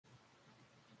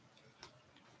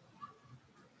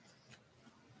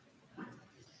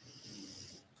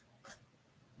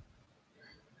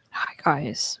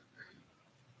Guys,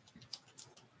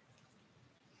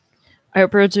 I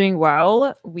hope you're doing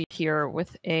well. We're here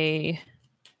with a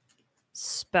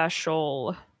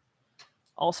special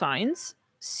All Signs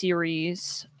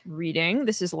series reading.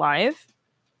 This is live.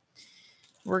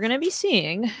 We're going to be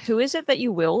seeing who is it that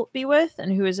you will be with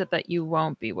and who is it that you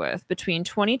won't be with between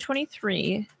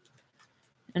 2023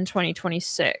 and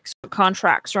 2026. What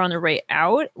contracts are on the way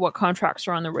out? What contracts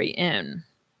are on the way in?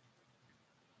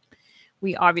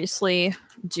 We obviously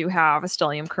do have a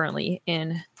stellium currently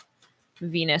in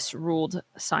Venus-ruled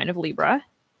sign of Libra.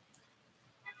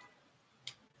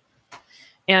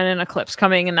 And an eclipse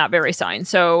coming in that very sign.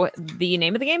 So the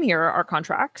name of the game here are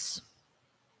contracts.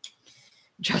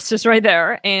 Justice right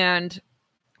there. And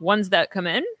ones that come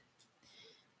in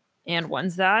and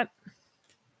ones that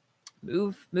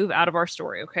move out of our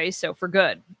story. Okay, so for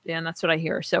good. And that's what I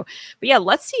hear. So, but yeah,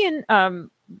 let's see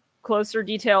in closer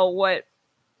detail what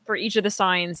for each of the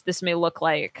signs this may look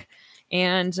like.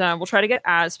 And we'll try to get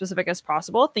as specific as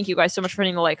possible. Thank you guys so much for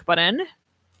hitting the like button.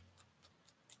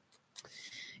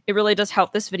 It really does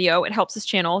help this video. It helps this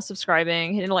channel,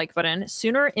 subscribing, hitting the like button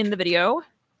sooner in the video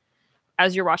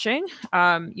as you're watching.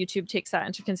 YouTube takes that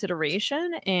into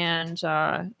consideration. And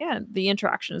yeah, the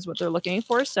interaction is what they're looking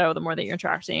for. So the more that you're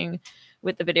interacting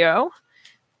with the video,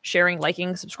 sharing,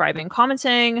 liking, subscribing,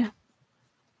 commenting,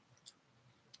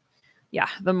 yeah,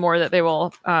 the more that they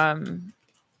will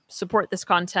support this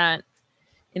content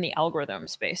in the algorithm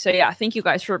space. So yeah, thank you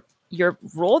guys for your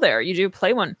role there. You do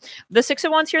play one. The Six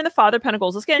of Wands here in the Father of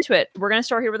Pentacles. Let's get into it. We're going to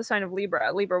start here with the sign of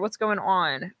Libra. Libra, what's going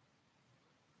on?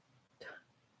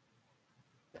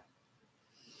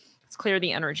 Let's clear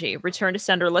the energy. Return to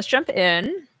sender. Let's jump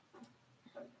in.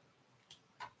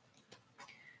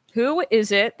 Who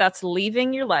is it that's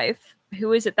leaving your life?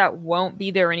 Who is it that won't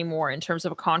be there anymore in terms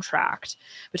of a contract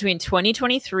between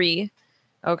 2023?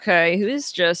 Okay,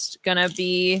 who's just going to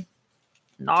be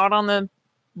not on the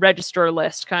register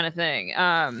list kind of thing?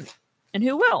 And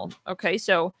who will? Okay,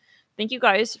 so thank you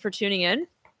guys for tuning in.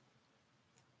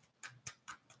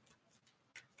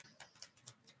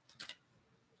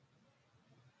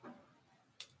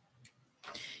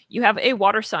 You have a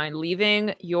water sign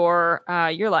leaving your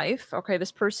life. Okay,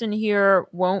 this person here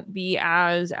won't be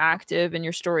as active in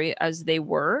your story as they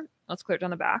were. Let's clear it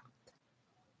down the back.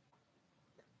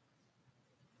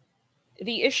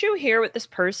 The issue here with this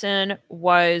person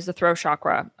was the throat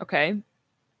chakra, okay?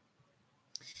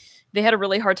 They had a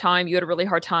really hard time. You had a really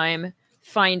hard time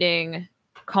finding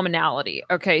commonality.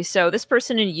 Okay, so this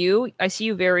person and you, I see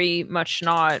you very much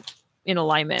not in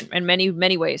alignment in many,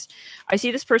 many ways. I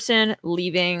see this person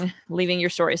leaving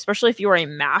your story, especially if you are a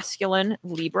masculine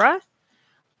Libra.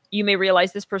 You may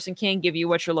realize this person can't give you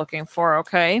what you're looking for,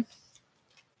 okay?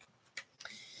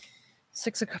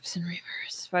 Six of Cups in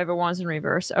reverse. Five of Wands in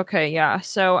reverse. Okay, yeah.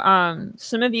 So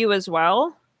some of you as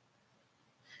well.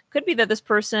 Could be that this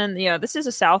person, yeah, this is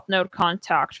a South Node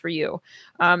contact for you.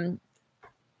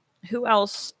 Who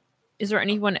else? Is there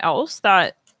anyone else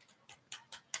that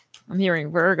I'm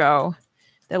hearing Virgo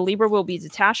that Libra will be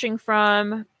detaching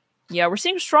from? Yeah, we're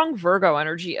seeing strong Virgo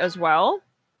energy as well.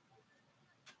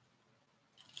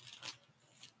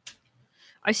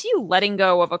 I see you letting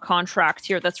go of a contract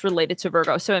here that's related to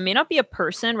Virgo. So it may not be a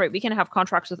person, right? We can have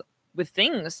contracts with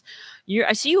things.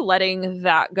 I see you letting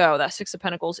that go. That Six of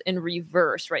Pentacles in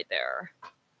reverse right there.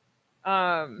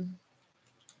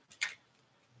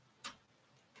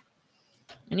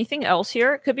 Anything else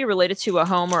here? It could be related to a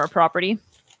home or a property.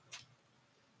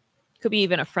 Could be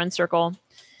even a friend circle.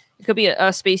 It could be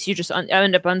a space you just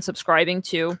end up unsubscribing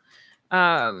to.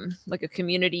 Like a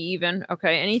community even.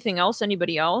 Okay, anything else?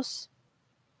 Anybody else?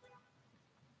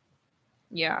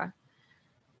 Yeah.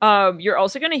 You're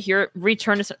also going to hear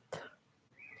return to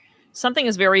something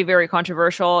is very, very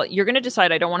controversial. You're going to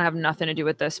decide, I don't want to have nothing to do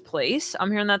with this place.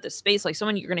 I'm hearing that this space, like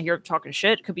someone you're going to hear talking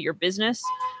shit. It could be your business,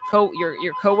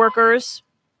 your coworkers.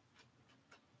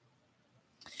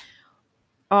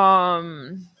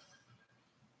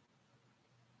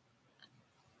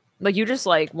 Like you just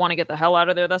like want to get the hell out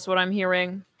of there. That's what I'm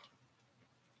hearing.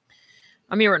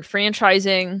 I'm hearing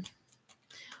franchising.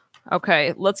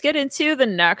 Okay, let's get into the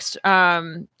next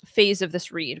phase of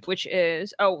this read, which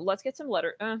is, let's get some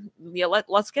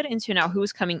let's get into now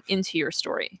who's coming into your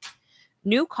story.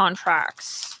 New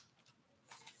contracts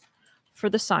for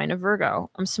the sign of Virgo.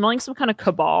 I'm smelling some kind of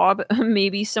kebab.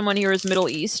 Maybe someone here is Middle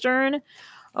Eastern.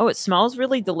 Oh, it smells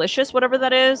really delicious, whatever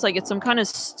that is. Like it's some kind of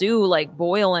stew, like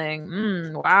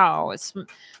boiling. Wow. It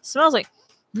smells like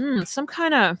some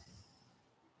kind of,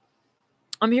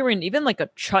 I'm hearing even like a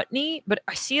chutney, but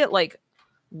I see it like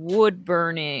wood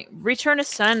burning. Return to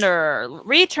sender.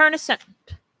 Return to sender.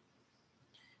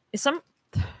 Is some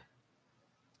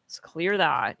Let's clear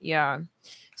that. Yeah.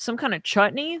 Some kind of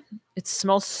chutney. It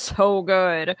smells so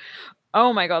good.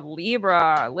 Oh my God,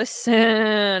 Libra,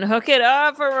 listen, hook it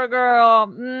up for a girl.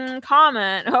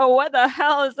 Comment. Oh, what the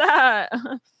hell is that?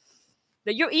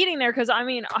 That you're eating there? Because I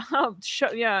mean,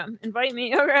 yeah, invite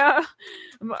me. Okay,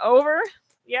 I'm over.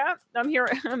 Yeah, I'm here.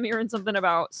 I'm hearing something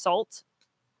about salt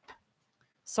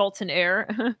and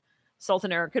air. Salt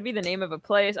and air could be the name of a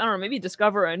place. I don't know. Maybe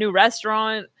discover a new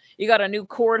restaurant. You got a new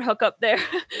cord hook up there.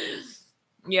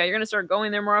 Yeah, you're gonna start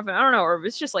going there more often. I don't know, or if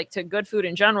it's just like to good food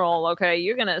in general. Okay,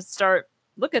 you're gonna start.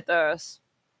 Look at this.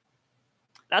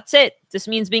 That's it. This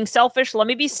means being selfish. Let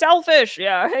me be selfish.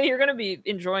 Yeah, you're gonna be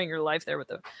enjoying your life there with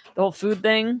the whole food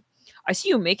thing. I see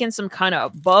you making some kind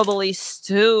of bubbly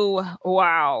stew.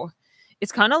 Wow,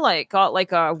 it's kind of like got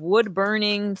like a wood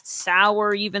burning,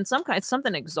 sour, even some kind,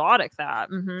 something exotic. That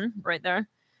right there.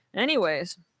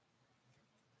 Anyways.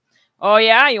 Oh,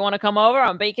 yeah, you want to come over?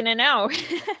 I'm baking it now.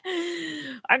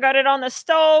 I got it on the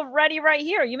stove ready right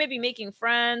here. You may be making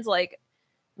friends, like,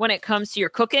 when it comes to your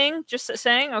cooking, just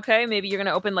saying, okay, maybe you're going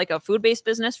to open, like, a food-based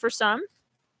business for some.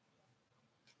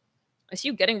 I see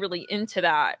you getting really into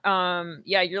that.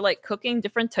 Yeah, you're, like, cooking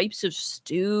different types of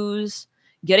stews,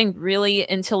 getting really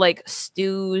into, like,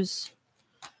 stews.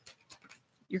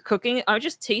 You're cooking. I'm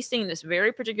just tasting this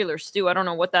very particular stew. I don't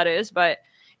know what that is, but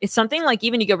it's something like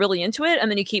even you get really into it and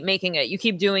then you keep making it. You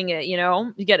keep doing it, you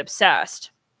know? You get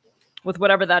obsessed with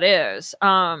whatever that is.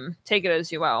 Take it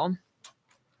as you will.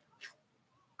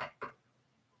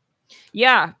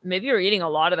 Yeah, maybe you're eating a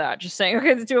lot of that. Just saying,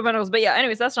 okay, the two of pentacles. But yeah,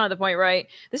 anyways, that's not the point, right?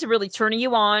 This is really turning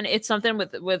you on. It's something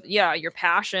with yeah, your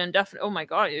passion. Definitely. Oh my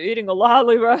God, you're eating a lot,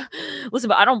 Libra. Listen,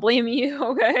 but I don't blame you,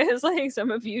 okay? It's like some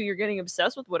of you, you're getting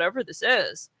obsessed with whatever this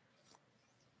is.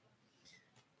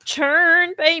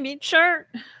 Churn, baby, churn.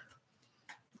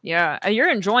 Yeah, you're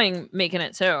enjoying making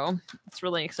it too. It's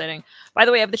really exciting. By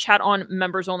the way, I have the chat on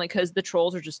members only because the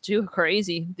trolls are just too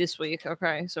crazy this week.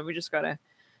 Okay, so we just gotta...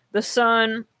 The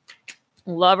sun,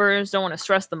 lovers, don't want to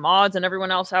stress the mods and everyone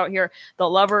else out here. The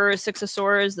lovers, Six of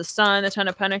Swords, the sun, the Ten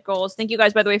of Pentacles. Thank you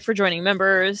guys, by the way, for joining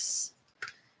members.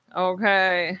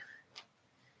 Okay.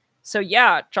 So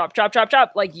yeah, chop, chop, chop,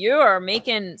 chop. Like you are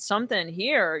making something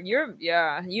here.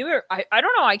 I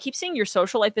don't know. I keep seeing your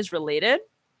social life is related.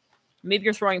 Maybe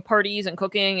you're throwing parties and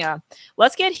cooking. Yeah.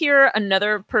 Let's get here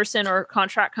another person or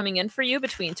contract coming in for you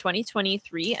between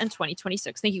 2023 and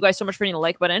 2026. Thank you guys so much for hitting the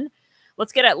like button.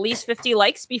 Let's get at least 50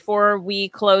 likes before we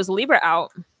close Libra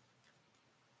out.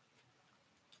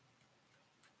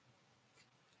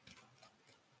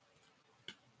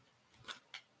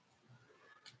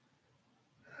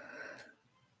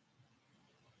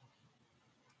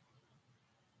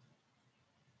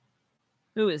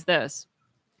 Who is this?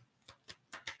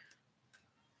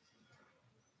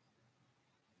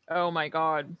 Oh my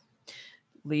God.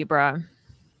 Libra.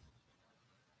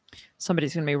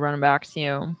 Somebody's going to be running back to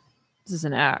you. This is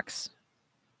an ex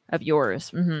of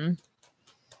yours.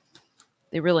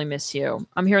 They really miss you.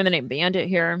 I'm hearing the name Bandit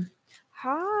here.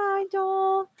 Hi,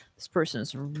 doll. This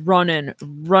person's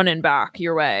running back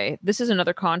your way. This is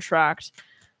another contract.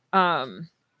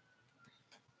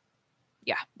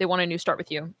 Yeah, they want a new start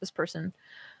with you, this person.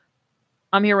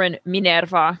 I'm here in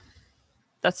Minerva.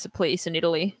 That's the place in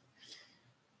Italy.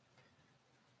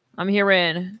 I'm here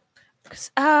in... Because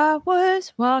I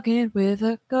was walking with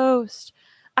a ghost.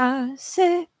 I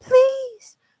said,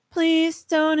 please, please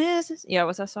don't hesitate. Yeah,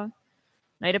 what's that song?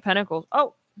 Knight of Pentacles.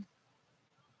 Oh.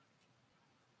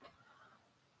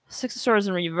 Six of Swords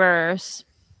in reverse.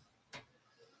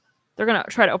 They're going to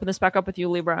try to open this back up with you,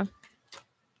 Libra.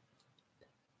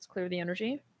 Clear the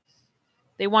energy.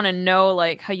 They want to know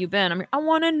like how you've been. I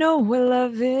want to know what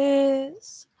love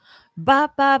is. Ba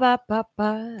ba ba ba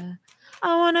ba.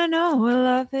 I want to know what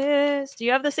love is. Do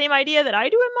you have the same idea that I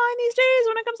do in mind these days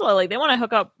when it comes to like they want to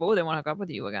hook up? Oh, they want to hook up with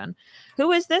you again.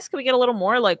 Who is this? Can we get a little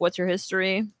more? Like, what's your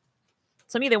history?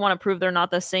 Some of you they want to prove they're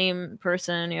not the same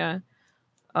person. Yeah.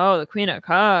 Oh, the Queen of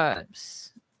Cups.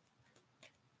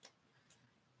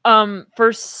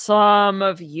 For some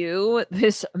of you,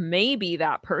 this may be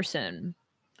that person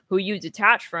who you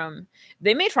detach from.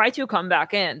 They may try to come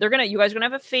back in. You guys are gonna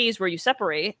have a phase where you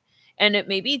separate, and it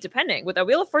may be depending. With that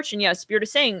Wheel of Fortune, yeah, Spirit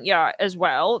is saying, yeah, as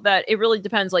well, that it really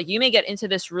depends. Like, you may get into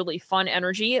this really fun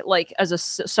energy, like as a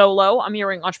solo. I'm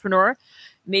hearing entrepreneur.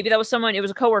 Maybe that was someone, it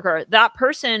was a coworker. That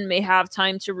person may have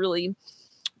time to really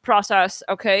process,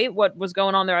 okay, what was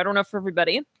going on there. I don't know for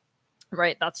everybody.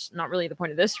 Right, that's not really the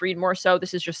point of this read. More so,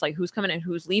 this is just like who's coming in,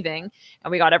 who's leaving, and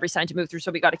we got every sign to move through,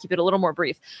 so we got to keep it a little more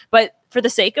brief. But for the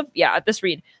sake of this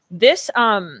read, this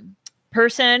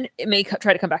person, it may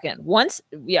try to come back in once.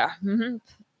 Yeah,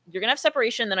 You're going to have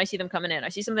separation. Then I see them coming in. I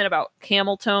see something about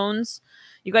camel tones.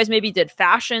 You guys maybe did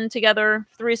fashion together.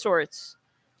 3 of Swords.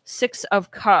 6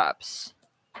 of Cups.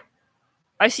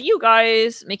 I see you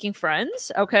guys making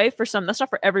friends. Okay, for some. That's not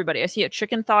for everybody. I see a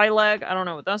chicken thigh leg. I don't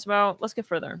know what that's about. Let's get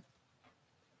further.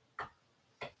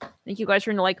 Thank you guys for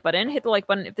hitting the like button. Hit the like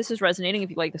button if this is resonating. If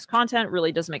you like this content, it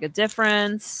really does make a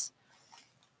difference.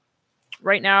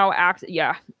 Right now,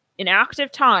 in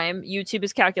active time, YouTube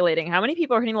is calculating how many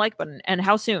people are hitting the like button and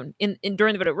how soon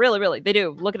during the video. Really, they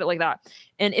do. Look at it like that.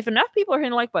 And if enough people are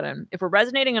hitting the like button, if we're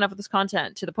resonating enough with this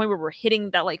content to the point where we're hitting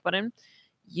that like button,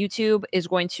 YouTube is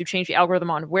going to change the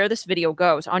algorithm on where this video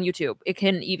goes on YouTube. It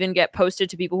can even get posted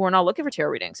to people who are not looking for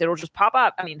tarot readings. It'll just pop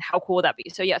up. I mean, how cool would that be?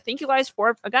 So yeah, thank you guys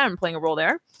for, again, playing a role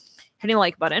there. Hitting the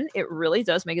like button. It really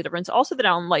does make a difference. Also the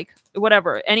down, like,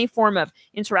 whatever, any form of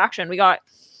interaction. We got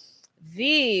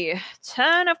the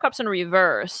 10 of Cups in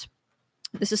reverse.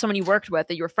 This is someone you worked with,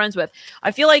 that you were friends with.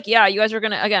 I feel like, yeah, you guys are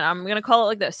going to, again, I'm going to call it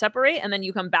like this, separate, and then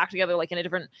you come back together like in a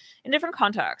different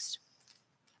context.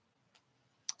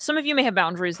 Some of you may have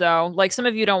boundaries though. Like some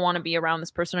of you don't want to be around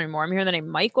this person anymore. I'm hearing the name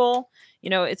Michael.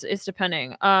 You know, it's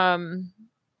depending. I'll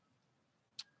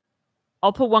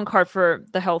put one card for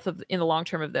the health of in the long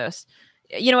term of this.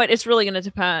 You know what? It's really going to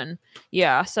depend.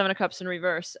 Yeah, 7 of Cups in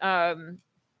reverse. I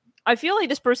feel like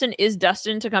this person is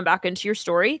destined to come back into your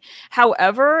story.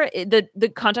 However,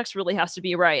 the context really has to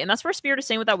be right. And that's where Spirit is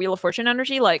saying with that Wheel of Fortune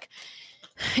energy, like,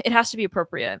 it has to be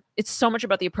appropriate. It's so much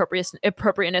about the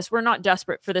appropriateness. We're not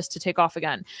desperate for this to take off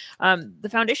again. The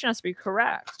foundation has to be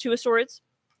correct. 2 of Swords,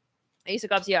 Ace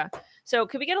of Cups, yeah. So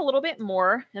could we get a little bit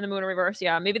more in the Moon in reverse?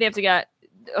 Yeah, maybe they have to get...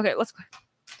 Okay, let's...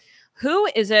 Who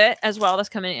is it as well that's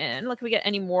coming in? Like, can we get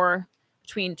any more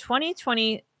between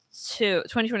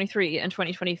 2023 and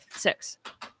 2026?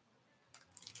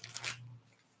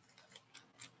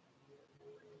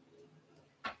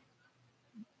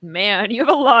 Man, you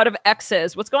have a lot of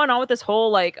exes. What's going on with this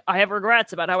whole, like, I have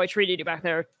regrets about how I treated you back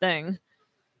there thing?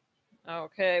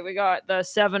 Okay, we got the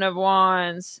 7 of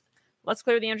Wands. Let's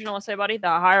clear the engine on the side, buddy. The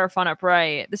Hierophant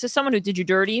upright. This is someone who did you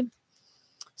dirty.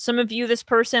 Some of you, this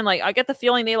person, like, I get the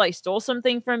feeling they, like, stole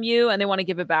something from you and they want to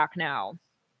give it back now.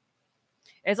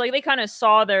 It's like they kind of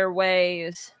saw their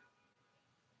ways.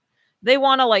 They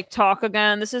want to, like, talk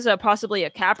again. This is possibly a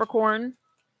Capricorn,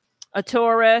 a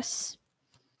Taurus,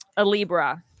 a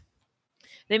Libra.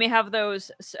 They may have those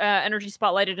energy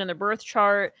spotlighted in their birth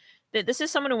chart. This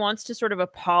is someone who wants to sort of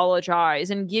apologize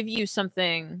and give you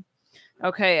something,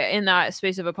 okay, in that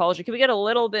space of apology. Can we get a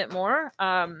little bit more?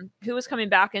 Who is coming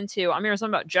back into... I'm hearing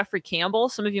something about Jeffrey Campbell.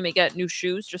 Some of you may get new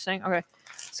shoes, just saying. Okay,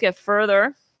 let's get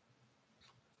further.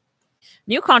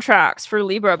 New contracts for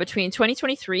Libra between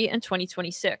 2023 and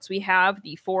 2026. We have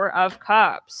the 4 of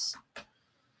Cups.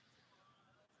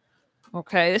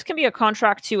 Okay, this can be a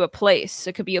contract to a place.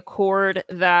 It could be a cord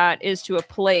that is to a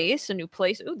place, a new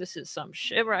place. Ooh, this is some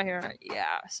shit right here.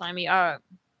 Yeah, sign me up.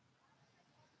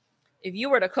 If you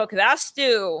were to cook that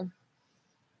stew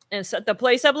and set the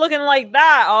place up looking like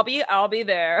that, I'll be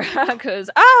there. Because,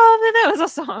 oh, that was a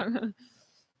song.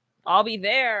 I'll be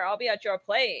there. I'll be at your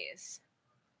place.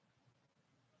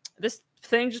 This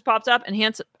thing just popped up.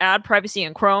 Enhance ad privacy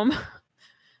in Chrome.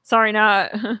 Sorry,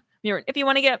 not. If you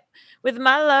want to get with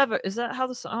my lover, is that how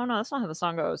the song? Oh no, that's not how the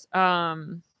song goes.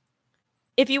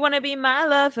 If you want to be my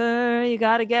lover, you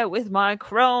gotta get with my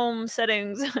Chrome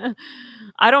settings.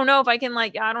 I don't know if I can,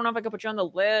 like, I don't know if I can put you on the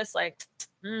list. Like,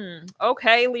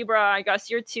 okay, Libra, I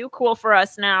guess you're too cool for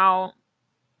us now.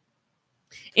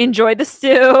 Enjoy the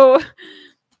stew.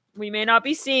 We may not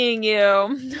be seeing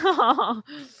you.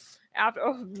 After,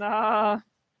 oh, nah.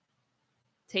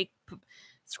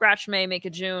 Scratch May, make a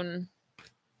June.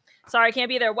 Sorry, I can't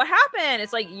be there. What happened?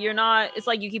 It's like you're not. It's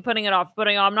like you keep putting it off.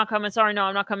 I'm not coming. Sorry, no,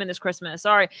 I'm not coming this Christmas.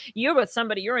 Sorry, you're with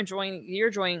somebody. You're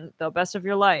enjoying the best of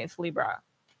your life, Libra.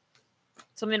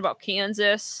 Something about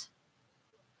Kansas.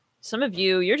 Some of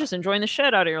you, you're just enjoying the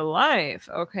shit out of your life.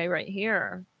 Okay, right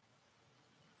here.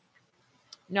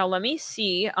 Now let me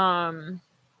see.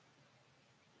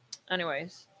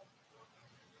 Anyways,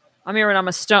 I'm here and I'm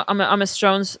a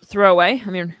stone's throw away.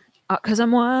 I'm here because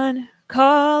I'm one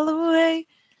call away.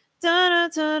 Day,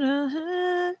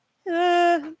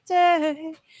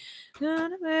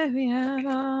 gonna baby,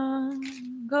 I'm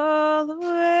call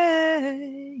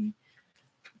away.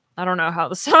 I don't know how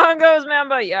the song goes, man,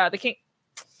 but yeah, the king.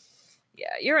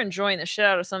 Yeah, you're enjoying the shit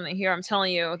out of something here. I'm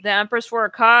telling you, the Empress 4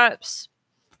 of Cups,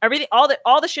 everything, all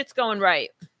the shit's going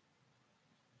right.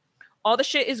 All the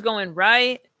shit is going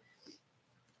right.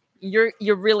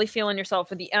 You're really feeling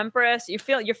yourself with the Empress. You're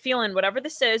feeling whatever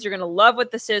this is. You're gonna love what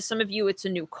this is. Some of you, it's a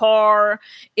new car,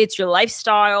 it's your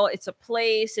lifestyle, it's a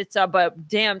place, but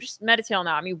damn, just meditate on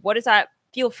that. I mean, what does that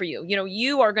feel for you? You know,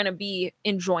 you are gonna be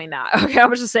enjoying that. Okay,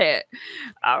 I'm just say it.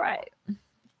 All right.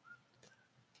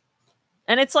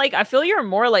 And it's like, I feel you're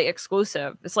more like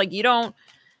exclusive. It's like you don't,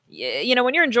 you know,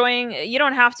 when you're enjoying, you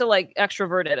don't have to like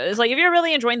extrovert it. It's like if you're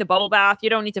really enjoying the bubble bath, you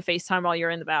don't need to FaceTime while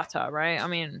you're in the bathtub, right? I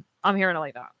mean, I'm hearing it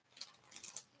like that.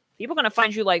 People are going to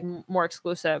find you like more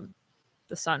exclusive.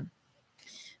 The sun.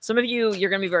 Some of you, you're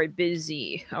going to be very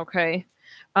busy. Okay.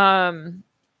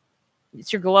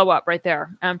 It's your glow up right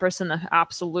there. Empress in the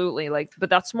absolutely like, but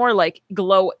that's more like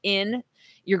glow in.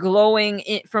 You're glowing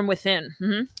from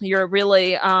within. You're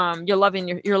really, you're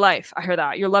loving your life. I hear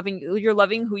that. You're loving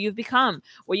who you've become,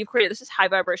 what you've created. This is high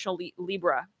vibrational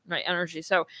Libra, right? Energy.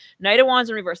 So Knight of Wands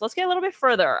in reverse. Let's get a little bit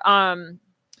further.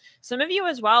 Some of you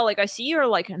as well, like I see you're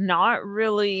like not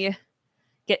really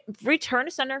return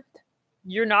to center.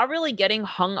 You're not really getting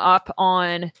hung up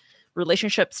on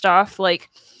relationship stuff.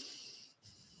 Like,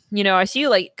 you know, I see you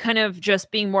like kind of just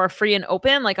being more free and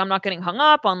open. Like I'm not getting hung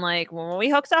up on like, when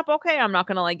we hooks up, okay, I'm not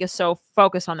going to like get so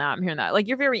focused on that. I'm hearing that. Like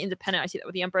you're very independent. I see that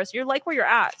with the Empress. You're like where you're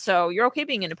at. So you're okay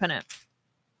being independent.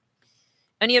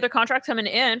 Any other contracts coming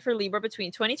in for Libra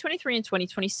between 2023 and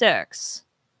 2026?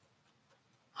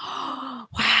 Wow,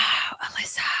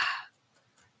 Alyssa.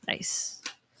 Nice.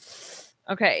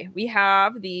 Okay, we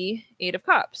have the Eight of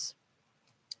Cups.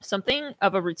 Something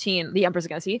of a routine the Empress is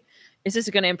going to see. Is this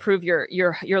going to improve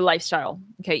your lifestyle?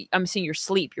 Okay, I'm seeing your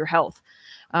sleep, your health.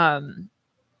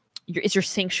 It's your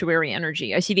sanctuary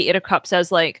energy. I see the Eight of Cups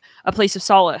as like a place of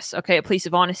solace. Okay, a place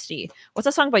of honesty. What's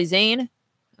that song by Zayn?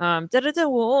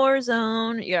 War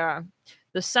Zone. Yeah,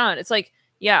 the sun. It's like,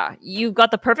 yeah, you've got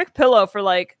the perfect pillow for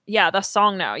like, yeah, that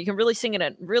song now. You can really sing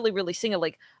it, really, really sing it.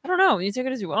 Like, I don't know, music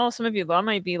as well. Some of you, that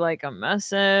might be like a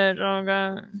message. Oh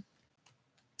god.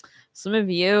 Some of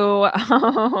you,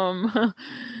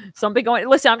 something going.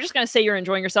 Listen, I'm just gonna say you're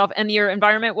enjoying yourself, and your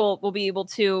environment will be able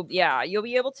to, yeah, you'll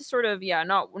be able to sort of, yeah,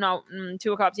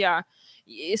 Two of Cups, yeah.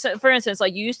 So, for instance,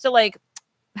 like you used to like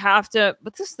have to,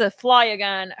 but this is the fly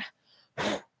again.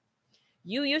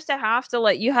 You used to have to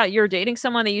like you're dating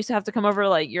someone. They used to have to come over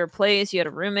like your place. You had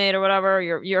a roommate or whatever.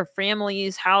 Your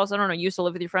family's house. I don't know. You used to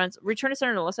live with your friends. Return to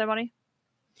center to listen, buddy.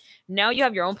 Now you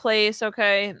have your own place.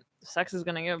 Okay, sex is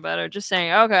gonna get better. Just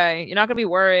saying. Okay, you're not gonna be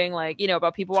worrying like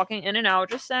about people walking in and out.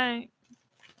 Just saying.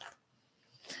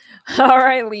 All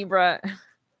right, Libra.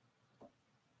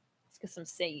 Let's get some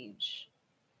sage.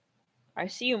 I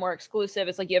see you more exclusive.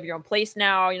 It's like you have your own place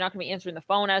now. You're not going to be answering the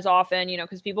phone as often,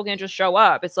 because people can't just show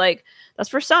up. It's like, that's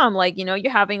for some, like,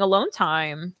 you're having alone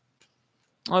time.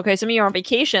 Okay, some of you are on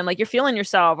vacation. Like, you're feeling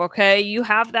yourself, okay? You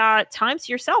have that time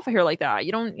to yourself, I hear like that.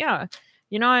 You don't, yeah.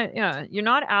 You're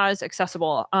not as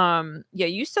accessible. You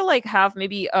used to, like, have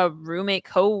maybe a roommate,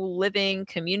 co-living,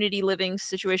 community living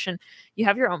situation. You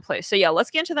have your own place. So, yeah, let's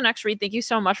get into the next read. Thank you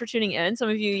so much for tuning in. Some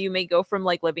of you may go from,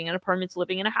 like, living in an apartment to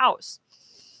living in a house.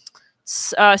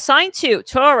 Sign 2,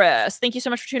 Taurus. Thank you so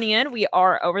much for tuning in. We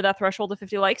are over that threshold of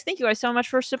 50 likes. Thank you guys so much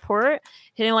for support.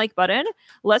 Hitting like button.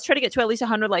 Let's try to get to at least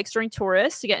 100 likes during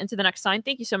Taurus to get into the next sign.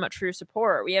 Thank you so much for your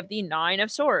support. We have the 9 of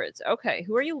Swords. Okay,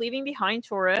 who are you leaving behind,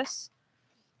 Taurus?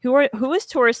 Who is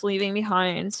Taurus leaving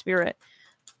behind, Spirit?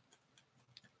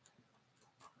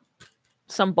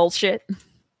 Some bullshit.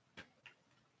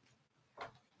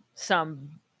 Some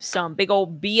big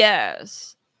old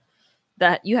BS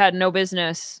that you had no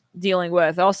business dealing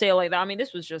with. I'll say it like that. I mean,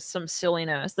 this was just some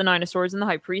silliness. The 9 of Swords and the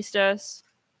High Priestess.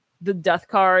 The Death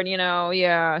card,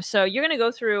 yeah. So you're going to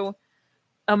go through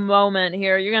a moment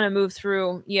here. You're going to move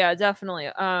through. Yeah, definitely.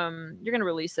 You're going to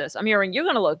release this. I'm hearing you're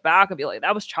going to look back and be like,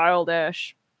 that was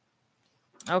childish.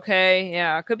 Okay,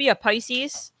 yeah. It could be a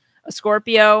Pisces, a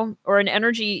Scorpio, or an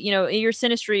energy, your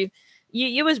synastry.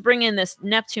 You was bringing this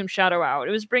Neptune shadow out.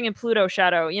 It was bringing Pluto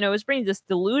shadow. It was bringing this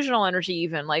delusional energy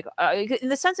even. Like, in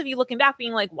the sense of you looking back,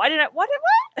 being like, what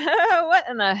what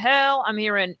in the hell? I'm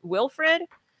hearing Wilfred,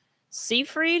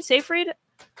 Seyfried?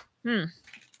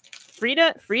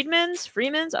 Freedman's?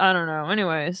 I don't know.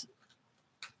 Anyways.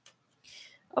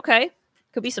 Okay.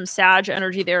 Could be some Sag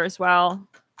energy there as well.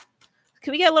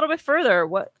 Can we get a little bit further?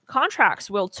 What contracts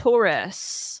will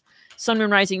Taurus, Sun,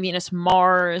 Moon, Rising, Venus,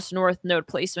 Mars, North Node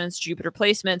placements, Jupiter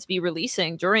placements be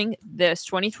releasing during this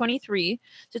 2023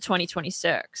 to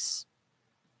 2026?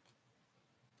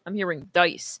 I'm hearing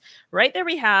dice. Right there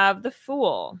we have the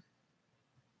Fool.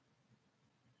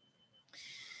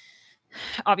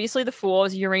 Obviously, the Fool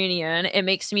is Uranian. It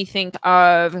makes me think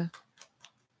of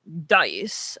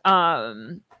dice.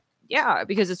 yeah,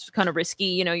 because it's kind of risky.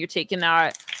 You know, you're taking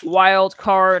that wild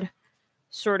card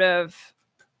sort of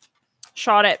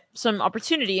shot at some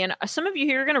opportunity. And some of you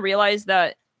here are going to realize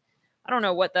that I don't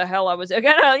know what the hell I was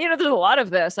again. You know, there's a lot of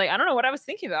this. Like, I don't know what I was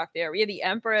thinking back there. We had the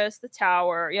Empress, the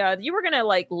Tower. Yeah, you were gonna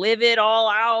like live it all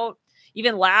out,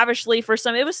 even lavishly for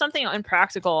some. It was something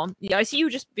impractical. Yeah, I see you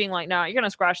just being like, "Nah, you're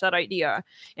gonna scratch that idea,"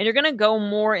 and you're gonna go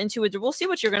more into it. We'll see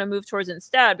what you're gonna move towards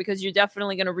instead, because you're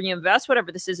definitely gonna reinvest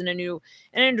whatever this is in a new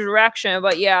direction.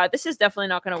 But yeah, this is definitely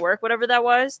not gonna work. Whatever that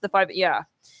was, the 5. Yeah,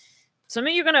 some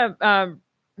of you are gonna.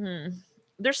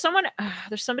 There's someone.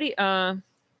 There's somebody.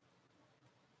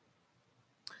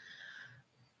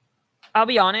 I'll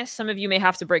be honest, some of you may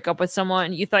have to break up with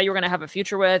someone you thought you were going to have a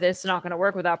future with. It's not going to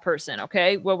work with that person,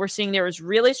 okay? What we're seeing there is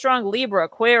really strong Libra,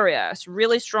 Aquarius,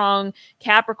 really strong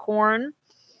Capricorn,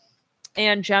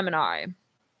 and Gemini.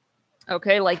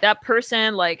 Okay, like that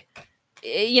person, like,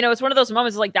 you know, it's one of those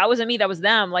moments like, that wasn't me, that was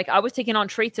them. Like, I was taking on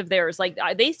traits of theirs. Like,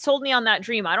 they sold me on that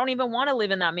dream. I don't even want to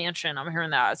live in that mansion. I'm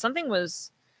hearing that. Something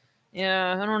was...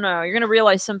 Yeah, I don't know. You're going to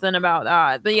realize something about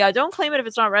that. But yeah, don't claim it if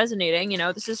it's not resonating. You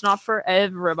know, this is not for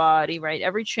everybody, right?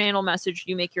 Every channel message,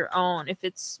 you make your own. If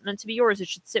it's meant to be yours, it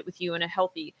should sit with you in a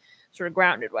healthy, sort of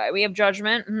grounded way. We have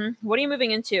Judgment. What are you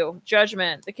moving into?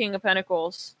 Judgment, the King of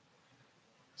Pentacles.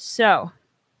 So,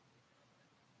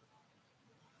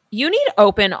 you need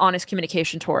open, honest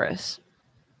communication, Taurus.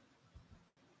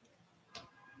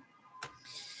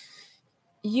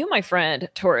 You, my friend,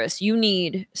 Taurus, you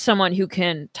need someone who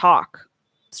can talk,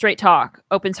 straight talk,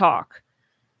 open talk,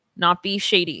 not be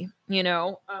shady, you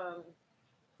know?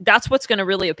 That's what's going to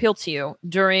really appeal to you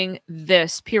during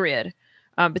this period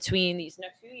between these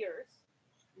next few years.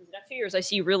 These next few years, I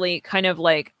see really kind of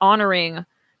like honoring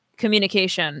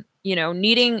communication, you know,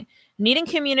 needing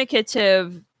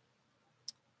communicative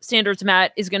standards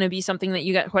met is going to be something that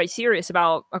you get quite serious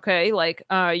about. Okay, like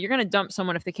you're going to dump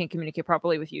someone if they can't communicate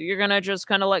properly with you. You're going to just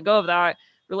kind of let go of that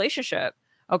relationship.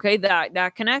 Okay,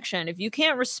 that connection. If you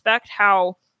can't respect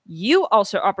how you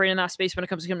also operate in that space when it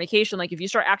comes to communication, like if you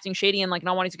start acting shady and like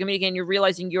not wanting to communicate, and you're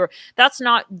realizing that's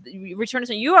not return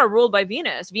to, you are ruled by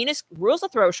Venus. Venus rules the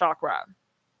throat chakra.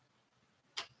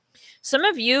 Some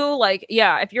of you, like,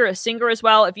 yeah, if you're a singer as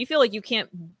well, if you feel like you can't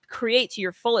create to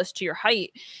your fullest, to your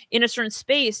height in a certain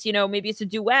space, you know, maybe it's a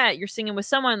duet, you're singing with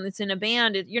someone that's in a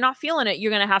band, you're not feeling it,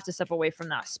 you're going to have to step away from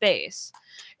that space.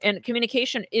 And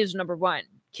communication is number one.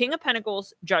 King of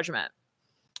Pentacles, Judgment.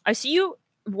 I see you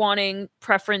wanting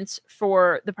preference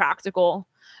for the practical.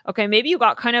 Okay, maybe you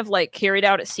got kind of like carried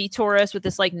out at sea, Taurus, with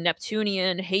this like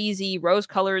Neptunian, hazy,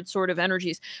 rose-colored sort of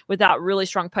energies, with that really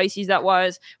strong Pisces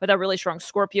with that really strong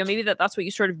Scorpio. Maybe that's what you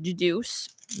sort of deduce,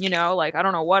 you know, like, I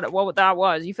don't know what that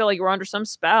was. You feel like you were under some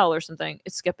spell or something.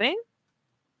 It's skipping?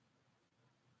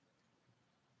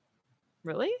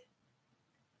 Really?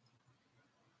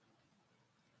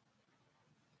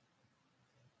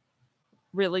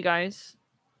 Really, guys?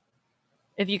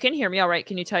 If you can hear me all right,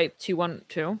 can you type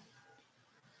 212?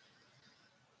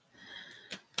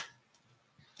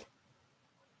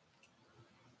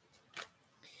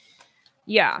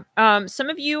 Yeah. Some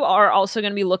of you are also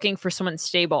going to be looking for someone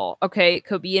stable. Okay. It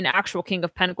could be an actual King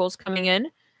of Pentacles coming in.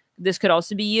 This could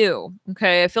also be you.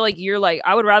 Okay. I feel like you're like,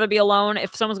 I would rather be alone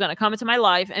if someone's going to come into my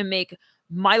life and make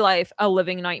my life a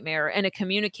living nightmare. And a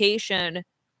communication,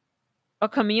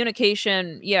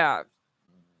 yeah,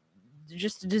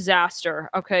 just a disaster.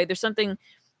 Okay. There's something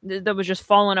that was just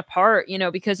falling apart, you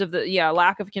know, because of the,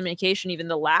 lack of communication, even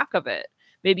the lack of it.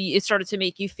 Maybe it started to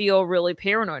make you feel really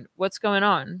paranoid. What's going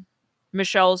on?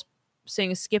 Michelle's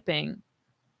saying skipping.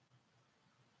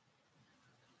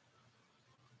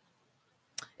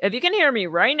 If you can hear me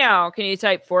right now, can you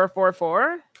type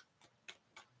 444?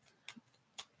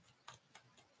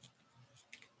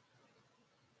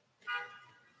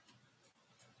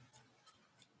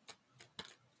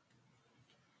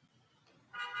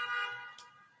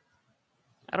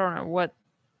 I don't know what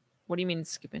do you mean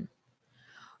skipping?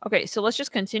 Okay, so let's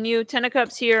just continue. 10 of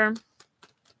Cups here.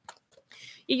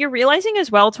 You're realizing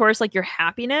as well, Taurus, like your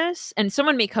happiness, and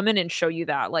someone may come in and show you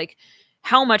that, like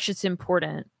how much it's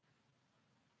important.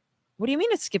 What do you mean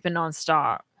it's skipping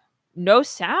nonstop? No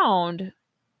sound.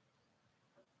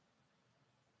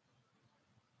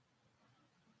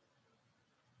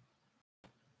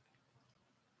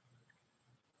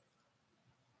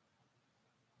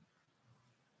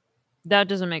 That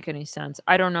doesn't make any sense.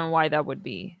 I don't know why that would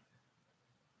be.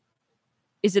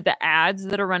 Is it the ads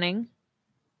that are running?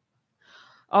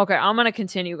 Okay, I'm gonna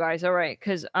continue, guys. All right,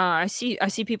 because I see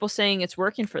people saying it's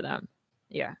working for them.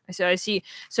 Yeah, I see.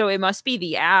 So it must be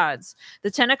the ads. The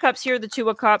 10 of Cups here, the 2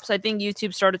 of Cups. I think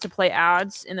YouTube started to play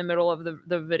ads in the middle of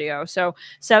the video. So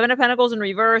 7 of Pentacles in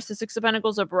reverse, the 6 of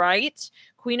Pentacles upright,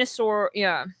 Queen of Swords.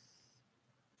 Yeah.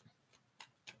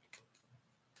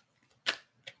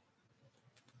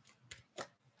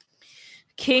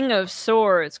 King of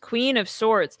Swords, Queen of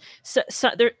Swords.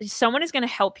 Someone is going to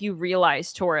help you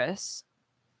realize, Taurus,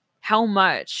 how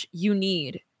much you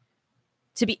need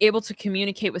to be able to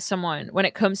communicate with someone when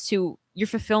it comes to your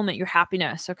fulfillment, your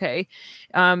happiness. Okay.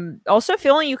 Also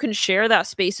feeling you can share that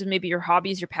space with maybe your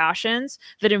hobbies, your passions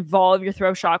that involve your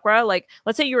throat chakra. Like,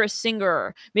 let's say you're a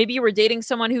singer. Maybe you were dating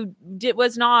someone who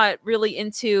was not really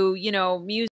into, you know,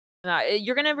 music.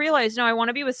 You're going to realize, no, I want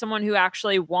to be with someone who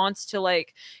actually wants to,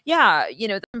 like, yeah, you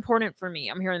know, that's important for me.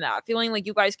 I'm hearing that. Feeling like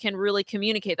you guys can really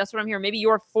communicate. That's what I'm hearing. Maybe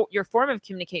your form of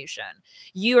communication.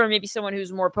 You are maybe someone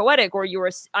who's more poetic, or you're,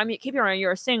 I mean, keep in mind,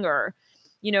 you're a singer.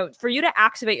 You know, for you to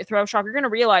activate your throat chakra, you're going to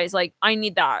realize, like, I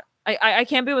need that. I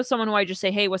can't be with someone who I just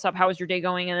say, hey, what's up? How was your day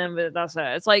going? And then that's it.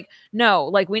 It's like, no,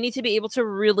 like, we need to be able to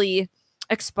really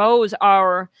expose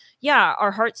our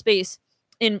heart space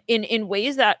in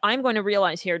ways that I'm going to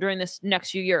realize here during this next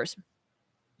few years.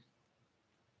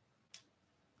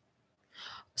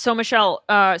 So Michelle,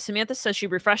 Samantha says she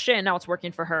refreshed it and now it's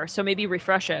working for her. So maybe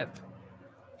refresh it.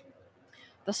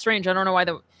 That's strange. I don't know why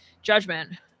the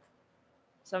Judgment.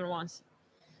 7 of Wands.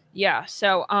 Yeah.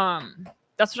 So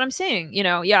that's what I'm saying. You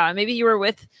know, yeah, maybe you were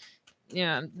with,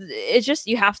 yeah, it's just,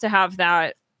 you have to have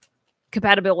that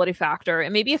compatibility factor.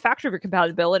 And maybe a factor of your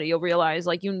compatibility, you'll realize,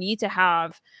 like, you need to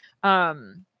have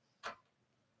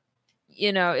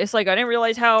you know, it's like, I didn't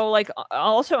realize how, like,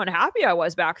 also unhappy I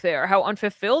was back there, how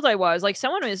unfulfilled I was. Like,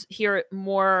 someone was here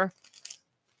more,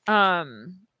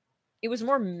 it was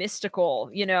more mystical,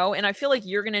 you know, and I feel like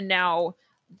you're going to now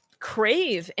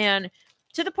crave, and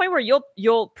to the point where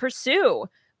you'll pursue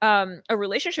a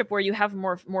relationship where you have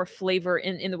more flavor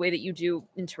in the way that you do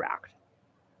interact.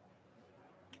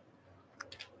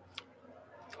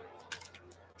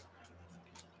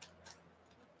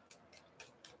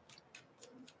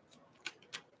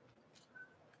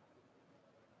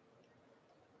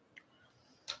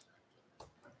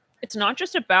 It's not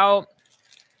just about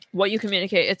what you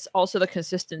communicate, it's also the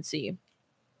consistency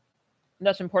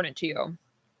that's important to you.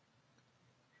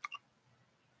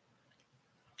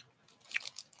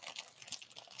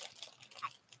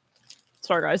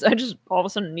 Sorry, guys. I just all of a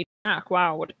sudden need a snack.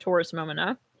 Wow, what a Taurus moment,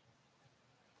 huh?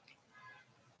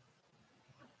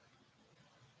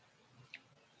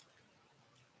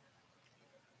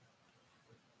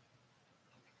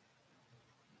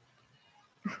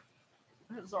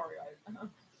 Sorry,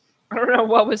 I don't know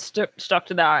what was stuck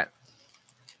to that.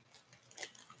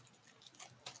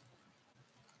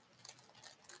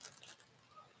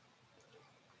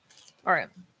 All right.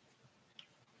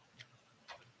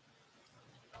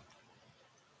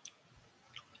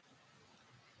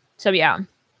 So yeah,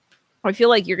 I feel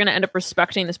like you're going to end up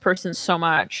respecting this person so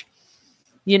much.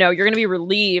 You know, you're going to be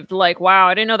relieved. Like, wow,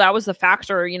 I didn't know that was the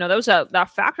factor. You know, that was that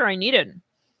factor I needed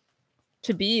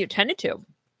to be attended to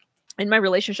in my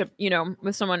relationship, you know,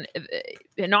 with someone.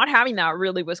 Not having that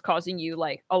really was causing you,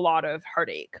 like, a lot of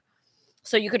heartache.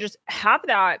 So you could just have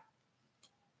that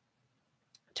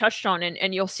touched on,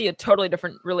 and you'll see a totally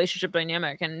different relationship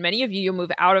dynamic. And many of you, you'll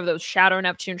move out of those shadow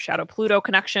Neptune, shadow Pluto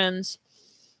connections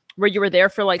where you were there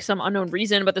for, like, some unknown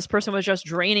reason, but this person was just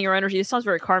draining your energy. This sounds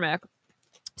very karmic.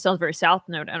 Sounds very South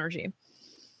Node energy.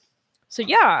 So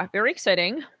yeah, very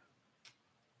exciting.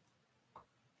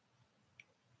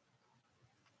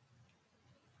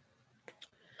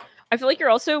 I feel like you're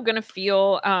also going to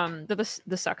feel that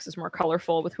the sex is more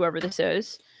colorful with whoever this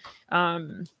is.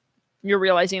 You're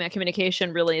realizing that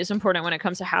communication really is important when it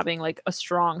comes to having, like, a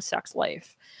strong sex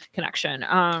life connection.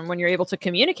 When you're able to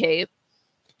communicate,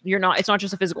 it's not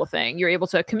just a physical thing. You're able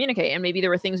to communicate, and maybe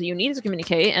there were things that you needed to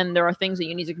communicate, and there are things that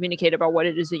you need to communicate about what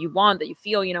it is that you want, that you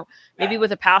feel. You know, maybe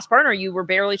with a past partner, you were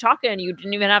barely talking, you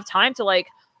didn't even have time to, like,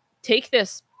 take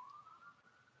this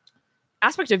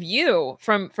aspect of you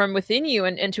from within you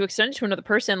and to extend it to another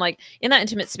person, like, in that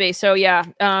intimate space. So yeah,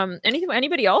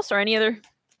 anybody else or any other?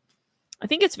 I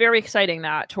think it's very exciting,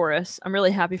 that Taurus. I'm really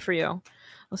happy for you.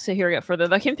 Let's see here we go further.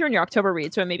 That came through in your October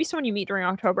read. So maybe someone you meet during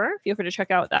October, feel free to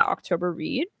check out that October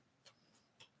read.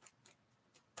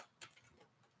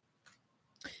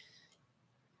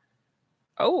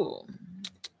 Oh,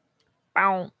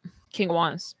 wow. King of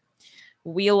Wands.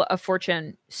 Wheel of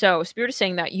Fortune. So Spirit is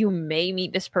saying that you may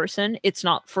meet this person. It's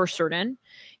not for certain.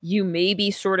 You may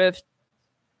be sort of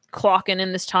clocking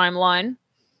in this timeline,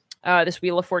 this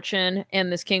Wheel of Fortune and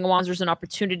this King of Wands. There's an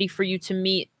opportunity for you to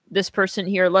meet this person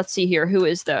here. Let's see here. Who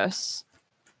is this?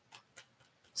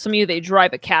 Some of you, they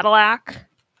drive a Cadillac.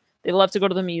 They love to go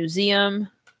to the museum.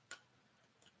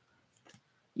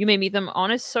 You may meet them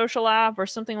on a social app or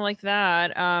something like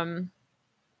that. I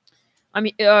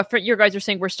mean, for your guys are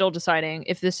saying we're still deciding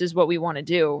if this is what we want to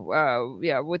do.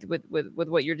 Yeah, with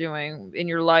what you're doing in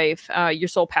your life, your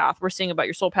soul path. We're seeing about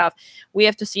your soul path. We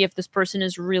have to see if this person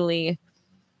is really.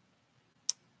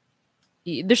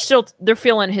 They're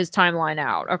feeling his timeline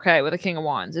out. Okay, with the King of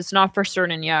Wands, it's not for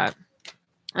certain yet.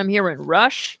 I'm hearing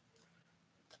rush.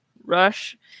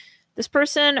 This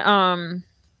person,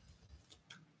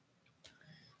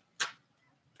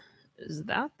 is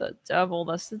that the devil?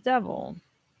 That's the devil.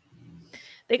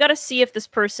 They got to see if this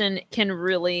person can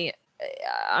really,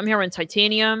 I'm hearing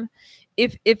titanium,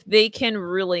 if they can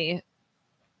really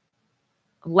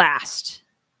last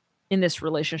in this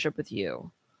relationship with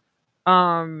you.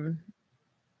 It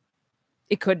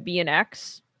could be an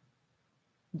ex.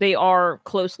 They are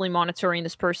closely monitoring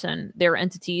this person, their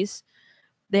entities.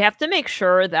 They have to make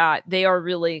sure that they are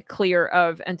really clear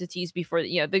of entities before,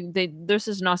 this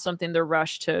is not something they're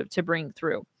rushed to bring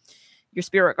through. Your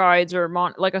spirit guides are,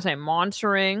 like I say,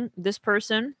 monitoring this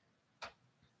person.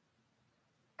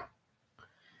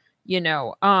 Could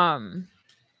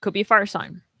be a fire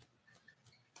sign.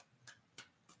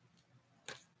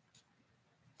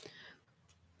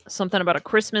 Something about a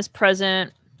Christmas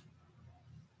present.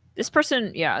 This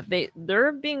person, yeah,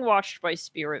 they're being watched by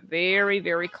spirit very,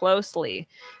 very closely.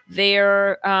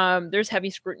 There's heavy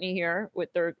scrutiny here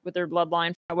with their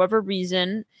bloodline. For however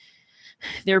reason,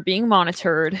 they're being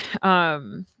monitored.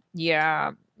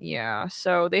 Yeah.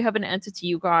 So they have an entity,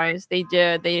 you guys. They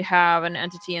have an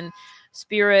entity, and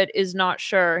spirit is not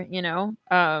sure, They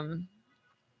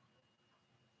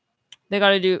got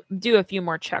to do a few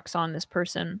more checks on this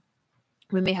person.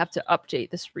 We may have to update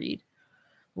this read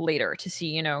later to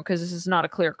see, because this is not a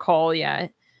clear call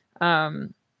yet.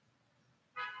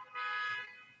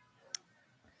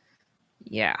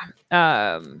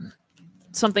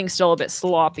 Something's still a bit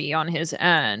sloppy on his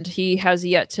end. He has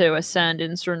yet to ascend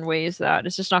in certain ways that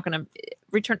it's just not going to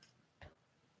return.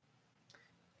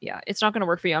 Yeah, it's not going to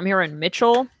work for you. I'm hearing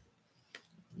Mitchell.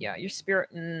 Yeah, your spirit,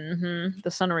 the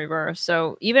sun reverse.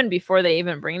 So even before they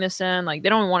even bring this in, like, they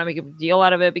don't want to make a deal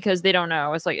out of it because they don't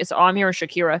know. It's like, I'm hearing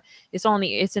Shakira. It's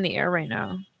in the air right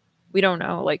now. We don't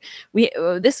know. Like,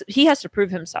 he has to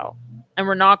prove himself, and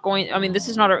we're not going. I mean,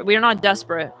 we're not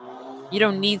desperate. You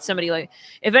don't need somebody like.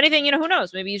 If anything, who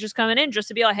knows? Maybe he's just coming in just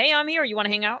to be like, hey, I'm here. You want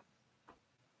to hang out?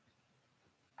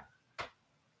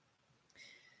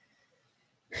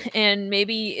 And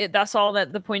maybe that's all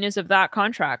that the point is of that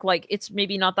contract. Like, it's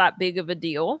maybe not that big of a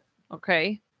deal,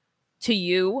 okay, to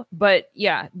you, but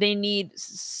yeah, they need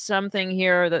something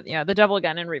here that, the devil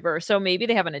again in reverse. So maybe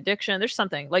they have an addiction. There's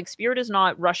something. Like, spirit is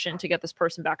not rushing to get this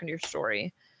person back into your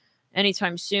story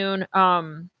anytime soon.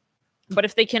 But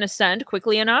if they can ascend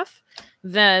quickly enough,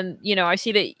 then, I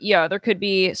see that, there could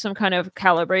be some kind of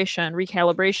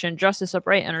recalibration, justice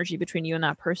upright energy between you and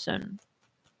that person.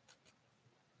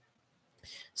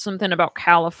 Something about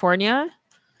California.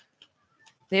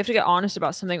 They have to get honest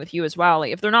about something with you as well.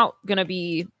 Like, if they're not going to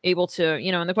be able to,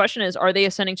 and the question is, are they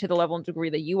ascending to the level and degree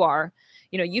that you are?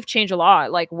 You've changed a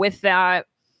lot, like, with that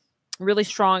really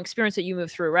strong experience that you move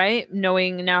through, right?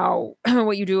 Knowing now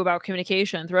what you do about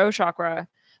communication, throat chakra,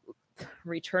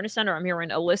 return to center. I'm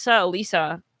hearing Lisa.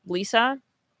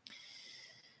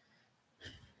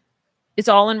 It's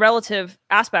all in relative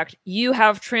aspect. You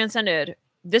have transcended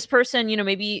this person,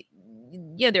 maybe,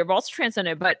 they've also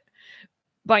transcended, but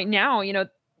by now,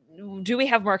 do we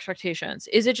have more expectations?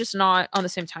 Is it just not on the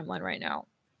same timeline right now?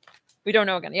 We don't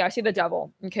know again. Yeah, I see the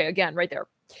devil. Okay, again, right there.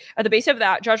 At the base of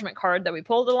that judgment card that we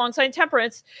pulled alongside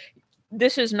temperance,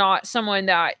 this is not someone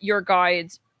that your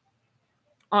guides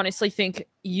honestly think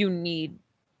you need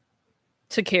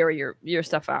to carry your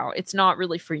stuff out. It's not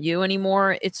really for you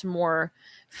anymore. It's more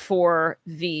for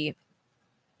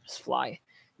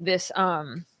this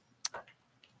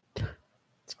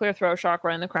clear throat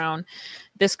chakra in the crown,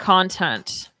 this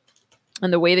content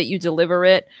and the way that you deliver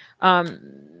it,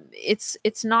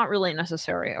 it's not really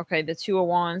necessary. Okay, the Two of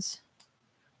Wands,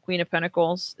 Queen of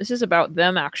Pentacles. This is about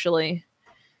them, actually,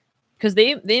 because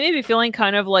they may be feeling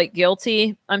kind of like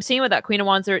guilty. I'm seeing with that Queen of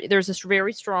Wands, there's this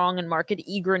very strong and marked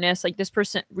eagerness, like this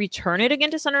person return it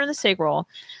again to center in the sacral,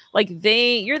 like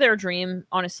you're their dream,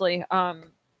 honestly. But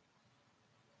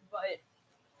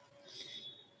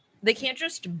they can't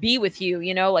just be with you,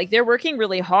 like, they're working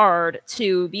really hard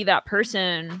to be that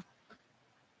person,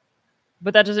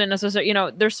 but that doesn't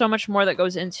necessarily, there's so much more that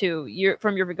goes into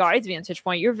from your guide's vantage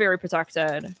point. You're very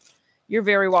protected. You're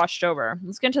very watched over.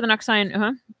 Let's get into the next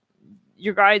sign.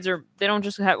 Your guides they don't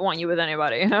just want you with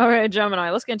anybody. All right, Gemini.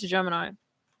 Let's get into Gemini.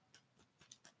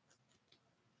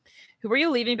 Who are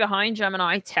you leaving behind,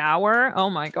 Gemini? Tower? Oh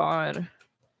my god.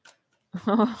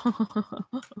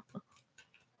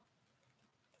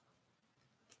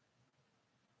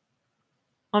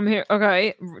 I'm here.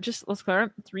 Okay, just let's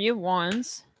clear. 3 of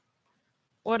Wands.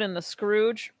 What in the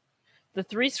Scrooge? The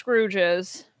 3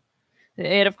 Scrooges. The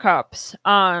 8 of Cups.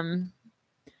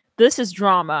 This is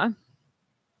drama.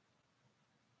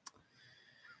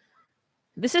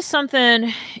 This is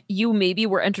something you maybe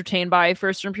were entertained by for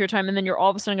a certain period of time, and then you're all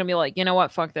of a sudden gonna be like, you know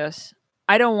what, fuck this.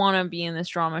 I don't want to be in this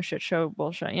drama shit show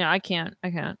bullshit. You know, I can't.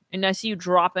 And I see you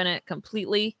dropping it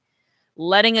completely,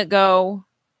 letting it go.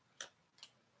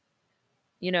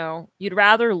 You know, you'd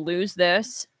rather lose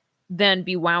this than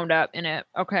be wound up in it.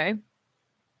 Okay.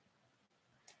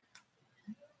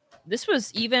 This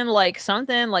was even like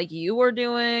something like you were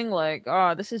doing. Like,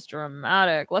 oh, this is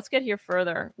dramatic. Let's get here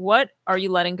further. What are you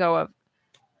letting go of?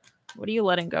 What are you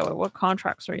letting go of? What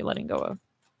contracts are you letting go of?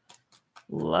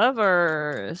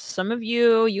 Lovers. Some of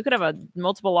you could have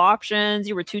multiple options.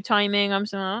 You were two-timing. I'm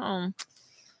saying,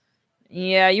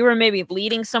 yeah, you were maybe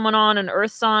leading someone on an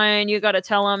earth sign. You got to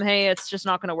tell them, hey, it's just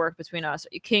not going to work between us.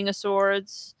 King of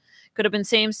Swords. Could have been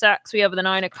same sex. We have the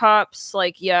 9 of Cups.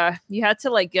 Like, yeah, you had to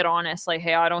like get honest. Like,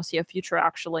 hey, I don't see a future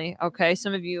actually. Okay.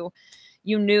 Some of you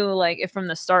knew like if from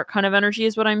the start kind of energy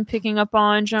is what I'm picking up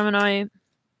on, Gemini.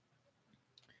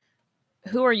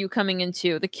 Who are you coming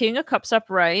into? The King of Cups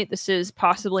upright. This is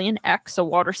possibly an ex, a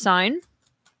water sign.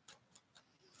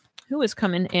 Who is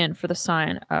coming in for the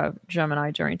sign of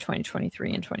Gemini during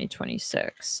 2023 and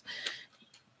 2026?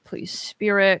 Please,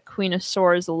 Spirit, Queen of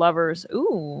Swords, Lovers.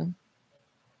 Ooh.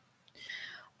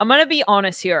 I'm going to be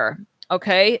honest here.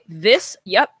 Okay. This,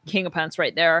 yep, King of Pentacles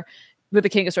right there with the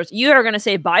King of Swords. You are going to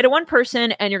say bye to one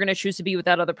person and you're going to choose to be with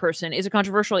that other person. Is it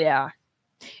controversial? Yeah.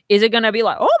 Is it going to be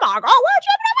like, oh my God, what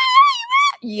Gemini?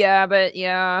 Yeah, but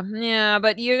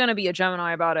but you're gonna be a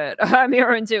Gemini about it. I'm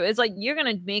hearing too. It's like you're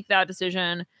gonna make that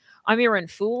decision. I'm hearing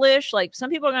foolish. Like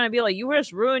some people are gonna be like, you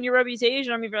just ruined your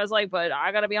reputation. I mean, I was like, but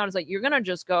I gotta be honest. Like you're gonna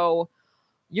go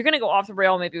off the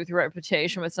rail maybe with your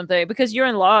reputation with something because you're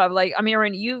in love. Like I'm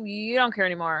hearing you don't care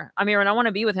anymore. I'm hearing I want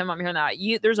to be with him. I'm hearing that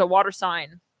there's a water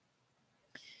sign.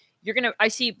 I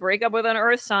see break up with an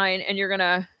earth sign, and you're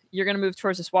gonna move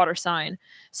towards this water sign.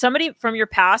 Somebody from your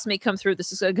past may come through.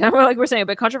 This is again, like we're saying, a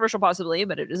bit controversial possibly,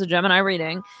 but it is a Gemini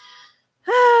reading.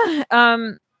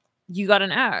 You got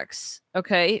an ex,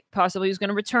 okay? Possibly who's going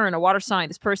to return, a water sign.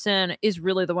 This person is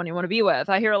really the one you want to be with.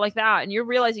 I hear it like that. And you're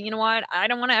realizing, you know what? I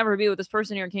don't want to ever be with this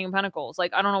person here in King of Pentacles.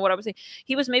 Like, I don't know what I would say.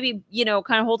 He was maybe,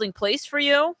 kind of holding place for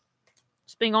you.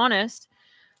 Just being honest.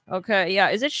 Okay, yeah.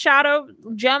 Is it shadow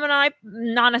Gemini?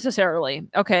 Not necessarily.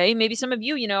 Okay, maybe some of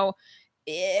you,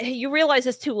 you realize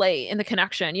it's too late in the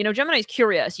connection. Gemini's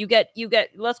curious. You get,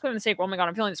 let's go and say, oh my God,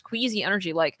 I'm feeling this queasy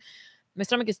energy. Like my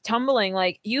stomach is tumbling.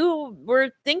 Like you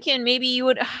were thinking maybe you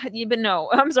would, but no,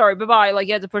 I'm sorry. Bye-bye. Like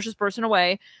you had to push this person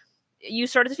away. You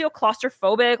started to feel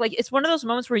claustrophobic. Like it's one of those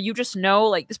moments where you just know,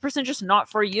 like this person's just not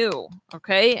for you.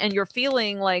 Okay. And you're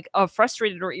feeling like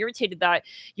frustrated or irritated that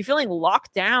you're feeling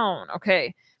locked down.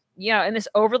 Okay. Yeah, and this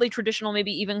overly traditional,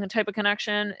 maybe even type of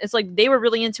connection. It's like they were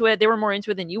really into it. They were more into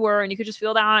it than you were, and you could just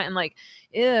feel that. And like,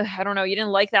 I don't know, you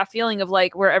didn't like that feeling of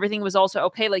like where everything was also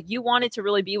okay. Like you wanted to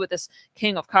really be with this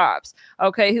King of Cups,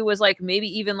 okay, who was like maybe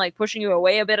even like pushing you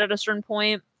away a bit at a certain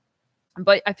point.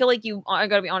 But I feel like I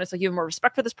gotta be honest, like you have more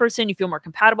respect for this person. You feel more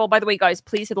compatible. By the way, guys,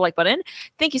 please hit the like button.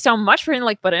 Thank you so much for hitting the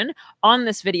like button on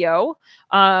this video.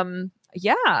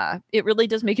 Yeah, it really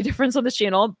does make a difference on this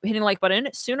channel. Hitting the like button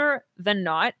sooner than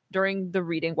not during the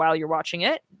reading while you're watching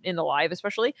it in the live,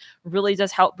 especially really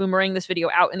does help boomerang this video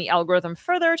out in the algorithm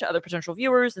further to other potential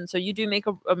viewers. And so you do make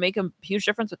a huge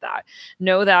difference with that.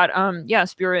 Know that, yeah,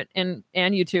 Spirit and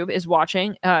YouTube is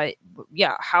watching.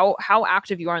 Yeah, how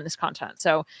active you are in this content.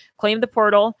 So claim the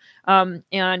portal. And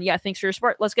yeah, thanks for your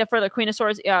support. Let's get further. Queen of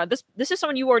Swords. Yeah, this is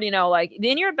someone you already know. Like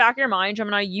in your back of your mind,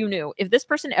 Gemini, you knew if this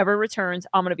person ever returns,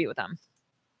 I'm gonna be with them.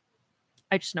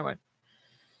 I just know it.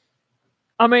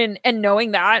 I mean, and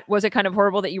knowing that, was it kind of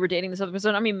horrible that you were dating this other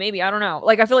person? I mean, maybe, I don't know.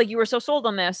 Like, I feel like you were so sold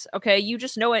on this. Okay. You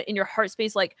just know it in your heart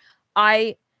space. Like,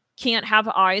 I can't have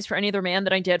eyes for any other man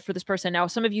that I did for this person. Now,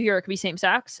 some of you here, it could be same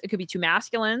sex. It could be two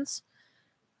masculines.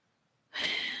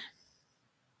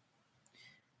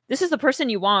 This is the person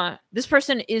you want. This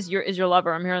person is your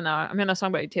lover. I'm hearing that. I'm hearing a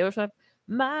song by Taylor Swift.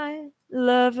 My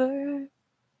lover.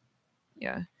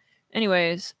 Yeah.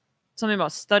 Anyways, something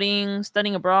about studying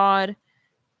abroad.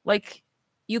 Like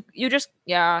you just,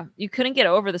 yeah, you couldn't get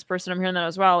over this person. I'm hearing that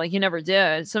as well. Like you never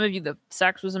did. Some of you, the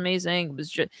sex was amazing.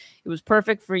 It was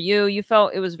perfect for you. You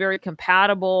felt it was very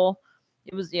compatible.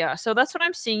 It was, yeah. So that's what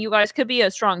I'm seeing. You guys could be a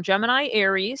strong Gemini,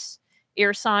 Aries,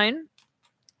 air sign.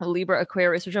 a Libra,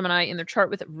 Aquarius, or Gemini in their chart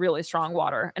with really strong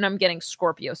water. And I'm getting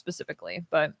Scorpio specifically.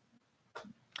 But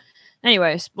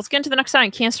anyways, let's get into the next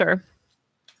sign, Cancer.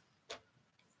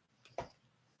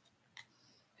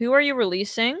 Who are you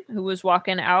releasing? Who was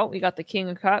walking out? We got the King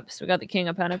of Cups. We got the King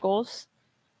of Pentacles.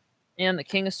 And the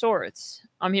King of Swords.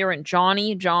 I'm hearing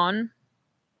Johnny, John.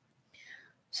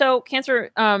 So,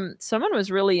 Cancer, someone was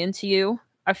really into you.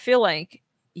 I feel like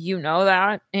you know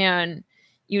that. And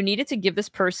you needed to give this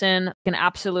person an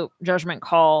absolute judgment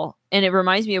call. And it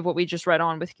reminds me of what we just read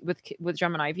on with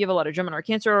Gemini. If you have a lot of Gemini or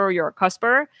Cancer or you're a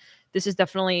cusper, this is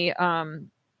definitely...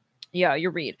 yeah,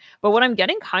 your read. But what I'm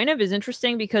getting kind of is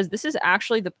interesting because this is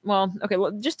actually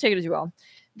just take it as you will.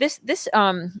 This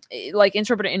like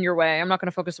interpret it in your way. I'm not going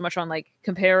to focus so much on like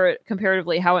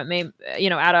comparatively how it may,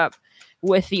 add up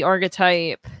with the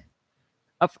archetype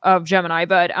of Gemini.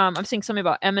 But I'm seeing something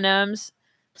about M&Ms.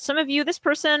 Some of you, this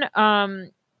person,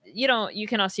 you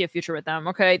cannot see a future with them.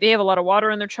 Okay. They have a lot of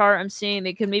water in their chart. I'm seeing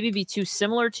they could maybe be too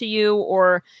similar to you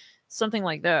or something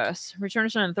like this. Return to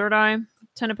Sun and Third Eye,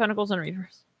 10 of Pentacles in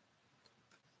reverse.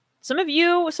 Some of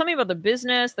you, something about the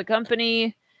business, the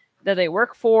company that they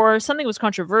work for, something was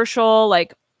controversial.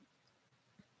 Like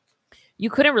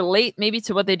you couldn't relate maybe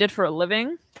to what they did for a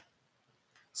living.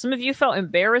 Some of you felt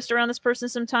embarrassed around this person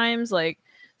sometimes, like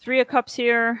 3 of Cups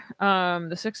here,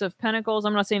 the 6 of Pentacles.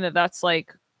 I'm not saying that that's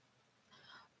like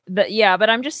that. Yeah,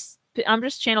 but I'm just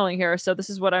channeling here. So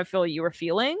this is what I feel you were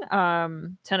feeling.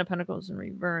 10 of Pentacles in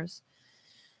reverse.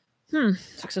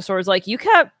 6 of Swords. Like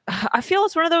I feel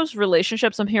it's one of those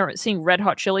relationships. I'm here seeing Red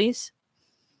Hot Chilies.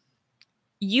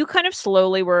 You kind of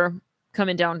slowly were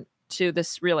coming down to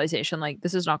this realization, like,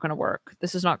 this is not going to work.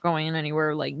 This is not going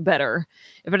anywhere like better.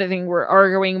 If anything, we're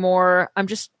arguing more. I'm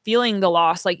just feeling the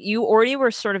loss. Like you already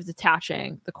were sort of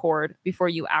detaching the cord before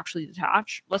you actually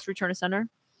detach. Let's return to center.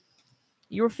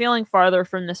 You were feeling farther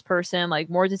from this person, like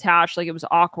more detached, like it was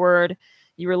awkward.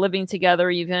 You were living together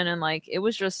even. And like, it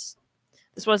was just,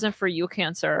 this wasn't for you,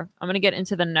 Cancer. I'm going to get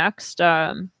into the next.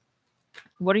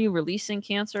 What are you releasing,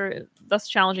 Cancer? That's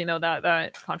challenging, though,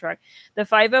 that contract. The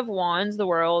 5 of Wands, the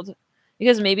World.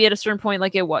 Because maybe at a certain point,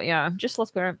 like, just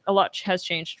let's clear. A lot has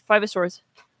changed. 5 of Swords.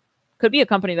 Could be a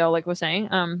company, though, like we're saying.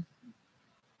 And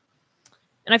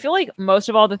I feel like most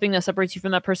of all, the thing that separates you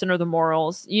from that person are the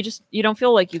morals. You don't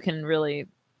feel like you can really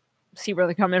see where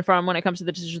they're coming from when it comes to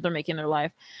the decisions they're making in their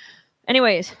life.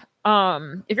 Anyways,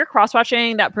 if you're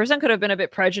cross-watching, that person could have been a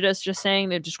bit prejudiced, just saying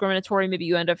they're discriminatory. Maybe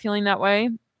you end up feeling that way.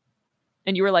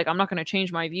 And you were like, I'm not going to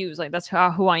change my views. Like, that's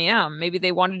who I am. Maybe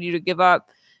they wanted you to give up,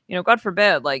 God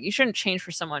forbid. Like, you shouldn't change for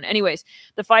someone. Anyways,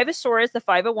 the 5 of Swords, the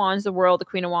 5 of Wands, the World, the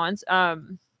Queen of Wands.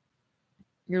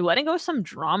 You're letting go of some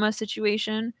drama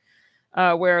situation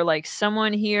where, like,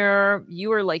 someone here, you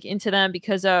were, like, into them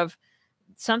because of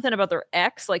something about their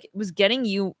ex. Like, it was getting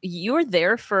you were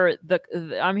there for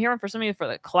I'm hearing for some of you for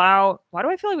the clout. Why do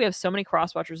I feel like we have so many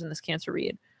cross-watchers in this Cancer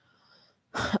read?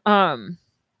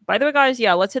 By the way, guys,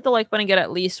 yeah, let's hit the like button and get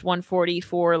at least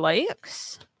 144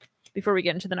 likes before we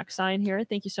get into the next sign here.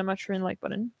 Thank you so much for the like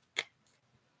button.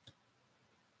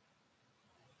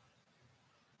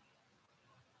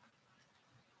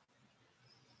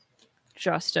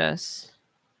 Justice.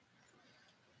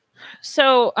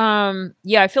 So,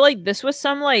 yeah, I feel like this was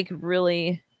some like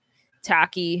really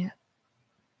tacky,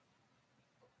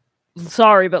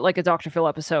 sorry, but like a Dr. Phil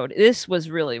episode. This was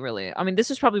really, really, I mean, this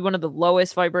is probably one of the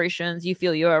lowest vibrations you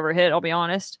feel you ever hit. I'll be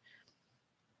honest.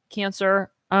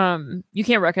 Cancer. You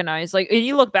can't recognize, like, if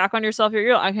you look back on yourself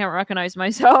here, I can't recognize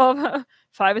myself.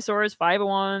 5 of Swords, 5 of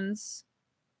Wands.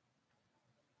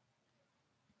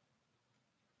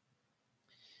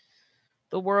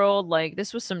 The World, like,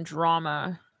 this was some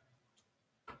drama.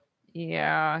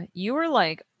 Yeah, you were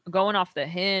like going off the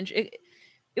hinge.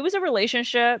 It was a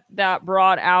relationship that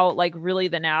brought out like really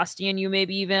the nasty in you,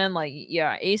 maybe even like,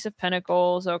 yeah, Ace of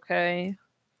Pentacles. Okay.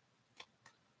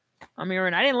 I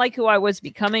didn't like who I was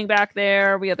becoming back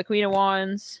there. We got the Queen of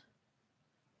Wands.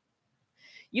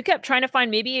 You kept trying to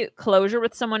find maybe closure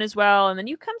with someone as well. And then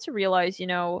you come to realize,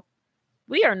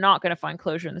 we are not going to find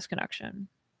closure in this connection.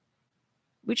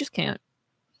 We just can't.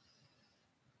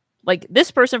 Like, this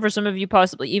person, for some of you,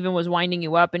 possibly even was winding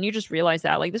you up, and you just realize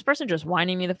that, like, this person just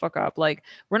winding me the fuck up. Like,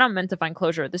 we're not meant to find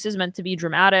closure. This is meant to be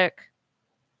dramatic,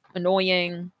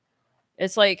 annoying.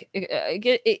 It's like,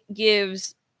 it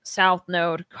gives South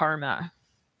Node karma.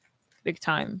 Big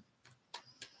time.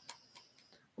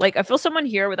 Like, I feel someone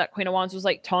here with that Queen of Wands was,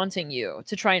 like, taunting you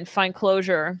to try and find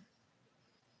closure.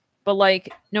 But,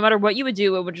 like, no matter what you would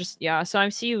do, it would just, yeah. So I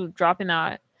see you dropping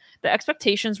that. The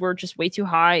expectations were just way too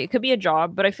high. It could be a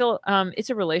job, but I feel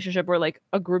it's a relationship where, like,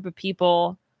 a group of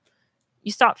people,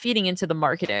 you stop feeding into the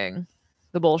marketing.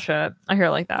 the bullshit. I hear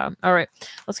it like that. All right,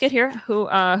 let's get here. Who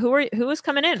is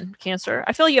coming in, Cancer?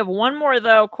 I feel like you have one more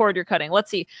though cord you're cutting.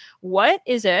 Let's see. What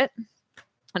is it?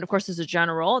 And of course, this is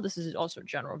general. This is also a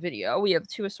general video. We have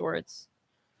Two of Swords.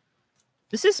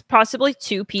 This is possibly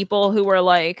two people who were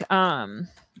like,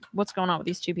 what's going on with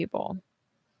these two people?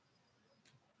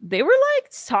 They were like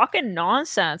talking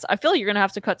nonsense. I feel like you're going to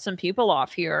have to cut some people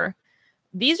off here.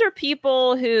 These are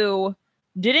people who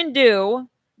didn't do,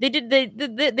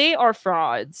 they are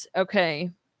frauds. Okay.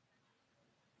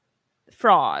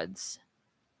 Frauds.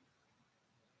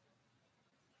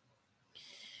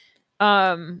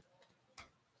 Yeah,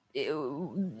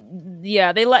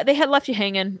 they had left you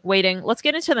hanging, waiting. Let's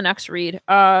get into the next read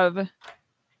of,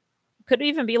 could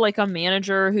even be like a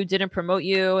manager who didn't promote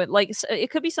you.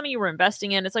 It could be something you were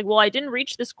investing in. It's like, well, I didn't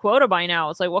reach this quota by now.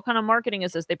 It's like, what kind of marketing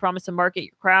is this? They promised to market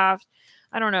your craft.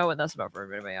 I don't know what that's about for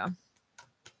everybody, but yeah.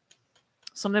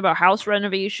 Something about house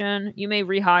renovation. You may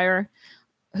rehire.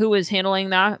 Who is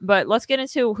handling that? But let's get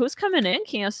into who's coming in,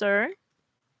 Cancer.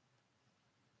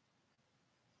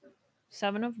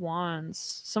 Seven of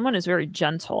Wands. Someone is very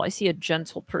gentle. I see a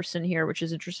gentle person here, which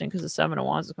is interesting because the Seven of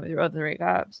Wands is coming through the Three of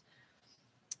Cups.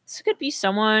 This could be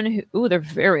someone who, ooh, they're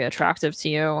very attractive to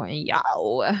you.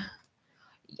 Yo,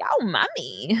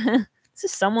 mommy. This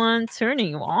is someone turning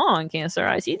you on, Cancer.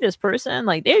 I see this person,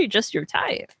 like, they're just your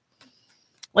type.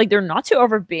 Like, they're not too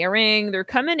overbearing. They're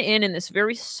coming in this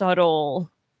very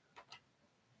subtle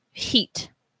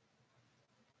heat.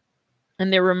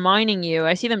 And they're reminding you,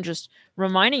 I see them just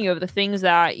reminding you of the things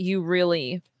that you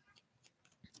really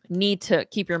need to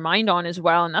keep your mind on as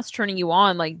well. And that's turning you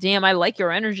on. Like, damn, I like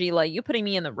your energy. Like, you putting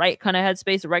me in the right kind of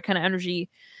headspace, the right kind of energy.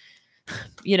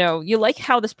 You know, you like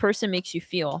how this person makes you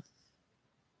feel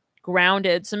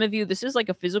grounded. Some of you, this is like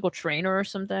a physical trainer or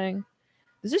something.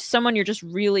 This is someone you're just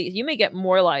really, you may get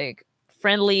more like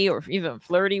friendly or even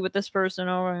flirty with this person.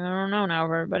 Oh, I don't know now,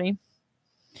 everybody.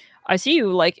 I see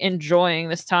you like enjoying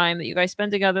this time that you guys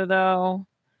spend together though.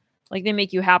 Like, they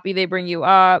make you happy. They bring you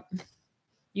up.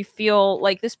 You feel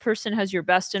like this person has your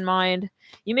best in mind.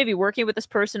 You may be working with this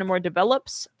person and more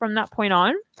develops from that point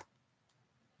on.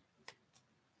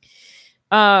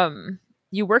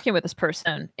 You working with this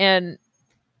person and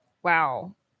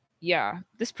wow. Yeah.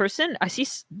 This person, I see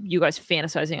you guys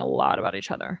fantasizing a lot about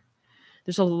each other.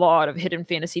 There's a lot of hidden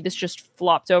fantasy. This just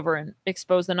flopped over and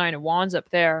exposed the Nine of Wands up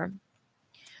there.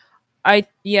 I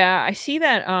see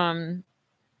that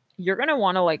you're going to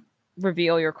want to like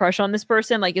reveal your crush on this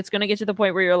person. Like, it's going to get to the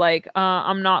point where you're like,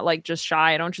 I'm not like just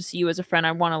shy. I don't just see you as a friend.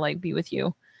 I want to like be with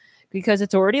you, because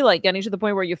it's already like getting to the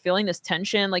point where you're feeling this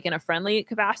tension, like in a friendly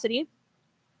capacity.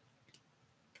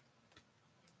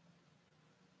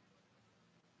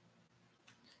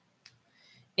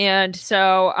 And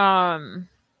so,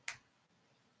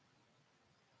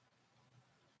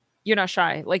 you're not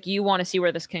shy. Like, you want to see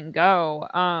where this can go.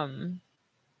 Can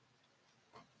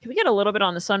we get a little bit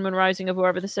on the sun, moon, rising of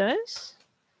whoever this is?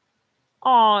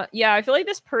 Oh, yeah. I feel like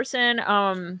this person,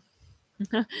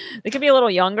 they could be a little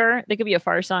younger. They could be a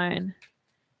fire sign.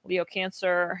 Leo,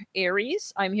 Cancer,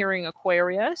 Aries. I'm hearing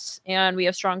Aquarius. And we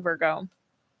have strong Virgo.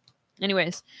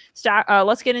 Anyways,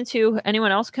 let's get into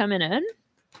anyone else coming in.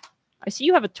 I see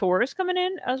you have a Taurus coming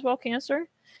in as well, Cancer.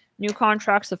 New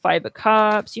contracts, the Five of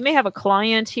Cups. You may have a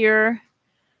client here.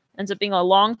 Ends up being a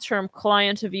long-term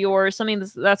client of yours. Something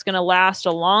that's going to last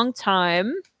a long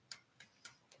time.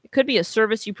 It could be a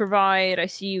service you provide. I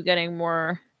see you getting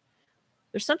more.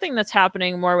 There's something that's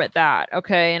happening more with that.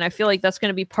 Okay. And I feel like that's going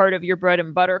to be part of your bread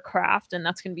and butter craft. And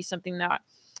that's going to be something that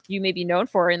you may be known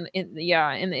for in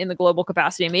the global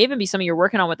capacity. It may even be something you're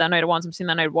working on with that Knight of Wands. I'm seeing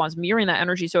that Knight of Wands mirroring that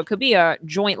energy. So it could be a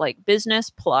joint like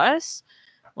business plus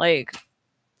like,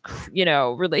 you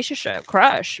know, relationship,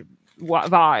 crush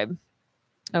vibe.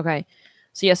 Okay.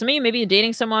 So yeah, some of you maybe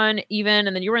dating someone even,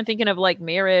 and then you weren't thinking of like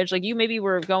marriage. Like, you maybe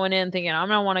were going in thinking, I'm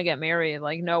gonna want to get married.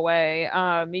 Like, no way.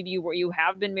 Maybe you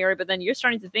have been married, but then you're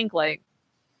starting to think like,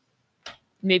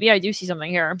 maybe I do see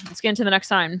something here. Let's get into the next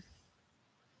sign.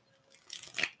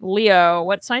 Leo,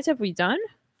 what signs have we done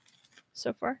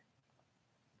so far?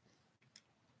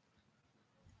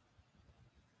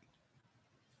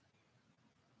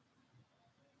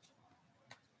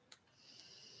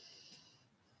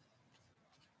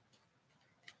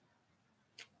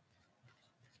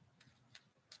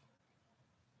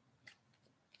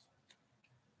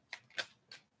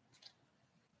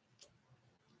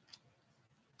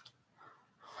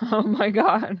 Oh my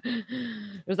God.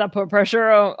 Does that put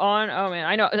pressure on? Oh man,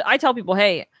 I know. I tell people,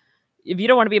 hey, if you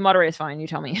don't want to be a moderator, it's fine. You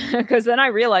tell me. Because then I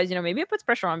realize, you know, maybe it puts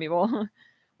pressure on people.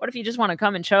 What if you just want to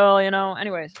come and chill, you know?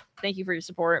 Anyways, thank you for your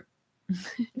support.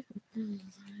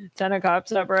 Ten of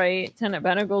Cups upright. Ten of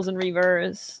Pentacles in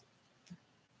reverse.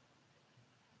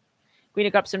 Queen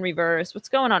of Cups in reverse. What's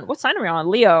going on? What sign are we on?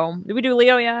 Leo. Did we do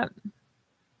Leo yet?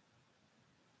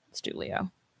 Let's do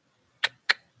Leo.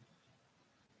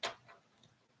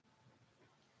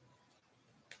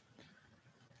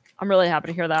 I'm really happy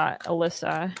to hear that,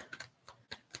 Alyssa.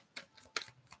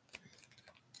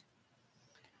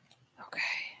 Okay.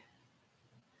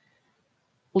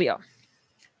 Leo.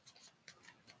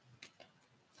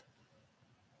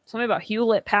 Something about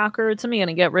Hewlett Packard. Somebody going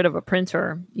to get rid of a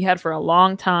printer you had for a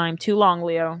long time. Too long,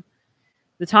 Leo.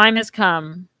 The time has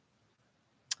come.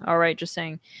 All right, just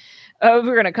saying. We're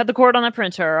going to cut the cord on the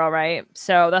printer. All right.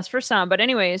 So that's for some. But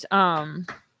anyways, all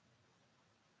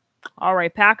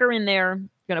right, Packer in there.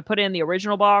 Going to put in the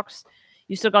original box.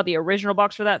 You still got the original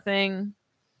box for that thing.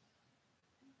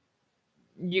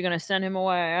 You're going to send him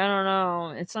away. I don't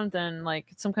know. It's something like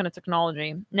it's some kind of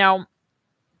technology. Now,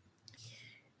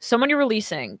 someone you're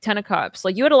releasing, Ten of Cups.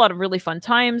 Like you had a lot of really fun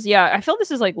times. Yeah, I feel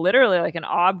this is like literally like an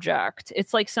object.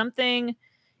 It's like something,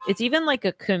 it's even like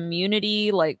a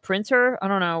community like printer. I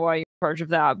don't know why you're in charge of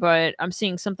that, but I'm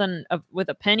seeing something with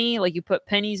a penny. Like you put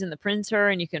pennies in the printer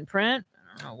and you can print.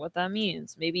 I don't know what that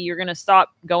means. Maybe you're going to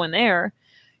stop going there.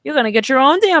 You're going to get your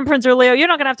own damn printer, Leo. You're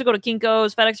not going to have to go to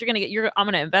Kinko's, FedEx. You're going to get I'm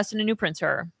going to invest in a new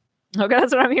printer. Okay,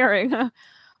 that's what I'm hearing.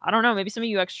 I don't know. Maybe some of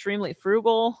you are extremely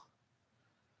frugal.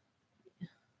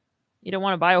 You don't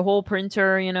want to buy a whole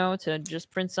printer, you know, to just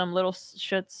print some little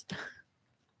shits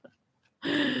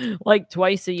like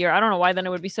twice a year. I don't know why then it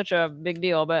would be such a big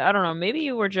deal, but I don't know. Maybe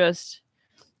you were just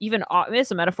even,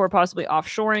 it's a metaphor, possibly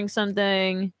offshoring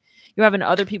something. You're having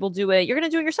other people do it. You're going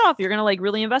to do it yourself. You're going to like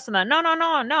really invest in that. No.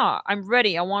 I'm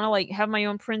ready. I want to like have my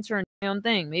own printer and my own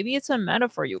thing. Maybe it's a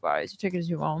metaphor, you guys. You're taking it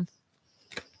too long.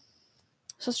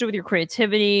 So let's do with your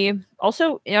creativity.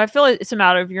 Also, you know, I feel like it's a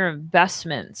matter of your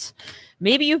investments.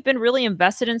 Maybe you've been really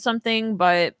invested in something,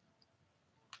 but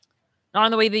not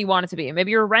in the way that you want it to be.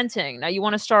 Maybe you're renting. Now you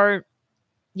want to start,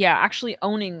 actually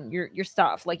owning your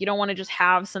stuff. Like you don't want to just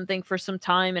have something for some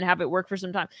time and have it work for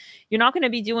some time. You're not going to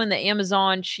be doing the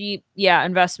Amazon cheap,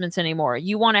 investments anymore.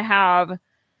 You want to have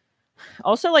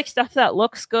also like stuff that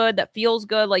looks good, that feels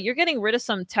good. Like you're getting rid of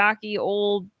some tacky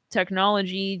old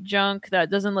technology junk that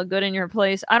doesn't look good in your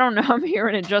place. I don't know. I'm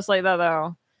hearing it just like that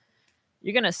though.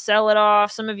 You're going to sell it off.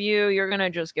 Some of you, you're going to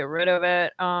just get rid of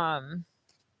it.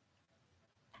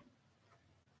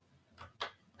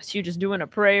 So you're just doing a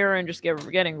prayer and just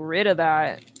getting rid of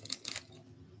that.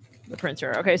 The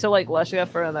printer. Okay, so like, let's go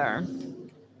further.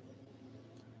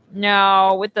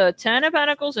 Now, with the Ten of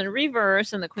Pentacles in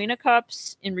reverse and the Queen of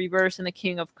Cups in reverse and the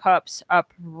King of Cups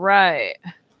upright.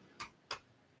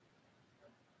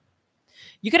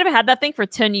 You could have had that thing for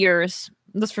 10 years.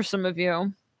 That's for some of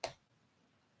you.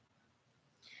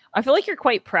 I feel like you're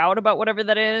quite proud about whatever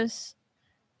that is.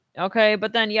 Okay,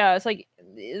 but then, it's like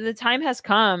the time has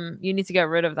come. You need to get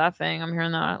rid of that thing. I'm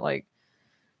hearing that. Like,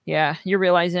 you're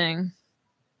realizing.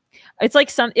 It's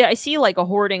like I see like a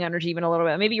hoarding energy even a little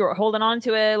bit. Maybe you were holding on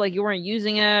to it. Like you weren't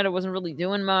using it. It wasn't really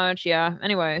doing much. Yeah,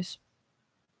 anyways.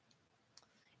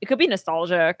 It could be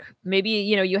nostalgic. Maybe,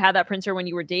 you had that printer when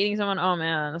you were dating someone. Oh,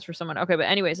 man, that's for someone. Okay, but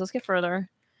anyways, let's get further.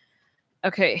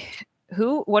 Okay,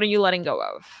 what are you letting go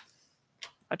of?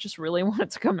 I just really want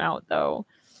it to come out, though.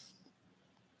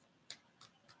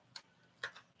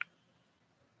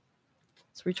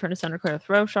 Let's return to center, clear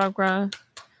throat chakra.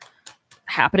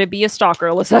 Happen to be a stalker,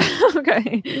 Alyssa.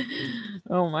 Okay.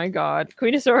 Oh, my God.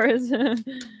 Queen of Swords.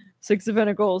 Six of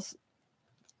Pentacles.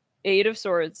 Eight of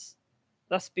Swords.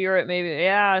 The Spirit, maybe.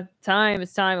 Yeah, time.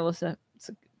 It's time, Alyssa.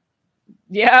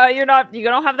 You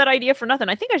don't have that idea for nothing.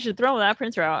 I think I should throw that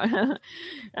printer out.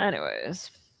 Anyways.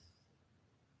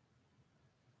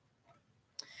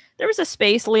 There was a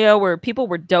space, Leo, where people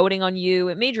were doting on you.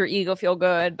 It made your ego feel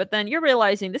good, but then you're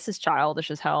realizing this is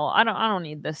childish as hell. I don't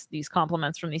need these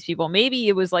compliments from these people. Maybe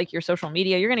it was like your social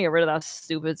media. You're gonna get rid of that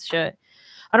stupid shit.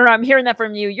 I don't know. I'm hearing that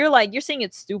from you. You're saying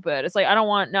it's stupid. It's like, I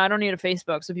don't need a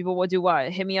Facebook. So people will do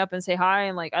what? Hit me up and say hi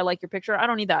and like, I like your picture. I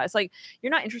don't need that. It's like,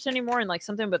 you're not interested anymore in like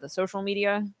something but the social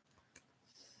media.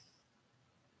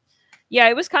 Yeah,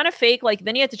 it was kind of fake. Like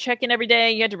then you had to check in every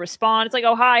day. You had to respond. It's like,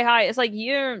 oh, hi. It's like,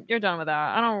 you're done with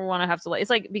that. I don't want to have to it's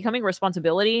like becoming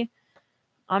responsibility.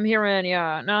 I'm hearing,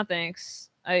 no, thanks.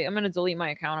 I'm going to delete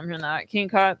my account. I'm hearing that. King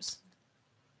Cups.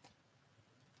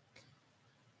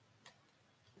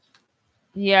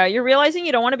 Yeah, you're realizing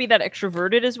you don't want to be that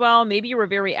extroverted as well. Maybe you were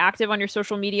very active on your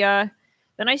social media.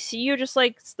 Then I see you just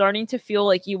like starting to feel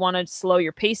like you want to slow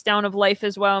your pace down of life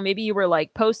as well. Maybe you were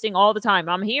like posting all the time.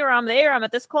 I'm here, I'm there, I'm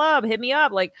at this club, hit me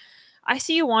up. Like I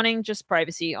see you wanting just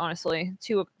privacy, honestly.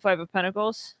 Five of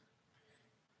Pentacles.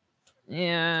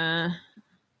 Yeah.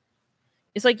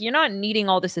 It's like you're not needing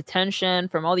all this attention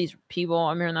from all these people.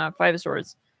 I'm hearing that 5 of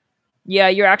Swords. Yeah,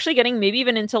 you're actually getting maybe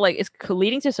even into like it's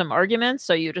leading to some arguments.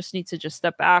 So you just need to just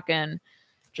step back and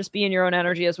just be in your own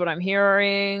energy is what I'm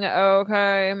hearing.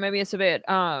 Okay, maybe it's a bit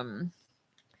of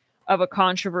a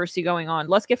controversy going on.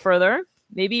 Let's get further.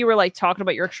 Maybe you were like talking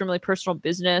about your extremely personal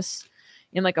business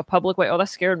in like a public way. Oh, that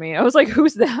scared me. I was like,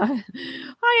 who's that?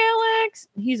 Hi, Alex.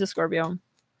 He's a Scorpio.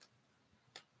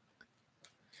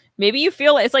 Maybe you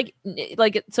feel it's like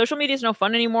social media is no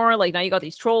fun anymore. Like now you got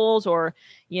these trolls, or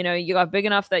you know, you got big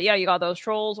enough that yeah, you got those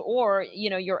trolls, or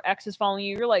you know, your ex is following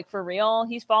you. You're like, for real?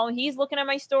 He's following, he's looking at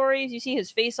my stories. You see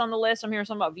his face on the list. I'm hearing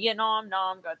something about Vietnam. No,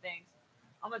 I'm good, thanks.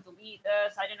 I'm gonna delete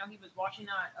this. I didn't know he was watching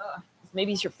that. Ugh.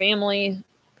 Maybe it's your family.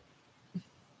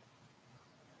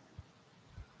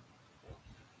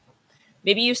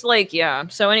 Maybe you like, yeah.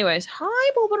 So anyways,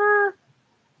 hi, Bulbator.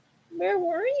 Where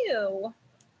were you?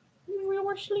 We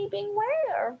were sleeping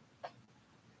where?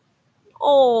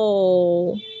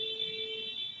 Oh.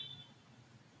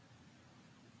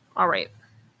 All right.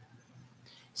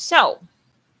 So,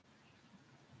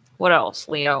 what else,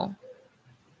 Leo?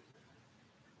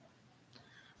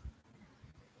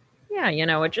 Yeah, you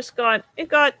know, it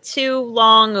got too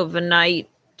long of a night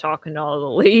talking to all the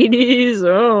ladies.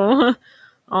 Oh,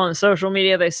 on social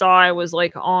media, they saw I was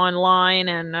like online,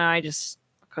 and I just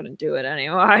couldn't do it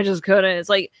anymore. I just couldn't. It's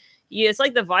like, yeah, it's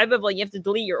like the vibe of like you have to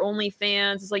delete your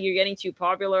OnlyFans. It's like you're getting too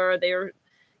popular. They're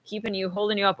keeping you,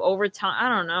 holding you up over time. I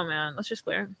don't know, man. Let's just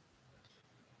clear.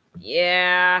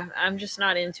 Yeah, I'm just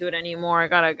not into it anymore. I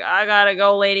gotta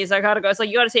go, ladies. I gotta go. It's like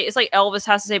you gotta say. It's like Elvis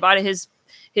has to say bye to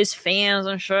his fans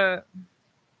and shit.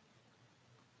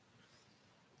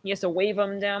 He has to wave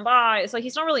them down. Bye. It's like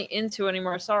he's not really into it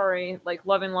anymore. Sorry, like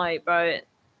love and light, but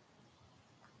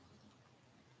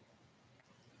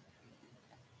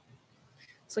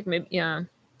it's like maybe, yeah,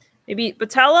 maybe. But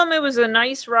tell him it was a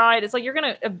nice ride. It's like you're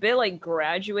gonna a bit like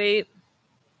graduate.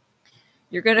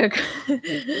 You're gonna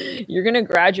you're gonna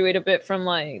graduate a bit from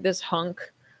like this hunk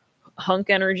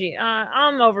energy.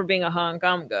 I'm over being a hunk.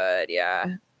 I'm good.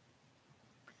 Yeah.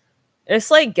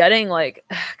 It's like getting like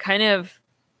kind of,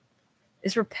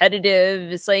 it's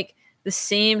repetitive. It's like the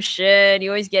same shit.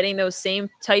 You're always getting those same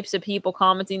types of people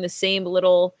commenting the same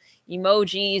little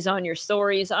emojis on your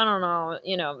stories. I don't know,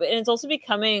 you know, and it's also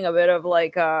becoming a bit of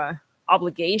like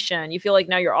obligation. You feel like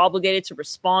now you're obligated to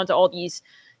respond to all these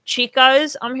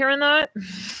chicas. I'm hearing that.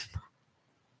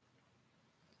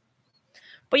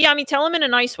 But yeah, I mean, tell them in a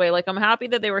nice way. Like, I'm happy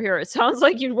that they were here. It sounds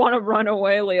like you'd want to run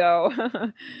away, Leo.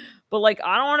 But like,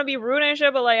 I don't want to be rude and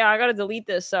shit, but like, I gotta delete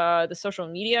this the social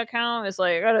media account. It's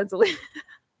like I gotta delete.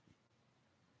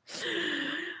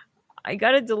 I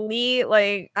gotta delete.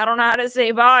 Like, I don't know how to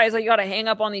say bye. It's like you gotta hang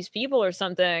up on these people or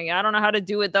something. I don't know how to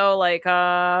do it though. Like,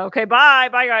 okay, bye,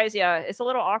 guys. Yeah, it's a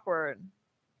little awkward.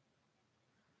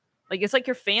 Like, it's like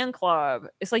your fan club.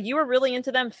 It's like you were really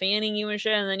into them fanning you and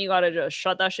shit, and then you gotta just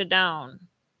shut that shit down.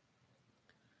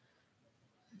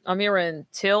 I'm here in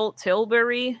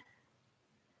Tilbury.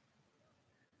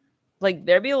 Like,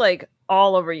 they'd be like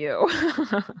all over you.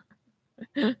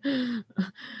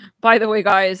 By the way,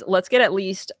 guys, let's get at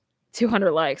least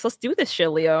 200 likes. Let's do this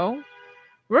shit, Leo.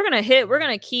 We're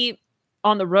gonna keep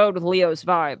on the road with Leo's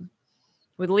vibe,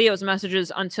 with Leo's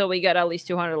messages until we get at least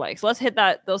 200 likes. Let's hit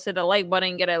that. They'll hit the like button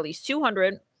and get at least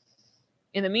 200.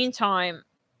 In the meantime,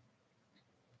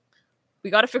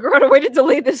 we got to figure out a way to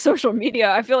delete this social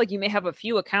media. I feel like you may have a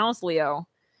few accounts, Leo.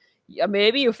 Yeah,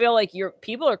 maybe you feel like your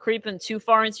people are creeping too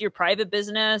far into your private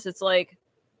business. It's like,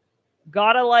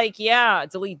 gotta like, yeah,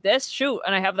 delete this. Shoot,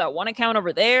 and I have that one account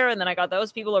over there, and then I got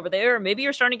those people over there. Maybe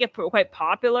you're starting to get quite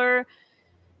popular,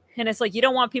 and it's like you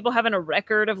don't want people having a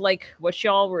record of like what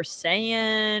y'all were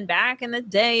saying back in the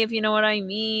day, if you know what I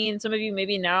mean. Some of you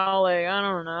maybe now, like, I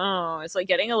don't know. It's like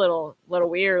getting a little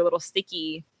weird, a little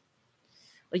sticky.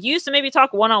 Like, you used to maybe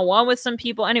talk one-on-one with some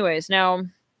people. Anyways, now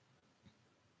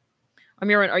I'm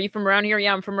here. Are you from around here?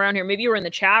 Yeah, I'm from around here. Maybe you were in the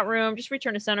chat room. Just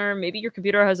return to center. Maybe your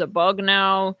computer has a bug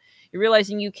now. You're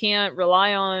realizing you can't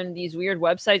rely on these weird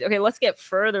websites. Okay, let's get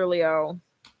further, Leo.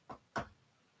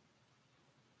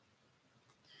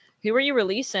 Who are you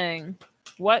releasing?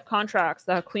 What contracts?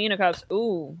 The Queen of Cups.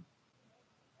 Ooh.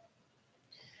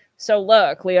 So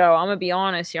look, Leo, I'm going to be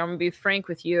honest here. I'm going to be frank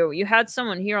with you. You had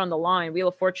someone here on the line, Wheel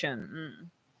of Fortune.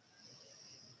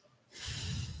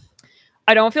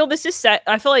 I don't feel this is set.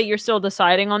 I feel like you're still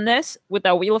deciding on this with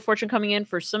that Wheel of Fortune coming in.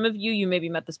 For some of you, you maybe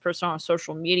met this person on a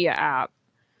social media app.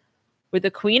 With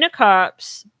the Queen of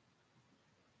Cups,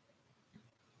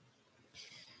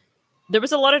 there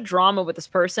was a lot of drama with this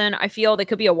person. I feel they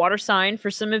could be a water sign.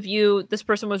 For some of you, this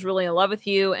person was really in love with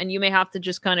you, and you may have to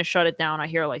just kind of shut it down. I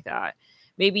hear like that.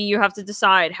 Maybe you have to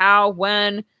decide how,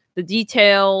 when, the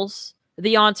details,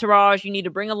 the entourage you need to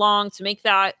bring along to make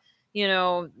that, you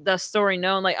know, the story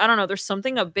known. Like, I don't know, there's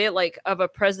something a bit like of a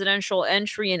presidential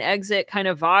entry and exit kind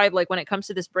of vibe. Like when it comes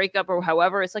to this breakup or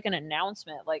however, it's like an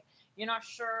announcement. Like you're not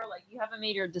sure, like you haven't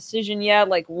made your decision yet,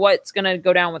 like what's going to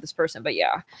go down with this person. But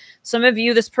yeah, some of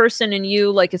you, this person and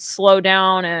you, like it's slowed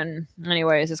down. And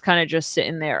anyways, it's kind of just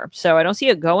sitting there. So I don't see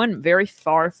it going very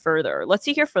far further. Let's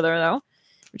see here further though.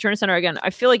 Return to center again. I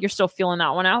feel like you're still feeling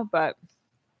that one out, but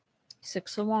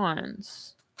 6 of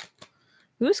Wands.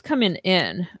 Who's coming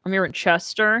in? I'm here in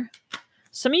Chester.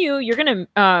 Some of you, you're gonna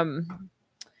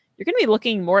be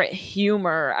looking more at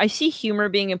humor. I see humor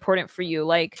being important for you.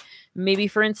 Like maybe,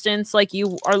 for instance, like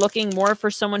you are looking more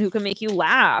for someone who can make you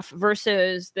laugh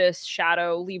versus this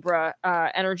shadow Libra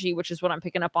energy, which is what I'm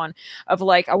picking up on. Of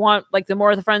like, I want like the more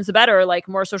of the friends, the better. Like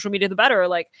more social media, the better.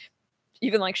 Like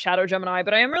even like shadow Gemini,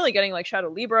 but I am really getting like shadow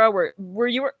Libra, where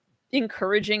you were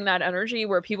encouraging that energy,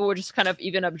 where people would just kind of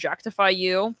even objectify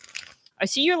you. I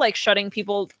see you're like shutting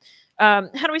people, how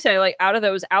do we say, like out of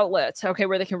those outlets, okay,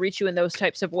 where they can reach you in those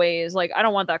types of ways. Like, I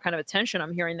don't want that kind of attention.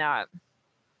 I'm hearing that.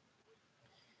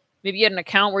 Maybe you had an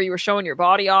account where you were showing your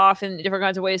body off in different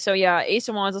kinds of ways. So yeah, Ace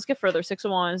of Wands, let's get further. 6 of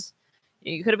Wands.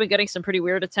 You could have been getting some pretty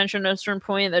weird attention at a certain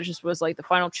point. That just was like the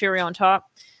final cherry on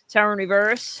top. Tower in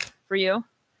reverse for you.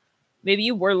 Maybe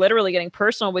you were literally getting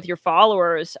personal with your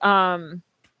followers.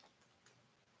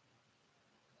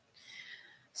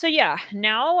 So yeah,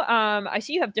 now I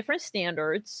see you have different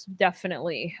standards,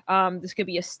 definitely. This could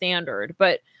be a standard,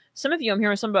 but some of you, I'm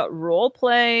hearing something about role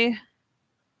play.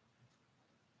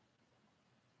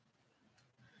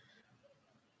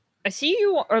 I see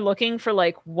you are looking for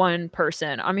like one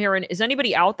person. I'm hearing, is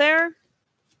anybody out there?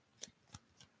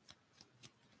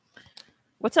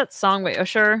 What's that song by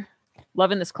Usher?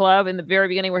 Love in This Club, in the very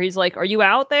beginning, where he's like, are you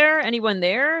out there? Anyone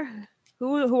there?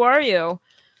 Who are you?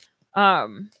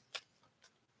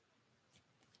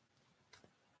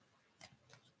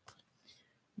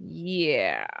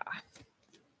 Yeah.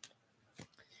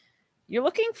 You're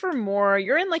looking for more.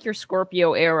 You're in like your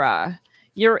Scorpio era.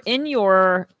 You're in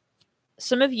your,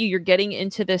 some of you, you're getting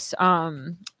into this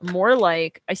more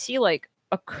like, I see like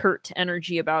a curt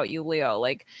energy about you, Leo.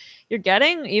 Like you're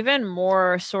getting even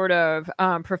more sort of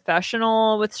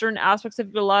professional with certain aspects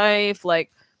of your life.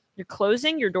 Like you're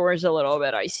closing your doors a little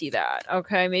bit. I see that.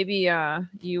 Okay. Maybe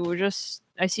you just,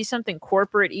 I see something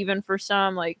corporate even for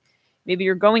some, like maybe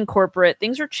you're going corporate.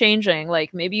 Things are changing.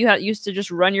 Like maybe you used to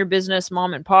just run your business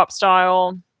mom and pop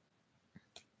style.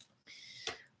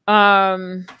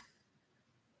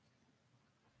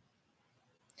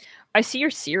 I see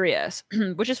you're serious,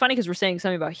 which is funny because we're saying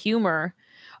something about humor,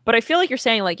 but I feel like you're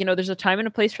saying like, you know, there's a time and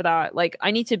a place for that. Like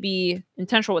I need to be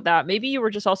intentional with that. Maybe you were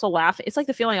just also laughing. It's like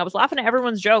the feeling I was laughing at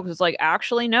everyone's jokes. It's like,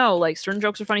 actually, no, like certain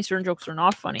jokes are funny. Certain jokes are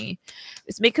not funny.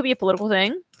 It could be a political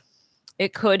thing.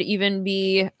 It could even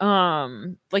be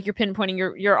like you're pinpointing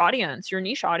your audience, your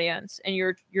niche audience, and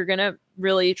you're going to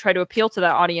really try to appeal to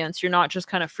that audience. You're not just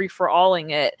kind of free for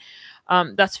alling it.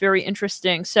 That's very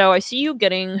interesting. So I see you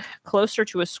getting closer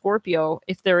to a Scorpio.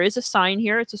 If there is a sign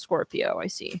here, it's a Scorpio, I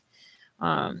see.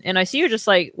 And I see you just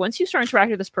like, once you start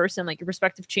interacting with this person, like your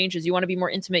perspective changes. You want to be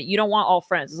more intimate. You don't want all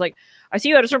friends. It's like, I see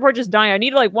you at a certain point just dying. I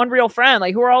need like one real friend.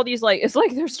 Like who are all these? Like, it's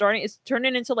like it's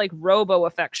turning into like robo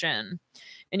affection.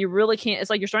 And you really can't, it's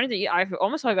like you're starting to, I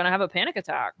almost like going to have a panic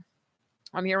attack.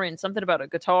 I'm hearing something about a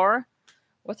guitar.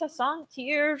 What's that song?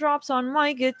 Teardrops on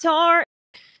my guitar.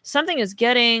 Something is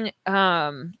getting,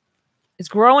 it's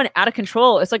growing out of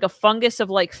control. It's like a fungus of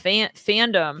like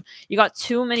fandom. You got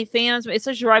too many fans. It's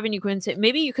just driving you crazy.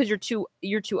 Maybe because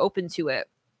you're too open to it,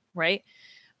 right?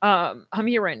 I'm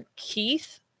hearing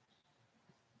Keith.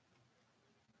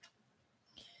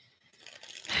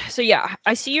 So yeah,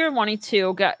 I see you're wanting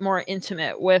to get more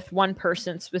intimate with one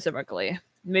person specifically.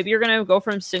 Maybe you're going to go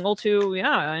from single to,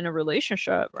 yeah, in a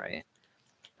relationship, right?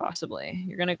 Possibly.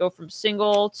 You're going to go from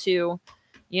single to,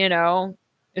 you know,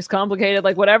 it's complicated.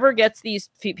 Like whatever gets these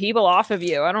people off of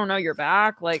you. I don't know, your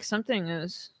back. Like something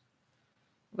is,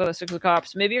 go to 6 of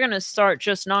Cups. Maybe you're going to start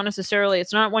just not necessarily,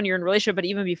 it's not when you're in a relationship, but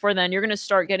even before then, you're going to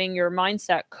start getting your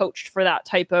mindset coached for that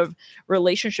type of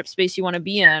relationship space you want to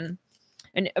be in.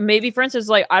 And maybe, for instance,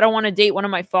 like I don't want to date one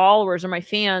of my followers or my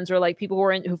fans or like people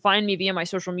who find me via my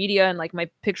social media and like my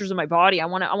pictures of my body. I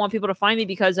want people to find me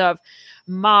because of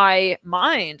my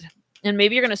mind. And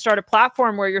maybe you're going to start a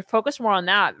platform where you're focused more on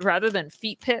that rather than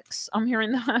feet pics. I'm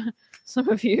hearing that. Some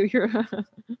of you,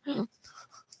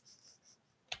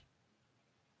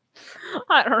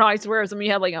 I don't know. I swear, some of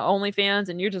you have like an OnlyFans,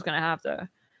 and you're just gonna have to.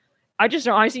 I just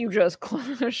don't. I see you just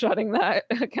shutting that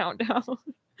account down.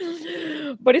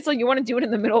 But it's like you want to do it in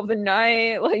the middle of the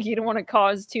night. Like you don't want to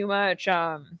cause too much,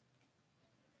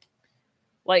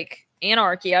 like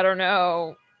anarchy. I don't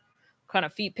know. Kind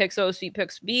of feet pics O's, feet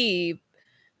pics B.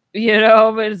 You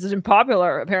know, but it's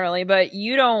unpopular apparently. But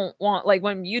you don't want, like,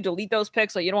 when you delete those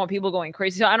pics, like you don't want people going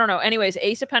crazy. So I don't know. Anyways,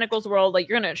 Ace of Pentacles world, like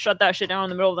you're gonna shut that shit down in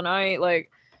the middle of the night.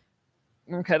 Like,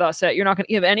 okay, that's it. You're not gonna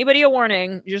give anybody a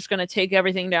warning. You're just gonna take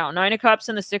everything down. 9 of Cups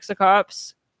and the 6 of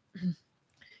Cups.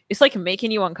 It's like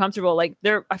making you uncomfortable. Like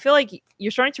I feel like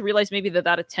you're starting to realize maybe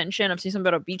that attention. I'm seeing something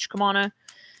about a beach kimono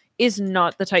is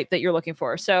not the type that you're looking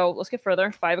for. So let's get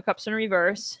further. 5 of Cups in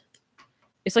reverse.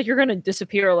 It's like you're gonna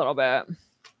disappear a little bit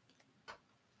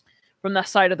from that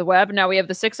side of the web. Now we have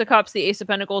the 6 of Cups, the Ace of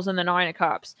Pentacles, and the 9 of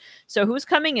Cups. So who's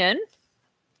coming in?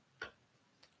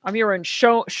 I'm hearing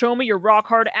show me your rock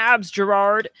hard abs,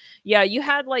 Gerard. Yeah, you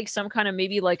had like some kind of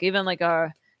maybe like even like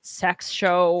a sex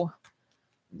show.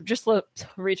 Just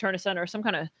return to center. Some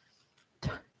kind of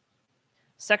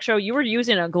sex show. You were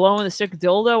using a glow-in-the-stick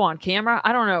dildo on camera.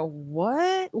 I don't know.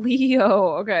 What?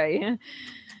 Leo. Okay.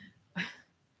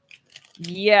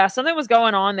 Yeah, something was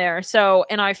going on there. So,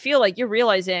 and I feel like you're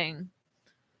realizing,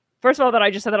 first of all, that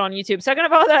I just said that on YouTube. Second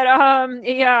of all, that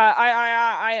yeah,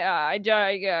 I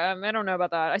don't know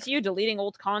about that. I see you deleting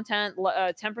old content,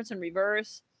 Temperance in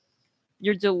reverse.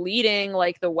 You're deleting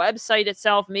like the website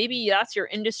itself. Maybe that's your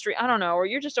industry. I don't know, or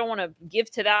you just don't want to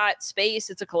give to that space.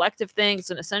 It's a collective thing.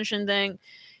 It's an ascension thing.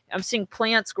 I'm seeing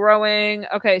plants growing.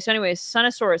 Okay, so anyways, Son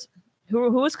of Swords.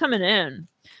 Who is coming in?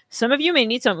 Some of you may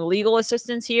need some legal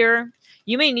assistance here.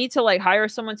 You may need to like hire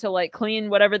someone to like clean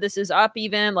whatever this is up,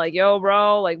 even like, yo,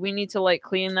 bro, like we need to like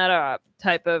clean that up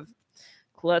type of,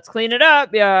 let's clean it up.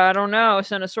 Yeah, I don't know.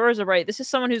 Son of Swords are right. This is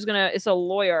someone who's gonna, it's a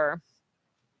lawyer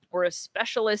or a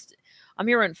specialist. I'm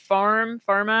hearing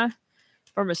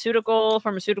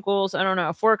pharmaceuticals. I don't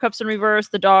know. 4 of Cups in reverse.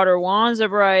 The Daughter Wands are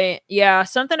right. Yeah,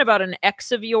 something about an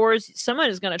ex of yours. Someone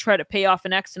is going to try to pay off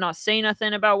an ex and not say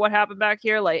nothing about what happened back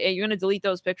here. Like, hey, you're going to delete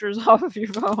those pictures off of your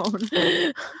phone.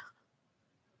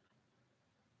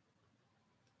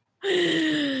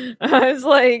 I was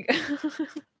like...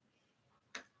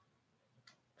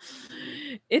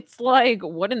 It's like,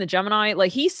 what in the Gemini?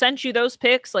 Like, he sent you those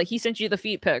pics. Like, he sent you the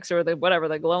feet pics or the whatever,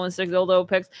 the glow-in-stick dildo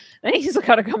pics. Then he's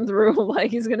got to come through.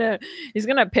 Like, he's gonna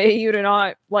pay you to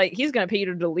not, like, he's gonna pay you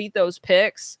to delete those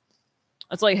pics.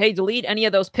 It's like, hey, delete any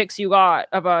of those pics you got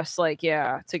of us. Like,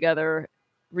 yeah, together.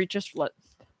 You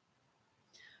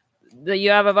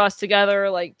have of us together,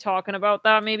 like, talking about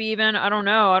that, maybe even. I don't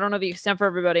know. I don't know the extent for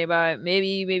everybody, but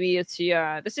maybe it's,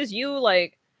 yeah. This is you,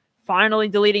 like, finally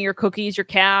deleting your cookies, your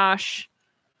cache.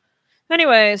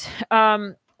 Anyways,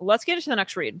 let's get into the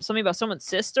next read. Something about someone's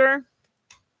sister.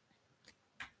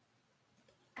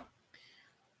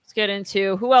 Let's get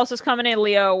into who else is coming in,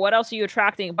 Leo. What else are you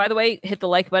attracting? By the way, hit the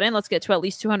like button. Let's get to at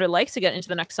least 200 likes to get into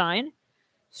the next sign.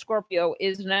 Scorpio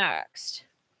is next.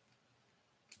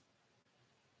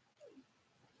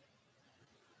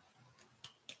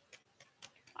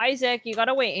 Isaac, you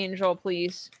gotta wait, Angel,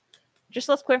 please. Just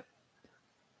let's clear.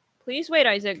 Please wait,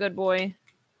 Isaac, good boy.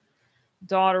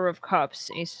 Daughter of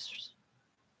Cups. Ace.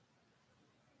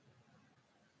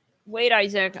 Wait,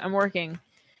 Isaac. I'm working.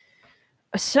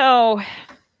 So,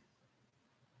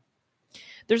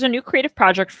 there's a new creative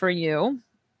project for you.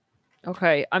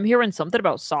 Okay. I'm hearing something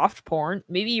about soft porn.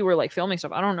 Maybe you were, like, filming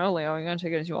stuff. I don't know, Leo. I'm going to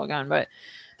take it as you all again. But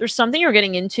there's something you're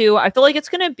getting into. I feel like it's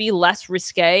going to be less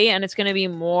risque. And it's going to be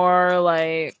more,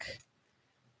 like...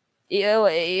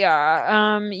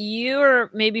 Yeah, you're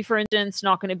maybe, for instance,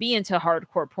 not going to be into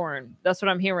hardcore porn. That's what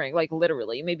I'm hearing, like,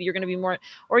 literally. Maybe you're going to be more,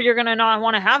 or you're going to not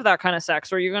want to have that kind of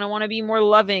sex, or you're going to want to be more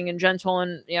loving and gentle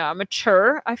and, yeah,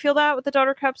 mature. I feel that with the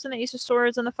Daughter of Cups and the Ace of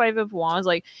Swords and the 5 of Wands.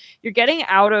 Like, you're getting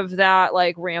out of that,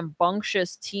 like,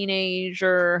 rambunctious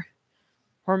teenager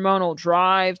hormonal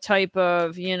drive type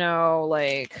of, you know,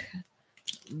 like,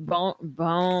 bone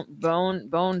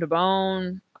to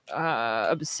bone.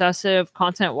 Obsessive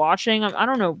content watching. I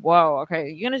don't know. Whoa. Okay.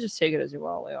 You're going to just take it as you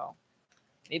will, Leo.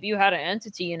 Maybe you had an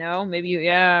entity, you know, maybe you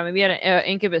had an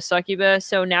incubus, succubus.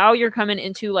 So now you're coming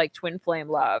into like twin flame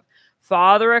love.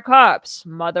 Father of Cups,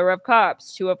 Mother of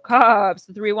Cups, 2 of Cups,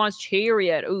 the 3 of Wands,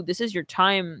 Chariot. Ooh, this is your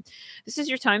time. This is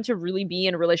your time to really be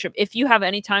in a relationship. If you have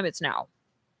any time, it's now.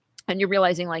 And you're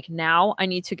realizing like, now I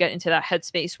need to get into that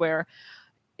headspace where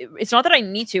it's not that I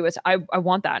need to, it's I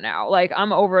want that now. Like,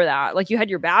 I'm over that. Like, you had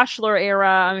your bachelor era.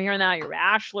 I'm hearing that, your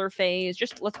bachelor phase.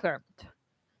 Just let's clear.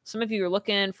 Some of you are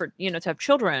looking for, you know, to have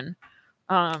children.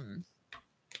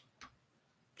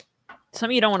 some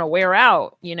of you don't want to wear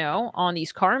out, you know, on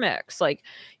these karmics. Like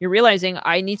you're realizing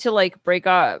I need to like break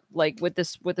up like with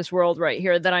this world right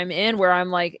here that I'm in, where I'm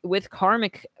like with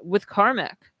karmic.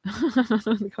 Karmic.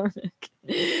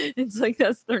 It's like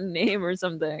that's their name or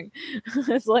something.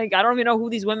 It's like I don't even know who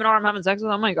these women are I'm having sex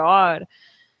with. Oh my god.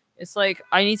 It's like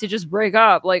I need to just break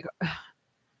up. Like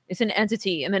it's an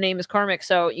entity and the name is karmic.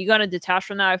 So you gotta detach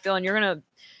from that, I feel, and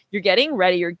you're getting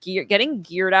ready, you're getting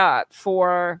geared up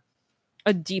for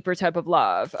a deeper type of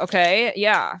love. Okay.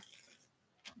 Yeah.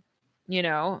 You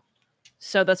know,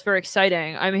 so that's very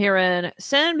exciting. I'm hearing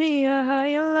send me a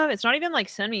higher love. It's not even like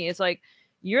send me. It's like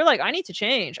you're like, I need to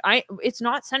change. It's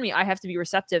not send me. I have to be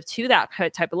receptive to that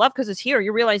type of love because it's here.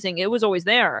 You're realizing it was always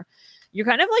there. You're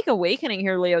kind of like awakening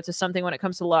here, Leo, to something when it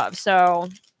comes to love. So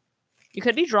you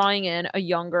could be drawing in a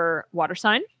younger water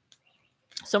sign,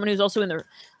 someone who's also in the,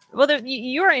 well,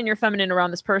 you're in your feminine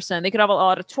around this person. They could have a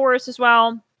lot of Taurus as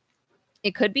well.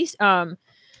 It could be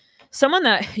someone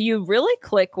that you really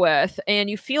click with and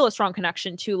you feel a strong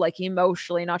connection to, like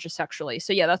emotionally, not just sexually.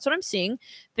 So yeah, that's what I'm seeing.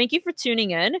 Thank you for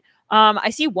tuning in. I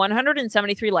see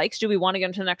 173 likes. Do we want to get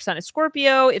into the next sign of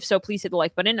Scorpio? If so, please hit the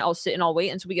like button. I'll sit and I'll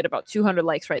wait until we get about 200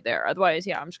 likes right there. Otherwise,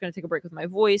 yeah, I'm just going to take a break with my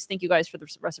voice. Thank you guys for the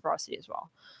reciprocity as well.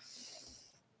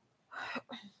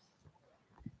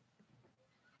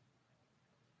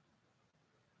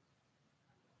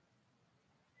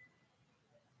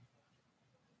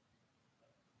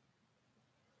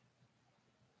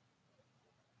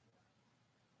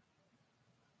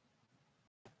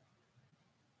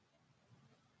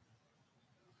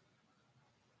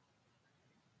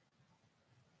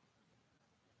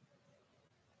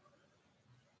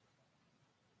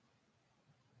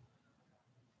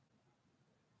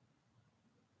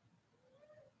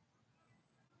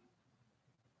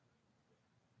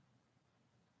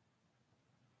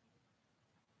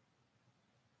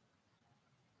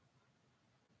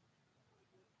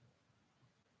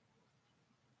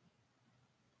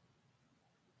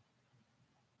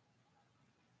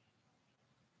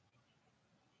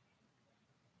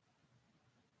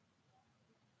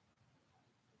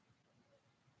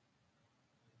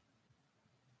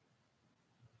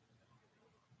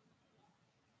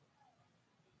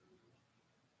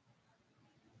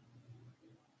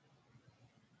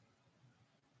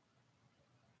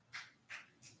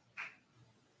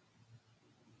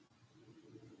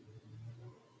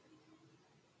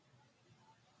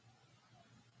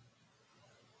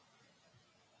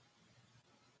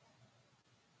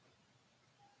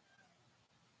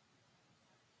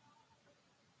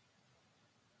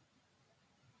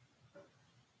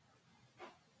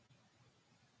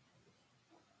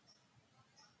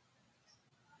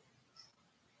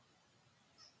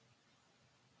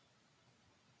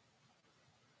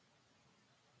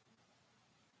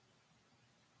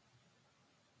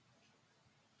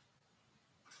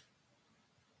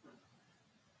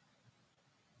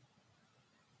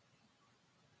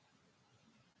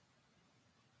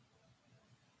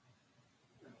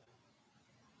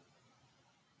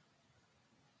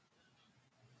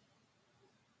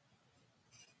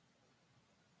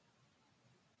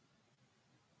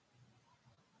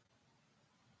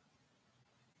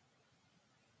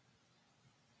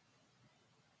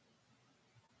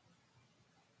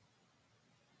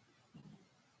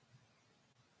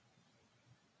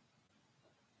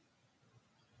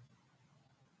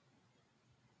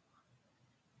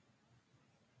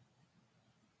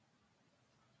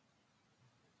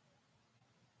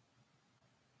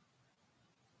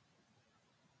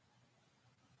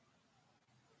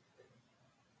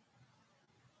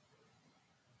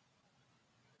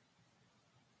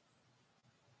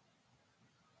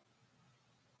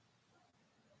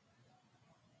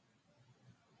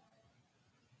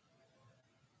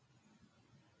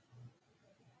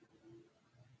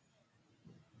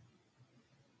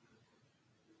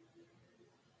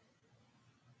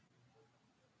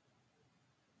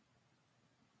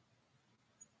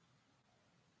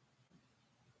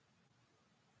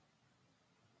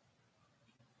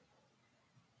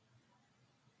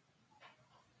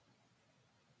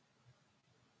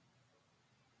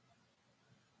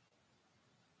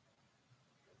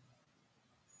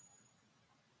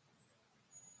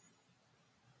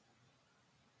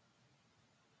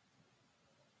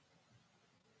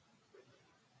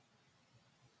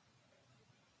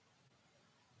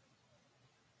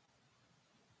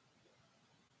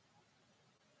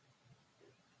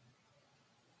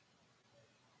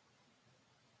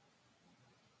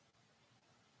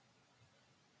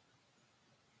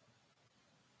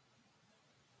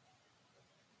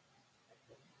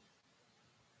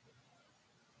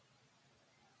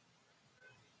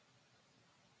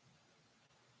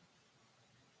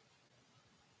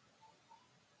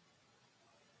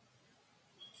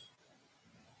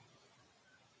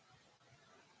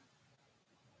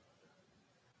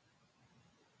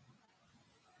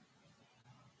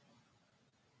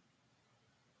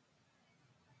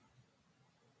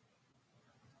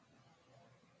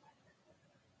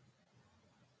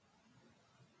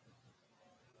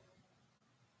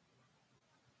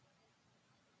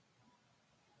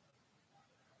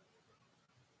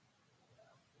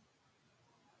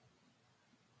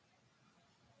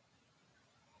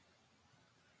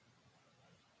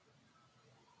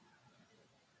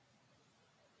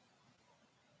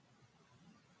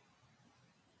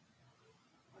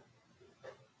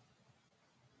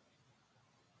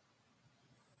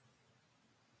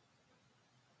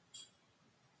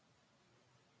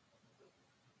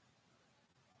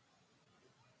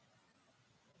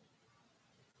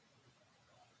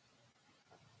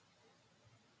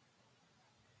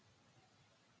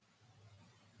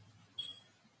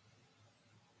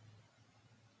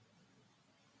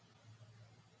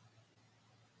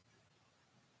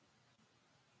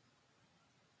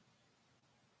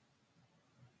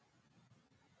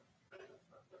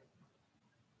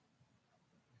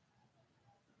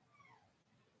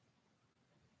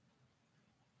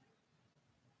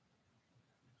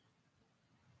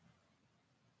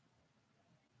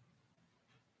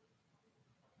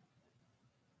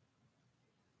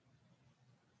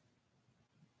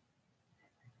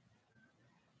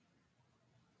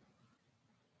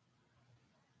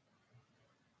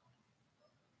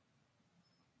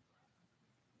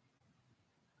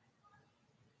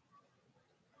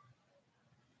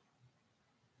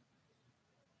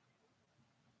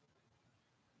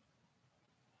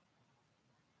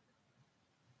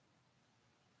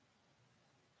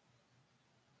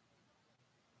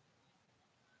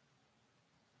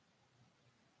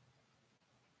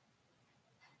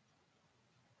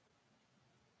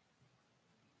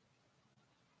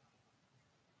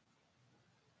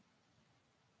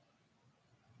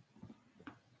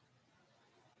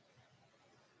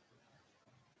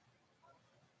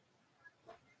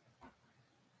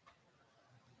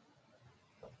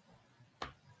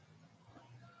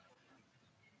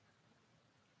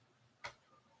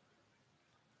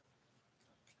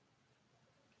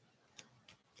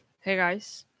 Hey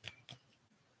guys.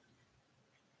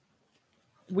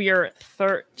 We are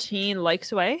 13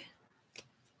 likes away.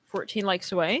 14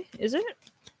 likes away, is it?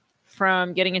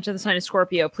 From getting into the sign of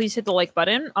Scorpio. Please hit the like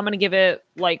button. I'm going to give it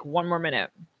like 1 more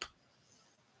minute.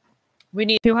 We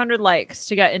need 200 likes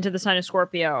to get into the sign of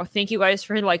Scorpio. Thank you guys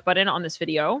for hitting the like button on this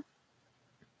video.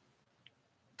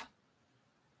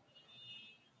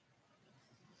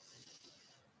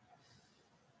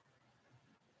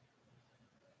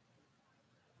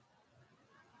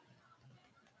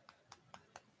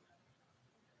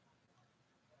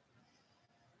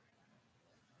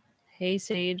 Hey,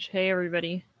 Sage. Hey,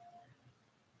 everybody.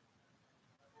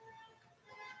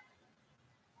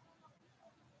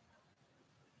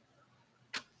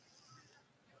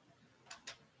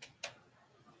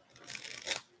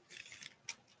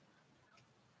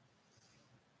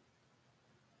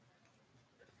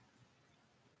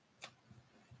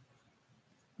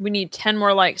 We need 10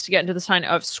 more likes to get into the sign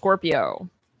of Scorpio.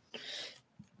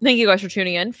 Thank you guys for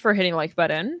tuning in, for hitting the like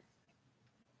button.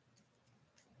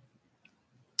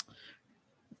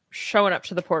 Showing up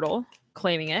to the portal,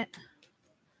 claiming it.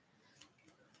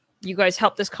 You guys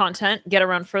help this content get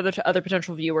around further to other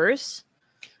potential viewers,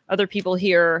 other people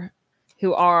here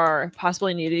who are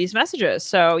possibly new to these messages.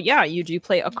 So yeah, you do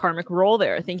play a karmic role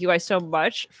there. Thank you guys so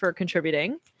much for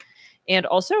contributing. And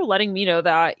also letting me know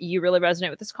that you really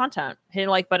resonate with this content. Hitting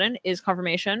the like button is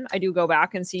confirmation. I do go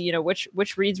back and see, you know, which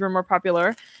reads were more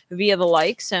popular via the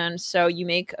likes. And so you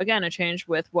make, again, a change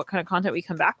with what kind of content we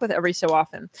come back with every so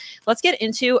often. Let's get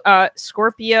into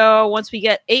Scorpio. Once we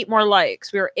get 8 more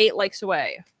likes, we are 8 likes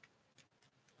away.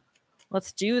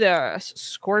 Let's do this.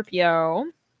 Scorpio.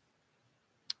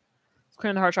 Let's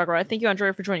clear the heart chakra. Thank you,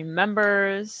 Andrea, for joining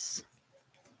members.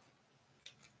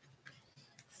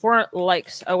 4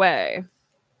 likes away.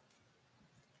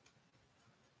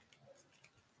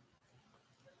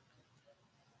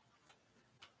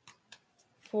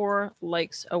 Four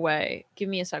likes away. Give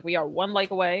me a sec. We are 1 like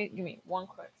away. Give me 1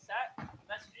 quick sec.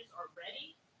 Messages are ready.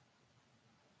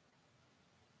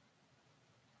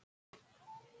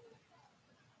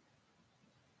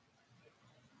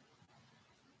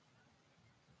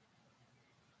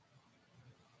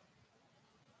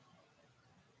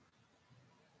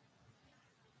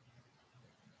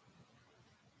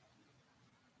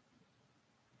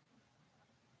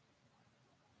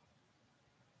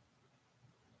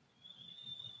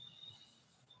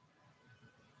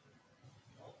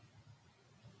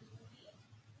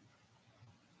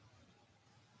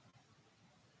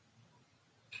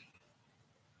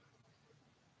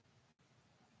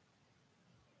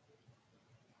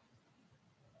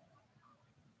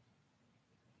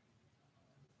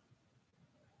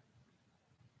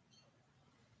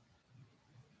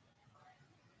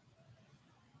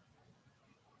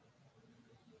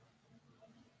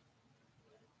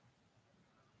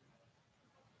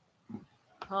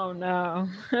 Oh no.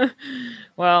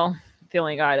 Well,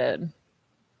 feeling guided.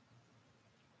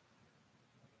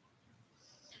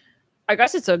 I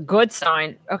guess it's a good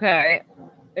sign. Okay.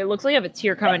 It looks like you have a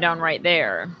tear coming down right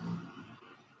there.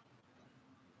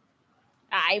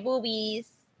 Hi, boobies.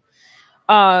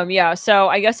 Yeah, so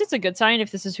I guess it's a good sign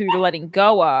if this is who you're letting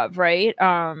go of, right?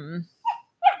 I'm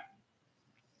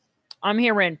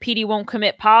hearing PD won't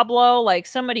commit Pablo. Like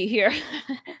somebody here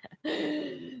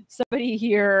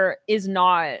is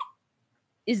not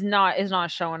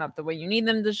showing up the way you need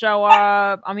them to show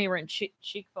up. I'm hearing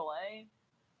Chick-fil-A.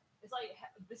 It's like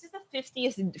this is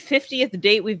the 50th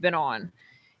date we've been on.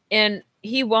 And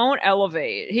he won't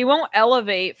elevate. He won't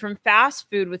elevate from fast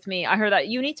food with me. I heard that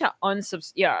you need to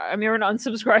unsubscribe. Yeah, I'm here to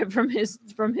unsubscribe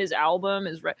from his album.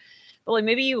 But like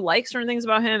maybe you like certain things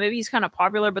about him. Maybe he's kind of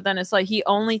popular, but then it's like we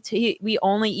only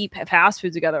eat fast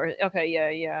food together. Okay,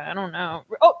 yeah. I don't know.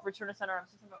 Oh, Return to Center. I'm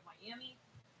thinking about Miami,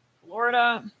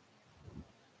 Florida.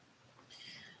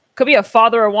 Could be a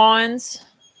Father of Wands.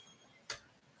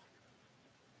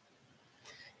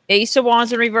 Ace of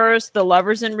Wands in reverse, the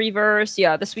Lovers in reverse.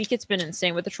 Yeah, this week it's been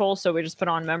insane with the trolls, so we just put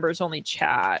on members only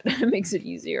chat. It makes it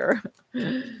easier.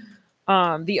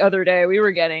 The other day we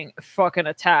were getting fucking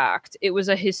attacked. It was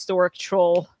a historic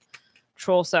troll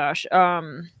sesh.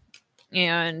 And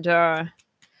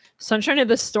Sunshine of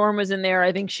the Storm was in there.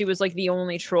 I think she was like the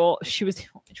only troll. She was the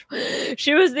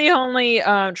only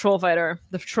troll fighter,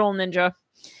 the troll ninja.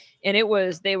 And it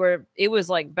was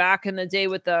like back in the day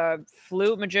with the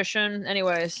flute magician.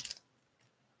 Anyways.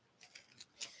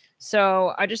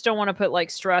 So I just don't want to put like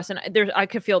stress, and I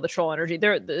could feel the troll energy.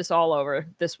 It's all over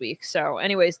this week. So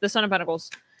anyways, the Son of Pentacles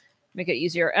make it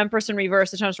easier. Empress in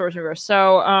reverse, the Ten of Swords in reverse.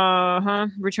 So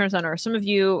Return Center. Some of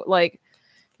you like,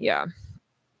 yeah.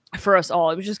 For us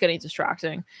all, it was just getting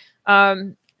distracting.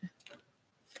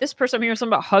 this person, I'm hearing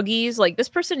something about huggies. Like this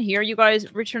person here, you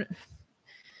guys, Richard,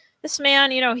 this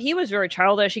man, you know, he was very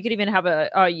childish. He could even have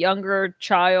a younger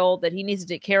child that he needs to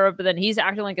take care of, but then he's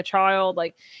acting like a child.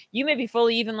 Like you maybe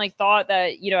fully even like thought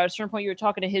that, you know, at a certain point you were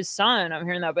talking to his son. I'm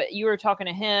hearing that, but you were talking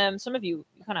to him. Some of you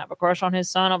kind of have a crush on his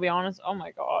son. I'll be honest. Oh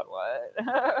my God,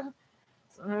 what?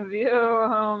 Some of you,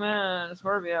 oh man,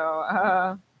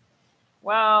 Scorpio.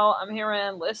 Well, I'm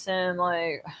hearing, listen,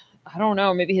 like, I don't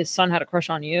know, maybe his son had a crush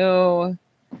on you.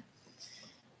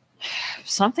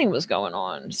 Something was going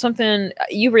on. Something,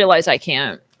 you realize I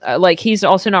can't. Like, he's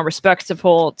also not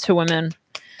respectful to women.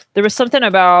 There was something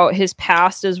about his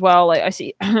past as well. Like, I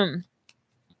see,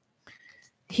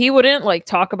 he wouldn't, like,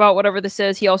 talk about whatever this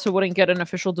is. He also wouldn't get an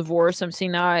official divorce. I'm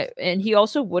seeing that. And he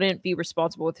also wouldn't be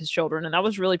responsible with his children. And that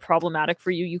was really problematic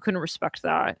for you. You couldn't respect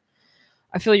that.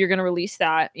 I feel you're going to release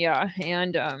that. Yeah.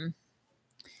 And,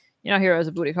 you're not here as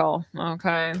a booty call.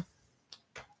 Okay.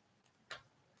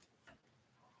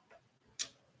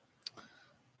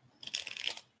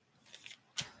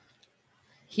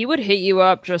 He would hit you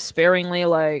up just sparingly,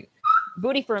 like,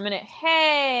 booty for a minute.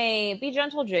 Hey, be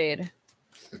gentle, Jade.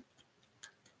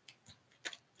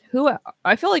 Who?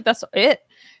 I feel like that's it.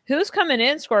 Who's coming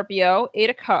in, Scorpio?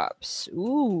 8 of Cups.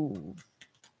 Ooh.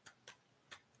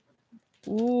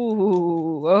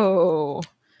 Ooh. Oh.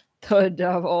 The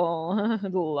devil.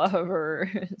 The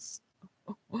lovers.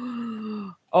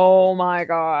 Oh my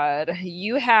God.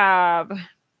 You have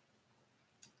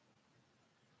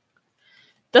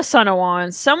the Son of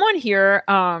Wands. Someone here,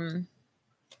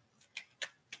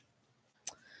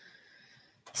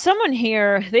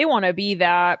 they want to be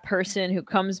that person who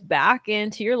comes back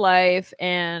into your life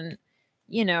and,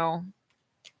 you know,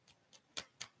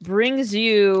 brings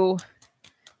you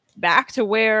back to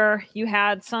where you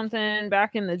had something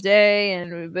back in the day,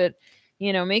 and but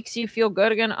you know, makes you feel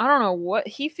good again. I don't know what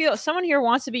he feels. Someone here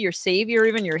wants to be your savior,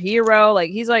 even your hero.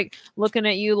 Like he's like looking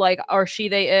at you like, or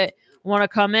they want to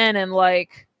come in and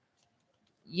like,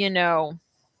 you know,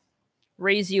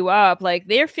 raise you up. Like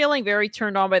they're feeling very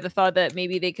turned on by the thought that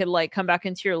maybe they could like come back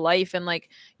into your life and like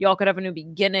y'all could have a new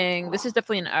beginning. This is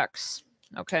definitely an X.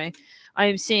 Okay.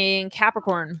 I'm seeing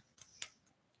Capricorn,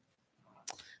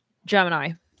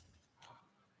 Gemini,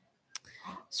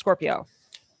 Scorpio,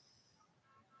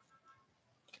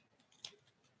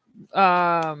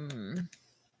 some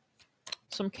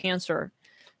Cancer,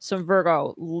 some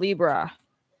Virgo, Libra,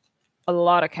 a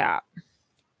lot of Cap,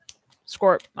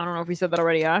 Scorp. I don't know if we said that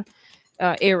already. Yeah.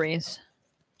 Aries.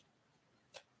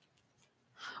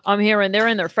 I'm hearing they're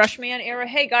in their freshman era.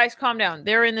 Hey guys, calm down.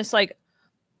 They're in this like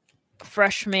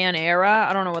freshman era.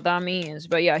 I don't know what that means,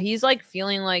 but yeah, he's like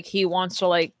feeling like he wants to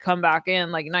like come back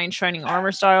in like knight in shining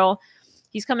armor style.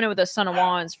 He's coming in with the Son of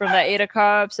Wands from that 8 of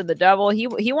Cups and the Devil. He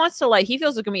wants to like, he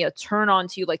feels it's gonna be a turn on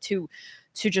to you, like to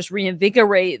just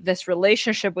reinvigorate this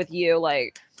relationship with you.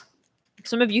 Like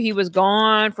some of you, he was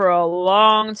gone for a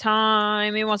long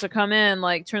time. He wants to come in,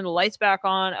 like turn the lights back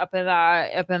on up in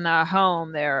that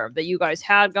home there that you guys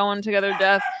had going together.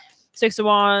 Death, 6 of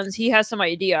Wands. He has some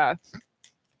idea.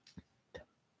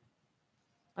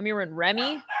 I'm hearing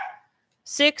Remy,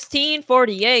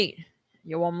 1648.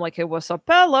 You want like, hey, what's up,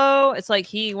 hello? It's like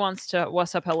he wants to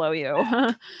what's up, hello, you.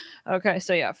 Okay,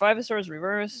 so yeah, 5 of Swords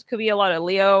reverse. Could be a lot of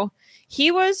Leo. He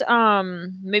was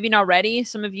maybe not ready.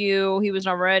 Some of you, he was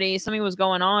not ready. Something was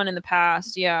going on in the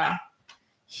past. Yeah.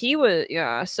 He was,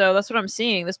 yeah. So that's what I'm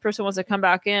seeing. This person wants to come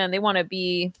back in. They want to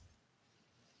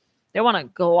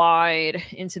glide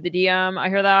into the DM. I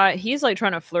hear that. He's like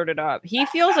trying to flirt it up. He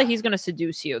feels like he's going to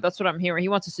seduce you. That's what I'm hearing. He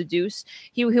wants to seduce.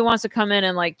 He wants to come in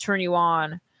and like turn you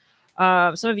on.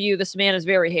 Some of you, this man is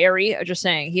very hairy. I'm just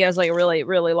saying. He has like a really,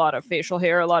 really lot of facial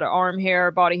hair, a lot of arm hair,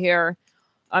 body hair.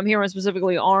 I'm hearing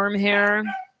specifically arm hair.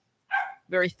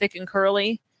 Very thick and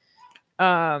curly.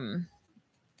 Let's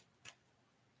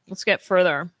get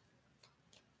further.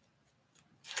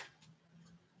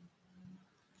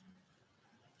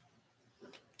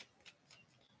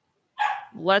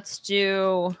 Let's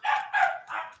do...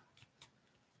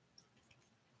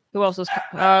 Who else is...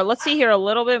 let's see here a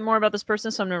little bit more about this person.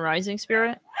 Sun and Rising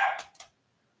Spirit.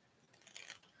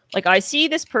 Like, I see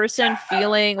this person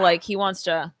feeling like he wants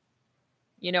to,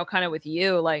 you know, kind of with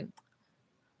you. Like,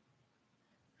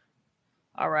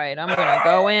 all right, I'm going to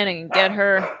go in and get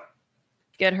her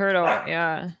to,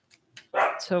 yeah,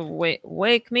 to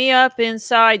wake me up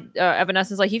inside.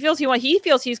 Evanescence. Like, he feels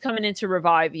he's coming in to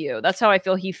revive you. That's how I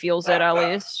feel he feels it, at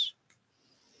least.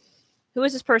 Who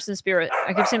is this person, Spirit?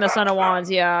 I keep seeing the Son of Wands.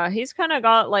 Yeah, he's kind of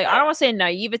got, like, I don't want to say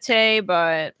naivete,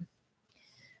 but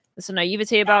there's some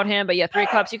naivete about him. But yeah, 3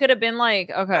 Cups. You could have been like,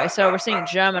 okay, so we're seeing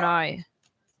Gemini.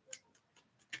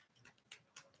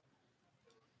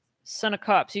 Son of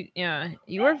Cups. Yeah,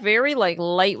 you were very like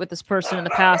light with this person in the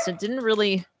past. It didn't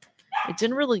really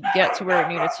get to where it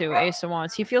needed to. Ace of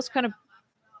Wands. He feels kind of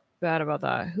bad about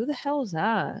that. Who the hell is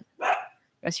that? You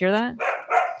guys hear that?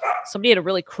 Somebody had a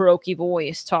really croaky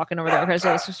voice talking over there. Okay,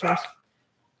 so this is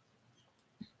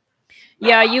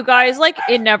yeah, you guys, like,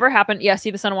 it never happened. Yeah, see,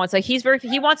 the Sun wants, like, he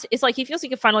wants, it's like he feels he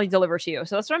can finally deliver to you.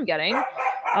 So that's what I'm getting.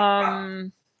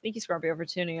 Thank you, Scorpio, for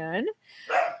tuning in.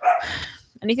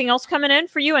 Anything else coming in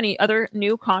for you? Any other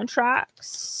new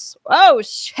contracts? Oh,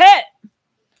 shit!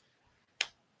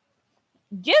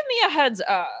 Give me a heads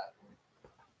up.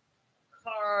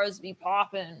 Cars be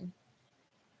popping.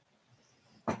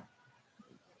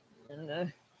 And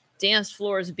the dance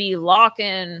floors be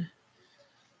locking.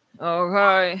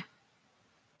 Okay.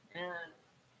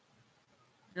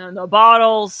 And the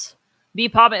bottles be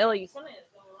popping. Something is going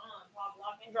on. Pop,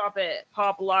 lock, and drop it.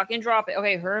 Pop, lock, and drop it.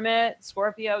 Okay, Hermit,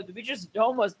 Scorpio. Did we just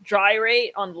almost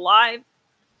gyrate on live?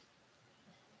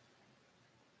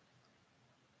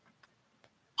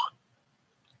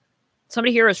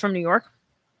 Somebody here is from New York.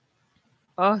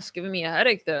 Oh, it's giving me a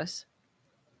headache, this.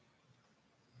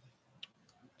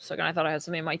 Second, I thought I had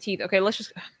something in my teeth. Okay, let's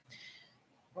just...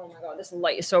 Oh my god, this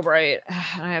light is so bright.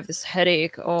 I have this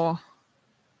headache. Oh.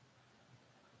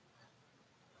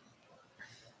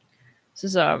 This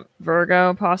is a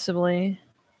Virgo, possibly.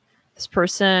 This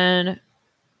person,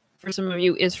 for some of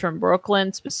you, is from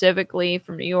Brooklyn, specifically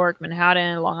from New York,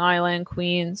 Manhattan, Long Island,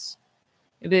 Queens.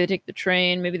 Maybe they take the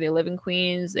train. Maybe they live in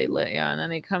Queens. Yeah, and then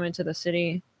they come into the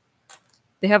city.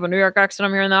 They have a New York accent.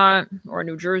 I'm hearing that, or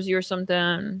New Jersey or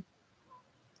something.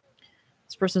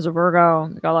 This person's a Virgo.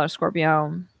 They got a lot of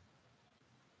Scorpio.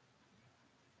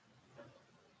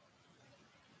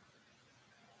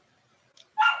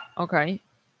 Okay.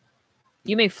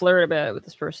 You may flirt a bit with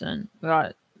this person. We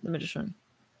got the Magician.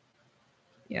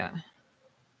 Yeah.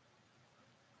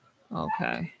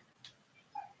 Okay.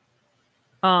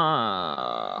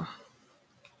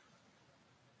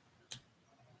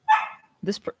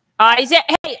 Isaac.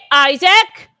 Hey,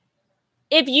 Isaac!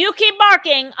 If you keep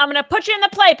barking, I'm gonna put you in the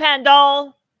playpen,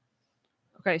 doll.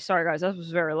 Okay, sorry guys. That was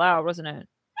very loud, wasn't it?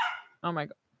 Oh my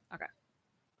god. Okay.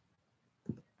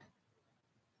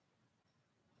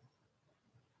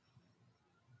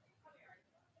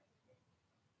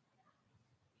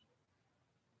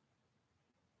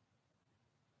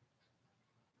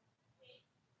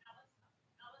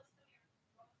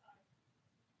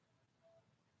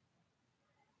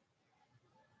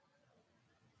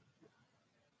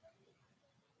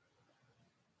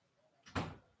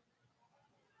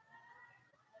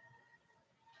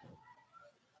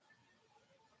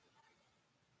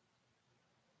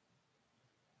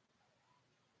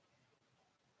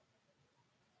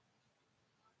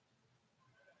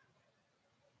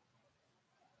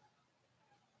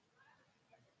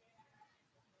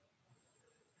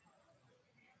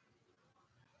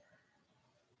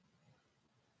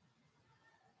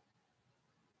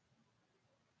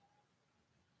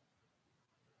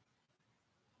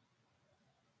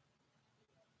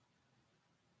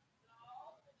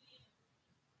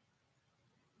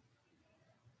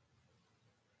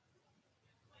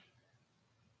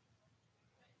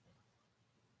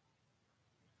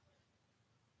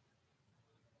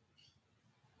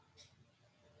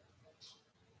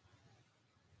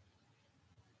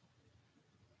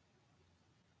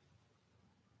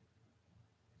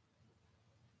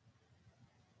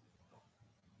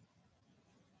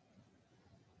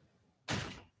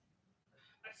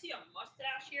 I see a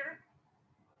mustache here.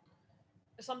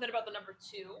 There's something about the number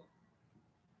 2.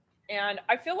 And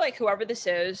I feel like whoever this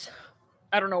is,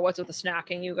 I don't know what's with the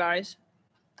snacking, you guys.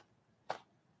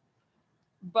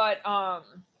 But I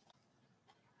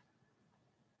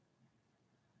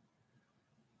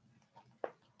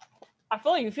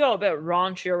feel like you feel a bit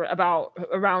raunchier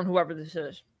around whoever this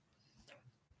is.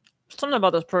 Something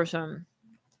about this person.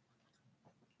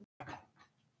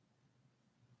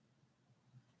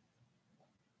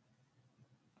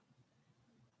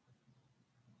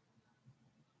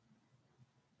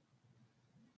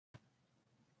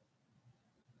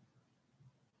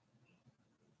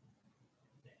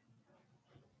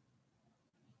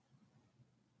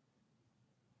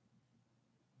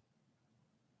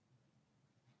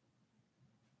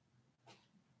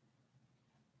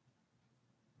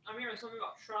 I'm hearing something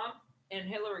about Trump and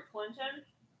Hillary Clinton.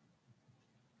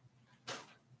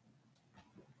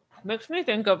 Makes me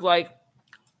think of like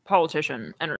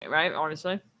politician energy, right?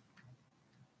 Honestly.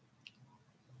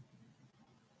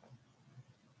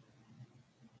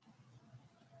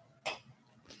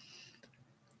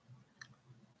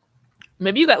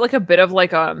 Maybe you got like a bit of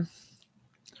like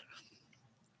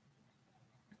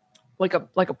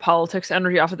like a politics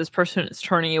energy off of this person. It's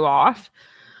turning you off.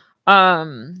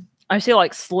 I see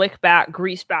like slick back,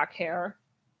 grease back hair.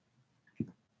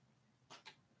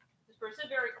 This person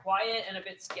very quiet and a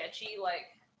bit sketchy. Like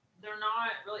they're not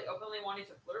really openly wanting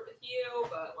to flirt with you,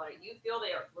 but like you feel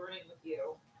they are flirting with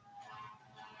you.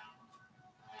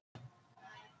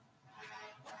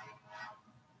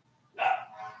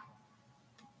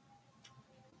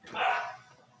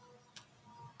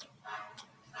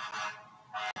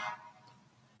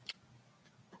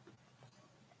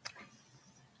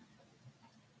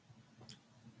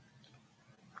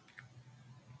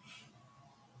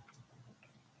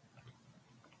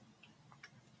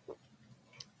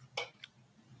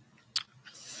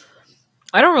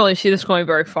 I don't really see this going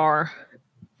very far.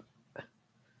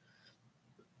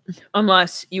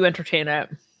 Unless you entertain it.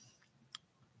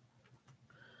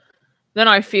 Then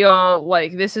I feel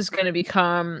like this is going to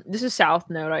become... This is South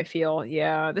Node, I feel.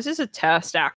 Yeah, this is a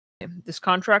test, actually. This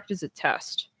contract is a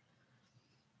test.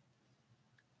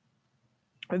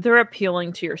 They're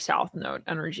appealing to your South Node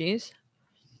energies.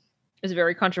 It's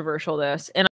very controversial, this.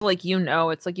 And I feel like, you know,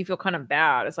 it's like you feel kind of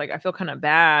bad. It's like, I feel kind of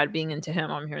bad being into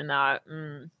him. I'm hearing that.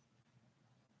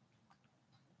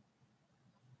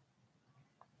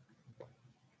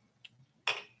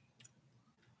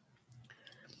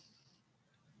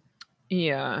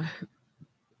 Yeah.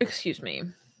 Excuse me.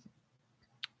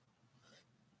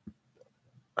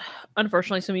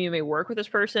 Unfortunately, some of you may work with this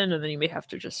person, and then you may have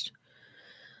to just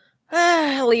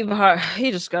leave her.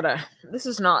 You just gotta... This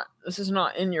is not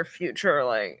in your future.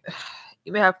 Like,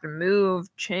 you may have to move,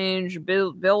 change,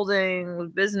 build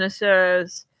buildings,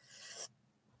 businesses.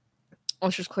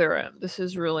 Let's just clear it. This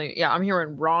is really... Yeah, I'm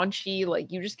hearing raunchy. Like,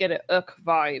 you just get an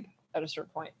vibe at a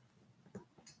certain point.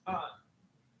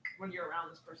 When you're around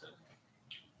this person.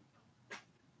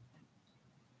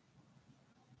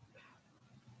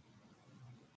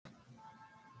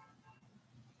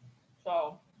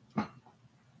 So,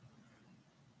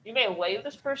 you may wave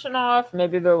this person off.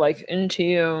 Maybe they're like into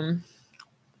you.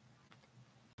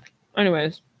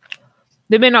 Anyways,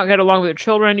 they may not get along with their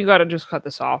children. You gotta just cut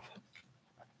this off.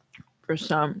 For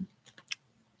some.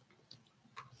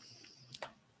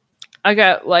 I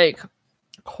get like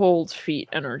cold feet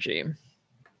energy.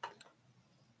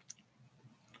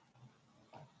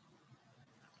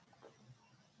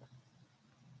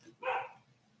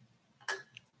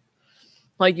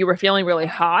 Like you were feeling really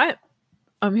hot.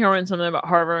 I'm hearing something about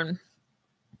Harvard.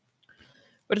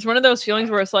 But it's one of those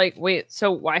feelings where it's like, wait,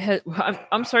 so why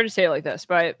I'm sorry to say it like this,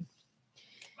 but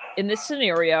in this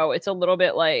scenario, it's a little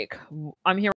bit like,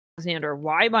 I'm hearing Alexander,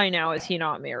 why by now is he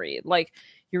not married? Like,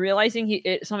 you're realizing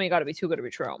something got to be too good to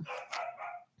be true.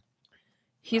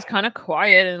 He's kind of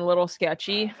quiet and a little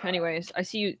sketchy. Anyways, I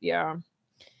see you. Yeah.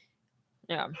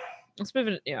 Yeah. Let's move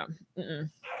it. Yeah.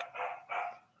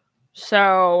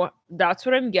 So that's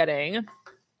what I'm getting.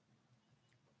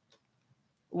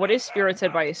 What is Spirit's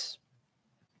advice?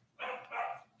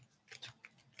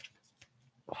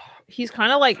 He's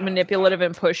kind of like manipulative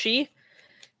and pushy.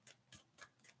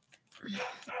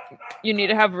 You need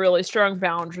to have really strong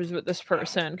boundaries with this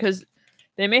person because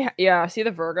they may, see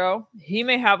the Virgo? He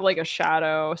may have like a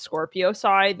shadow Scorpio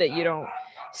side that you don't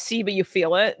see, but you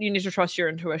feel it. You need to trust your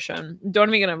intuition. Don't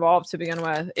even get involved to begin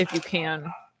with if you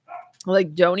can.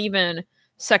 Like, don't even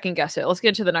second guess it. Let's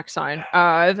get to the next sign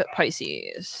of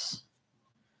Pisces.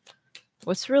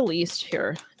 What's released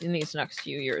here in these next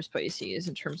few years, Pisces,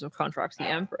 in terms of contracts? The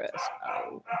Empress.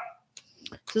 Oh.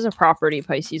 This is a property,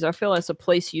 Pisces. I feel it's a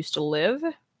place you used to live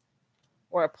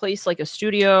or a place like a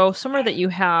studio, somewhere that you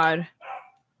had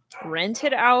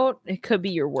rented out. It could be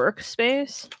your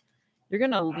workspace. You're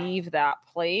going to leave that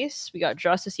place. We got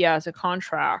Justice. Yeah, as a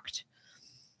contract.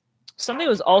 Something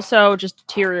was also just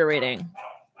deteriorating.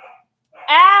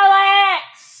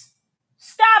 Alex!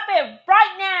 Stop it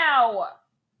right now!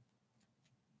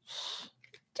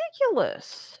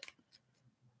 Ridiculous.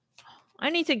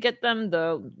 I need to get them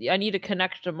I need to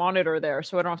connect a monitor there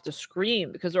so I don't have to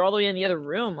scream because they're all the way in the other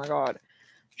room. My God.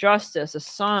 Justice, a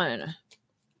son. I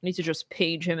need to just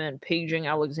page him in. Paging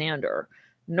Alexander.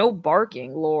 No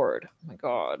barking, Lord. Oh my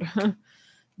God.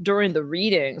 During the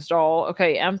readings, doll.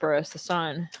 Okay, Empress, the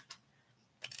sun.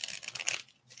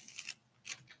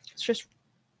 It's just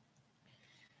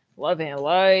love and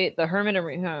light. The Hermit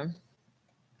and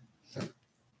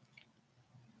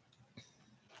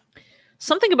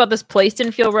something about this place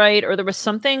didn't feel right, or there was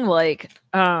something like,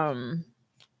 I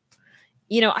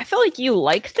feel like you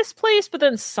liked this place, but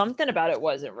then something about it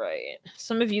wasn't right.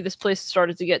 Some of you, this place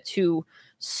started to get too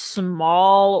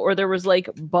small, or there was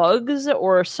like bugs,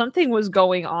 or something was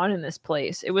going on in this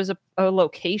place. It was a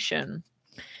location.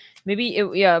 maybe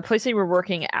it, yeah, a place they were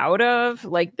working out of.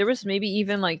 Like there was maybe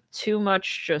even like too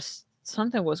much, just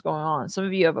something was going on. Some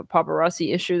of you have a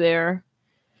paparazzi issue there,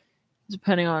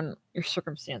 depending on your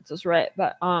circumstances, right?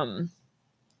 But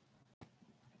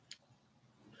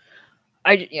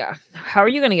yeah, how are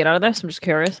you going to get out of this? I'm just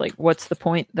curious. Like, what's the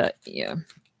point that, yeah.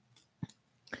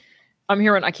 I'm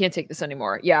hearing I can't take this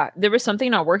anymore. Yeah, there was something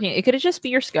not working. It could just be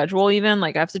your schedule even.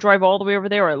 Like, I have to drive all the way over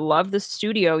there. I love the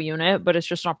studio unit, but it's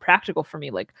just not practical for me.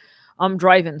 Like, I'm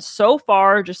driving so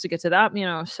far just to get to that, you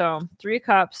know. So, 3 of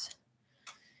Cups.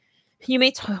 You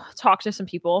may talk to some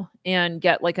people and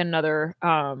get like another,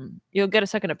 you'll get a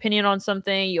second opinion on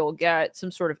something. You'll get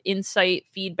some sort of insight,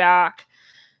 feedback.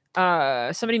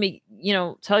 Somebody may, you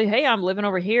know, tell you, hey, I'm living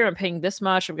over here, I'm paying this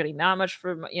much, I'm getting that much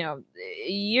for, you know,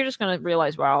 you're just gonna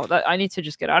realize, wow, that I need to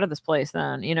just get out of this place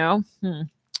then, you know.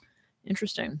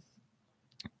 Interesting.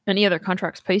 Any other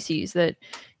contracts, Pisces, that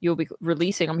you'll be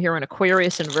releasing? I'm hearing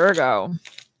Aquarius and Virgo.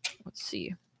 Let's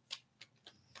see.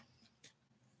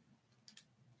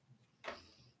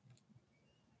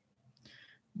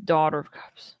 Daughter of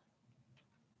Cups.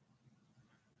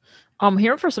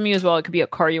 Here for some of you as well, it could be a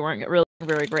car you weren't really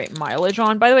very great mileage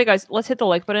on. By the way, guys, let's hit the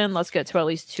like button. Let's get to at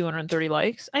least 230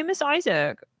 likes. I miss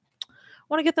Isaac. I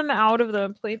want to get them out of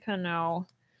the playpen now.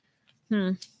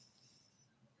 Okay.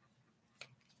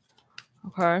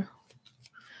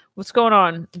 What's going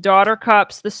on? Daughter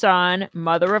Cups, the Sun,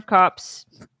 Mother of Cups.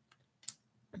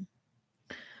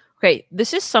 Okay,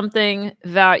 this is something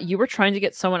that you were trying to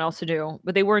get someone else to do,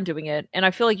 but they weren't doing it. And I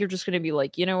feel like you're just going to be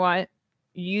like, you know what?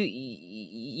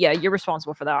 You're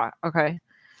responsible for that. Okay.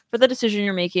 For the decision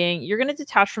you're making, you're going to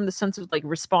detach from the sense of like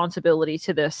responsibility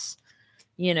to this,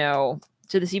 you know,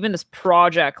 to this, even this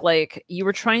project. Like you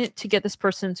were trying to get this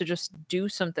person to just do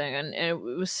something and it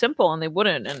was simple and they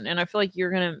wouldn't. And I feel like you're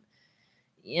going to,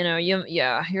 you know, you're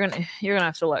going to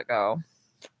have to let go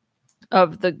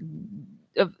of the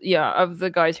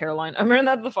guy's hairline. I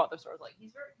remember that the father story was like,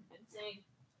 he's very convincing.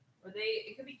 Or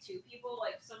it could be 2 people.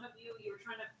 Like some of you were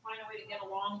trying to find a way to get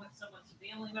along with someone's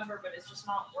family member, but it's just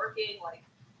not working. Like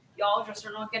y'all just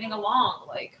are not getting along.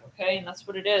 Like, okay, and that's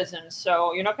what it is. And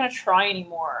so you're not going to try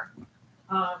anymore.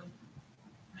 Hi,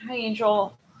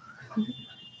 Angel.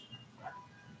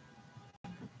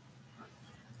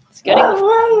 It's getting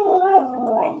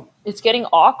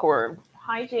awkward.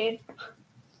 Hi, Jade.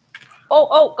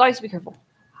 Oh, guys, be careful.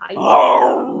 Hi.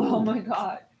 Oh my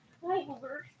God. Hi,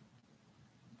 Hubert.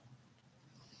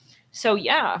 So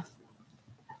yeah.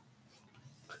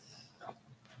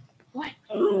 What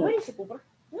is it, Hubert?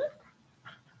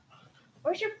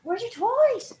 Where's your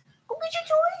toys? Go get your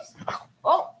toys.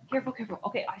 Oh, careful.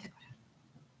 Okay, Isaac.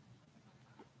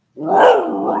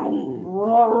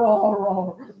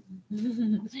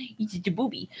 He's a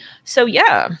booby. So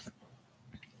yeah.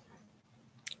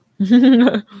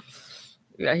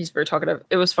 Yeah, he's very talkative.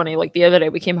 It was funny. Like the other day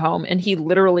we came home and he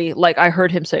literally, like I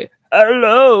heard him say,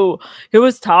 hello. He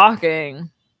was talking.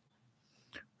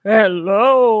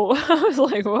 Hello. I was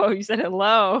like, whoa, you said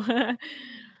hello.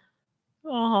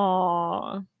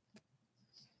 Aww.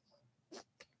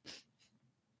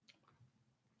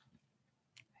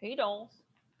 Hey, dolls.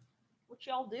 What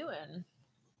y'all doing?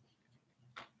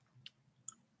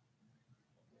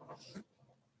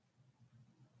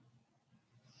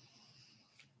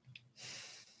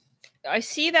 I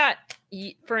see that,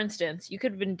 for instance, you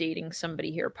could have been dating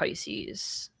somebody here,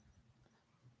 Pisces.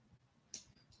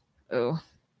 Oh.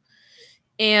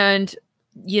 And,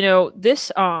 you know,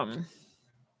 this,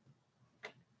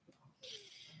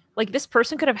 like this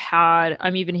person could have had,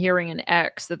 I'm even hearing an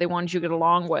ex that they wanted you to get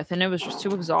along with, and it was just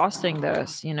too exhausting,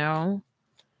 this, you know?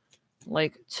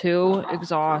 Like too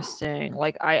exhausting.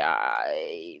 Like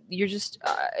you're just,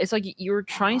 it's like you're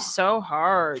trying so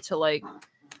hard to like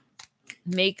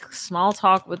make small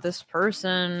talk with this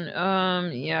person.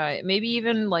 Yeah, maybe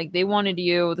even like they wanted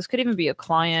you, this could even be a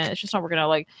client, it's just not working out.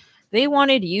 Like they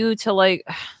wanted you to like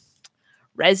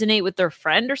resonate with their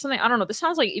friend or something. I don't know, this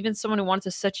sounds like even someone who wanted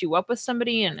to set you up with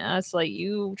somebody and it's like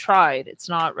you tried, it's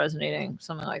not resonating,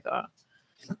 something like that.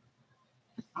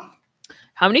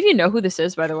 How many of you know who this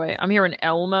is, by the way? I'm hearing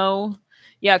Elmo.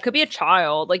 Yeah, it could be a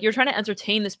child. Like you're trying to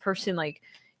entertain this person, like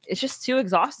it's just too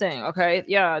exhausting. Okay.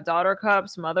 Yeah. Daughter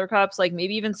Cups, Mother Cups. Like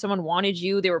maybe even someone wanted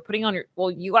you. They were putting on your,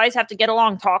 well, you guys have to get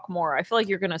along, talk more. I feel like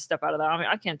you're going to step out of that. I mean,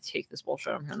 I can't take this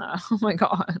bullshit. I'm hearing that. Oh my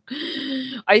God.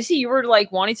 I see you were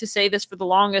like wanting to say this for the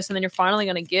longest. And then you're finally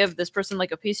going to give this person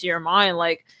like a piece of your mind.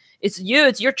 Like it's you,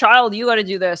 it's your child. You got to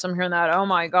do this. I'm hearing that. Oh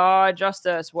my God.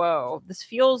 Justice. Whoa. This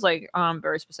feels like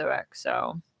very specific.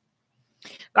 So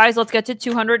guys, let's get to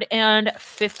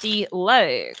 250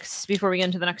 likes before we get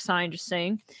into the next sign. Just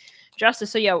saying.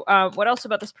 Justice. So yeah, what else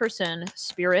about this person?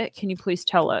 Spirit, can you please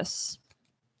tell us?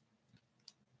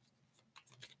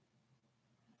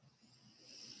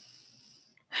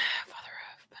 Father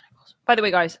of Pentacles. By the way,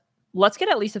 guys, let's get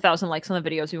at least 1,000 likes on the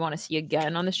videos we want to see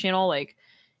again on this channel, like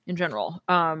in general.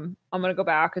 I'm gonna go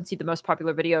back and see the most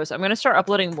popular videos. I'm gonna start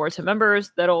uploading more to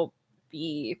members. That'll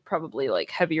be probably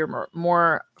like heavier,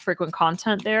 more frequent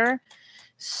content there.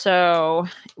 So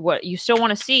what you still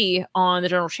want to see on the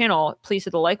general channel, please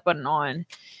hit the like button on.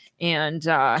 And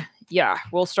yeah,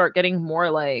 we'll start getting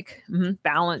more like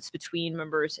balance between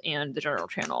members and the general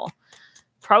channel.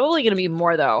 Probably going to be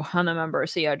more though on the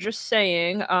members. So yeah, just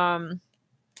saying, I'm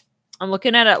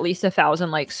looking at least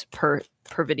 1,000 likes per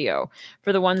video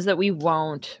for the ones that we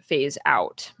won't phase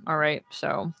out. All right.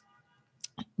 So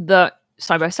the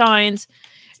side by signs,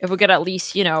 if we get at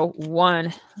least, you know,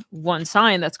 one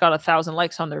sign that's got 1,000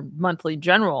 likes on their monthly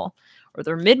general or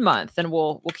their mid-month, then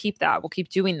we'll keep that. We'll keep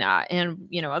doing that. And,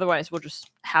 you know, otherwise we'll just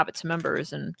have it to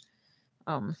members. And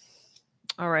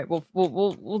all right,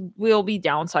 we'll be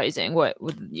downsizing what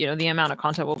you know, the amount of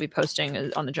content we'll be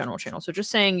posting on the general channel. So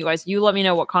just saying, you guys, you let me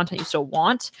know what content you still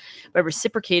want by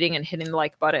reciprocating and hitting the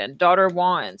like button. Daughter of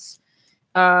Wands,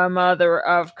 Mother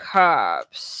of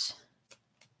Cups,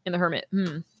 and the Hermit.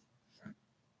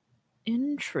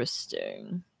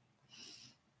 Interesting.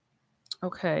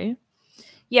 Okay.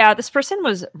 Yeah, this person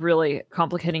was really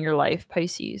complicating your life,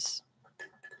 Pisces.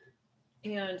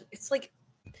 And it's like,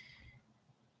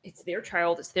 it's their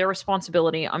child. It's their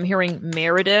responsibility. I'm hearing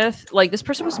Meredith. Like, this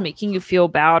person was making you feel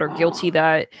bad or guilty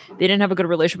that they didn't have a good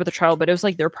relationship with the child, but it was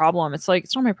like their problem. It's like,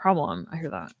 it's not my problem. I hear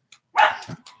that.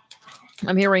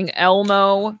 I'm hearing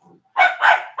Elmo.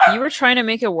 You were trying to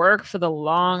make it work for the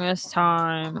longest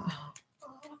time.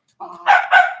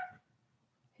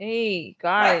 Hey,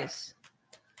 guys.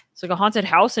 It's like a haunted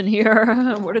house in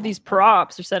here. What are these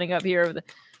props they're setting up here?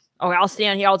 Oh, I'll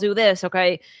stand here. I'll do this.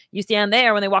 Okay. You stand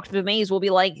there. When they walk through the maze, we'll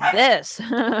be like this.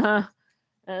 And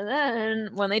then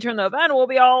when they turn the bend, we'll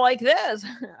be all like this.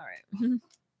 All right.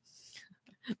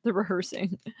 They're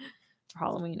rehearsing for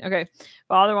Halloween. Okay.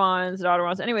 Father Wands, Daughter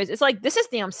Wands. Anyways, it's like, this is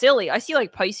damn silly. I see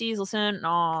like Pisces. Listen.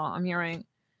 Aw, I'm hearing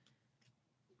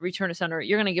return to sender.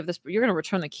 You're going to give this, you're going to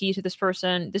return the key to this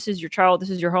person. This is your child. This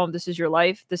is your home. This is your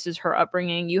life. This is her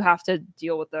upbringing. You have to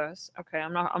deal with this. Okay.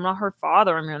 I'm not her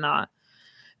father. I'm not.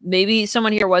 Maybe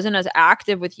someone here wasn't as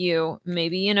active with you.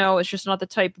 Maybe, you know, it's just not the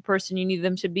type of person you need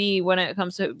them to be when it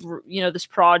comes to, you know, this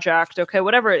project. Okay.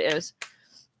 Whatever it is.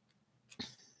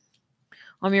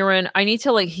 You're I need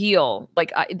to like heal.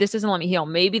 Like this doesn't let me heal.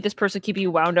 Maybe this person keep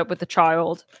you wound up with the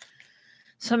child.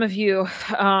 Some of you,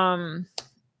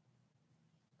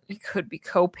 it could be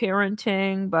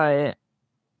co-parenting, but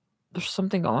there's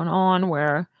something going on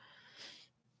where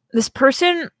this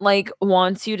person like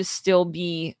wants you to still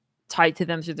be tied to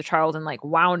them through the child and like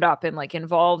wound up and like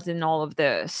involved in all of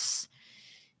this.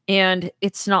 And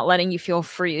it's not letting you feel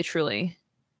free, truly.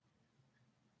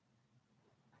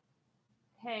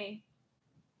 Hey,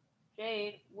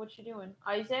 Jade, what you doing?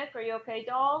 Isaac, are you okay,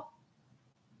 doll?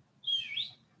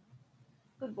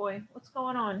 Good boy. What's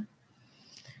going on?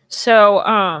 So,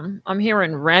 I'm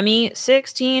hearing Remy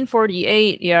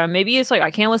 1648. Yeah, maybe it's like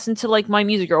I can't listen to like my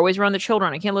music. You're always around the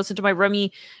children. I can't listen to my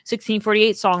Remy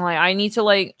 1648 song. Like I need to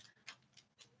like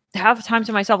have time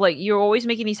to myself. Like you're always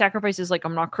making these sacrifices. Like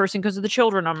I'm not cursing because of the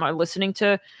children. I'm not listening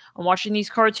to. I'm watching these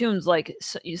cartoons. Like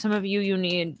some of you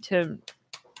need to.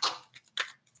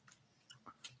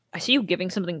 I see you giving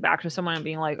something back to someone and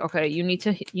being like, okay, you need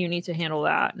to handle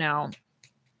that now.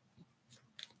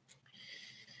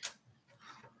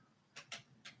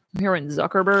 I'm hearing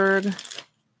Zuckerberg.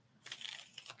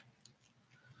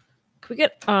 Can we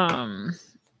get,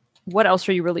 what else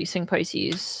are you releasing,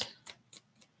 Pisces?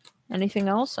 Anything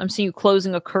else? I'm seeing you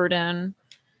closing a curtain.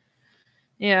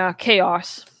 Yeah,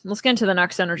 chaos. Let's get into the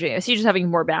next energy. I see you just having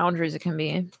more boundaries it can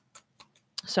be.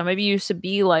 So maybe you used to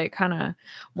be like kind of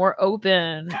more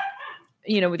open,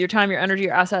 you know, with your time, your energy,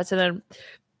 your assets, and then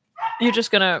you're just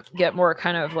going to get more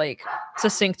kind of like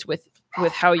succinct with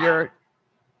how you're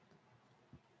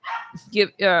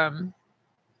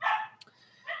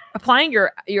applying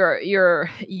yourself,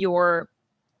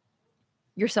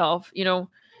 you know,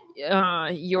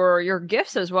 your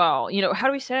gifts as well. You know, how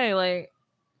do we say like,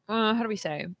 how do we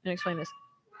say and explain this?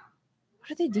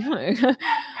 What are they doing?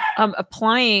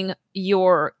 Applying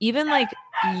your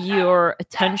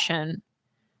attention.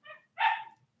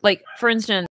 Like, for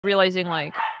instance, realizing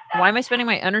like, why am I spending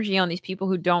my energy on these people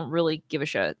who don't really give a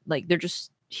shit? Like they're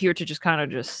just here to just kind of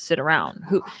just sit around.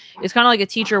 Who it's kind of like a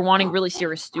teacher wanting really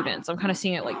serious students. I'm kind of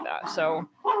seeing it like that. So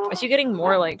I see you getting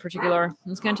more like particular.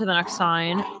 Let's get into the next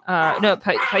sign. No,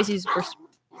 Pisces.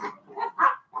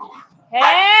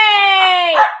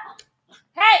 Hey!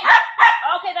 Hey!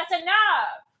 Okay, that's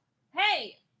enough.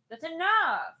 Hey, that's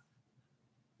enough.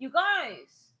 You guys,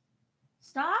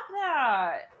 stop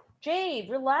that. Jade,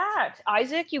 relax.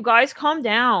 Isaac, you guys calm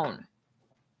down.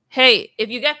 Hey, if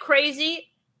you get crazy,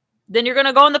 then you're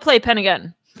gonna go in the playpen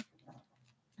again.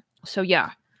 So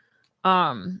yeah.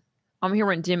 I'm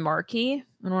hearing Dimarchy.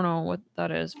 I don't know what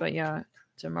that is, but yeah,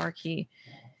 Dimarchy.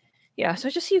 Yeah, so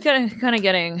I just see you kind of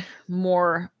getting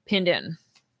more pinned in.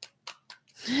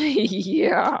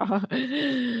 Yeah.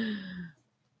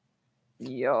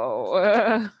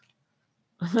 Yo.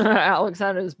 Alex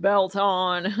had his belt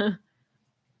on.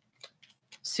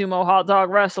 Sumo hot dog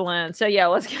wrestling. So yeah,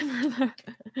 let's get further.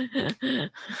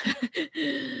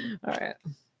 All right.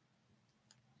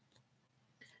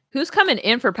 Who's coming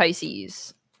in for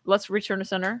Pisces? Let's return to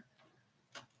center.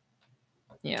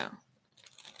 Yeah.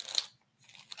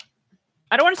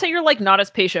 I don't want to say you're like not as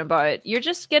patient, but you're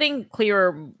just getting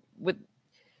clearer with,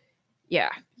 yeah,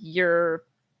 your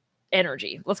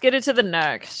energy. Let's get into the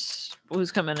next. Who's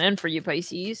coming in for you,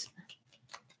 Pisces?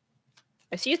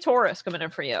 I see a Taurus coming in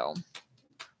for you.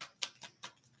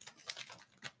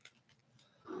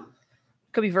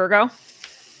 Could be Virgo.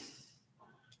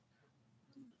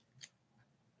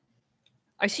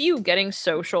 I see you getting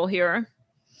social here.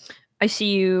 I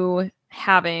see you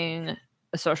having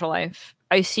a social life.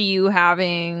 I see you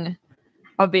having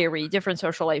a very different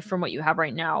social life from what you have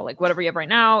right now. Like whatever you have right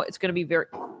now, it's going to be very,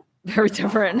 very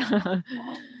different.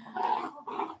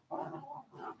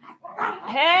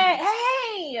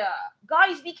 Hey,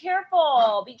 guys, be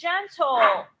careful. Be gentle.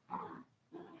 Oh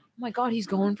my God, he's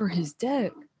going for his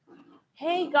dick.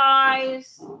 Hey,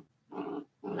 guys.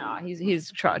 No,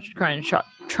 he's trying to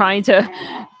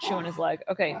chew on his leg.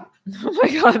 Okay. Oh my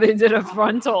God, they did a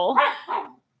frontal.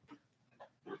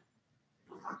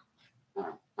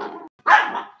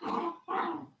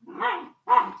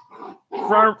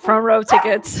 Front row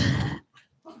tickets.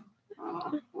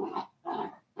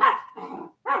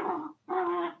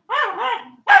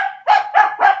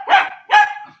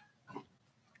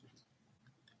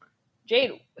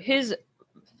 Jade, his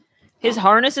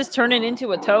harness is turning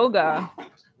into a toga.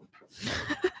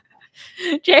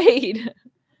 Jade.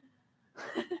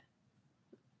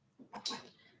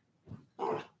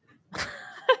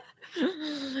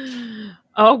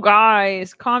 Oh,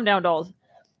 guys, calm down, dolls.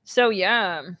 So,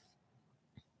 yeah.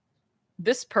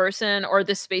 This person or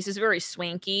this space is very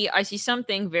swanky. I see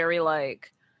something very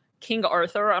like King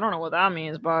Arthur. I don't know what that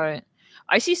means, but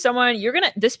I see someone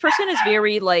this person is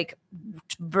very like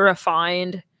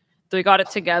refined. They got it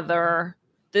together.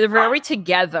 They're very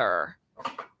together.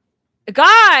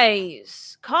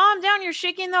 Guys, calm down. You're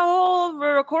shaking the whole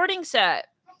recording set.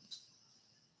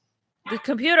 The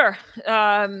computer.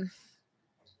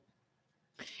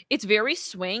 It's very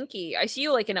swanky. I see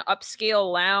you like in an upscale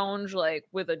lounge, like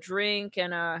with a drink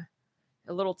and a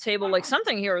little table. Like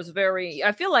something here is very,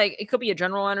 I feel like it could be a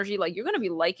general energy. Like you're going to be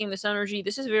liking this energy.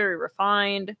 This is very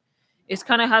refined. It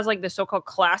kind of has like the so-called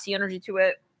classy energy to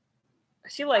it. I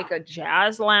see like a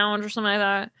jazz lounge or something like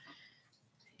that.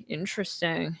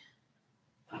 Interesting.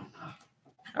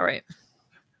 All right.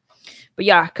 But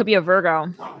yeah, could be a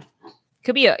Virgo.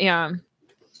 Could be yeah.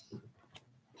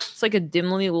 It's like a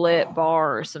dimly lit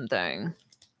bar or something.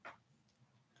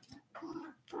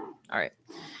 All right.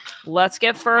 Let's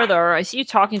get further. I see you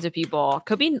talking to people.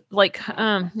 Could be like,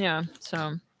 yeah.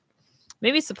 So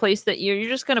maybe it's the place that you're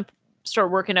just going to start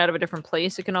working out of a different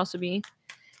place. It can also be,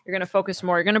 you're going to focus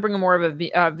more. You're going to bring more of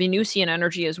a Venusian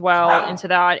energy as well into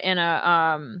that and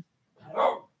a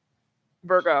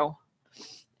Virgo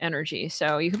energy.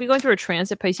 So you could be going through a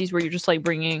transit, Pisces, where you're just like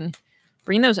bringing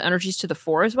those energies to the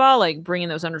fore as well, like bringing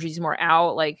those energies more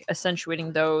out, like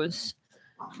accentuating those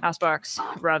aspects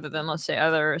rather than, let's say,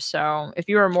 others. So if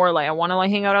you are more like, I want to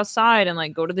like hang out outside and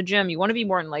like go to the gym, you want to be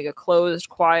more in like a closed,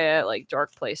 quiet, like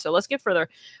dark place. So let's get further.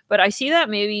 But I see that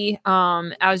maybe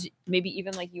as maybe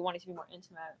even like you want it to be more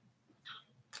intimate.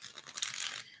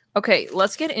 Okay,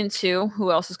 let's get into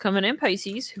who else is coming in,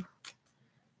 Pisces.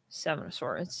 Seven of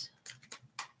Swords.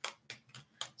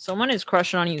 Someone is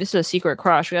crushing on you. This is a secret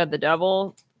crush. We had the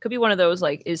Devil. Could be one of those,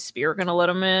 like, is Spirit going to let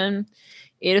them in?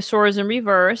 Eight of Swords in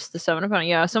reverse. The Seven of Pentacles.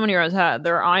 Yeah, someone here has had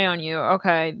their eye on you.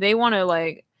 Okay, they want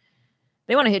to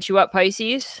hit you up,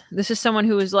 Pisces. This is someone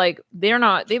who is, like, they've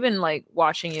been, like,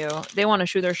 watching you. They want to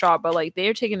shoot their shot, but, like,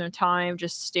 they're taking their time,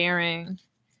 just staring.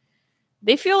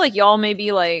 They feel like y'all may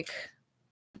be, like,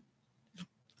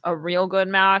 a real good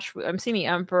match. I'm seeing the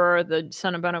Emperor, the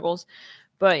Son of Pentacles.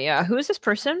 But, yeah, who is this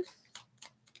person?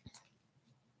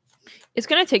 It's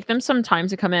going to take them some time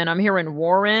to come in. I'm hearing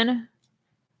Warren.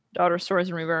 Daughter of Swords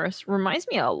in reverse. Reminds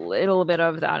me a little bit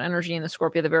of that energy in the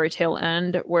Scorpio, the very tail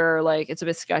end, where like it's a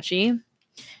bit sketchy.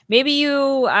 Maybe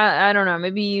you, I don't know,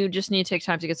 maybe you just need to take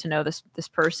time to get to know this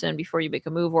person before you make a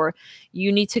move, or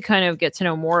you need to kind of get to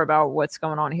know more about what's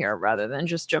going on here rather than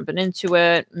just jumping into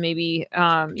it. Maybe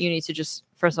you need to just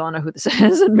first of all know who this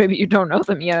is, and maybe you don't know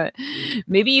them yet.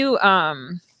 Maybe you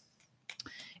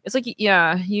it's like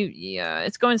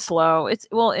it's going slow.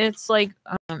 It's like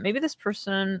maybe this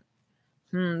person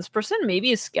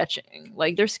maybe is sketching.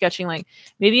 Like they're sketching. Like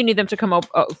maybe you need them to come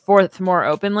forth more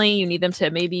openly. You need them to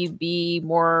maybe be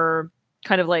more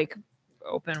kind of like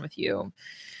open with you.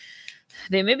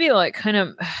 They may be like kind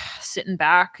of sitting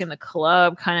back in the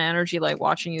club kind of energy, like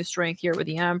watching you strength here with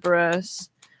the Empress.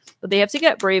 But they have to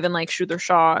get brave and like shoot their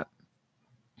shot.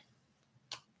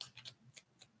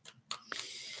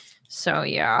 So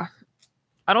yeah,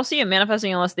 I don't see it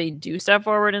manifesting unless they do step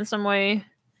forward in some way.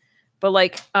 But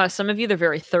like some of you, they're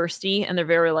very thirsty and they're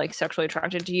very like sexually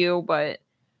attracted to you. But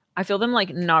I feel them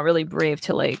like not really brave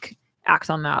to like act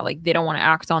on that. Like they don't want to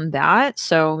act on that.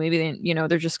 So maybe they, you know,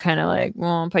 they're just kind of like,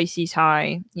 well, Pisces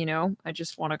high, you know, I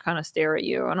just want to kind of stare at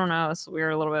you. I don't know. It's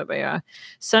weird a little bit, but yeah.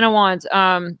 Son of Wands.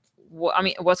 I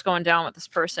mean, what's going down with this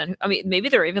person? I mean, maybe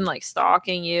they're even like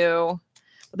stalking you,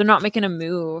 but they're not making a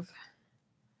move.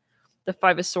 The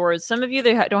Five of Swords. Some of you,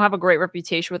 they don't have a great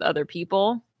reputation with other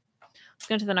people. Let's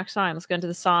get into the next sign. Let's get into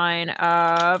the sign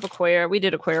of Aquarius. We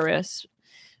did Aquarius,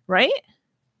 right?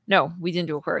 No, we didn't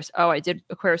do Aquarius. Oh, I did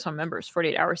Aquarius on members.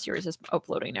 48-hour series is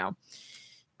uploading now.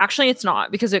 Actually, it's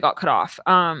not because it got cut off.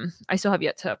 I still have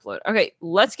yet to upload. Okay,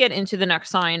 let's get into the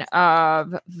next sign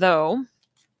of though.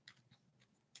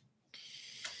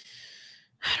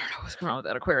 I don't know what's going on with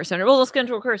that Aquarius center. Well, let's get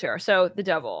into Aquarius here. So the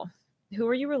Devil. Who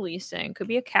are you releasing? Could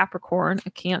be a Capricorn,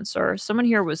 a Cancer. Someone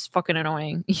here was fucking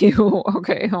annoying you.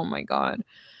 Okay. Oh my God.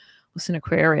 Listen,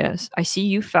 Aquarius, I see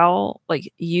you felt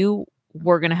like you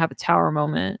were going to have a tower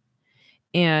moment.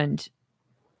 And,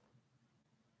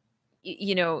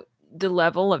 you know, the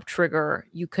level of trigger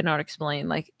you could not explain.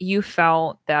 Like you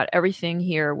felt that everything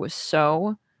here was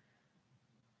so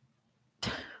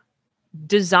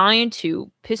designed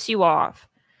to piss you off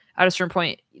at a certain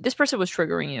point. This person was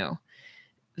triggering you.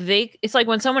 It's like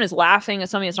when someone is laughing at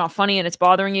something that's not funny and it's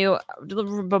bothering you,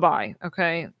 bye-bye.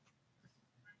 Okay.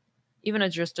 Even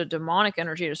as just a demonic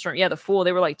energy to start. Yeah, the Fool,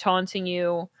 they were like taunting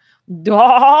you.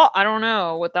 Duh, I don't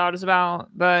know what that is about,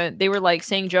 but they were like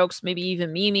saying jokes, maybe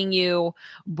even memeing you,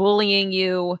 bullying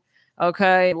you.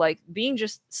 Okay. Like being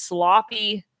just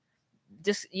sloppy,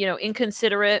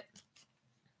 inconsiderate,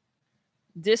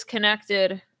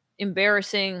 disconnected,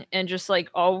 embarrassing, and just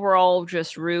like overall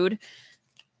just rude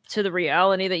to the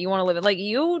reality that you want to live in. Like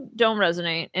you don't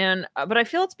resonate. And but I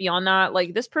feel it's beyond that.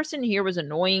 Like this person here was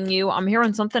annoying you. I'm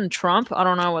hearing something Trump. I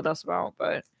don't know what that's about,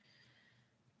 but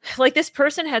like this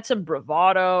person had some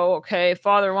bravado. Okay,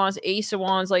 Father of Wands, Ace of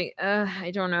Wands. Like I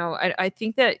don't know. I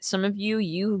think that some of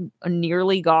you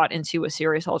nearly got into a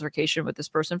serious altercation with this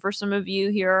person. For some of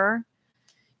you here,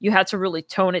 you had to really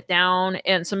tone it down.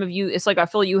 And some of you, it's like I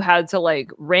feel you had to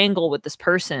like wrangle with this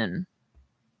person.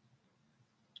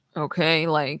 Okay,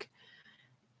 like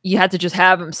you had to just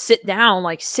have him sit down,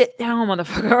 like sit down,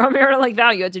 motherfucker. I'm hearing like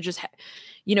that. You had to just,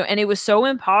 and it was so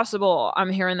impossible.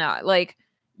 I'm hearing that. Like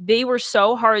they were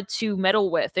so hard to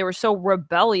meddle with. They were so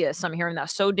rebellious. I'm hearing that.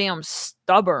 So damn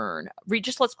stubborn.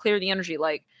 Just let's clear the energy.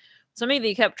 Like somebody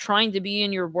they kept trying to be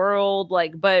in your world,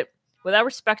 like, but without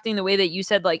respecting the way that you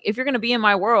said, like, if you're gonna be in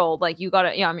my world, like you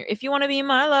gotta, if you want to be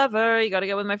my lover, you gotta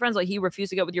get with my friends. Like he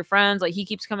refused to get with your friends. Like he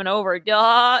keeps coming over.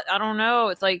 Duh, I don't know.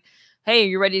 It's like, hey,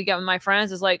 you ready to get with my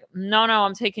friends? It's like, no,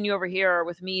 I'm taking you over here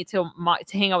with me to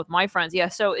hang out with my friends. Yeah,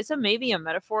 so it's maybe a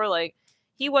metaphor. Like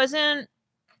he wasn't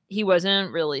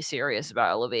really serious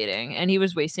about elevating, and he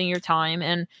was wasting your time.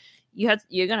 And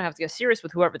you're gonna have to get serious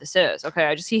with whoever this is. Okay,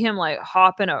 I just see him like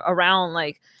hopping around,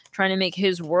 like trying to make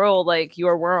his world like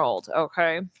your world.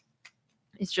 Okay,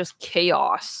 it's just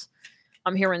chaos.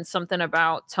 I'm hearing something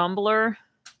about Tumblr.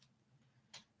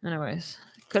 Anyways,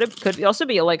 could also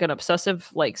be like an obsessive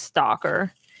like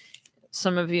stalker.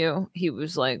 Some of you, he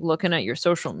was like looking at your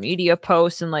social media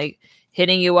posts and like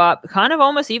hitting you up, kind of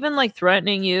almost even like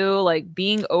threatening you, like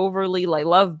being overly like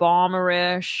love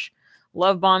bombing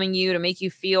you to make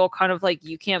you feel kind of like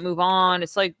you can't move on.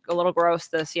 It's like a little gross,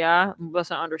 this, yeah?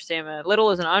 That's an understatement.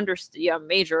 Little is an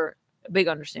major, big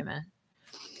understatement.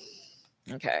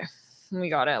 Okay, we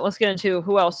got it. Let's get into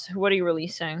who else. What are you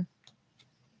releasing?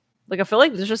 Like, I feel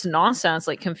like there's just nonsense,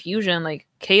 like confusion, like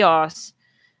chaos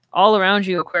all around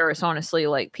you, Aquarius, honestly.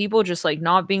 Like people just like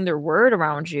not being their word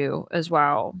around you as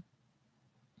well.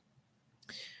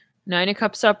 9 of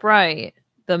Cups upright.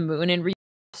 The Moon in reverse.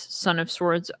 Son of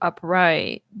Swords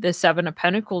upright, the Seven of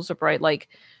Pentacles upright. Like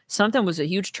something was a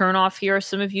huge turnoff here.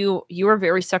 Some of you are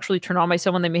very sexually turned on by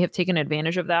someone. They may have taken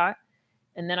advantage of that.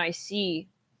 And then I see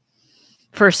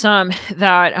for some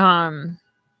that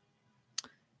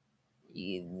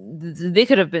they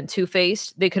could have been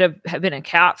two-faced. They could have been a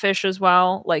catfish as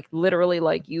well. Like literally,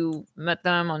 like you met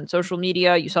them on social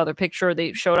media, you saw their picture,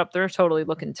 they showed up, they're totally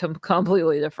looking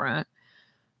completely different.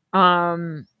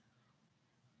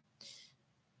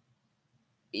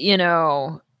 You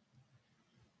know,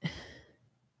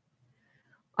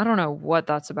 I don't know what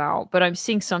that's about, but I'm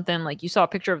seeing something like you saw a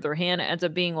picture of their hand. It ends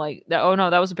up being like that. Oh no,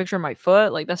 that was a picture of my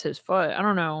foot. Like that's his foot. I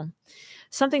don't know.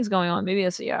 Something's going on. Maybe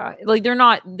it's, yeah, like they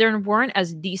weren't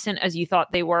as decent as you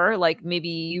thought they were. Like maybe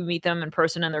you meet them in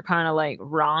person and they're kind of like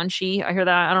raunchy. I hear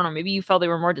that. I don't know. Maybe you felt they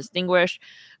were more distinguished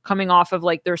coming off of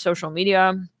like their social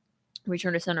media.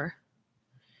 Return to center.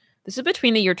 This is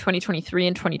between the year 2023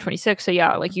 and 2026. So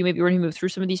yeah, like you maybe already moved through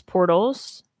some of these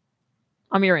portals.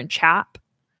 You're in chap.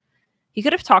 He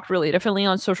could have talked really differently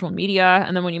on social media.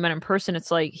 And then when you met in person,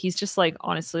 it's like, he's just like,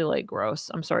 honestly, like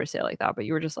gross. I'm sorry to say it like that, but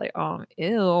you were just like, oh,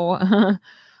 ew.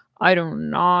 I do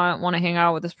not want to hang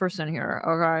out with this person here.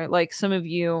 Okay. Like some of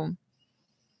you,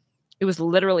 it was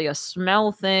literally a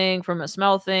smell thing from a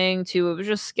smell thing to, it was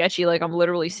just sketchy. Like I'm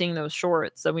literally seeing those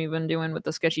shorts that we've been doing with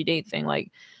the sketchy date thing.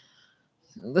 Like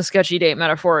the sketchy date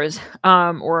metaphors,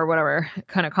 or whatever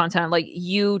kind of content. Like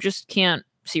you just can't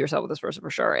see yourself with this person for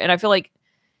sure. And I feel like,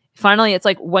 finally, it's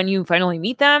like when you finally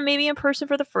meet them, maybe in person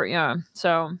for the first, yeah.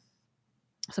 So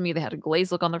some of you, they had a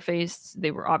glazed look on their face.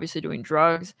 They were obviously doing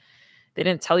drugs. They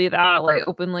didn't tell you that like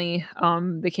openly.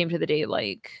 They came to the date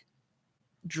like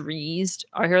dreezed.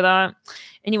 I hear that.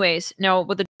 Anyways, now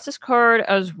with the Justice card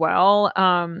as well,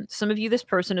 some of you, this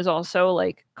person is also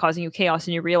like causing you chaos,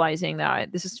 and you're realizing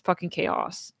that this is fucking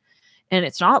chaos. And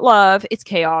it's not love, it's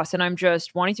chaos. And I'm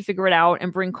just wanting to figure it out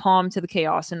and bring calm to the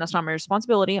chaos. And that's not my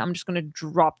responsibility. I'm just going to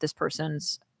drop this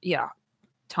person's,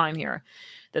 time here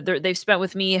that they've spent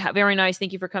with me. Very nice.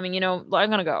 Thank you for coming. You know, I'm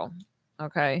going to go.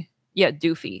 Okay. Yeah.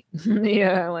 Doofy.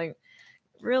 Yeah. Like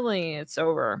really, it's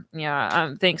over.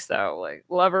 Yeah. Thanks though. Like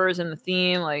lovers and the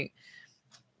theme, like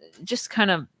just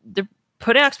kind of, they're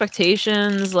putting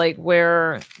expectations like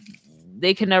where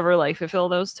they can never like fulfill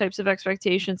those types of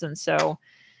expectations. And so,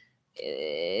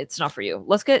 it's not for you.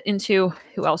 Let's get into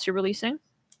who else you're releasing.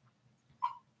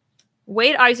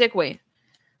 Wait, Isaac, wait.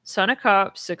 Son of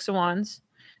Cups, Six of Wands.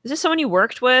 Is this someone you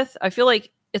worked with? I feel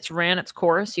like it's ran its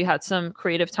course. You had some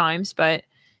creative times, but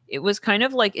it was kind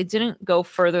of like it didn't go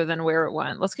further than where it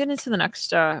went. Let's get into the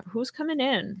next. Who's coming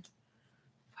in?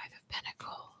 Five of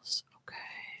Pentacles. Okay.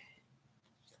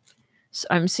 So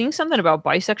I'm seeing something about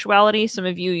bisexuality. Some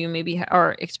of you maybe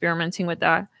are experimenting with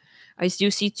that. I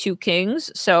do see two kings.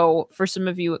 So for some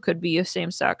of you, it could be a same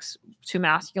sex, two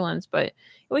masculines, but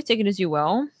always take it as you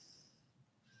will.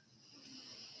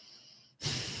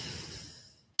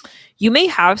 You may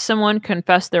have someone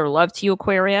confess their love to you,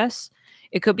 Aquarius.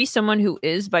 It could be someone who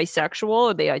is bisexual,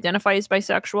 or they identify as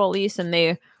bisexual at least, and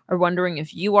they are wondering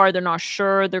if you are. They're not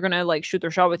sure. They're going to like shoot their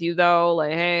shot with you though.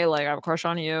 Like, hey, like I have a crush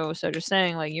on you. So just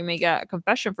saying, like you may get a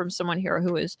confession from someone here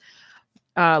who is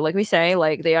like we say,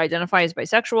 like they identify as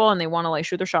bisexual and they want to like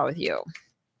shoot their shot with you.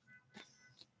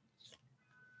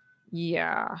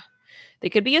 Yeah. They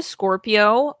could be a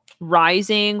Scorpio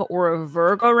rising or a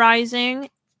Virgo rising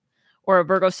or a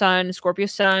Virgo sun, Scorpio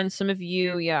sun. Some of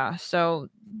you, yeah. So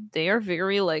they are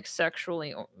very like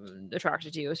sexually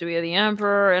attracted to you. So we have the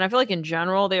Emperor, and I feel like in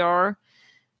general they're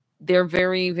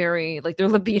very, very like their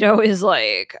libido is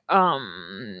like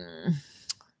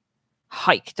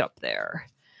hiked up there.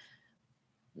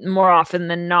 More often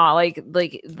than not, like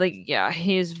yeah,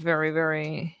 he's very,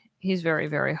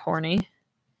 very horny.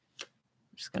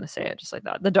 I'm just gonna say it just like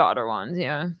that. The daughter ones,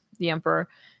 yeah, the Emperor.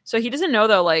 So he doesn't know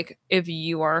though, like if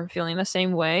you are feeling the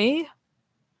same way.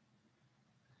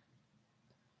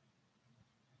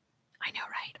 I know,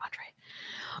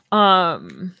 right,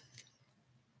 Andre?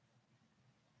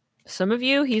 Some of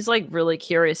you, he's like really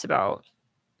curious about.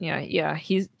 Yeah,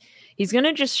 he's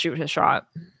gonna just shoot his shot.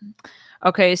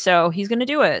 Okay, so he's gonna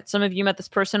do it. Some of you met this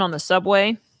person on the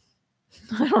subway.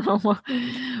 I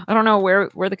don't know where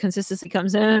the consistency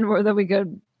comes in, whether we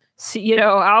could see, you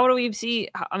know, how do we see?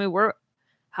 I mean,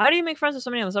 how do you make friends with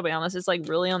somebody on the subway unless it's like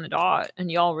really on the dot and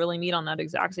y'all really meet on that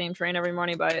exact same train every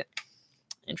morning? But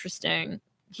interesting.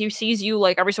 He sees you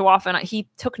like every so often. He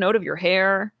took note of your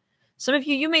hair. Some of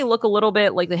you may look a little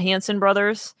bit like the Hanson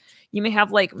brothers. You may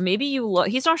have like, maybe you look,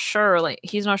 he's not sure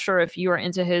if you are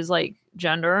into his like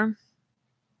gender.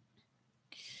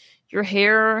 Your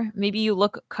hair, maybe you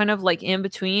look kind of like in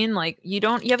between, like you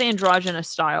have androgynous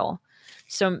style.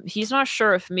 So he's not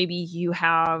sure if maybe you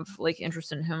have like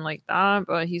interest in him like that,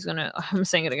 but he's gonna, I'm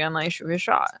saying it again, like shoot his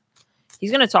shot.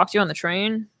 He's gonna talk to you on the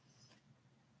train.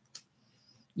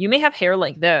 You may have hair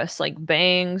like this, like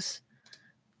bangs,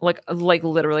 like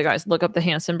literally, guys, look up the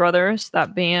Hanson brothers,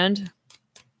 that band.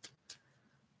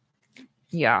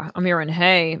 Yeah, I'm hearing,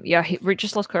 hey, yeah, he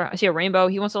just lost. I see a rainbow.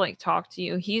 He wants to like talk to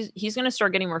you. He's gonna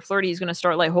start getting more flirty. He's gonna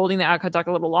start like holding the eye contact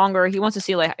a little longer. He wants to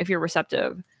see like if you're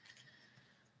receptive.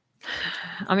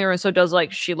 I'm hearing, so does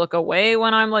like she look away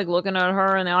when I'm like looking at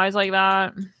her in the eyes like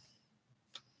that?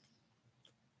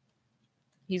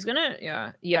 He's gonna,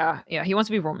 yeah. He wants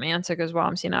to be romantic as well.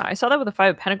 I'm seeing that. I saw that with the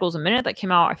Five of Pentacles. A minute that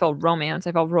came out, I felt romance.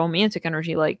 I felt romantic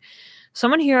energy. Like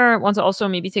someone here wants to also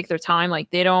maybe take their time.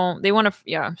 Like they want to,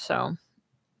 yeah. So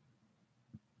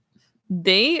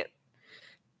they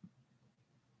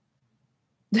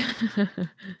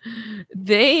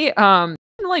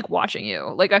like watching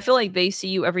you. Like I feel like they see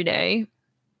you every day.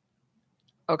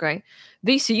 Okay,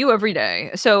 they see you every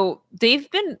day. So they've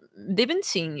been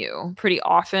seeing you pretty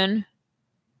often.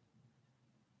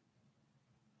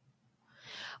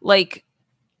 Like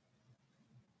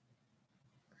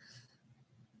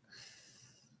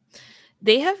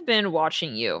they have been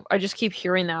watching you. I just keep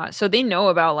hearing that. So they know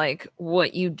about like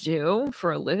what you do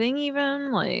for a living,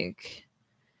 even like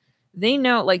they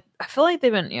know, like I feel like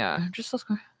they've been, yeah, just let's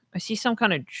go. I see some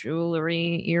kind of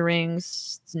jewelry,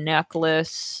 earrings,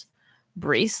 necklace,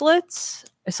 bracelets.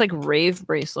 It's like rave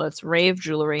bracelets, rave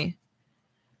jewelry.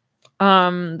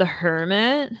 The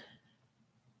Hermit.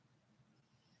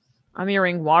 I'm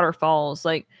hearing waterfalls.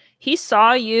 Like he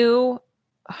saw you.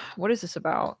 What is this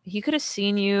about? He could have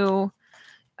seen you.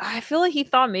 I feel like he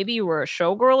thought maybe you were a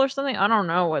showgirl or something. I don't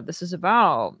know what this is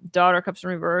about. Daughter of Cups in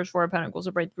reverse, Four of Pentacles,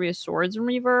 upright, Three of Swords in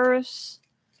reverse.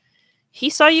 He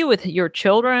saw you with your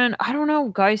children. I don't know,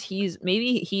 guys.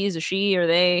 Maybe he's a she or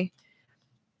they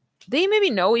maybe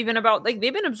know even about, like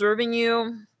they've been observing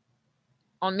you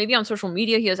on maybe on social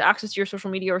media. He has access to your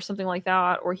social media or something like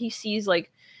that. Or he sees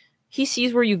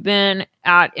where you've been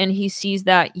at, and he sees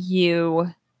that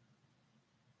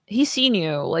he's seen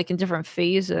you like in different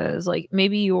phases. Like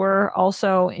maybe you're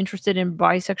also interested in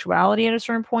bisexuality at a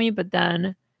certain point, but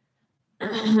then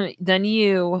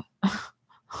you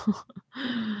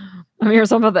I'm hearing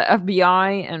something about the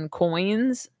FBI and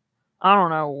coins. I don't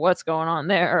know what's going on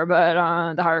there,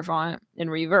 but the Hierophant in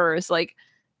reverse, like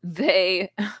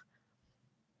they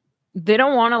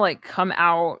don't want to like come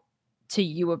out to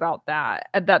you about that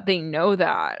they know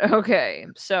that. Okay,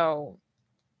 so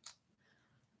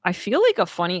I feel like a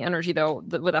funny energy though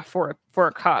with that four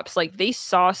of Cups. Like they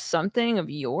saw something of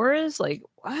yours. Like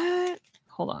what?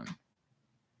 Hold on.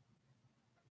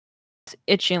 It's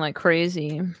itching like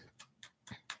crazy.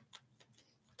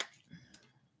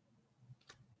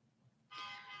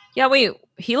 Yeah, wait.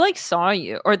 He like saw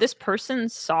you, or this person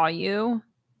saw you.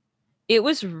 It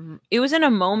was in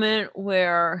a moment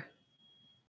where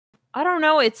I don't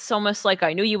know. It's almost like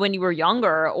I knew you when you were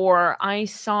younger, or I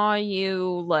saw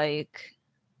you like.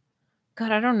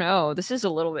 God, I don't know. This is a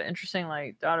little bit interesting.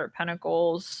 Like Daughter of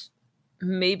Pentacles.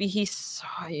 Maybe he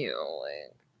saw you.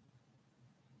 Like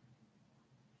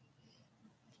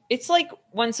it's like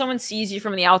when someone sees you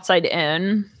from the outside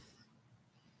in.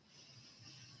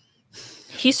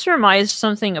 He surmised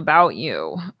something about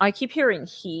you. I keep hearing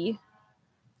he.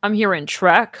 I'm hearing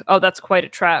trek. Oh, that's quite a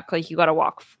trek. Like you gotta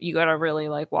walk. You gotta really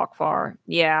like walk far.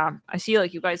 Yeah, I see.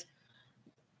 Like you guys.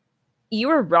 You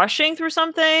were rushing through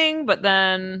something, but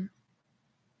then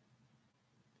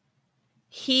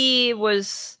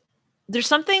there's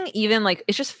something even like,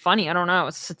 it's just funny. I don't know.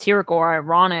 It's satirical or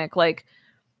ironic. Like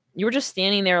you were just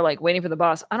standing there like waiting for the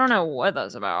bus. I don't know what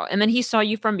that's about. And then he saw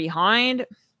you from behind.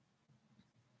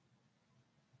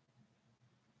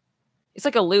 It's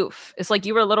like aloof. It's like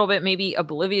you were a little bit maybe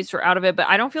oblivious or out of it, but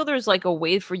I don't feel there's like a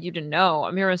way for you to know.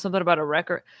 I'm hearing something about a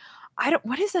record.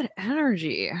 What is that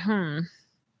energy? I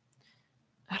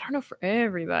don't know for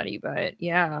everybody, but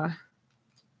yeah.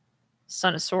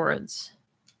 Son of Swords.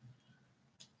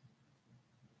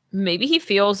 Maybe he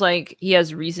feels like he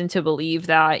has reason to believe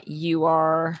that you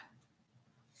are.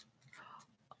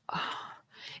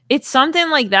 It's something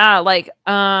like that. Like,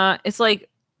 it's like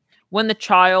when the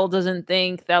child doesn't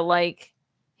think that like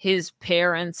his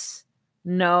parents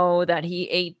know that he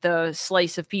ate the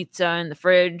slice of pizza in the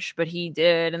fridge, but he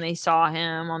did, and they saw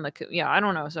him on the, yeah, I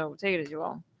don't know. So take it as you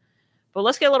will. But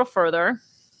let's get a little further.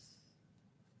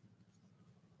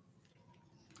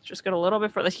 Let's just get a little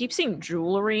bit further. I keep seeing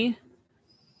jewelry.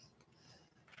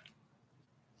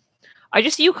 I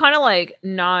just, you kind of like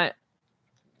not,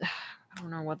 I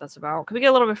don't know what that's about. Could we get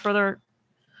a little bit further?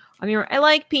 I mean, I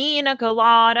like pina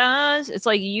coladas. It's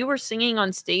like you were singing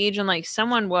on stage and like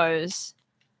someone was,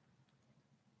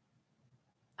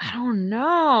 I don't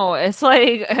know. It's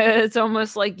like, it's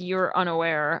almost like you're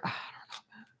unaware. I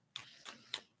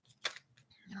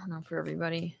don't know for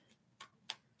everybody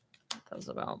what that was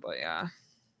about, but yeah.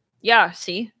 Yeah,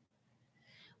 see?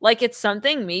 Like it's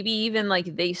something maybe even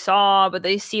like they saw, but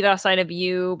they see that side of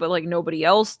you, but like nobody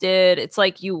else did. It's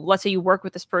like you, let's say you work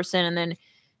with this person and then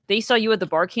they saw you at the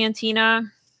bar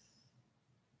cantina.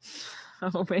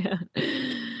 Oh man.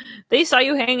 They saw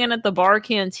you hanging at the bar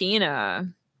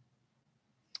cantina.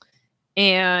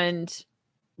 And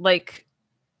like,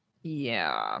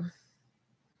 yeah.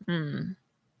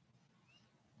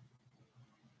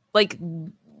 Like,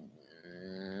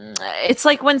 it's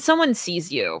like when someone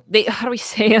sees you, they, how do we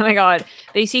say, oh my God,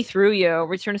 they see through you.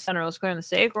 Return to center. Let's clear in the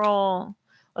sacral.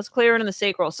 Let's clear it in the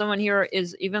sacral. Someone here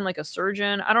is even like a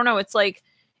surgeon. I don't know. It's like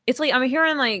I'm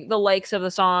hearing like the likes of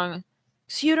the song.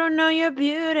 So you don't know you're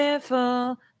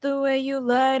beautiful. The way you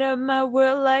light up my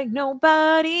world like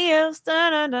nobody else.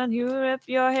 Dun, you rip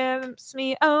your hair, makes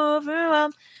me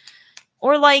overwhelmed.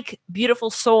 Or like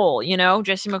Beautiful Soul, you know,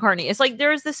 Jesse McCartney. It's like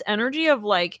there's this energy of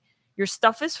like your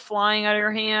stuff is flying out of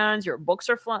your hands. Your books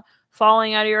are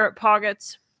falling out of your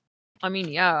pockets. I mean,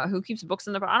 yeah, who keeps books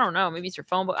in the, I don't know. Maybe it's your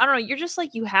phone book. I don't know. You're just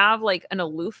like, you have like an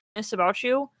aloofness about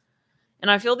you. And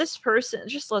I feel this person,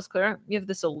 just less clear, you have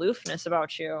this aloofness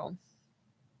about you.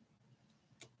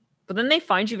 But then they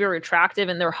find you very attractive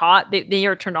and they're hot. They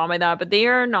are turned on by that, but they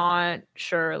are not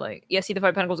sure. Like, yeah, see the Five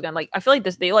of Pentacles again. Like, I feel like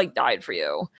they like died for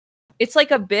you. It's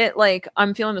like a bit like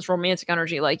I'm feeling this romantic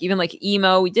energy, like even like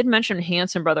emo. We did mention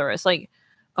Hanson brother. It's like,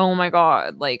 oh my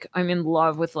God, like I'm in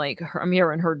love with like her, I'm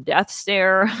hearing her death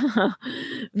stare.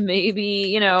 Maybe,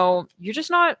 you know, you're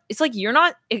just not, it's like you're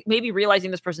not maybe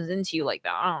realizing this person's into you like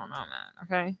that. I don't know, man.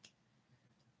 Okay.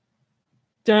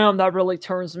 Damn, that really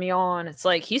turns me on. It's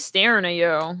like he's staring at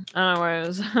you.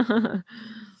 Anyways.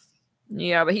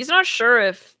 Yeah, but he's not sure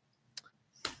if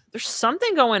there's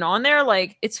something going on there.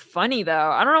 Like, it's funny though.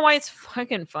 I don't know why it's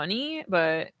fucking funny,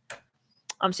 but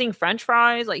I'm seeing French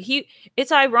fries. Like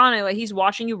it's ironic. Like he's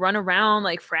watching you run around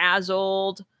like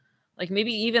frazzled, like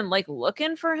maybe even like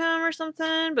looking for him or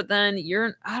something. But then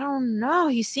I don't know.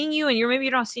 He's seeing you and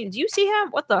you're not seeing. Do you see him?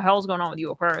 What the hell's going on with you,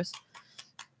 Aquarius?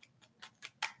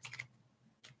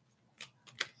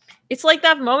 It's like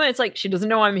that moment. It's like she doesn't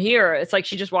know I'm here. It's like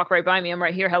she just walked right by me. I'm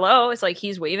right here. Hello. It's like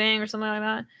he's waving or something like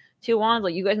that. Two wands.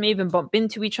 Like you guys may even bump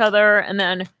into each other, and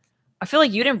then I feel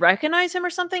like you didn't recognize him or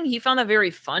something. He found that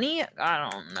very funny. I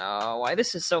don't know why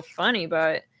this is so funny,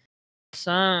 but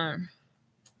something.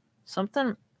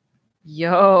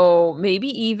 Yo, maybe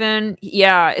even,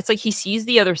 yeah, it's like he sees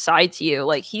the other side to you.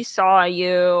 Like he saw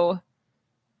you.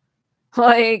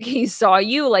 Like he saw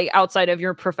you like outside of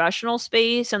your professional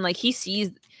space, and like he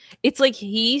sees, it's like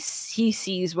he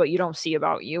sees what you don't see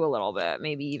about you a little bit,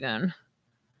 maybe even.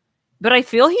 But I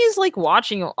feel he's like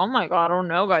watching. Oh my God, I don't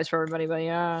know, guys, for everybody, but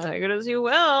yeah, take it as you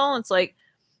will. It's like,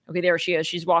 okay, there she is.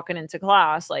 She's walking into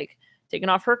class, like taking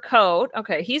off her coat.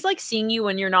 Okay, he's like seeing you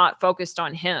when you're not focused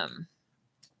on him.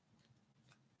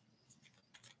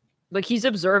 Like he's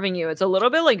observing you. It's a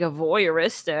little bit like a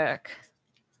voyeuristic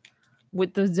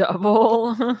with the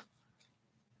double.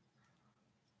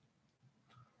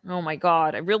 Oh my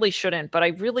God, I really shouldn't, but I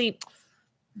really...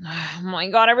 Oh my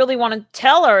God, I really want to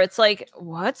tell her. It's like,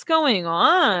 what's going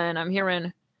on? I'm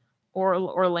hearing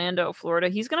Orlando, Florida.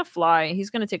 He's going to fly. He's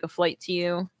going to take a flight to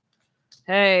you.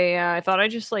 Hey, I thought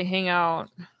I'd just like hang out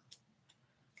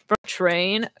for a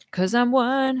train because I'm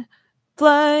one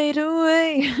flight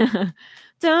away.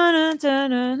 Dun, dun, dun,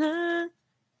 dun,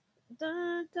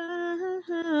 dun, dun,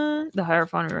 dun. The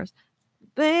Hierophant reverse.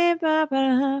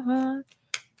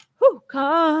 Whew,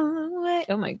 come away.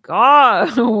 Oh my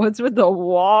God. What's with the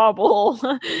wobble?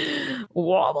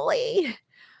 Wobbly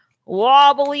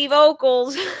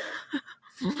vocals.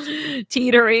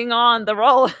 Teetering on the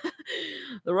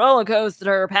roller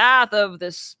coaster path of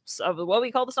what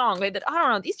we call the song. I don't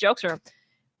know. These jokes are,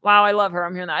 wow, I love her.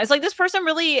 I'm hearing that. It's like this person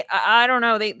really, I don't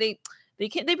know. They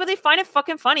can't, but they find it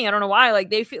fucking funny. I don't know why.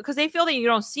 Like they feel that you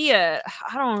don't see it.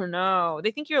 I don't know. They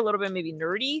think you're a little bit maybe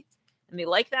nerdy and they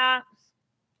like that.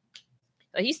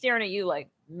 So he's staring at you like,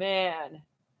 man,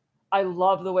 I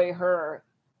love the way her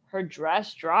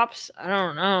dress drops. I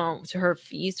don't know, to her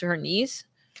feet, to her knees,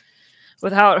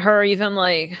 without her even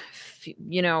like,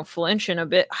 you know, flinching a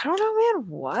bit. I don't know, man.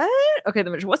 What? Okay,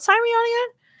 what's time are we on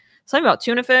again? Something about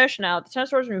tuna fish. Now the 10 of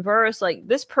Swords in reverse. Like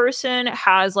this person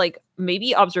has like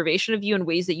maybe observation of you in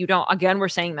ways that you don't. Again, we're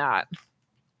saying that.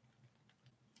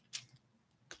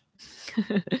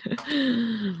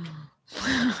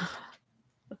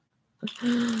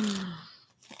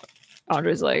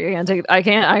 Andre's like, I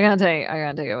can't take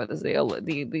it with this, the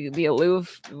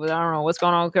aloof. I don't know what's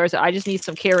going on with Chris. I just need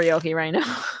some karaoke right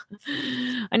now.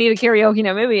 I need a karaoke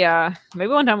now.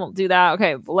 Maybe one time we'll do that.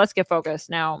 Okay, but let's get focused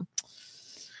now.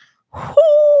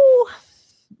 Whoo!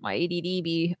 My ADD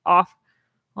be off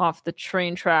the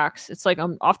train tracks. It's like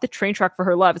I'm off the train track for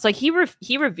her love. It's like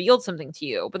he revealed something to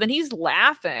you, but then he's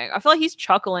laughing. I feel like he's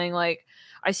chuckling. Like,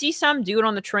 I see some dude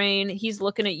on the train, he's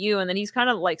looking at you, and then he's kind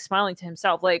of like smiling to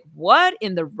himself. Like, what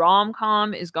in the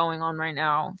rom-com is going on right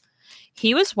now?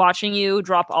 He was watching you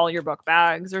drop all your book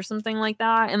bags or something like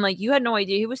that, and like you had no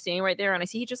idea he was standing right there. And I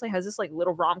see he just like has this like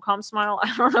little rom-com smile.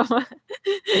 I don't know.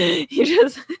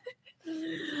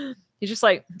 He's just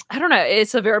like, I don't know.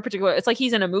 It's a very particular, it's like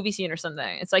he's in a movie scene or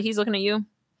something. It's like he's looking at you.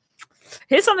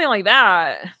 He's something like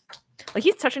that. Like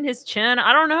he's touching his chin.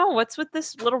 I don't know what's with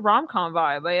this little rom-com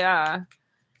vibe, but yeah.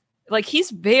 Like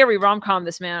he's very rom-com,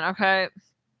 this man. Okay.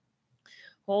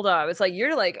 Hold up. It's like,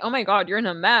 you're like, oh my God, you're in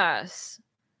a mess.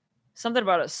 Something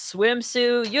about a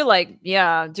swimsuit. You're like,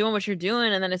 yeah, doing what you're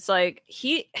doing. And then it's like,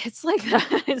 it's like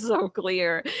that. It's so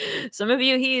clear. Some of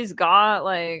you, he's got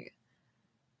a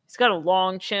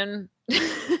long chin.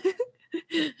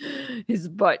 His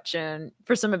butt chin.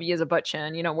 For some of you, is a butt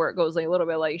chin, you know, where it goes like a little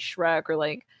bit like Shrek or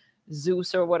like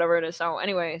Zeus or whatever it is. So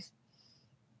anyways,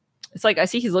 it's like I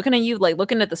see he's looking at you, like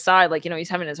looking at the side, like, you know, he's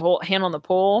having his whole hand on the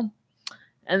pole,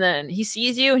 and then he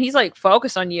sees you and he's like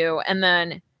focused on you, and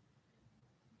then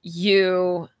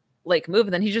you like move,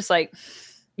 and then he's just like,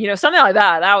 you know, something like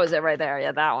that. That was it right there.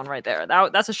 Yeah, that one right there.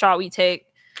 That's a shot we take.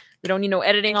 We don't need no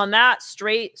editing on that.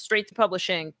 Straight to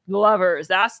publishing. Lovers.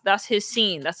 That's his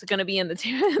scene. That's going to be in the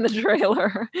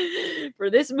trailer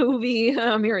for this movie.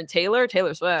 I'm hearing Taylor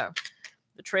Swift.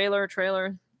 The trailer.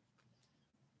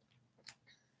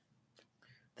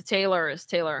 The Taylor is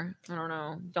Taylor. I don't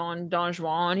know. Don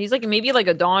Juan. He's like maybe like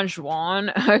a Don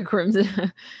Juan.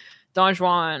 Crimson. Don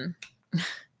Juan.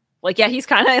 Like, yeah, he's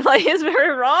kind of like, it's very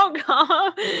wrong.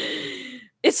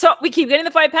 It's so, we keep getting the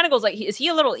Five of Pentacles. Like, is he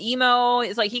a little emo?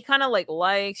 It's like he kind of like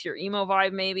likes your emo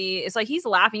vibe, maybe. It's like he's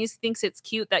laughing. He thinks it's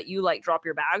cute that you like drop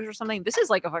your bags or something. This is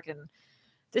like a fucking,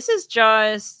 this is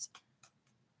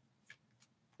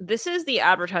the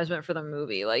advertisement for the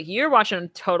movie. Like, you're watching a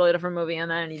totally different movie, and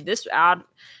then this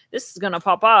is gonna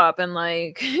pop up, and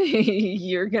like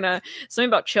you're gonna, something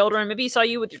about children. Maybe he saw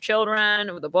you with your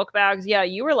children with the book bags. Yeah,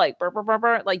 you were like burr, burr, burr,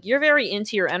 burr. Like, you're very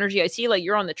into your energy. I see like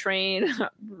you're on the train.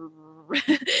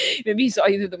 Maybe he saw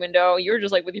you through the window. You were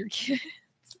just like with your kids.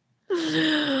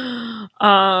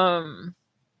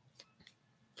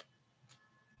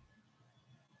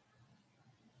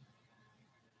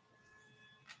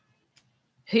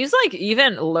 He's like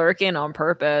even lurking on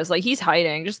purpose. Like, he's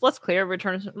hiding. Just let's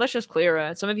just clear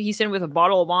it. Some of you, he's sitting with a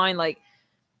bottle of wine. Like,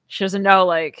 she doesn't know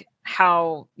like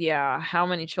how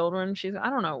many children she's, I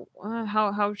don't know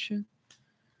how she,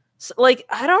 like,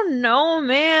 I don't know,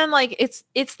 man. Like, it's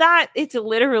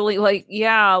literally like,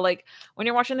 yeah, like when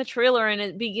you're watching the trailer and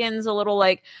it begins a little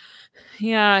like,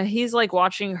 yeah, he's like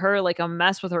watching her like a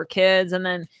mess with her kids, and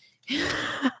then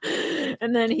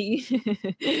and then he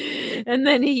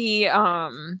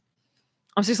I'm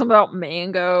saying something about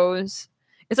mangoes.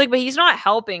 It's like, but he's not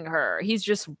helping her, he's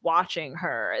just watching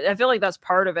her. I feel like that's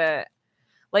part of it.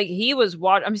 Like, he was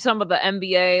I'm talking about the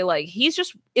NBA, like he's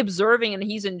just observing and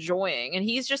he's enjoying, and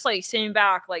he's just like sitting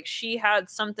back, like she had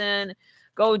something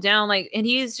go down, like, and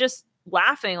he's just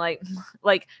laughing, like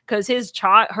because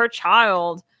her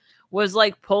child was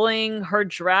like pulling her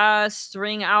dress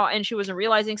string out, and she wasn't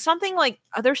realizing something, like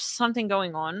there's something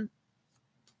going on.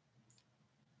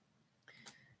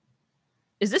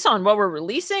 Is this on what we're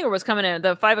releasing or what's coming in?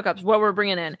 The Five of Cups, what we're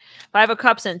bringing in. Five of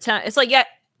Cups and 10. It's like, yeah,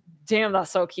 damn,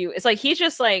 that's so cute. It's like he's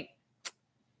just like,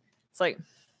 it's like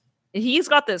he's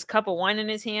got this cup of wine in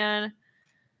his hand.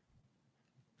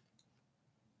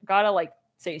 Gotta like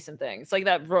say some things. It's like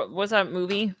that. What's that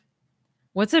movie?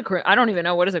 I don't even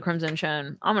know. What is a Crimson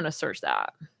Chin? I'm gonna search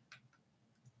that.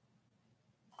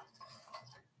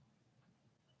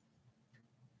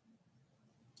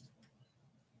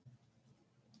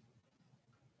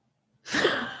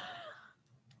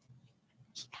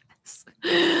 Yes.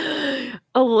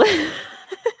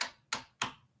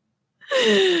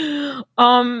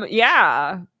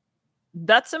 Yeah,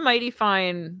 that's a mighty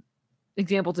fine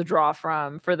example to draw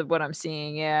from for what I'm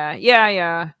seeing.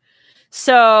 Yeah.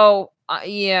 So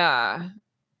yeah.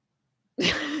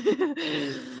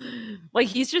 Like,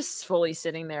 he's just fully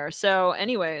sitting there. So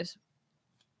anyways,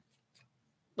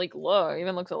 like, look,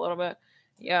 even looks a little bit,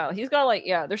 yeah, he's got like,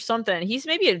 yeah, there's something. He's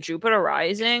maybe a Jupiter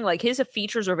rising. Like, his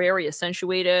features are very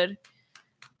accentuated.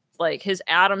 like his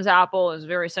Adam's apple is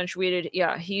very accentuated.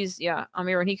 Yeah, I'm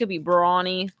here, and he could be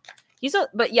brawny.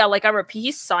 But yeah, like I repeat,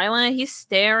 he's silent, he's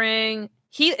staring.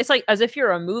 It's like as if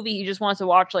you're a movie, he just wants to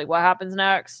watch like what happens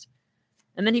next.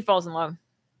 And then he falls in love.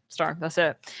 Star, that's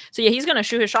it. So yeah, he's gonna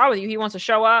shoot his shot with you. He wants to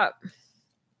show up.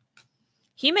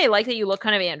 He may like that you look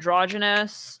kind of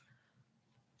androgynous.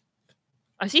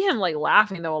 I see him like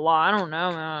laughing though a lot. I don't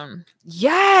know, man.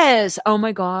 Yes. Oh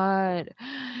my god.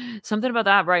 Something about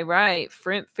that. Right.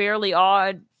 Fairly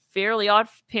odd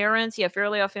parents. Yeah,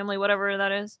 fairly odd family. Whatever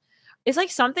that is. It's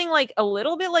like something like a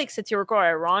little bit like satirical or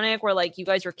ironic, where like you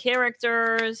guys are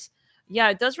characters. Yeah,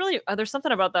 it does really. There's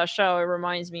something about that show. It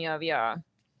reminds me of. Yeah.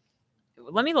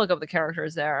 Let me look up the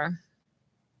characters there.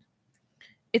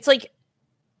 It's like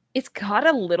it's got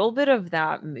a little bit of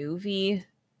that movie.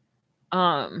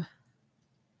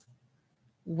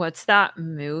 What's that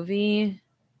movie?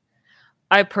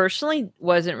 I personally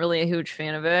wasn't really a huge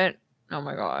fan of it. Oh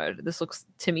my god,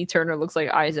 Timmy Turner looks like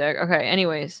Isaac. Okay,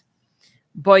 anyways.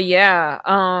 But yeah,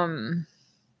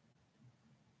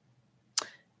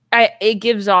 it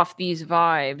gives off these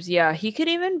vibes. Yeah, he could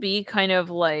even be kind of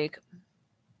like,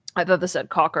 I thought this said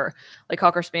cocker, like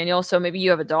cocker spaniel. So maybe you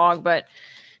have a dog, but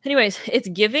anyways, it's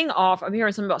giving off. I'm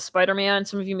hearing something about Spider-Man.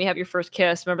 Some of you may have your first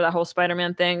kiss. Remember that whole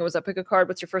Spider-Man thing? It was a pick a card.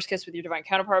 What's your first kiss with your divine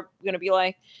counterpart going to be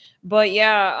like? But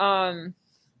yeah,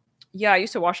 I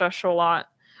used to watch that show a lot.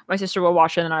 My sister would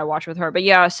watch it and I watch with her. But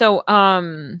yeah, so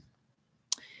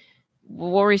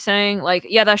what were we saying? Like,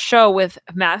 yeah, that show with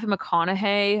Matthew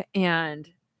McConaughey and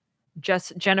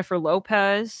Jennifer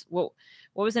Lopez. What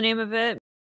was the name of it?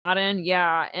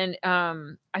 Yeah, and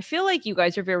I feel like you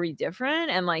guys are very different,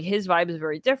 and like his vibe is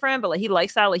very different, but like he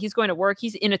likes that. Like he's going to work,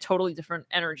 he's in a totally different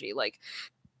energy. Like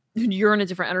you're in a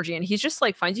different energy, and he's just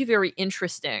like finds you very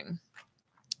interesting.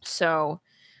 So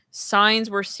signs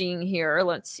we're seeing here,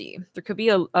 let's see. There could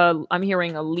be I'm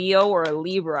hearing a Leo or a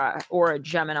Libra or a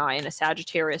Gemini and a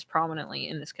Sagittarius prominently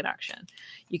in this connection.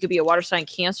 You could be a water sign,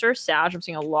 Cancer, Sag. I'm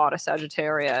seeing a lot of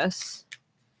Sagittarius.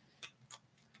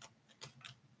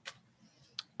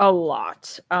 A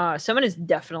lot. Someone is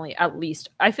definitely at least,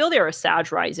 I feel they're a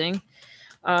Sag rising.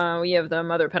 We have the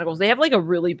Mother of Pentacles. They have like a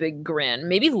really big grin.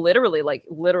 Maybe literally, like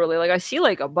I see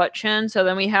like a butt chin. So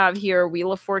then we have here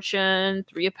Wheel of Fortune,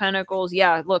 Three of Pentacles.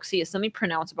 Yeah, look, see, it's something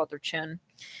pronounced about their chin.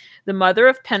 The Mother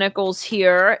of Pentacles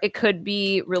here. It could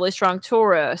be really strong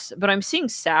Taurus, but I'm seeing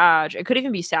Sag. It could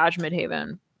even be Sag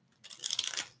Midheaven.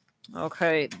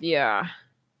 Okay, yeah.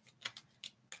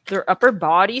 Their upper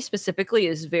body specifically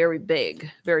is very big,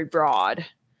 very broad.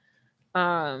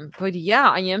 But yeah,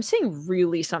 I am seeing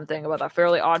really something about that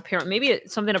fairly odd parent. Maybe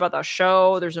it's something about that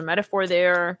show. There's a metaphor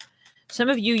there. Some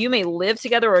of you may live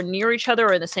together or near each other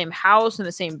or in the same house, in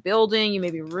the same building. You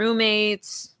may be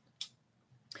roommates.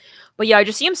 But yeah, I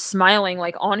just see him smiling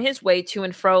like on his way to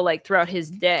and fro like throughout his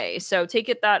day. So take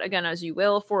it that again as you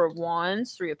will. Four of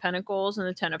Wands, Three of Pentacles, and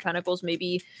the Ten of Pentacles.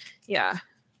 Maybe, yeah.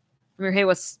 Hey,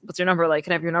 what's your number? Like,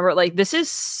 can I have your number? Like, this is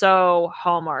so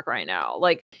Hallmark right now.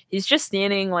 Like, he's just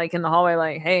standing like in the hallway,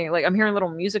 like, hey, like I'm hearing little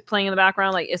music playing in the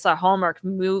background. Like, it's a Hallmark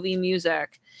movie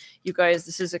music. You guys,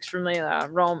 this is extremely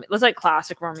it's like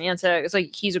classic romantic. It's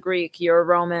like he's a Greek, you're a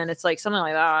Roman. It's like something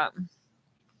like that.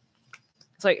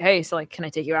 It's like, hey, so like, can I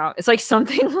take you out? It's like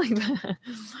something like that.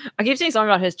 I keep saying something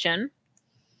about his chin.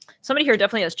 Somebody here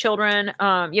definitely has children.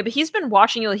 Yeah, but he's been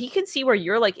watching you. Like, he can see where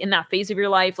you're like in that phase of your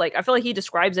life. Like, I feel like he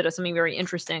describes it as something very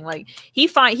interesting. Like, he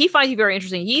finds you very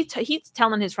interesting. He's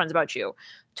telling his friends about you.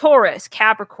 Taurus,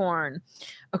 Capricorn,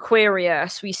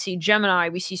 Aquarius. We see Gemini.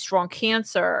 We see strong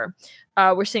Cancer.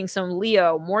 We're seeing some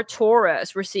Leo, more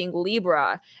Taurus. We're seeing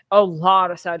Libra. A lot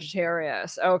of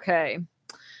Sagittarius. Okay.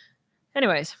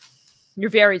 Anyways, you're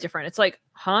very different. It's like,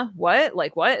 huh? What?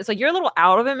 Like, what? It's like you're a little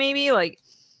out of it, maybe. Like,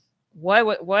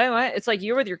 what? It's like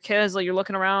you're with your kids, like you're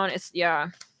looking around. It's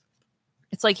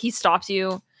like he stops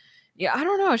you. Yeah, I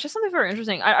don't know. It's just something very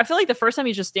interesting. I feel like the first time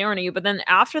he's just staring at you, but then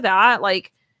after that,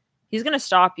 like he's gonna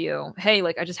stop you. Hey,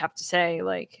 like I just have to say,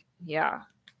 like, yeah,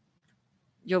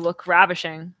 you look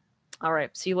ravishing. All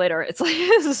right, see you later. It's like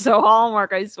this is so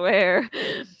Hallmark, I swear.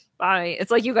 Bye.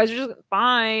 It's like you guys are just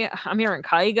bye. I'm here in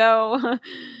Kygo.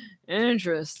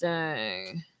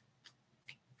 Interesting.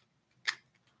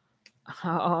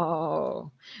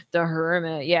 Oh, the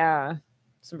Hermit. Yeah.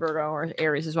 Some Virgo or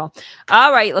Aries as well.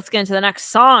 All right, let's get into the next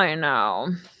sign now.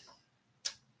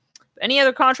 Any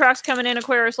other contracts coming in,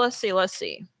 Aquarius? Let's see.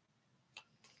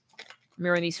 I'm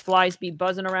hearing these flies be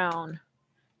buzzing around.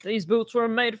 These boots were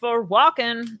made for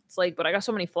walking. It's like, but I got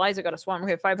so many flies, I got to swat.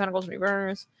 Okay, 5 Pentacles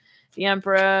reverse. The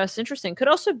Empress. Interesting. Could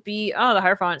also be, oh, the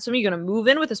Hierophant. Some of you are going to move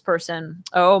in with this person.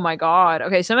 Oh my God.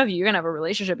 Okay. Some of you are going to have a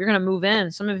relationship. You're going to move in.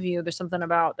 Some of you, there's something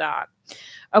about that.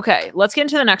 Okay. Let's get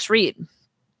into the next read.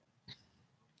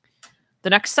 The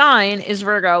next sign is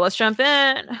Virgo. Let's jump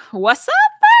in. What's up,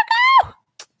 Virgo?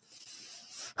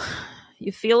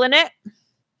 You feeling it?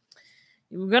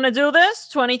 You're going to do this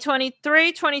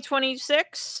 2023,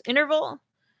 2026 interval.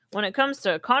 When it comes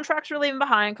to contracts you're leaving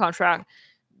behind, contract,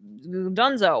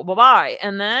 dunzo, bye-bye.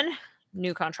 And then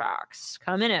new contracts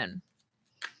coming in.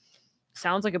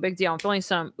 Sounds like a big deal. I'm feeling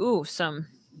some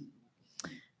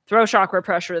throat chakra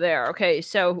pressure there. Okay,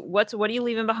 so what are you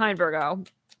leaving behind, Virgo?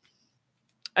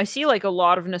 I see like a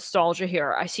lot of nostalgia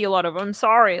here. I see a lot of, I'm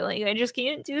sorry, like I just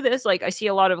can't do this. Like I see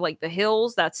a lot of like the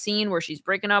Hills, that scene where she's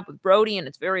breaking up with Brody and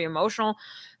it's very emotional.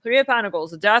 Three of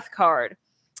Pentacles, the Death card.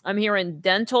 I'm hearing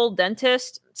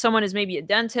dentist. Someone is maybe a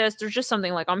dentist. There's just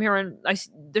something like I'm hearing.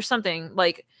 There's something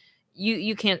like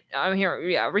you can't. I'm hearing,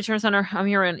 yeah, return center. I'm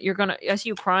hearing you're gonna. I see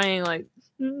you crying like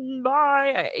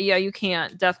bye. Yeah, you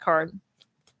can't. Death card.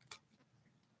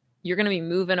 You're gonna be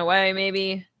moving away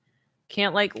maybe.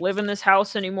 Can't like live in this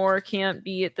house anymore. Can't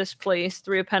be at this place.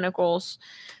 Three of Pentacles.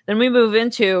 Then we move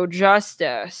into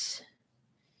Justice.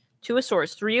 Two of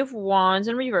Swords, Three of Wands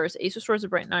in reverse, Ace of Swords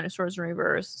upright, Nine of Swords in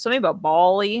reverse. Something about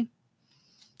Bali.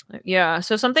 Yeah,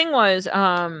 so something was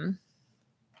I'm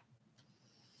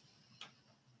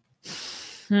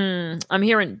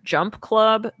hearing Jump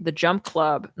Club, the Jump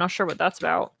Club. Not sure what that's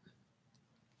about.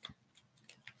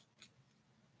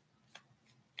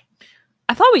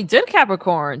 I thought we did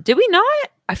Capricorn. Did we not?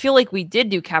 I feel like we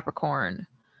did do Capricorn.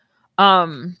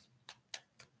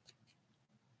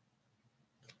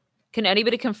 Can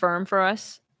anybody confirm for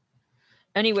us?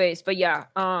 Anyways, but yeah,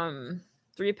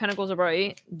 Three of Pentacles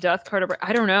upright, Death card upright.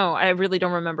 I don't know. I really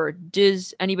don't remember.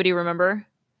 Does anybody remember?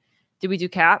 Did we do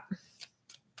Cap?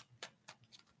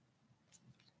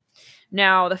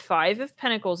 Now, the Five of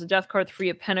Pentacles, the Death card, Three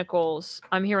of Pentacles.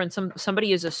 I'm hearing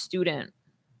somebody is a student.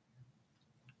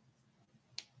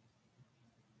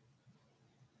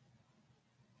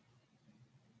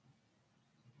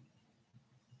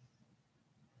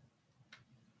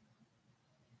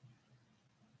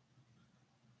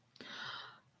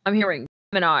 I'm hearing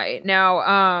Gemini.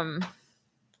 Now,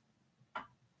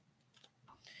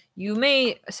 you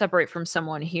may separate from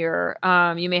someone here.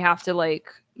 You may have to like,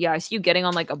 yeah, I see you getting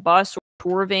on like a bus or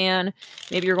tour van.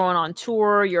 Maybe you're going on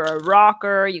tour. You're a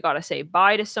rocker. You got to say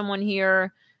bye to someone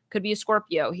here. Could be a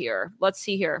Scorpio here. Let's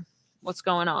see here. What's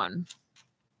going on?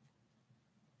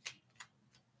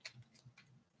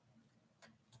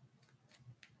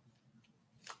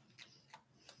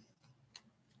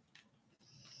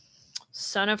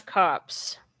 Son of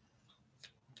Cups.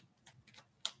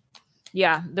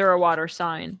 Yeah, they're a water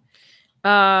sign.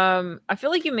 I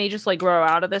feel like you may just like grow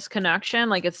out of this connection.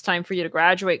 Like it's time for you to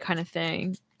graduate kind of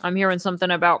thing. I'm hearing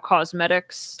something about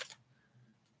cosmetics.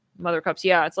 Mother Cups.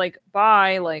 Yeah, it's like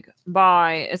bye, like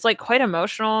bye. It's like quite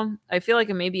emotional. I feel like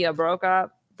it may be a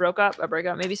breakup.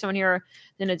 Maybe someone here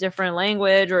in a different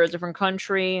language or a different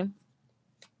country.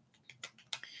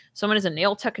 Someone is a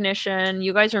nail technician.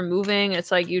 You guys are moving. It's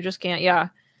like you just can't. Yeah.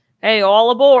 Hey, all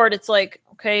aboard. It's like,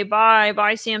 okay,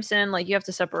 bye, Samson. Like you have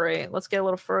to separate. Let's get a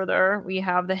little further. We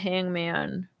have the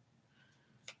Hangman.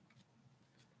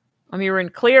 You're in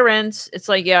clearance. It's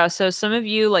like, yeah. So some of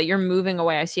you, like, you're moving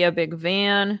away. I see a big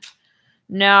van.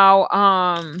 Now,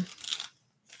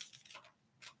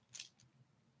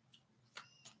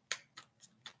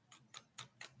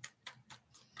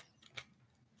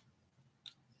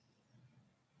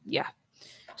 yeah.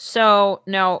 So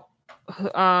now,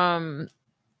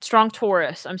 strong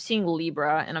Taurus. I'm seeing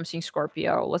Libra and I'm seeing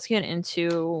Scorpio. Let's get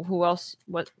into who else,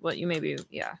 what you maybe,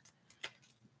 yeah.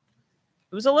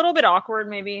 It was a little bit awkward,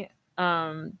 maybe,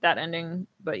 that ending,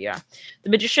 but yeah. The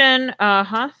Magician,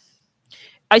 I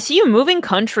see you moving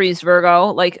countries, Virgo.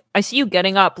 Like, I see you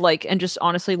getting up, like, and just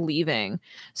honestly leaving.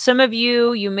 Some of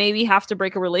you, you maybe have to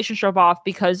break a relationship off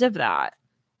because of that.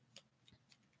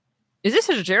 Is this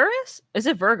Sagittarius? Is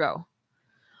it Virgo?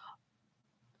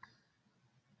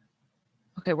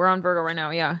 Okay, we're on Virgo right now,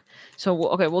 yeah. So,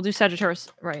 okay, we'll do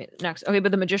Sagittarius right next. Okay,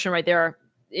 but the Magician right there.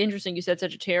 Interesting, you said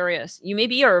Sagittarius. You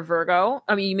maybe are a Virgo.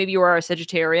 I mean, maybe you are a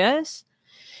Sagittarius.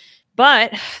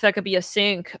 But that could be a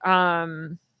sync.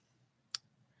 That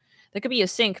could be a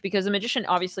sync because the Magician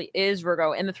obviously is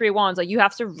Virgo. And the Three of Wands, like, you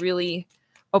have to really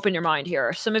open your mind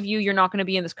here. Some of you, you're not going to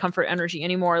be in this comfort energy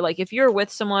anymore. Like, if you're with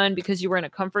someone because you were in a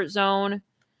comfort zone,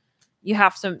 you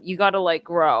got to like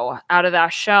grow out of that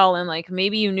shell. And like,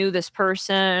 maybe you knew this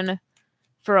person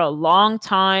for a long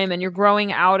time, and you're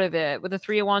growing out of it. With the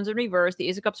Three of Wands in reverse, the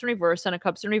Ace of Cups in reverse, Ten of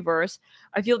Cups in reverse,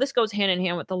 I feel this goes hand in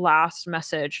hand with the last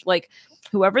message. Like,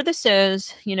 whoever this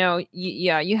is, you know,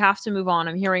 yeah, you have to move on.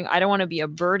 I'm hearing, I don't want to be a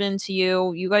burden to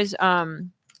you. You guys, I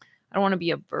don't want to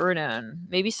be a burden.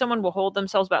 Maybe someone will hold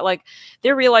themselves back. Like,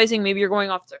 they're realizing maybe you're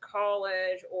going off to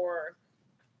college, or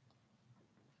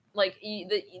like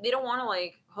they don't want to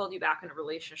like hold you back in a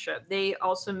relationship. They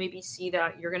also maybe see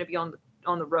that you're going to be on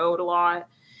the road a lot.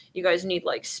 You guys need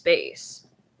like space.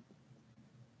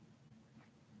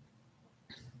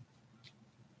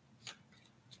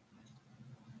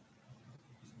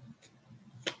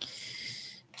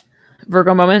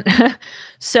 Virgo moment.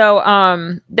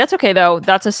 So that's okay though.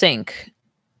 That's a sync.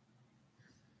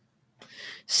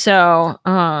 So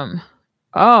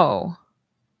oh,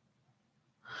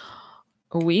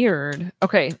 weird.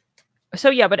 Okay. So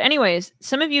yeah, but anyways,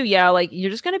 some of you, yeah, like you're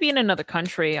just going to be in another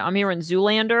country. I'm here in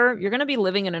Zoolander. You're going to be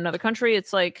living in another country.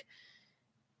 It's like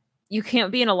you can't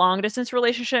be in a long distance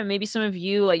relationship. Maybe some of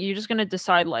you, like, you're just going to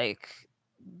decide like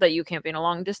that you can't be in a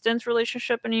long distance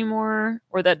relationship anymore,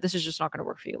 or that this is just not going to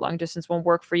work for you. Long distance won't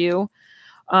work for you.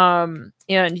 And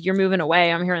you're moving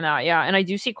away. I'm hearing that. Yeah. And I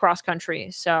do see cross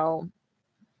country. So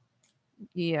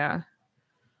yeah.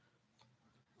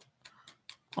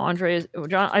 I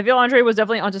feel Andre was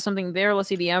definitely onto something there. Let's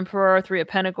see, the Emperor, Three of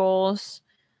Pentacles.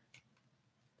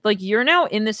 Like, you're now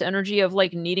in this energy of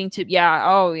like needing to, yeah,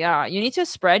 oh yeah, you need to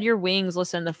spread your wings.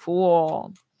 Listen, the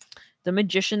Fool, the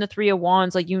Magician, the Three of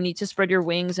Wands, like you need to spread your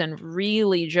wings and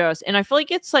really just, and I feel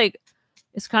like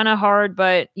it's kind of hard,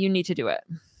 but you need to do it.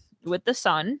 With the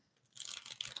Sun,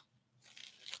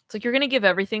 it's like you're going to give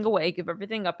everything away, give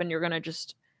everything up, and you're going to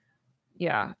just,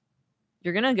 yeah.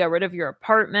 You're going to get rid of your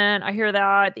apartment. I hear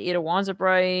that. The Eight of Wands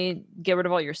upright. Get rid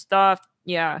of all your stuff.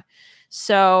 Yeah.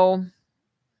 So,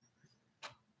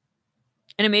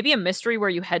 and it may be a mystery where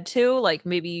you head to. Like,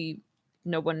 maybe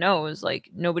no one knows.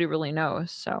 Like, nobody really knows.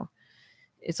 So,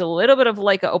 it's a little bit of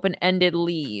like an open-ended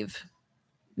leave.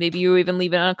 Maybe you even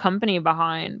leave a company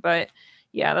behind. But,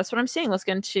 yeah, that's what I'm saying. Let's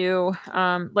get into,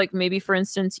 like, maybe, for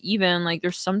instance, even, like,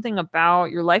 there's something about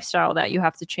your lifestyle that you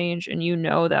have to change. And you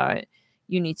know that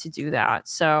you need to do that.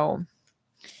 So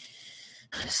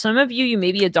some of you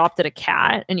maybe adopted a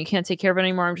cat and you can't take care of it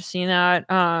anymore. I'm just seeing that.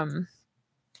 I'm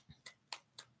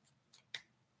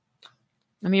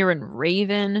hearing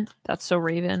Raven. That's so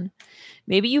Raven.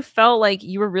 Maybe you felt like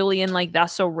you were really in like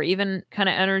that's so Raven kind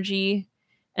of energy.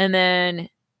 And then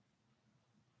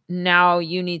now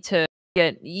you need to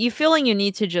you feeling you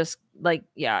need to just like,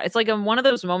 yeah, it's like one of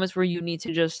those moments where you need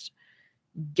to just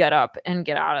get up and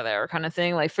get out of there kind of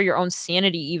thing, like for your own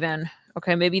sanity even.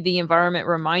 Okay, maybe the environment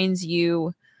reminds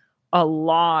you a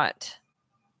lot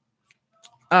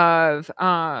of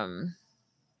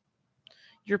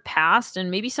your past, and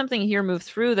maybe something here moved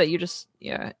through that you just,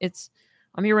 yeah, it's,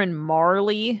 I'm hearing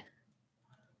Marley.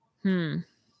 I'm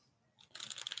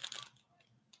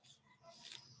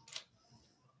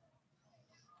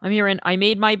hearing I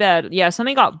made my bed. Yeah,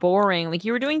 something got boring, like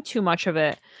you were doing too much of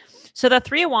it. So that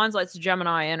Three of Wands lets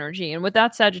Gemini energy. And with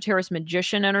that Sagittarius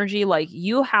Magician energy, like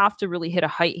you have to really hit a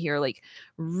height here. Like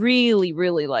really,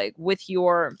 really like with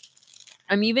your,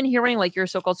 I'm even hearing like your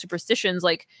so-called superstitions.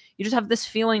 Like you just have this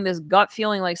feeling, this gut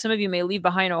feeling, like some of you may leave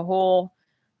behind a whole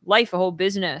life, a whole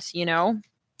business, you know?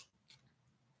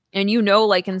 And you know,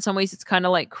 like in some ways it's kind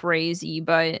of like crazy,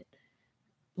 but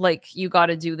like you got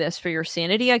to do this for your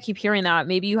sanity. I keep hearing that.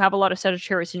 Maybe you have a lot of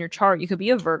Sagittarius in your chart. You could be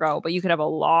a Virgo, but you could have a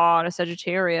lot of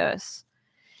Sagittarius.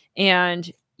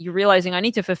 And you're realizing I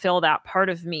need to fulfill that part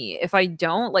of me. If I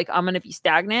don't, like I'm going to be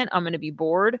stagnant. I'm going to be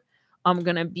bored. I'm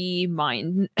going to be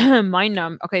mind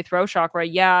numb. Okay, throat chakra.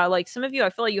 Yeah, like some of you, I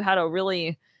feel like you had a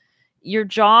really, your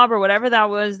job or whatever that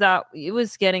was, that it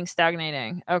was getting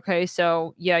stagnating. Okay,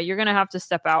 so yeah, you're going to have to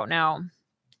step out now.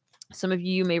 Some of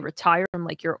you may retire from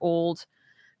like your old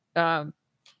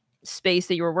space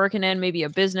that you were working in, maybe a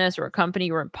business or a company,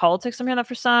 you were in politics, something like that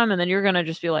for some, and then you're gonna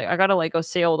just be like, I gotta like go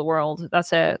sail the world.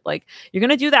 That's it. Like you're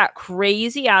gonna do that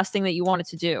crazy ass thing that you wanted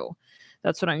to do.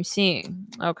 That's what I'm seeing.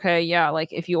 Okay, yeah,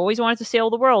 like if you always wanted to sail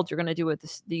the world, you're gonna do it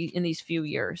in these few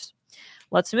years.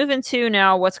 Let's move into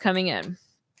now what's coming in.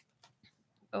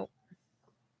 Oh,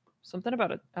 something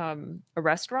about a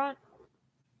restaurant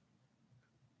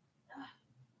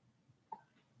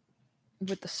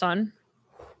with the sun.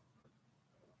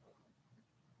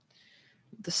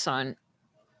 The Sun.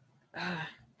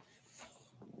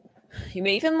 You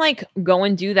may even like go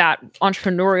and do that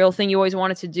entrepreneurial thing you always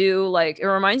wanted to do. Like it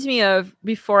reminds me of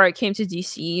before I came to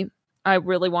DC, I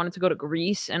really wanted to go to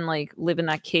Greece and like live in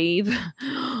that cave.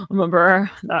 Remember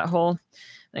that whole,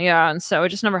 yeah. And so it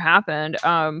just never happened.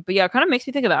 But yeah, it kind of makes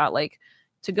me think of that. Like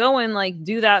to go and like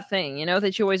do that thing, you know,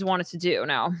 that you always wanted to do.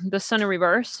 Now, the Sun in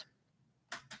reverse.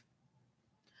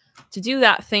 To do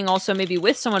that thing also maybe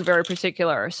with someone very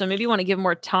particular. So maybe you want to give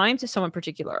more time to someone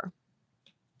particular.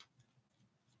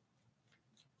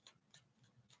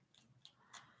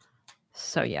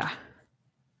 So yeah.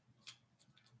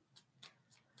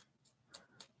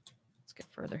 Let's get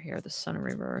further here. The Sun in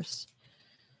reverse.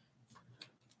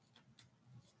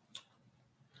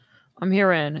 I'm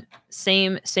hearing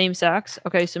same sex.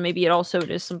 Okay, so maybe it also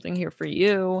is something here for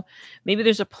you. Maybe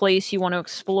there's a place you want to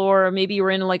explore. Maybe you're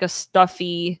in like a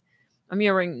stuffy, I'm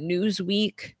hearing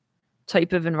Newsweek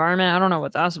type of environment. I don't know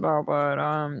what that's about, but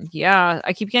yeah,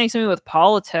 I keep getting something with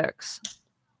politics.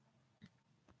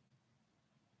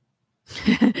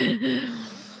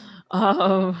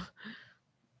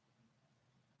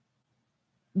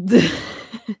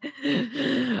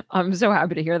 I'm so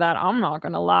happy to hear that. I'm not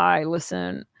gonna lie.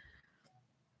 Listen,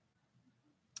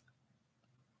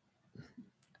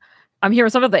 I'm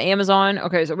hearing some of the Amazon.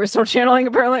 Okay, so we're still channeling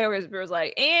apparently. Okay, Spirit's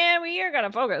like, and we are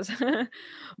gonna focus.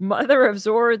 Mother of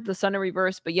Swords, the Sun in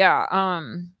reverse. But yeah,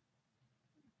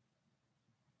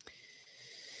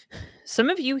 some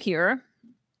of you here,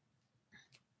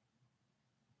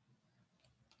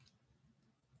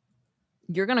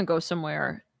 you're gonna go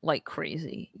somewhere like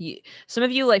crazy. Some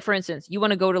of you, like for instance, you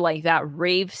want to go to like that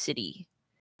rave city,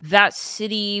 that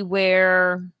city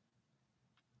where,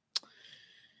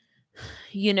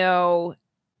 you know,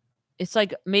 it's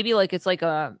like maybe like it's like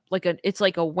a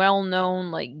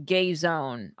well-known like gay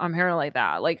zone. I'm hearing like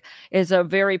that. Like it's a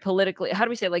very politically, how do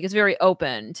we say it? Like it's very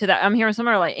open to that. I'm hearing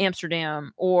somewhere like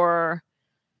Amsterdam or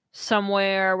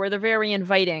somewhere where they're very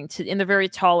inviting to, and they're very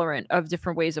tolerant of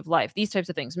different ways of life. These types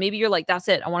of things. Maybe you're like, that's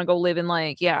it. I want to go live in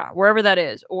like, yeah, wherever that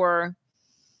is. Or,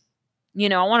 you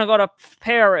know, I want to go to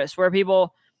Paris where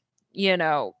people, you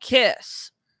know,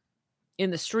 kiss in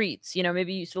the streets. You know,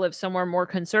 maybe you used to live somewhere more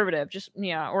conservative, just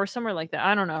yeah, or somewhere like that.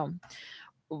 I don't know.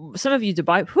 Some of you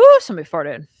Dubai. Whoo, somebody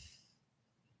farted.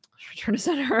 Let's return to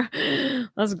center.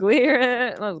 Let's clear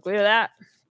it. Let's clear that.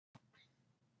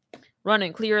 Run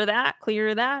and clear that.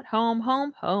 Clear that. Home,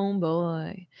 home, home,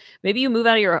 boy. Maybe you move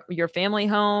out of your family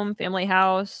home, family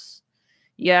house.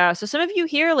 Yeah. So some of you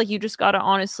here, like you just gotta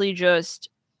honestly just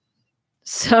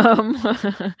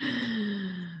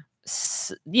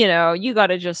you know, you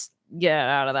gotta just get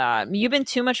out of that. You've been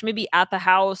too much maybe at the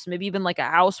house, maybe you've been like a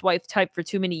housewife type for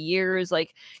too many years.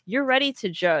 Like you're ready to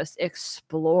just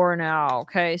explore now.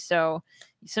 Okay. So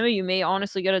some of you may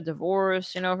honestly get a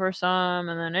divorce, you know, for some.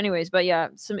 And then anyways, but yeah,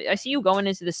 I see you going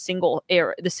into the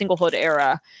singlehood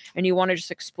era, and you want to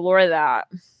just explore that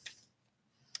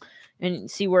and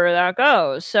see where that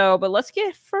goes. So, but let's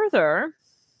get further.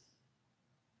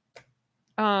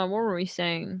 What were we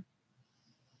saying?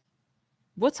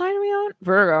 What sign are we on?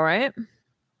 Virgo, right?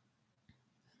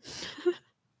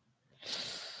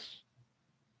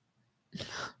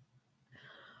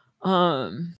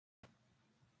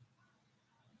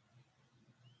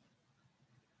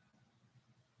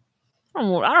 I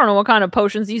don't know what kind of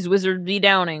potions these wizards be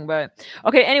downing, but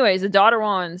okay. Anyways, the Daughter of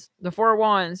Wands, the Four of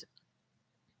Wands,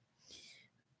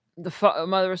 the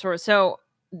Mother of Swords. So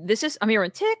this is, I'm hearing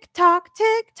tick tock,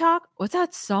 tick tock. What's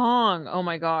that song? Oh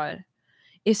my god,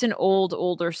 it's an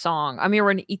older song. I'm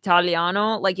hearing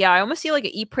Italiano. Like yeah, I almost see like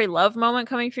an Eat, Pray, Love moment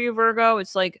coming for you, Virgo.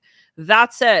 It's like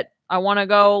that's it. I want to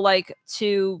go like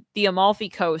to the Amalfi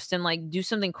Coast and like do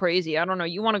something crazy. I don't know.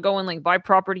 You want to go and like buy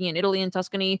property in Italy and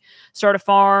Tuscany, start a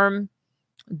farm.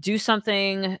 Do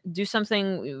something,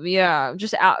 yeah,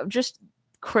 just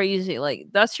crazy. Like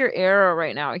that's your era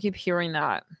right now. I keep hearing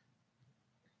that.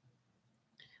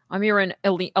 I'm hearing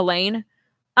Eileen,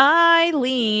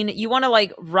 you want to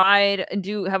like ride and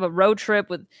have a road trip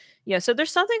with, yeah, so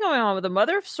there's something going on with the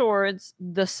Mother of Swords,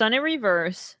 the Sun in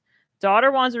reverse, Daughter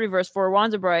of Wands in reverse, Four of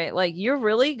Wands in bright. Like you're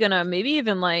really gonna maybe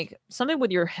even like something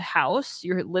with your house,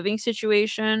 your living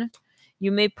situation.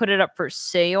 You may put it up for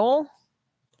sale,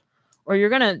 or you're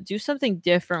going to do something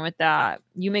different with that.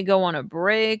 You may go on a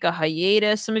break, a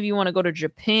hiatus. Some of you want to go to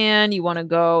Japan. You want to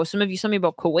go, something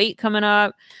about Kuwait coming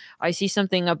up. I see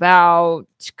something about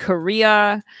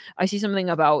Korea. I see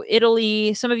something about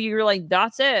Italy. Some of you are like,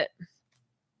 that's it.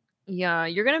 Yeah,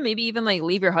 you're going to maybe even like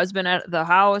leave your husband at the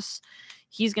house.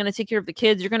 He's going to take care of the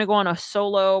kids. You're going to go on a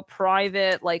solo,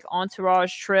 private, like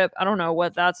entourage trip. I don't know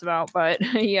what that's about, but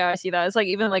yeah, I see that. It's like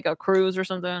even like a cruise or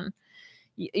something.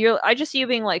 I just see you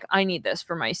being like, I need this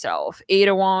for myself. Eight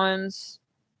of Wands.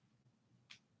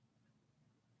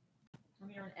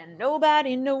 And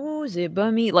nobody knows it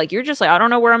but me. Like, you're just like, I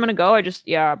don't know where I'm going to go. I just,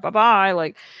 yeah, bye-bye.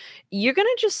 Like, you're going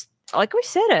to just, like we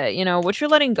said it, you know, what you're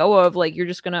letting go of, like, you're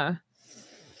just going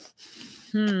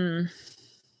to,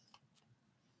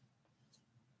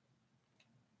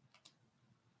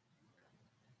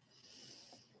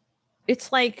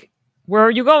 it's like, where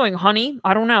are you going, honey?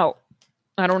 I don't know.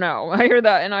 I don't know. I hear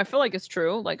that, and I feel like it's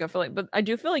true. Like, I feel like, but I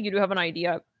do feel like you do have an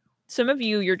idea. Some of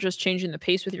you, you're just changing the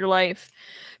pace with your life.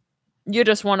 You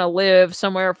just want to live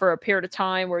somewhere for a period of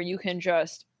time where you can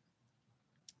just,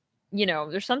 you know,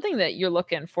 there's something that you're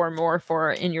looking for more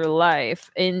for in your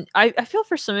life. And I feel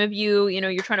for some of you, you know,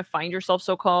 you're trying to find yourself,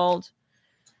 so-called.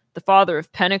 The Father of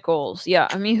Pentacles. Yeah,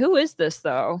 I mean, who is this,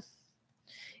 though?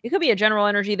 It could be a general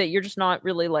energy that you're just not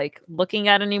really, like, looking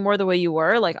at anymore the way you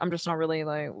were. Like, I'm just not really,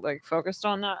 like focused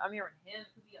on that. I'm hearing him. It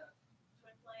could be a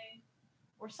twin flame.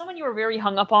 Or someone you were very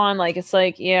hung up on. Like, it's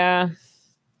like, yeah,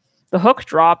 the hook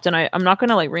dropped, and I'm not going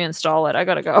to, like, reinstall it. I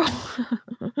got to go.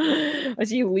 I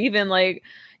see you leaving, like,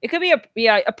 it could be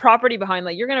a property behind,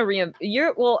 like, you're going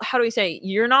to well, how do we say?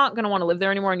 You're not going to want to live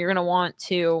there anymore, and you're going to want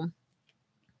to,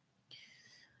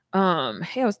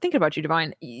 hey, I was thinking about you,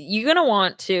 Divine. You're gonna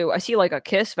want to, I see like a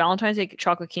kiss, Valentine's Day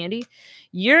chocolate candy.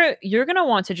 You're gonna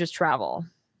want to just travel,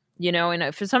 you know,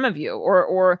 and for some of you,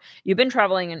 or you've been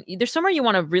traveling and there's somewhere you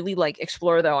want to really like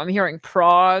explore though. I'm hearing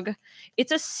Prague.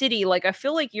 It's a city. Like, I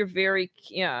feel like you're very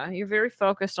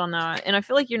focused on that. And I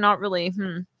feel like you're not really,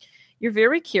 you're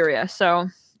very curious. So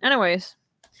anyways,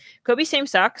 could be same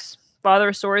sex. Father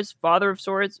of Swords, Father of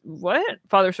Swords. What?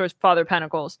 Father of Swords, Father of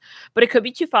Pentacles. But it could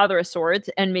be two Father of Swords,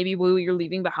 and maybe woo you're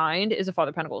leaving behind is a Father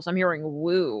of Pentacles. I'm hearing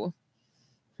woo.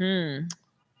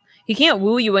 He can't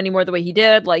woo you anymore the way he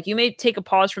did. Like, you may take a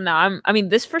pause from that. I mean,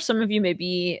 this for some of you may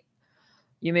be,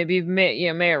 you may be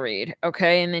married,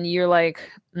 okay? And then you're like,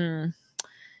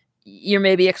 you're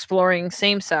maybe exploring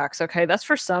same sex, okay? That's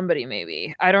for somebody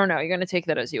maybe. I don't know. You're going to take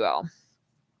that as you will.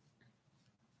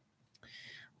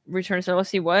 Return. So let's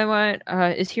see what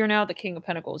is here now. The King of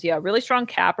Pentacles. Yeah, really strong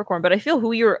Capricorn, but I feel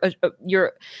who you're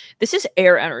this is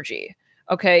air energy.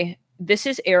 Okay, this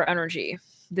is air energy.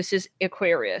 This is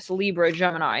Aquarius, Libra,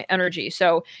 Gemini energy.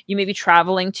 So you may be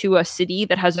traveling to a city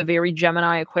that has a very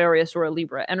Gemini, Aquarius, or a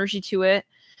Libra energy to it.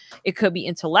 It could be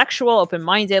intellectual,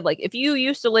 open-minded. Like, if you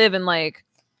used to live in like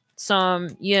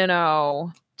some, you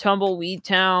know, tumbleweed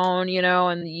town, you know,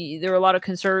 and there were a lot of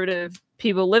conservative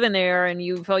people living there, and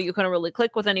you felt you couldn't really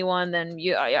click with anyone, then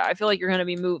I feel like you're going to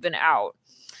be moving out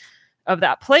of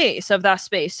that place, of that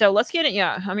space. So let's get it.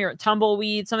 Yeah, I'm here at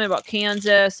tumbleweed, something about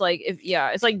Kansas. Like,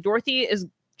 it's like Dorothy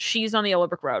she's on the yellow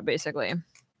brick road, basically. And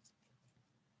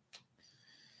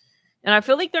I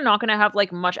feel like they're not going to have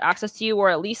like much access to you,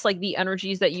 or at least like the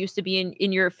energies that used to be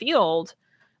in your field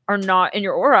are not in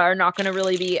your aura, are not going to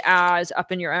really be as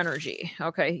up in your energy.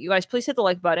 Okay, you guys, please hit the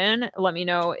like button. Let me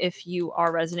know if you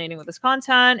are resonating with this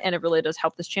content, and it really does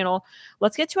help this channel.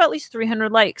 Let's get to at least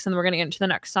 300 likes, and then we're going to get into the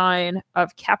next sign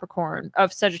of Capricorn,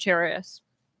 of Sagittarius.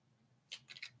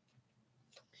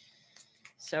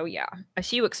 So yeah, I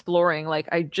see you exploring. Like,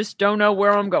 I just don't know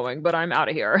where I'm going, but I'm out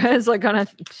of here. It's like kind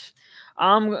of,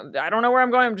 I don't know where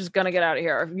I'm going. I'm just gonna get out of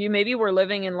here. You maybe were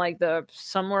living in like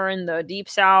somewhere in the deep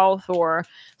south, or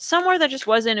somewhere that just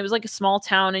wasn't. It was like a small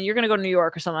town, and you're gonna go to New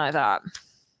York or something like that.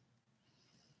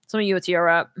 Some of you, it's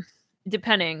Europe,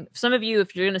 depending. Some of you,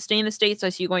 if you're gonna stay in the States, I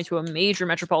see you going to a major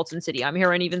metropolitan city. I'm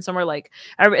hearing even somewhere like,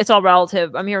 it's all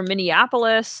relative. I'm hearing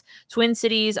Minneapolis, Twin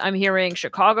Cities. I'm hearing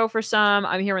Chicago for some.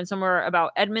 I'm hearing somewhere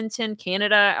about Edmonton,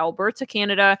 Canada, Alberta,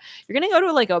 Canada. You're gonna go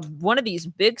to like one of these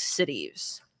big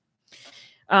cities.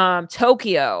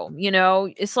 Tokyo, you know,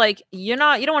 it's like you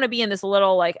don't want to be in this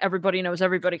little like everybody knows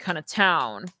everybody kind of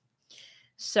town.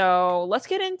 So let's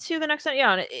get into the next one.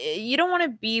 Yeah, you don't want to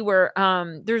be where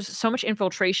there's so much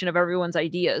infiltration of everyone's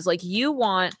ideas. Like, you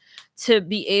want to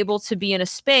be able to be in a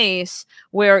space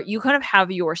where you kind of have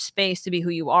your space to be who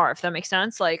you are, if that makes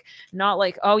sense. Like, not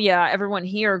like, oh yeah, everyone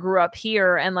here grew up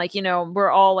here, and like, you know,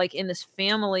 we're all like in this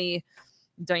family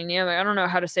dynamic. I don't know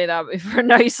how to say that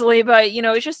nicely, but you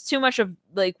know, it's just too much of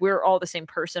like, we're all the same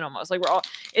person almost. Like, we're all,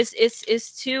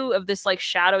 it's too of this like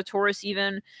shadow Taurus,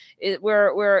 even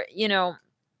where you know,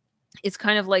 it's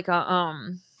kind of like a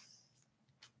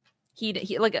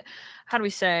he like a, how do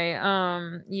we say,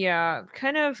 yeah,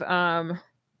 kind of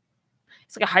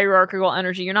it's like a hierarchical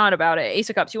energy. You're not about it.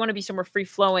 Ace of Cups, you want to be somewhere free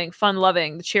flowing, fun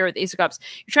loving. The chair with the Ace of Cups,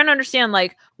 you're trying to understand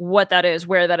like what that is,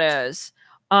 where that is,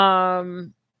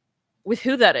 with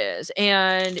who that is,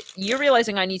 and you're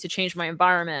realizing I need to change my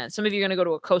environment. Some of you are going to go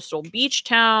to a coastal beach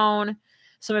town.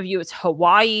 Some of you, it's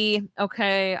Hawaii.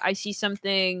 Okay, I see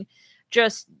something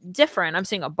just different. I'm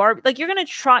seeing a Barbie. Like, you're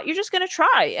just going to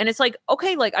try. And it's like,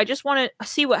 okay, like, I just want to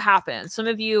see what happens. Some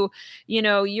of you, you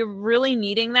know, you're really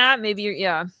needing that. Maybe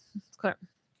yeah, it's clear.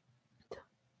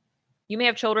 You may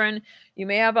have children, you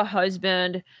may have a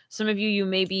husband. Some of you, you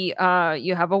may be,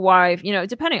 you have a wife, you know,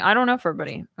 depending. I don't know for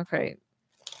everybody. Okay.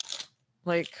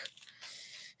 Like,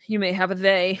 You may have a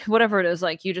they, whatever it is,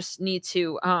 like you just need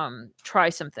to try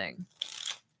something.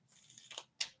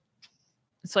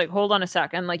 It's like, hold on a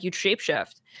second, like you'd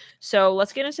shapeshift. So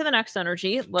let's get into the next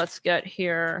energy. Let's get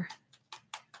here.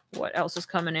 What else is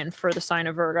coming in for the sign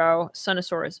of Virgo? Sun of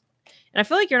Swords. And I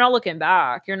feel like you're not looking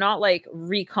back. You're not like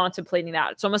recontemplating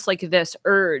that. It's almost like this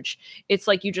urge. It's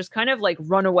like you just kind of like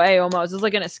run away almost. It's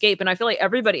like an escape. And I feel like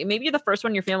everybody, maybe you're the first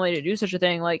one in your family to do such a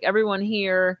thing. Like everyone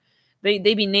here, they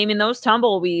be naming those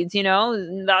tumbleweeds, you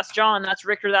know, that's John, that's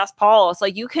Richter, that's Paul. It's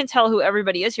like, you can tell who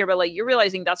everybody is here, but like, you're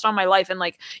realizing that's not my life. And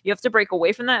like, you have to break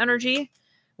away from that energy.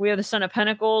 We have the Son of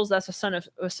Pentacles. That's a son of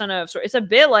Swords. It's a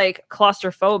bit like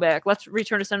claustrophobic. Let's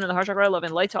return to center of the heart chakra. Love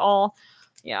and light to all.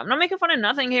 Yeah, I'm not making fun of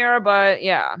nothing here, but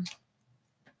yeah.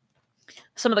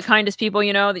 Some of the kindest people,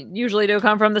 you know, usually do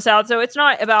come from the South. So it's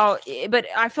not about, but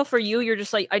I feel for you, you're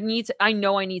just like, I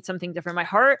know I need something different. My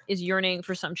heart is yearning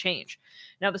for some change.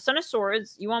 Now, the Son of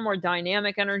Swords, you want more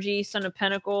dynamic energy. Son of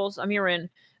Pentacles, I'm here in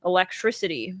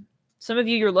electricity. Some of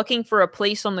you, you're looking for a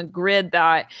place on the grid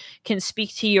that can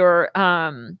speak to your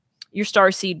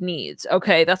starseed needs.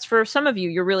 Okay, that's for some of you.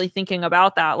 You're really thinking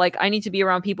about that. Like, I need to be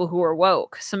around people who are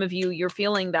woke. Some of you, you're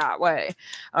feeling that way.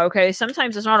 Okay,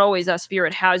 sometimes it's not always that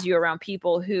spirit has you around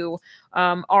people who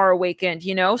are awakened.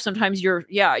 You know, sometimes your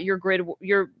grid,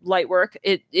 your light work,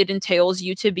 it entails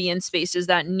you to be in spaces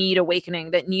that need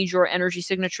awakening, that need your energy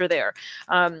signature there,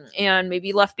 and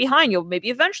maybe left behind. You'll maybe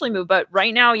eventually move, but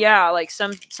right now, yeah, like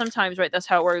sometimes, right, that's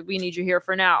how we need you here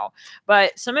for now.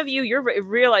 But some of you, you're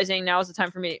realizing now is the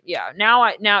time for me. Yeah, now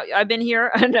I've been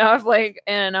here enough, like,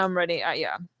 and I'm ready.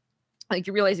 Yeah, like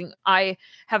you're realizing I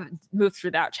have moved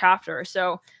through that chapter.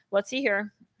 So let's see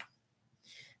here.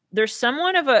 There's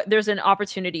an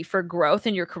opportunity for growth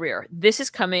in your career. This is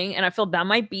coming, and I feel that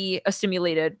might be a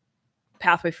stimulated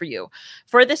pathway for you.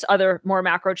 For this other more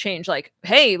macro change, like,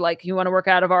 hey, like you want to work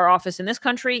out of our office in this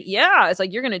country? Yeah, it's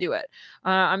like you're gonna do it.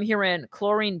 I'm hearing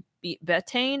chlorine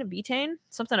betaine,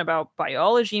 something about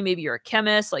biology. Maybe you're a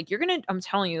chemist. Like I'm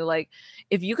telling you, like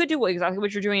if you could do exactly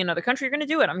what you're doing in another country, you're gonna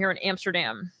do it. I'm here in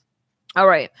Amsterdam. All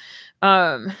right.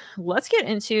 Let's get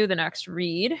into the next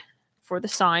read for the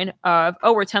sign of,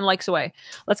 we're 10 likes away.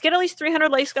 Let's get at least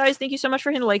 300 likes, guys. Thank you so much for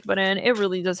hitting the like button. It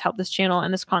really does help this channel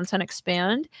and this content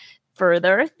expand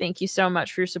further. Thank you so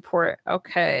much for your support.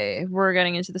 Okay, we're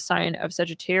getting into the sign of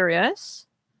Sagittarius.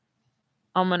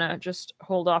 I'm gonna just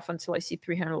hold off until I see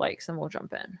 300 likes and we'll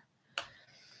jump in.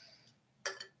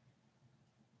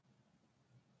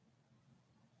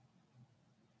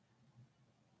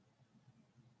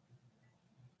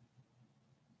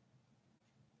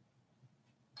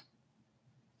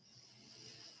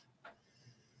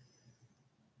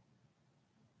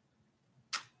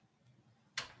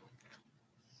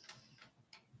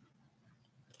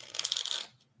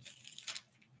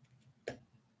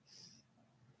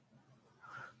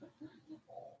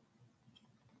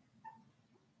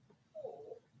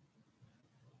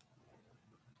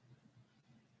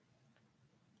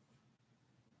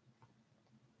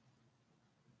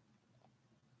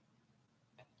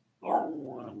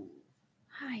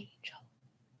 Hi, Angel.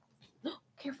 No,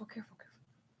 careful.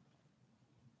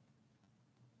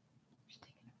 Just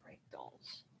taking a break,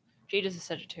 dolls. Jade is a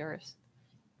Sagittarius.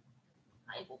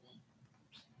 Hi, Bobby.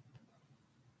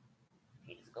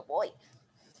 Jade is a good boy.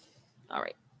 All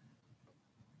right.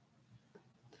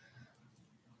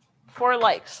 4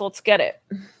 likes. Let's get it.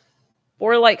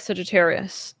 4 likes,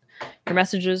 Sagittarius. Your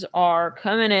messages are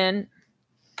coming in.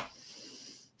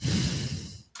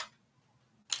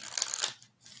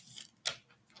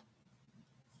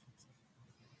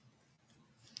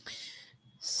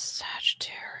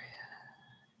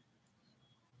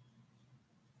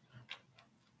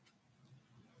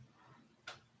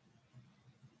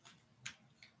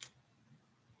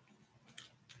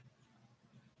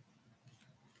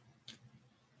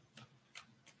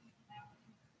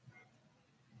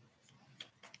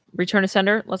 Return to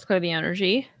sender. Let's clear the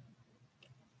energy.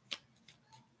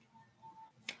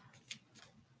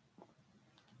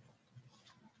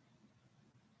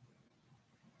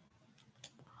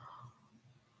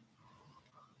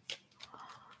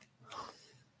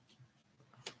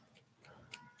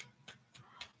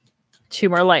 Two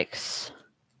more likes.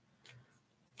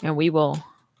 And we will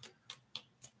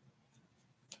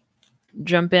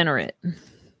jump in it.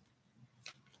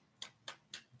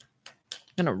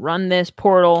 Gonna run this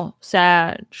portal,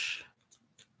 Sag.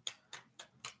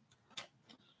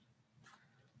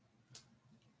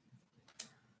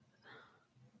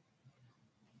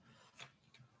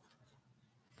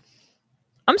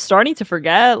 I'm starting to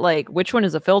forget like which one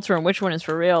is a filter and which one is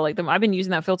for real. Like I've been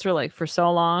using that filter like for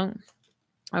so long.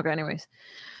 Okay, anyways.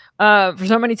 For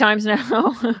so many times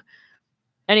now.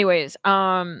 Anyways,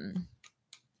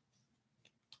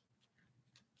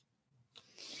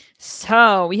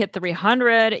 so we hit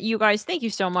 300. You guys, thank you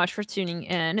so much for tuning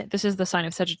in. This is the sign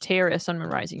of Sagittarius, Sun, Moon,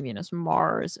 Rising, Venus,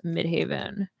 Mars,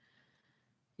 Midheaven.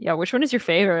 Yeah, which one is your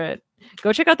favorite?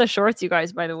 Go check out the shorts, you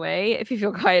guys, by the way, if you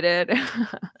feel guided.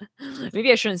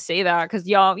 Maybe I shouldn't say that because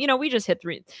y'all, you know, we just hit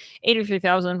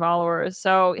 83,000 followers.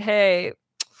 So, hey,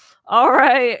 all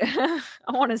right. I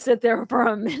want to sit there for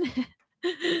a minute.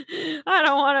 I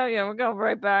don't want to, we'll go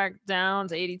right back down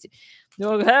to 82.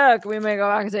 No, heck, we may go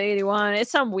back to 81. It's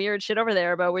some weird shit over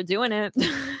there, but we're doing it.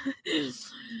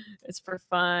 It's for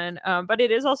fun. But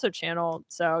it is also channeled.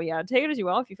 So yeah, take it as you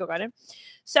will if you feel guided.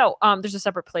 So there's a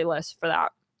separate playlist for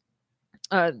that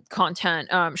content,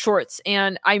 shorts.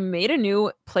 And I made a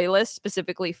new playlist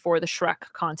specifically for the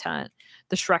Shrek content,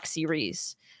 the Shrek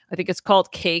series. I think it's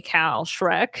called K-Cal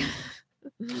Shrek.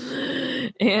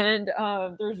 And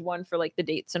there's one for like the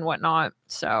dates and whatnot.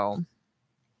 So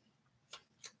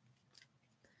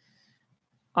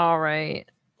all right,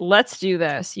 let's do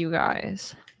this, you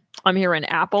guys. I'm hearing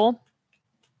apple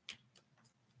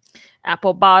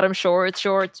bottom shorts,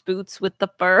 boots with the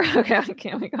fur.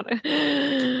 Okay, we got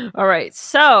it. All right,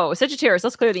 so Sagittarius,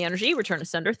 let's clear the energy. Return to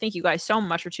sender. Thank you guys so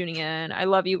much for tuning in. I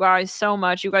love you guys so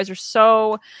much. You guys are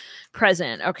so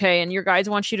present, okay? And your guides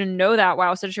want you to know that.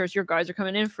 Wow, Sagittarius, your guides are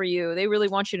coming in for you. They really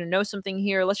want you to know something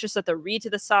here. Let's just set the read to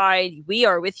the side. We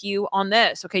are with you on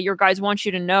this, okay? Your guides want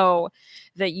you to know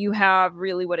that you have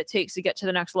really what it takes to get to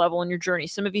the next level in your journey.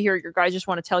 Some of you here, your guides just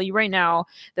want to tell you right now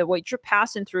that what you're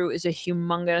passing through is a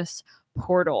humongous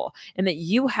portal and that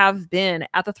you have been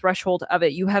at the threshold of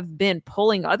it. You have been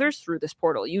pulling others through this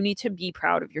portal. You need to be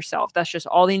proud of yourself. That's just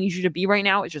all they need you to be right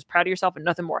now, is just proud of yourself and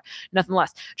nothing more, nothing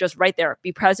less. Just right there.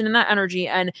 Be present in that energy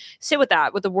and sit with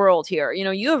that, with the world here. You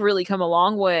know, you have really come a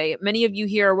long way. Many of you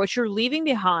here, what you're leaving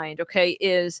behind, okay,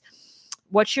 is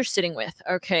what you're sitting with,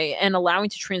 okay, and allowing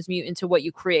to transmute into what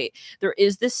you create. There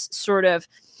is this sort of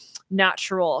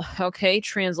natural, okay,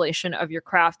 translation of your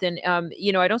craft. And,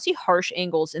 you know, I don't see harsh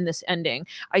angles in this ending.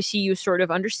 I see you sort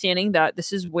of understanding that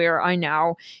this is where I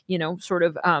now, you know, sort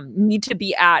of need to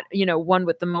be at, you know, one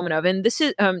with the moment of. And this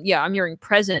is, yeah, I'm hearing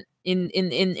present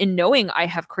in knowing I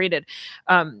have created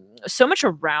so much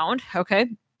around, okay.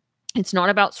 It's not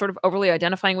about sort of overly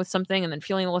identifying with something and then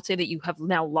feeling, let's say, that you have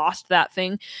now lost that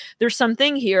thing. There's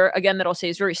something here, again, that I'll say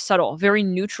is very subtle, very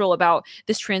neutral about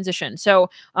this transition. So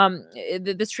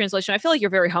this translation, I feel like you're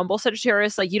very humble,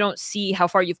 Sagittarius. Like you don't see how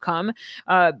far you've come.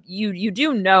 You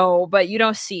do know, but you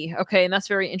don't see. Okay. And that's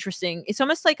very interesting. It's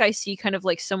almost like I see kind of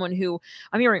like someone who,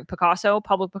 I'm hearing Picasso,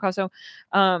 Pablo Picasso,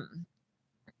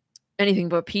 anything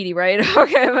but Petey, right?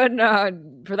 Okay. But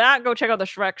for that, go check out the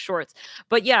Shrek shorts.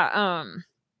 But yeah,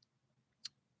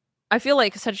 I feel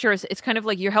like Sagittarius, it's kind of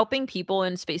like you're helping people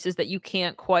in spaces that you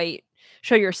can't quite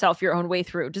show yourself your own way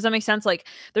through. Does that make sense? Like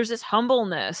there's this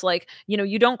humbleness, like, you know,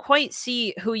 you don't quite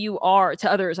see who you are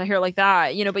to others. I hear like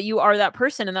that, you know, but you are that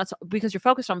person. And that's because you're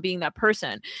focused on being that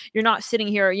person. You're not sitting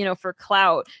here, you know, for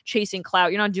clout, chasing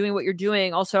clout. You're not doing what you're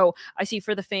doing. Also, I see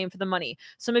for the fame, for the money.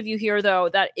 Some of you here though,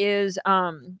 that is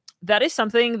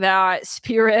something that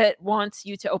spirit wants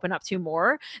you to open up to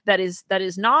more. That is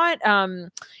not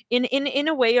in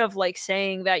a way of like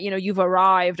saying that, you know, you've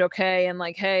arrived, okay, and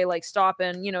like, hey, like stop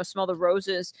and, you know, smell the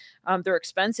roses. They're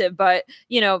expensive, but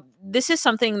you know, this is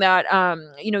something that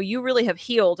you know, you really have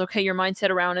healed, okay, your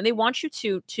mindset around, and they want you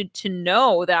to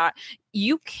know that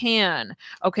you can,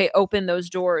 okay, open those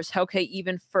doors, okay,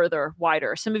 even further,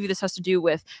 wider. Some of you, this has to do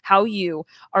with how you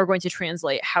are going to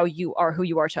translate how you are, who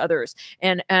you are to others,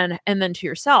 and then to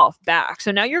yourself back.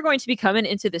 So now you're going to be coming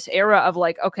into this era of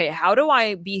like, okay, how do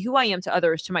I be who I am to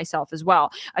others, to myself as well?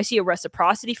 I see a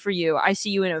reciprocity for you. I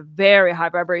see you in a very high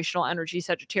vibrational energy,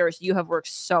 Sagittarius. You have worked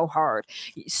so hard,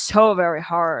 so very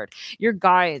hard. Your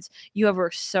guides, you have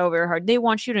worked so very hard. They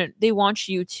want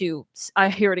you to, I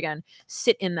hear it again,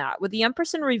 sit in that. With the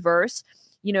Empress in reverse,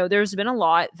 you know, there's been a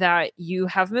lot that you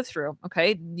have moved through.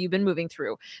 Okay. You've been moving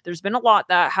through. There's been a lot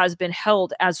that has been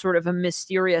held as sort of a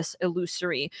mysterious,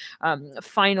 illusory,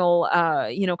 final,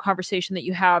 you know, conversation that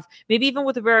you have, maybe even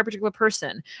with a very particular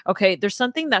person. Okay. There's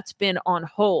something that's been on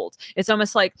hold. It's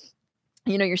almost like,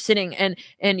 you know, you're sitting and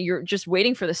you're just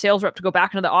waiting for the sales rep to go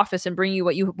back into the office and bring you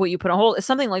what you put on hold. It's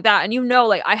something like that. And you know,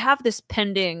 like I have this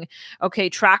pending, okay,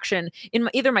 traction in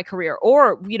either my career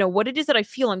or, you know, what it is that I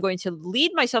feel I'm going to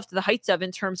lead myself to the heights of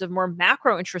in terms of more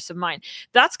macro interests of mine.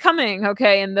 That's coming.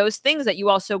 Okay. And those things that you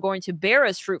also going to bear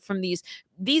as fruit from these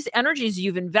these energies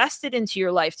you've invested into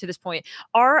your life to this point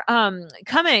are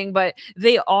coming, but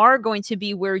they are going to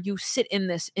be where you sit in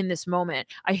this moment.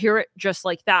 I hear it just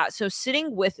like that. So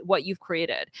sitting with what you've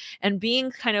created and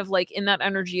being kind of like in that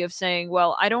energy of saying,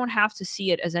 well, I don't have to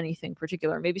see it as anything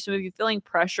particular. Maybe some of you feeling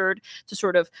pressured to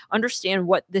sort of understand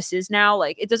what this is now.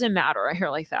 Like, it doesn't matter. I hear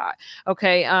like that.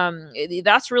 Okay.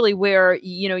 That's really where,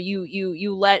 you know,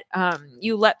 you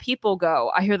let people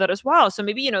go. I hear that as well. So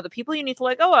maybe, you know, the people you need to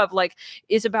let go of, like,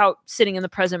 is about sitting in the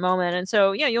present moment. And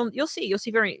so, yeah, you'll see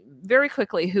very, very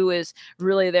quickly who is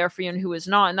really there for you and who is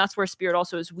not. And that's where spirit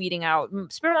also is weeding out.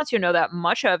 Spirit lets you know that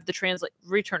much of the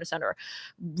return to sender.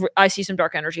 I see some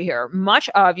dark energy here. Much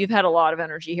of, you've had a lot of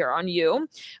energy here on you,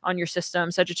 on your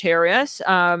system, Sagittarius.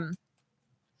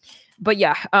 But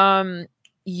yeah,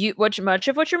 much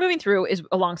of what you're moving through is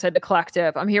alongside the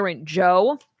collective. I'm hearing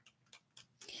Joey.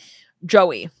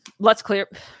 Let's clear.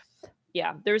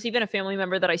 Yeah, there's even a family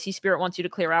member that I see spirit wants you to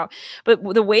clear out. But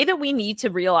the way that we need to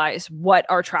realize what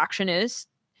our traction is,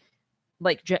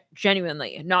 like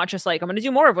genuinely, not just like, I'm going to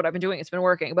do more of what I've been doing, it's been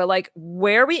working, but like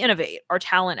where we innovate our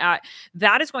talent at,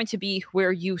 that is going to be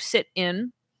where you sit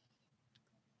in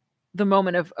the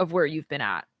moment of where you've been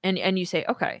at. And you say,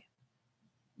 okay,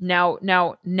 now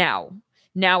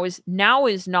is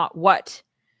not what,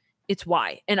 it's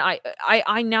why. And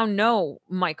I now know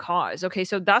my cause. Okay.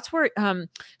 So that's where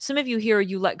some of you here,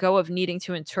 you let go of needing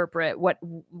to interpret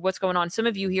what's going on. Some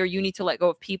of you here, you need to let go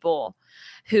of people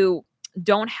who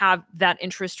don't have that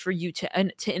interest for you to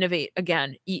innovate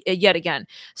yet again.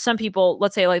 Some people,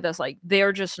 let's say like this, like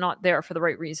they're just not there for the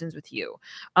right reasons with you.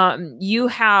 You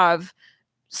have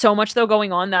so much though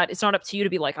going on that it's not up to you to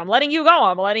be like, I'm letting you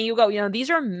go. You know, these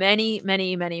are many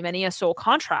a soul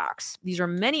contracts. These are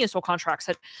many a soul contracts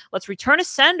that let's return to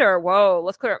sender. Whoa,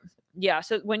 let's clear. Yeah.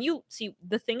 So when you see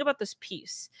the thing about this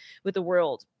piece with the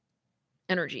world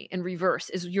energy in reverse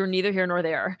is you're neither here nor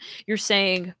there. You're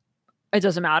saying, it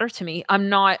doesn't matter to me. I'm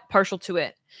not partial to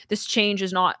it. This change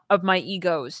is not of my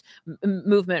ego's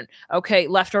movement. Okay,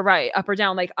 left or right, up or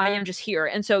down. Like I am just here.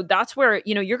 And so that's where,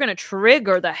 you know, you're going to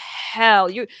trigger the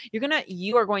hell. You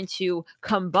are going to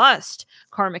combust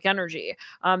karmic energy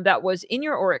that was in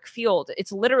your auric field.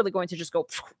 It's literally going to just go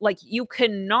like you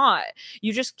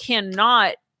just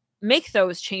cannot make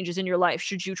those changes in your life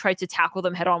should you try to tackle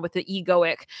them head on with the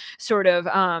egoic sort of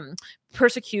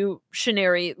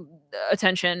persecutionary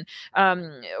attention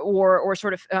or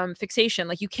sort of fixation.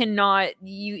 Like you cannot,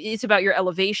 it's about your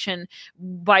elevation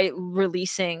by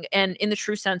releasing, and in the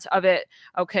true sense of it,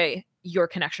 okay, your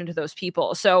connection to those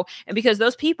people. So, and because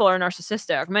those people are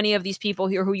narcissistic, many of these people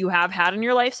here who you have had in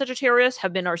your life, Sagittarius,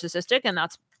 have been narcissistic, and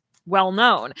that's well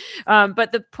known.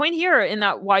 But the point here in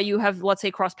that why you have, let's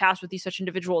say, crossed paths with these such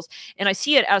individuals, and I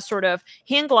see it as sort of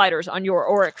hand gliders on your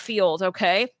auric field,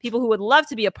 okay? People who would love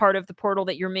to be a part of the portal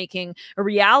that you're making a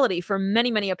reality for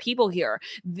many people here.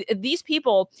 These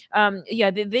people,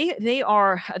 yeah, they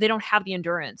don't have the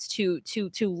endurance to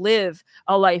live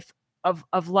a life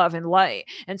of love and light.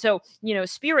 And so, you know,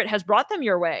 spirit has brought them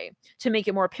your way to make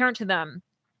it more apparent to them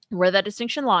where that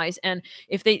distinction lies. And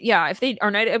if they are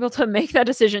not able to make that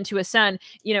decision to ascend,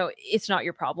 you know, it's not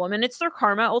your problem and it's their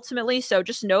karma ultimately. So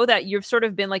just know that you've sort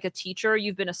of been like a teacher.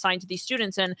 You've been assigned to these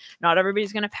students, and not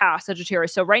everybody's going to pass,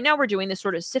 Sagittarius. So right now we're doing this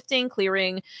sort of sifting,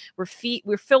 clearing,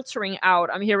 we're filtering out.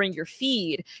 I'm hearing your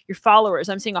feed, your followers.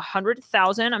 I'm seeing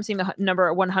 100,000. I'm seeing the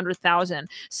number 100,000.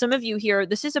 Some of you here,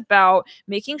 this is about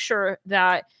making sure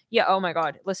that, yeah, oh my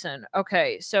God, listen.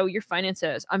 Okay. So your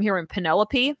finances, I'm hearing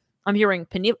Penelope. I'm hearing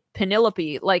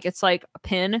Penelope, like it's like a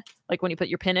pin, like when you put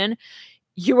your pin in.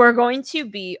 You are going to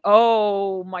be,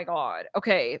 oh my God.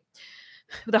 Okay.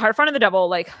 The Heart Front of the Devil,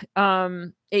 like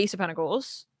Ace of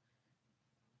Pentacles.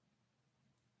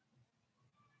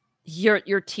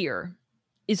 Your tier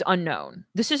is unknown.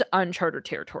 This is uncharted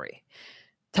territory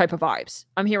type of vibes.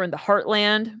 I'm hearing the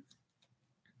Heartland.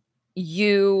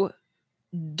 You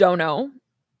don't know.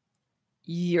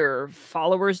 Your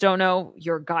followers don't know,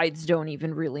 your guides don't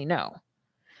even really know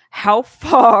how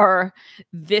far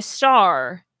this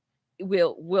star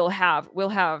will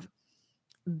have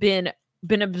been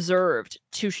observed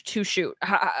to shoot.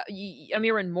 I'm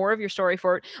hearing more of your story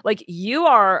for it. Like you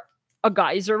are a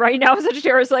geyser right now,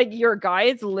 Sagittarius. Like your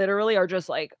guides literally are just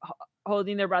like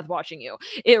holding their breath watching you.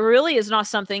 It really is not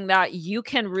something that you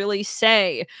can really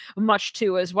say much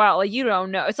to as well. Like, you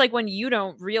don't know. It's like when you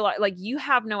don't realize, like, you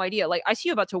have no idea. Like, I see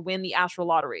you about to win the astral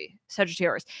lottery,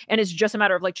 Sagittarius, and it's just a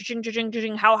matter of like cha-ching, cha-ching,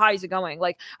 cha-ching, how high is it going?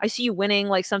 Like, I see you winning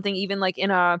like something even like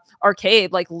in a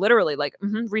arcade, like literally like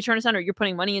return to center, you're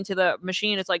putting money into the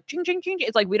machine, it's like ching, ching, ching,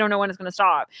 it's like we don't know when it's going to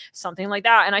stop, something like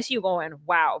that. And I see you going,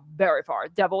 wow, very far.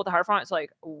 Devil with the heart front. It's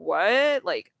like, what?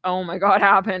 Like, oh my God,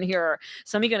 happened here.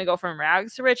 Somebody going to go from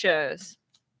rags to riches.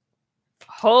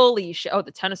 Holy shit. Oh,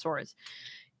 the Ten of Swords.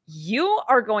 You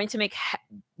are going to make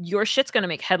your shit's going to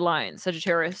make headlines,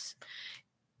 Sagittarius.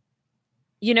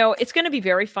 You know, it's going to be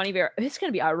very funny. It's going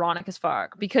to be ironic as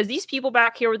fuck, because these people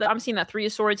back here, I'm seeing that Three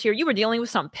of Swords here, you were dealing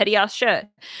with some petty ass shit.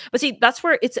 But see, that's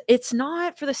where it's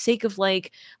not for the sake of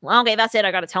like, well, okay, that's it,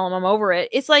 I got to tell them I'm over it.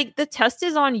 It's like the test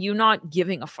is on you not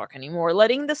giving a fuck anymore,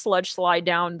 letting the sludge slide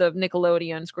down the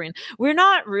Nickelodeon screen. We're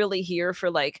not really here for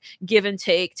like give and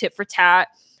take, tit for tat,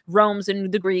 Rome's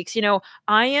and the Greeks. You know,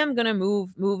 I am gonna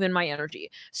move in my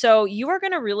energy. So you are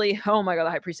gonna really, oh my God, the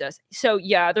High Priestess. So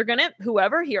yeah, they're gonna,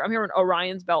 whoever here, I'm hearing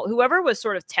Orion's belt, whoever was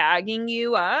sort of tagging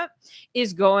you up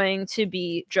is going to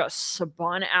be just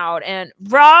spun out and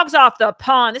frogs off the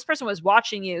pond. This person was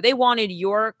watching you. They wanted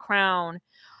your crown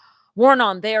worn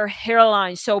on their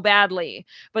hairline so badly,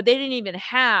 but they didn't even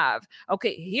have,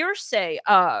 okay, hearsay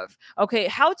of, okay,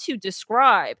 how to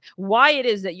describe why it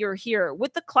is that you're here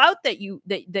with the clout that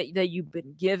you've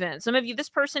been given. Some of you, this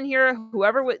person here,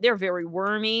 whoever, they're very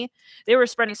wormy. They were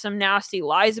spreading some nasty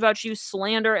lies about you,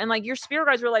 slander, and like your spirit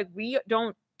guides were like, we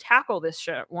don't tackle this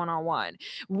shit one-on-one.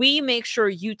 We make sure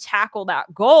you tackle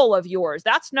that goal of yours.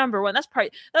 That's number one. That's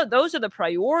those are the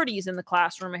priorities in the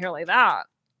classroom. I hear like that.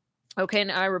 Okay,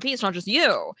 and I repeat, it's not just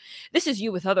you. This is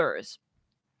you with others.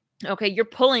 Okay, you're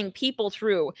pulling people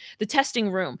through the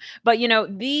testing room. But, you know,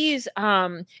 these,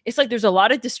 it's like there's a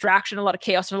lot of distraction, a lot of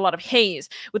chaos, and a lot of haze.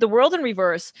 With the world in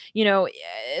reverse, you know,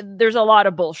 there's a lot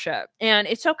of bullshit. And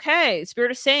it's okay.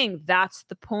 Spirit is saying that's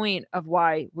the point of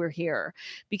why we're here.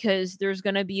 Because there's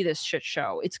going to be this shit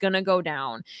show. It's going to go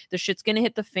down. The shit's going to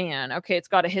hit the fan. Okay, it's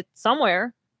got to hit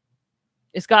somewhere.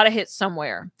 It's got to hit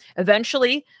somewhere.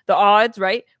 Eventually, the odds,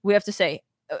 right? We have to say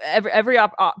every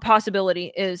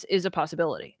possibility is a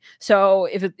possibility. So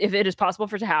if it is possible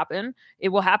for it to happen, it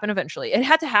will happen eventually. It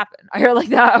had to happen. I hear like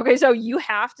that. Okay, so you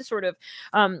have to sort of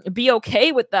be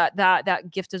okay with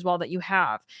that gift as well that you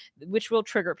have, which will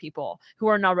trigger people who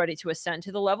are not ready to ascend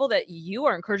to the level that you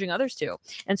are encouraging others to.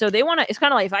 And so they want to. It's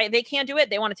kind of like if they can't do it,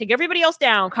 they want to take everybody else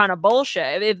down. Kind of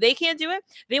bullshit. If they can't do it,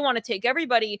 they want to take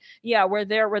everybody. Yeah, where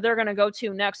they're going to go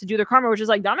to next to do their karma, which is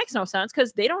like that makes no sense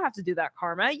because they don't have to do that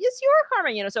karma. It's your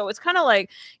karma. You know, so it's kind of like,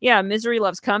 yeah, misery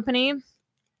loves company,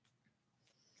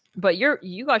 but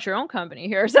you got your own company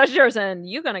here, Sagittarius, and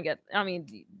you're gonna get. I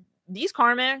mean, these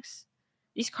karmics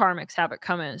have it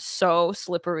coming so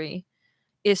slippery.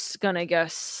 It's gonna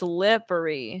get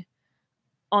slippery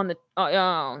on the.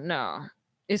 Oh no,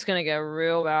 it's gonna get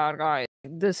real bad, guys.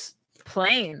 This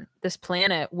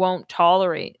planet won't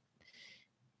tolerate,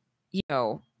 you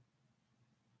know,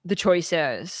 the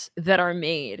choices that are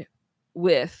made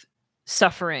with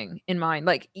suffering in mind,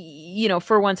 like, you know,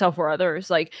 for oneself or others,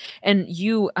 like, and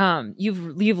you light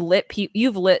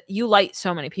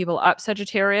so many people up,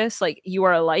 Sagittarius. Like, you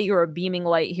are a light, you're a beaming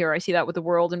light here. I see that with the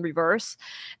world in reverse,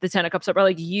 the Ten of Cups upright,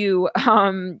 like you're,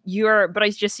 but I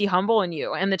just see humble in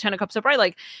you, and the Ten of Cups upright,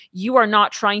 like you are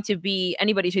not trying to be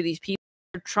anybody to these people.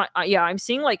 Yeah, I'm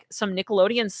seeing like some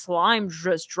Nickelodeon slime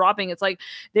just dropping. It's like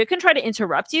they can try to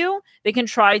interrupt you. They can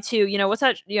try to, you know, what's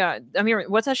that? Yeah, I mean,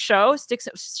 what's that show? Sticks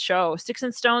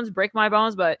and stones break my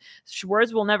bones, but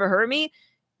words will never hurt me.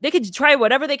 They could try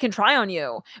whatever they can try on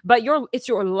you, but it's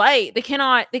your light. They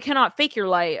cannot fake your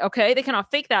light. Okay, they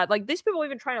cannot fake that. Like these people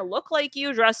even trying to look like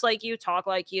you, dress like you, talk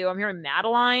like you. I'm hearing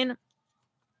Madeline.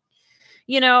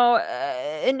 You know,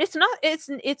 and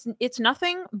it's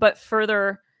nothing but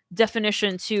further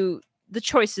definition to the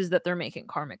choices that they're making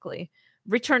karmically.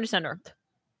 Return to sender.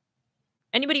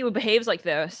 Anybody who behaves like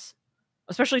this,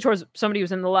 especially towards somebody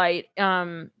who's in the light,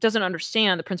 doesn't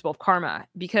understand the principle of karma.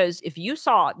 Because if you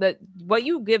saw that what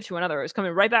you give to another is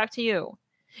coming right back to you,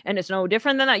 and it's no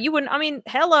different than that, you wouldn't. I mean,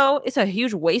 hello, it's a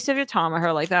huge waste of your time. I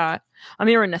heard like that. I'm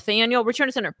here in Nathaniel. Return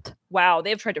to sender. Wow,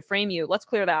 they've tried to frame you. Let's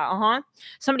clear that.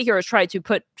 Somebody here has tried to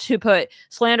put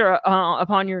slander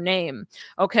upon your name.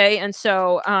 Okay, and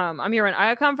so I'm hearing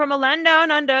I come from a land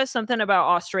down under. Something about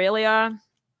Australia.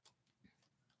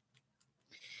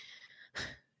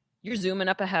 You're zooming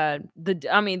up ahead.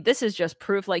 I mean, this is just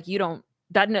proof. Like you don't.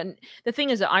 The thing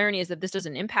is, the irony is that this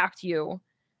doesn't impact you.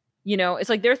 You know, it's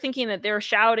like they're thinking that they're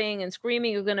shouting and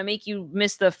screaming is going to make you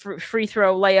miss the free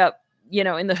throw layup, you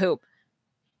know, in the hoop.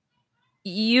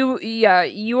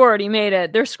 you already made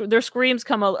it. Their screams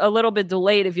come a little bit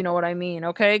delayed, if you know what I mean.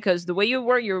 Okay, because the way you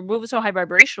work, you're moving so high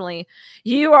vibrationally.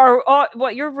 You are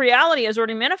what your reality is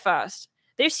already manifest.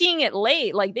 They're seeing it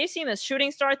late, like they've seen this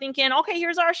shooting star, thinking, okay,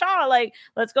 here's our shot, like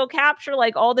let's go capture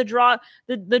like all the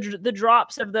the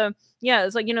drops of the, yeah,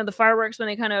 it's like, you know, the fireworks when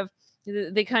they kind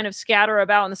of scatter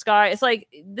about in the sky. It's like,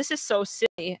 this is so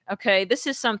silly. Okay, this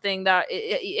is something that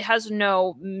it has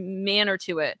no manner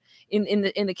to it in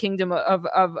the kingdom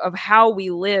of how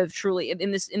we live truly in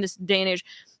this day and age,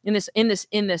 in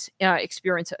this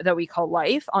experience that we call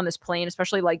life on this plane.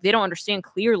 Especially, like, they don't understand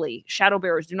clearly. Shadow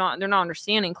bearers they're not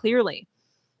understanding clearly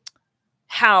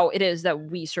how it is that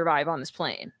we survive on this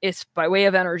plane. It's by way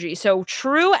of energy. So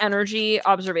true energy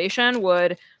observation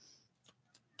would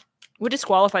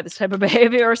disqualify this type of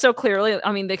behavior so clearly.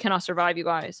 I mean, they cannot survive, you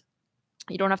guys.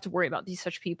 You don't have to worry about these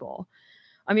such people.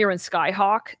 I'm here in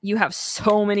Skyhawk. You have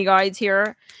so many guides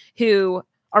here who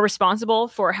are responsible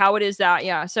for how it is that,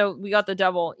 yeah. So we got the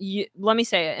devil. Let me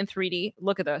say it in 3D.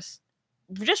 Look at this.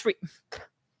 Just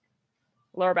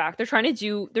lower back. They're trying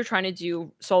to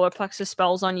do solar plexus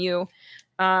spells on you.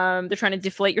 They're trying to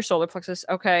deflate your solar plexus.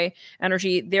 Okay.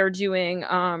 Energy. They're doing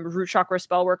root chakra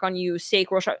spell work on you.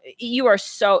 Sacral chakra. You are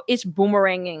so, it's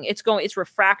boomeranging. It's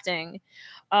refracting.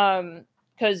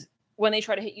 Because when they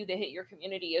try to hit you, they hit your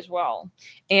community as well.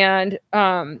 And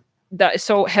that is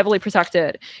so heavily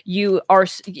protected. When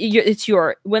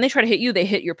they try to hit you, they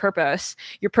hit your purpose.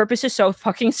 Your purpose is so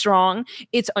fucking strong.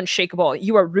 It's unshakable.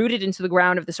 You are rooted into the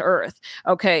ground of this earth.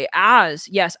 Okay. As,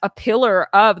 yes, a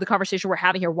pillar of the conversation we're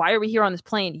having here. Why are we here on this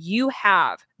plane? You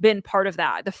have been part of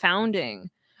that. The founding.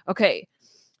 Okay.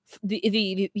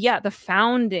 The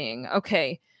founding.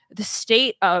 Okay. The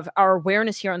state of our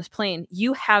awareness here on this plane.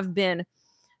 You have been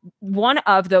one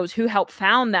of those who helped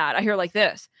found that. I hear like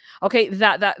this. Okay,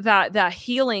 that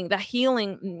healing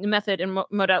method and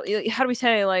modality. How do we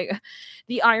say, like,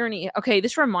 the irony? Okay,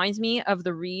 this reminds me of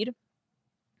the read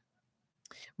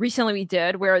recently we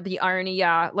did where the irony,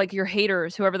 yeah, like your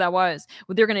haters, whoever that was,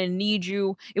 they're gonna need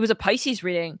you. It was a Pisces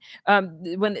reading.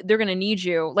 When they're gonna need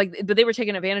you, like, but they were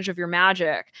taking advantage of your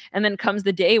magic, and then comes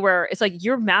the day where it's like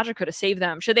your magic could have saved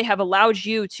them. Should they have allowed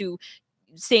you to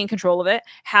stay in control of it,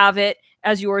 have it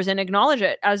as yours, and acknowledge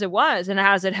it as it was and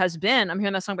as it has been. I'm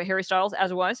hearing that song by Harry Styles,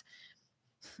 As It Was.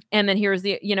 And then here's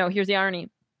the irony.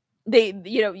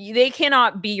 They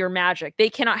cannot be your magic. They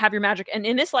cannot have your magic. And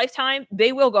in this lifetime,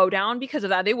 they will go down because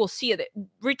of that. They will see it.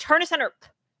 Return to center.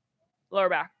 Lower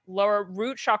back. Lower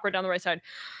root chakra down the right side.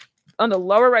 On the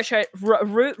lower right side,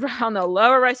 on the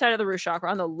lower right side of the root chakra.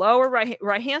 On the lower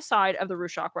right hand side of the root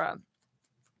chakra.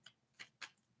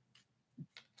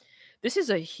 This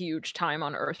is a huge time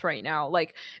on earth right now.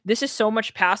 Like, this is so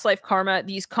much past life karma.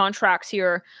 These contracts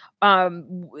here,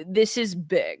 this is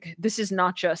big. This is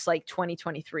not just like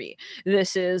 2023.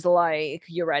 This is like,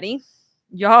 you ready?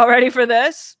 Y'all ready for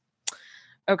this?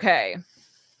 Okay.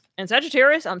 And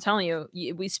Sagittarius, I'm telling you,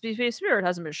 Spirit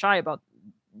hasn't been shy about,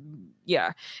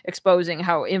 yeah, exposing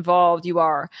how involved you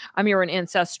are. You're an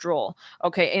ancestral.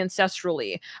 Okay,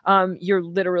 ancestrally. You're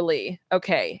literally,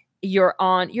 okay, you're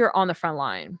on the front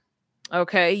line.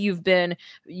 Okay, you're in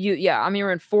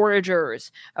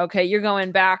foragers. Okay, you're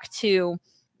going back to,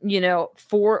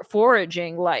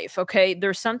 foraging life. Okay,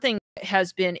 there's something that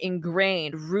has been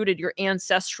ingrained, rooted. Your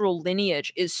ancestral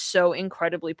lineage is so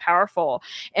incredibly powerful.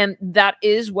 And that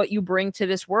is what you bring to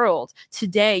this world.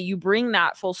 Today, you bring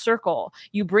that full circle.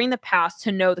 You bring the past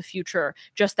to know the future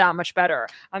just that much better.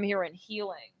 I'm hearing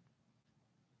healing.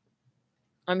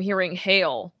 I'm hearing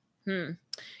hail.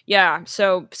 Yeah,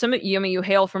 so some of you, you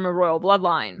hail from a royal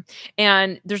bloodline,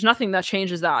 and there's nothing that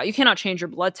changes that. You cannot change your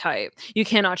blood type. You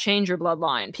cannot change your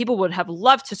bloodline. People would have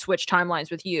loved to switch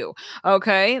timelines with you.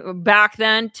 Okay, back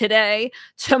then, today,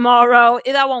 tomorrow,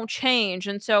 that won't change.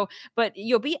 And so, but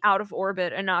you'll be out of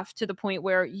orbit enough to the point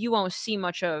where you won't see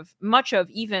much of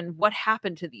even what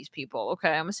happened to these people. Okay,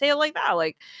 I'm gonna say it like that.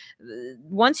 Like,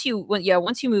 once you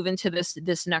move into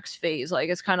this next phase, like,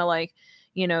 it's kind of like,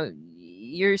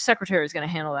 your secretary is going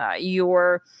to handle that.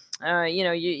 Your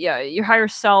higher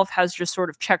self has just sort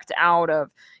of checked out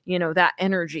of, that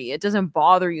energy. It doesn't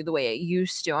bother you the way it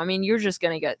used to. You're just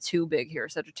going to get too big here,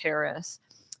 Sagittarius,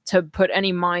 to put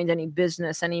any mind, any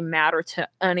business, any matter to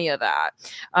any of that.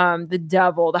 The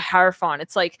devil, the Hierophant.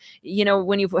 It's like,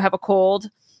 when you have a cold,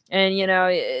 and,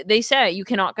 they say you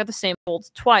cannot get the same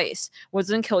cold twice. What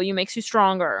doesn't kill you makes you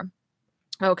stronger.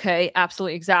 Okay,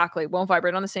 absolutely, exactly. Won't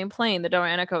vibrate on the same plane. The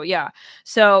Dianico, yeah.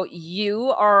 So you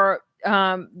are,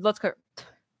 let's go.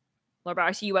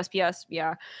 I see USPS,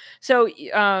 yeah. So,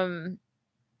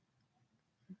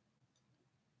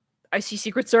 I see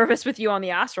Secret Service with you on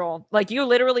the astral. Like, you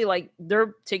literally, like,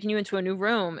 they're taking you into a new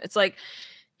room. It's like,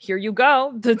 here you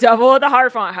go. The Devil of the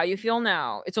Hierophant. How you feel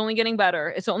now? It's only getting better.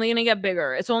 It's only going to get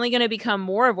bigger. It's only going to become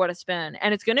more of what it's been.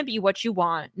 And it's going to be what you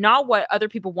want, not what other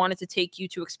people wanted to take you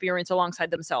to experience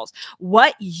alongside themselves.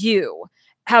 What you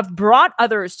have brought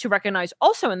others to recognize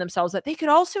also in themselves that they could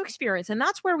also experience. And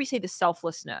that's where we say this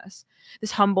selflessness,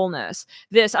 this humbleness,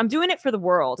 this, I'm doing it for the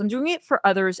world. I'm doing it for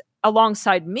others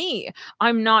alongside me.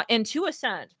 I'm not, and to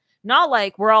ascend. Not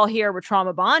like we're all here, we're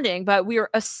trauma bonding, but we are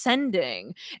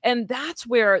ascending. And that's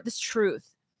where this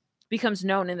truth becomes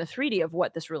known in the 3D of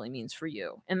what this really means for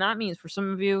you. And that means for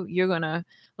some of you, you're going to,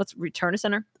 let's return to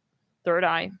center, third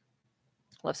eye,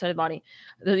 left-sided body.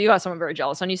 You got someone very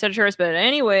jealous on you, Sagittarius. But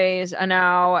anyways,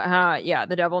 now, yeah,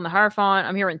 the Devil and the Hierophant.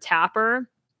 I'm hearing tap her.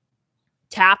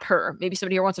 Tap her. Maybe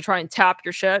somebody here wants to try and tap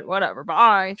your shit. Whatever.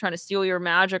 Bye. Trying to steal your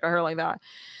magic. I heard like that.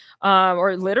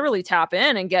 Or literally tap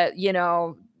in and get, you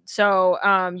know, so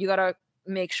you got to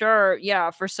make sure,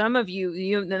 yeah, for some of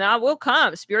you, then that will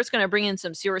come. Spirit's going to bring in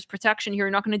some serious protection here.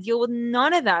 You're not going to deal with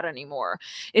none of that anymore.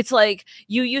 It's like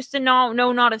you used to know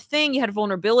not a thing. You had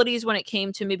vulnerabilities when it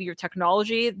came to maybe your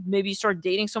technology. Maybe you start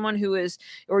dating someone who is,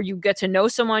 or you get to know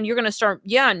someone. You're going to start,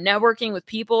 yeah, networking with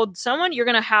people. Someone you're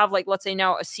going to have, like, let's say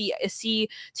now a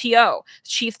CTO,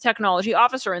 Chief Technology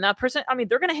Officer. And that person, I mean,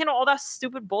 they're going to handle all that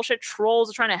stupid bullshit,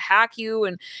 trolls trying to hack you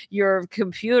and your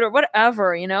computer,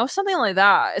 whatever, you know, something like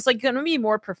that. It's like going to be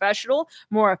more professional,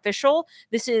 more official.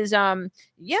 This is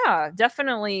yeah,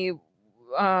 definitely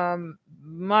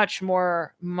much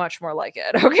more like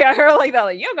it. Okay, I heard like that.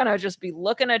 Like, you're gonna just be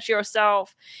looking at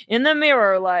yourself in the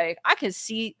mirror like, I could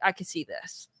see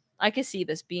this. I could see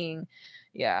this being,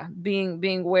 yeah,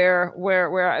 being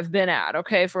where I've been at,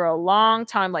 okay, for a long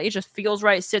time. Like, it just feels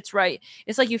right, sits right.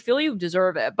 It's like you feel you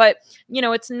deserve it, but you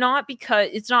know, it's not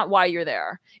why you're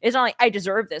there. It's not like I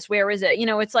deserve this. Where is it? You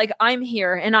know, it's like I'm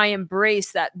here and I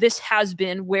embrace that this has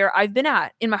been where I've been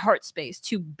at in my heart space,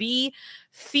 to be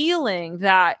feeling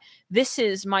that this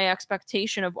is my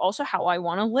expectation of also how I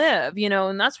want to live, you know,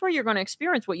 and that's where you're going to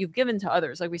experience what you've given to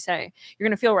others. Like we say, you're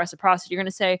going to feel reciprocity. You're going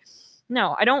to say,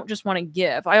 no, I don't just want to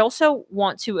give. I also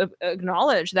want to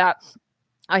acknowledge that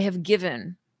I have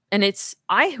given, and it's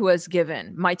I who has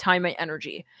given my time, my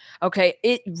energy. Okay.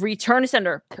 It return to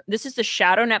sender. This is the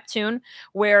shadow Neptune,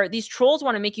 where these trolls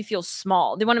want to make you feel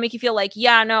small. They want to make you feel like,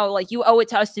 yeah, no, like you owe it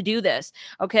to us to do this.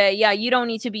 Okay. Yeah. You don't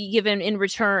need to be given in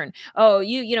return. Oh,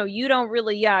 you know, you don't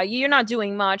really, yeah, you're not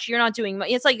doing much. You're not doing much.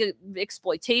 It's like a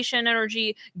exploitation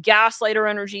energy, gaslighter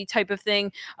energy type of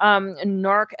thing,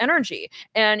 narc energy.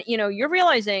 And, you know, you're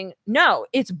realizing, no,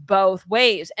 it's both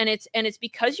ways. And it's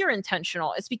because you're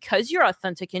intentional. It's because you're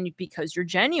authentic and because you're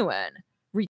genuine.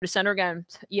 Return to center again.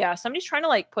 Yeah, somebody's trying to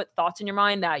like put thoughts in your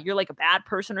mind that you're like a bad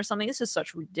person or something. This is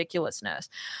such ridiculousness.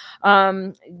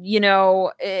 You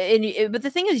know, but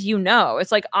the thing is, you know,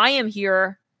 it's like I am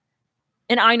here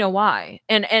and I know why.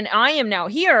 And I am now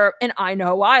here and I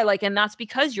know why. Like, and that's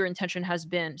because your intention has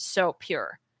been so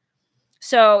pure.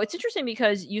 So it's interesting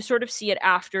because you sort of see it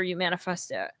after you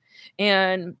manifest it.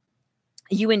 And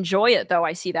you enjoy it, though.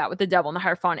 I see that with the Devil and the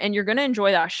Hierophant, and you're going to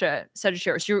enjoy that shit,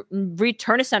 Sagittarius. You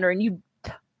return to center and you,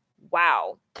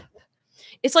 wow.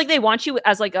 It's like they want you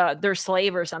as like their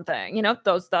slave or something, you know,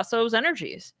 that's those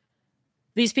energies.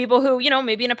 These people who, you know,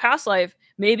 maybe in a past life,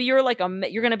 maybe you're like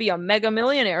you're going to be a mega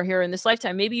millionaire here in this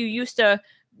lifetime. Maybe you used to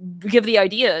give the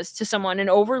ideas to someone, an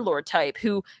overlord type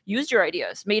who used your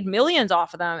ideas, made millions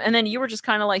off of them. And then you were just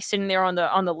kind of like sitting there on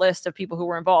the list of people who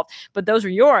were involved, but those are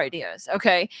your ideas.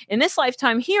 Okay. In this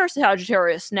lifetime here,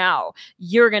 Sagittarius, now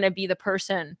you're going to be the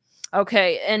person.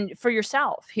 Okay. And for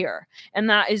yourself here. And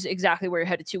that is exactly where you're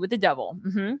headed to with the Devil.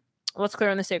 Let's clear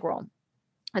on the sacral.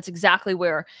 That's exactly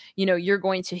where, you know, you're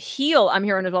going to heal. I'm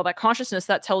hearing as well that consciousness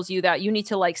that tells you that you need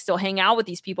to like still hang out with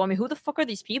these people. I mean, who the fuck are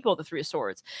these people? The Three of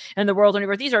Swords and the World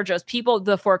Universe. These are just people,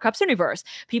 the Four of Cups universe,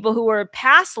 people who were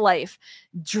past life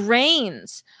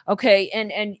drains. Okay.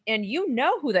 And you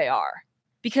know who they are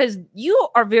because you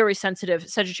are very sensitive,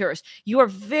 Sagittarius. You are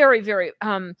very, very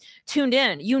tuned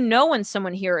in. You know when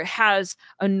someone here has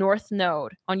a north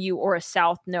node on you or a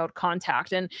south node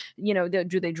contact, and, you know,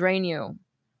 do they drain you?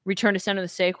 Return to center of the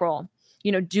sacral.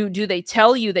 You know, do they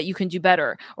tell you that you can do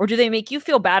better, or do they make you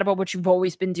feel bad about what you've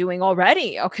always been doing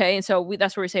already? Okay. And so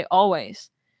that's where we say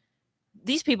always.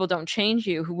 these people don't change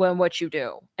you when what you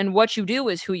do, and what you do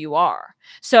is who you are.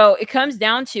 So it comes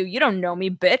down to, you don't know me,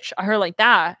 bitch. I heard like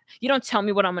that. You don't tell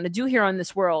me what I'm going to do here on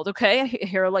this world. Okay. I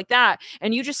hear like that.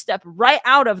 And you just step right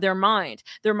out of their mind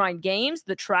games,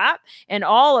 the trap, and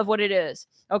all of what it is.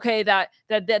 Okay. That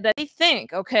they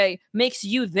think, okay, makes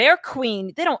you their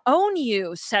queen. They don't own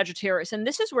you, Sagittarius. And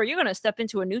this is where you're going to step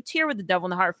into a new tier with the devil in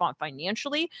the Hierophant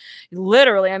financially.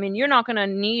 Literally. I mean, you're not going to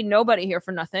need nobody here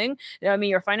for nothing. I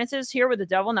mean, your finances here with the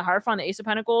devil and the Hierophant, the Ace of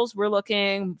Pentacles, we're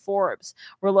looking Forbes.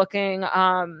 We're looking,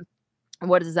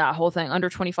 what is that whole thing,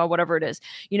 under 25, whatever it is,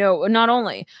 you know. Not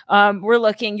only we're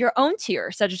looking your own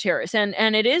tier, Sagittarius,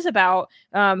 and it is about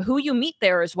who you meet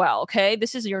there as well. Okay,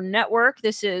 this is your network,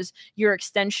 this is your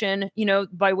extension, you know,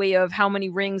 by way of how many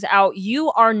rings out.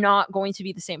 You are not going to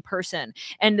be the same person,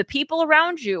 and the people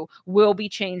around you will be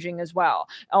changing as well.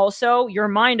 Also, your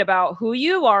mind about who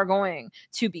you are going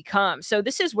to become. So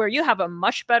this is where you have a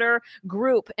much better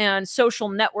group and social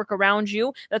network around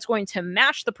you that's going to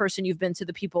match the person you've been to,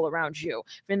 the people around you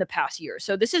in the past year.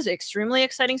 So this is extremely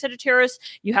exciting, Sagittarius.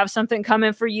 You have something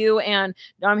coming for you, and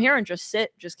I'm here, and just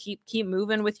keep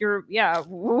moving with your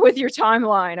with your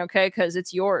timeline, okay? Because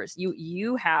it's yours.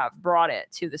 You have brought it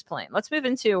to this plane. Let's move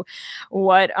into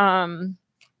what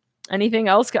anything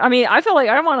else. I mean, I feel like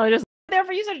I want to just there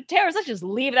for you, Sagittarius. Let's just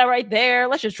leave that right there.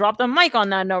 Let's just drop the mic on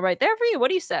that note right there for you. What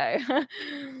do you say?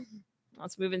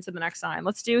 Let's move into the next sign.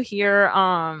 Let's do here.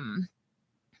 I'm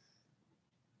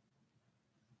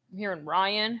hearing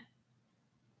Ryan.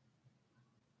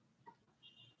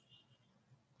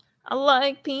 I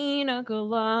like pina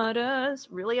coladas.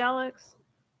 Really, Alex?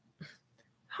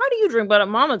 How do you drink? But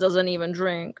Mama doesn't even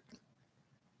drink.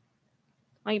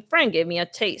 My friend gave me a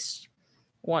taste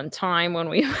one time when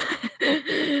we...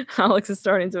 Alex is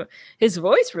starting to... His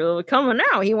voice really coming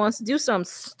out. He wants to do some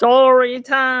story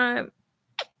time.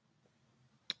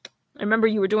 I remember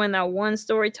you were doing that one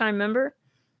story time, remember?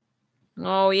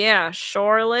 Oh, yeah,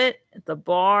 Charlotte at the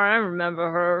bar. I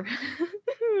remember her.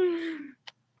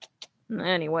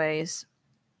 Anyways,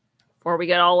 before we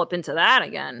get all up into that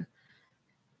again.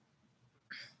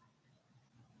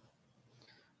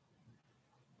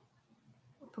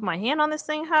 Put my hand on this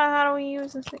thing. How do we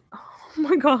use this thing? Oh,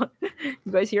 my God. You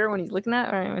guys hear it when he's looking at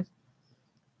it? All right, anyways.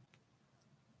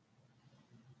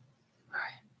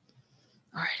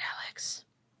 All right, Alex.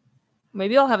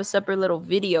 Maybe I'll have a separate little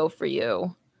video for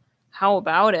you. How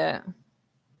about it?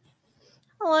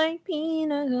 I like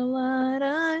pina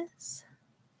coladas.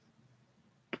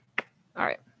 All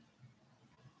right.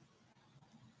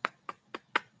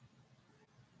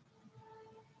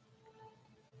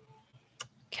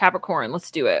 Capricorn, let's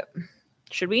do it.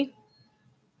 Should we?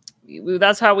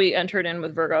 That's how we entered in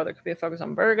with Virgo. There could be a focus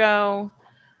on Virgo.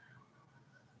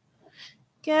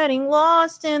 Getting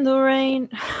lost in the rain.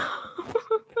 How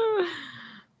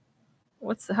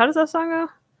does that song go?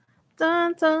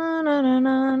 Dun, dun, na, na,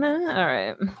 na, na. All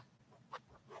right.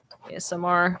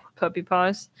 ASMR puppy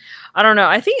paws. I don't know.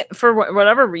 I think for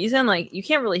whatever reason, like, you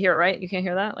can't really hear it, right? You can't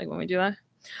hear that, like, when we do that.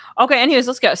 Okay, anyways,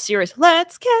 let's get serious.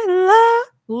 Let's get loud.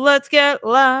 Let's get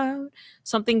loud.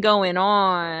 Something going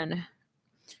on.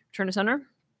 Turn to center.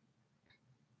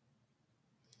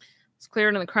 It's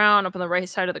cleared in the crown, up on the right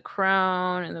side of the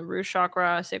crown, and the root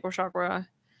chakra, sacral chakra.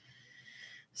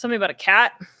 Something about a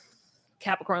cat.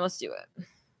 Capricorn, let's do it.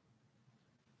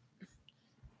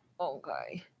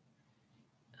 Okay.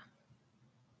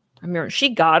 I'm hearing She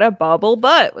Got a Bubble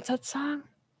Butt. What's that song?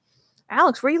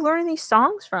 Alex, where are you learning these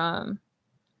songs from?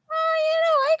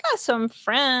 I got some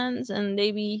friends, and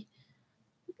they be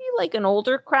like an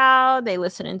older crowd. They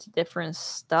listen into different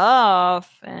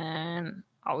stuff, and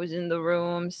I was in the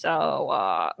room, so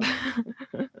all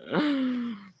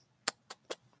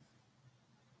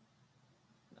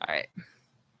right.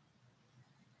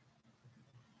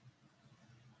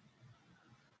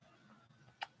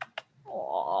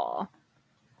 Aww.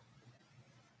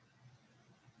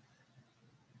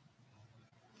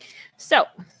 So,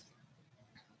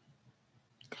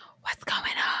 what's going on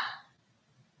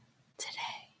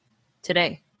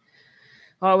today?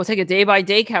 We'll take a day by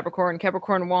day, Capricorn.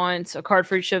 Capricorn wants a card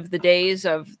for each of the days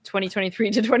of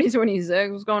 2023 to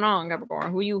 2026. What's going on, Capricorn?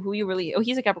 Who you really? Oh,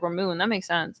 he's a Capricorn moon. That makes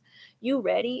sense. You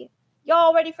ready?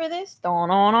 Y'all ready for this?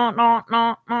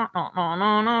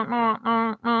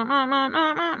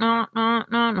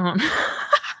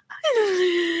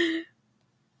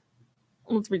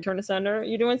 Let's return to sender.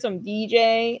 You doing some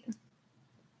DJ?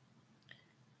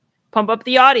 Pump up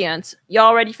the audience.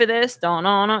 Y'all ready for this?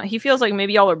 He feels like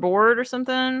maybe y'all are bored or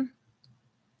something.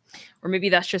 Or maybe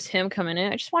that's just him coming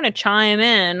in. I just want to chime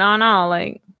in.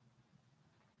 Like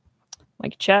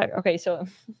check. Okay, so.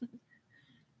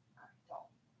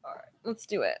 All right. Let's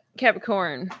do it.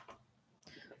 Capricorn.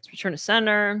 Let's return to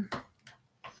center.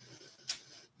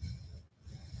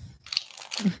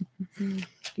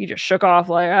 You just shook off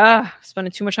like,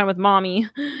 spending too much time with mommy.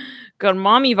 Got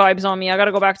mommy vibes on me. I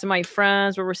gotta go back to my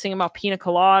friends where we're singing about pina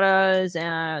coladas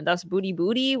and that's booty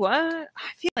booty. What?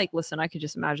 I feel like, listen, I could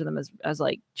just imagine them as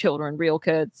like children, real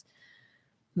kids.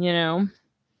 You know?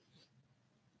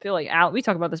 I feel like we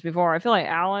talked about this before. I feel like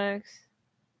Alex,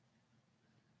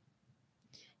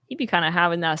 he'd be kind of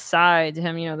having that side to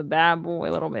him, you know, the bad boy,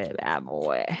 a little bit bad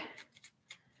boy.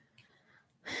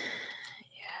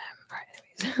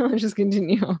 Yeah. Let's just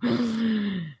continue.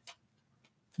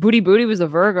 Booty Booty was a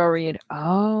Virgo read.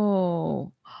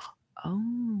 Oh.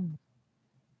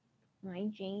 Hi,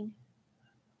 Jane.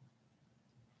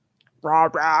 Rah,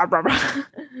 rah, rah, rah.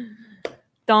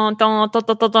 Dun, dun, dun,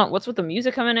 dun, dun, dun. What's with the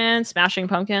music coming in? Smashing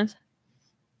Pumpkins.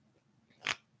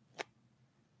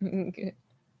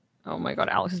 Oh my god,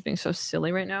 Alex is being so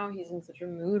silly right now. He's in such a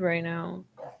mood right now.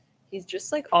 He's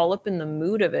just like all up in the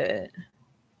mood of it.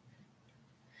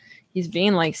 He's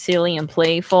being like silly and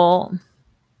playful.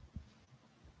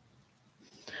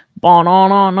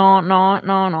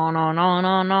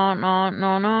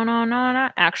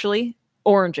 Actually,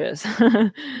 oranges.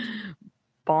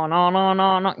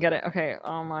 Get it? Okay.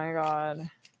 Oh my god.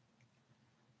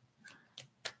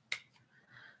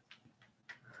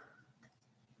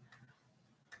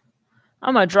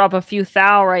 I'm gonna drop a few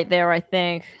thou right there, I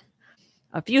think.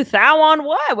 A few thou on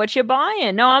what? What you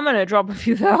buying? No, I'm gonna drop a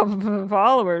few thou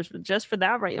followers just for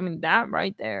that, right? I mean, that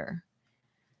right there.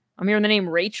 I'm hearing the name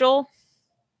Rachel.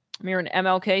 I'm hearing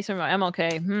MLK. Something about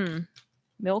MLK.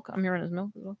 Milk. I'm hearing his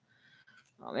milk as well.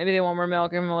 Oh, maybe they want more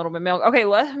milk. Give him a little bit of milk. Okay,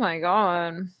 oh my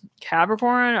god.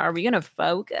 Capricorn, are we gonna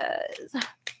focus?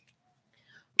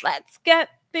 Let's get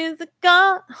physical.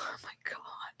 Oh my god.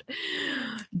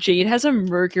 Jade has a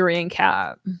Mercury in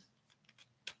Cap.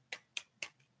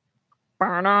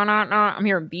 I'm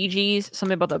hearing Bee Gees.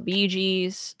 Something about the Bee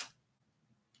Gees.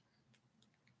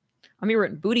 I'm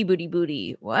hearing booty, booty,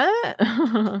 booty. What?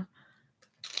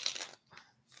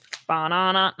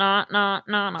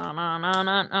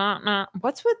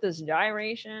 What's with this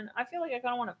gyration? I feel like I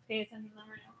kind of want to pay attention to them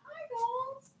right now. Hi,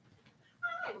 girls.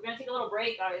 Hi. We're going to take a little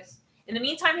break, guys. In the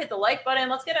meantime, hit the like button.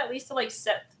 Let's get at least to like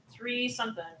set 3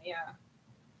 something. Yeah.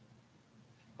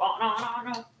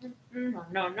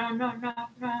 No.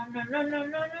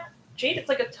 Jade, it's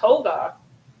like a toga.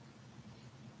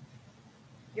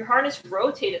 Your harness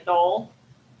rotated, doll.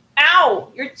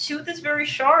 Ow! Your tooth is very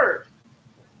sharp.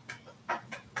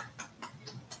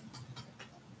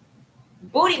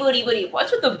 Booty, booty, booty.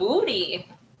 What's with the booty?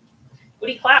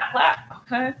 Booty clap, clap.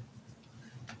 Okay.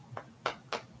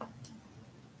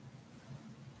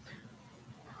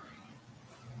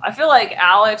 I feel like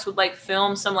Alex would like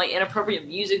film some like inappropriate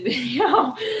music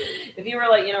video if he were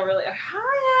like, you know, really,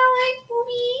 hi Alex,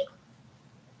 booby.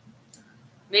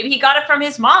 Maybe he got it from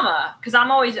his mama. Cause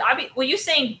well, you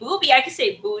saying booby, I can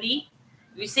say booty.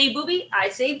 You say booby, I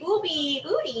say booby,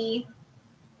 booty.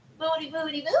 Booty,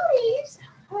 booty, booties.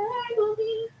 Hi,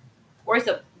 booby. Or it's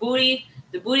a booty.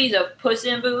 The booty's of Puss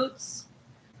in Boots.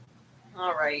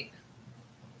 All right.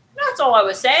 That's all I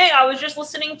was saying. I was just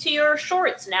listening to your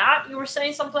shorts, Nat. You were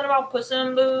saying something about Puss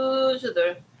in Boots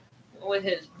with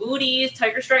his booties,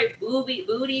 tiger stripe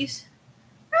booties.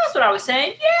 That's what I was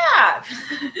saying. Yeah.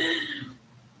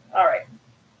 All right.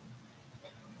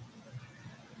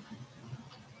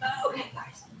 Okay,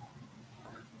 guys.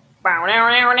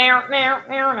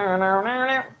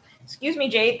 Excuse me,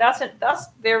 Jade. That's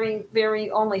very, very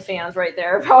OnlyFans right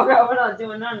there. We're not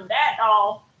doing none of that,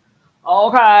 doll.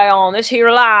 Okay, on this here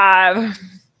live.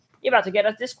 You're about to get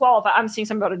us disqualified. I'm seeing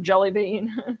something about a jelly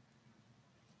bean.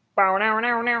 Aw.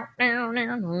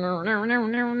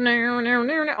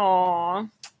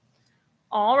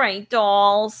 All right,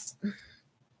 dolls.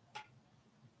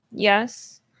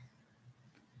 Yes.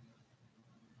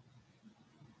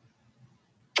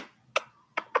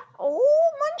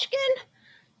 Oh, Munchkin.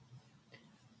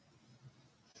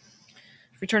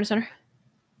 Return to center.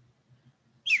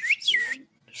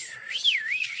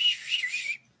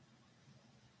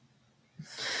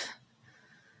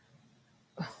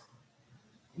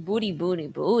 Booty, booty,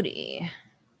 booty.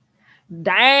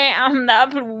 Damn,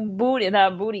 that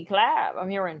booty clap. I'm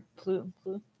hearing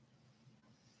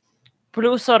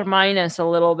plus or minus a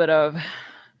little bit of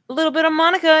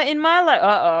Monica in my life.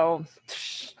 Uh-oh.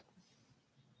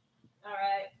 All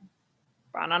right.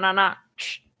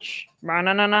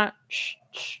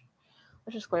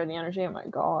 Let's just clear the energy. Oh my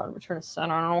god. Return to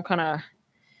center. I don't know what kind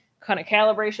of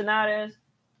calibration that is.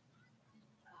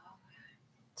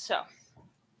 So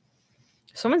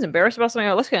Someone's embarrassed about something.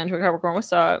 Oh, let's get into it, Capricorn.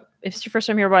 What's up? If it's your first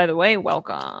time here, by the way,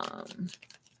 welcome.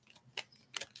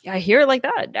 Yeah, I hear it like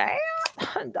that. Damn.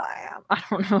 Damn. I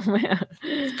don't know, man.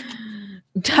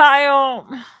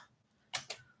 Damn.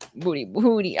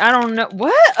 Booty. I don't know.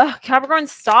 What? Capricorn,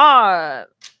 stop.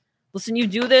 Listen, you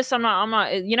do this. I'm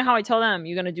not. You know how I tell them,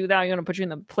 you're going to do that. You're going to put you in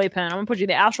the playpen. I'm going to put you in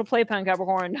the astral playpen,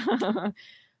 Capricorn.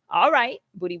 All right.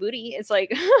 Booty. It's like,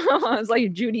 it's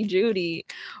like Judy.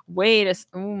 Wait a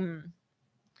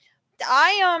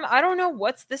I don't know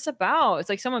what's this about. It's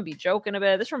like someone be joking a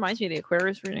bit. This reminds me of the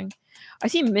Aquarius reading. I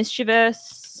see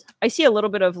mischievous. I see a little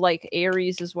bit of like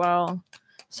Aries as well.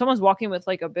 Someone's walking with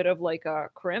like a bit of like a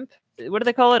crimp. What do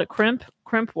they call it? A crimp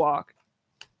walk.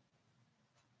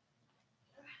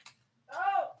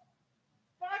 Oh,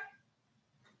 fuck.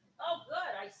 Oh, good.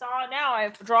 I saw it now.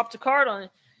 I've dropped a card on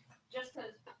it just because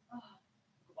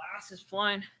glass is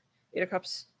flying. 8 of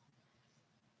Cups.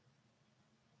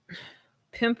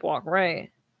 Pimp walk, right?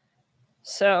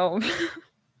 So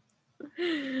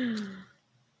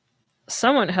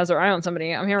someone has their eye on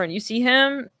somebody. I'm hearing, you see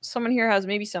him. Someone here has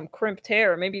maybe some crimped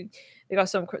hair. Maybe they got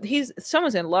some.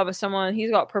 Someone's in love with someone. He's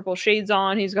got purple shades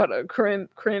on. He's got a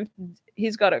crimped.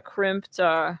 He's got a crimped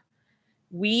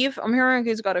weave. I'm hearing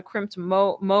he's got a crimped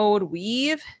mode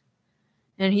weave,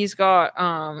 and he's got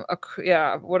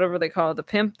whatever they call it, the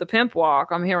pimp walk.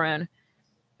 I'm hearing.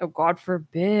 Oh, God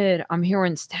forbid. I'm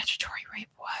hearing statutory rape.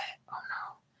 What? Oh,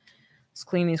 no. Let's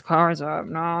clean these cards up.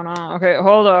 No. Okay,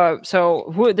 hold up.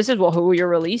 So, who you're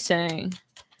releasing.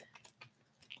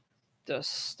 The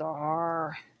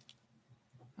Star.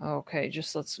 Okay,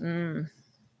 just let's...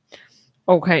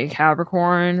 Okay,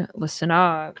 Capricorn, listen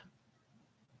up.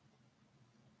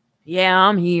 Yeah,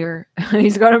 I'm here.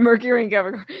 He's got a Mercury in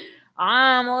Capricorn.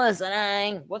 I'm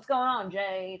listening. What's going on,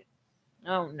 Jade?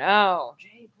 Oh, no.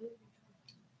 Jade, please.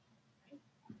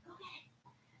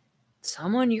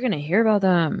 Someone, you're going to hear about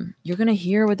them. You're going to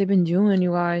hear what they've been doing,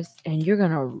 you guys. And you're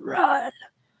going to run.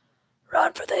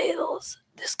 Run for the hills.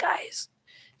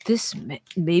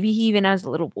 Maybe he even has a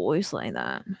little voice like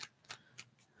that.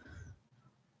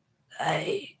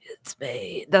 Hey, it's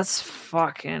me. That's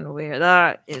fucking weird.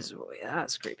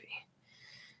 That's creepy.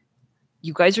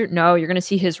 You guys you're going to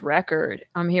see his record.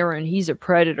 I'm hearing he's a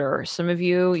predator. Some of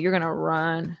you, you're going to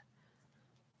run.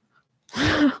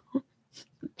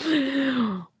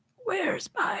 Where's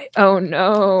my... Oh,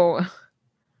 no.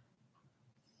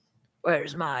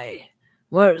 Where's my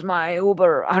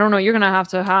Uber? I don't know. You're going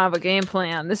to have a game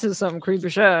plan. This is some creepy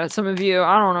shit. Some of you,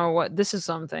 I don't know what... This is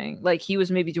something. Like, he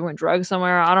was maybe doing drugs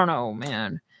somewhere. I don't know,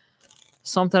 man.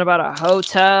 Something about a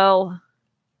hotel.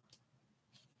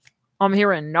 I'm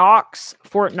hearing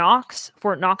Fort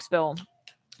Knoxville.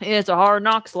 It's a hard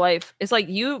knocks life. It's like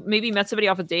you maybe met somebody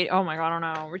off a date. Oh, my God. I don't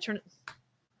know. Return...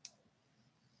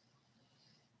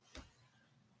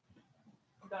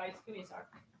 Guys, give me a sec.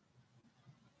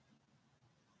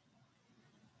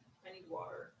 I need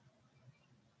water.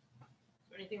 Is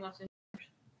there anything left in here?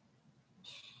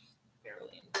 Barely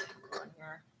anything on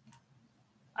here.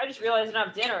 I just realized I didn't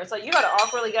have dinner. It's like you gotta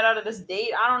awkwardly get out of this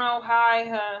date. I don't know.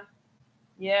 Hi.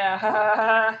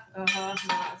 Yeah.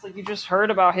 It's like you just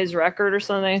heard about his record or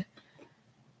something.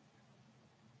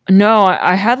 No,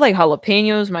 I had like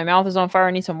jalapenos. My mouth is on fire.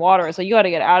 I need some water. It's like, you got to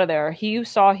get out of there. You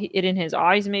saw it in his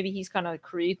eyes. Maybe he's kind of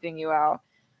creeping you out.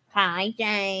 Hi,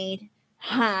 Jade.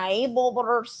 Hi,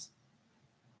 Bulbers.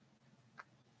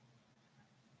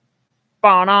 No,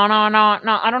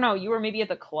 I don't know. You were maybe at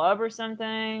the club or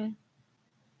something.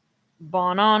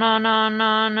 No.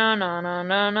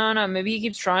 Maybe he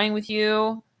keeps trying with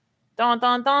you. Don.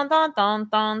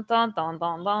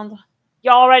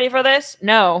 Y'all ready for this?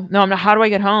 No, I'm not. How do I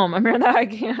get home? I'm that. I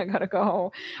gotta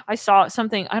go. I saw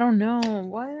something. I don't know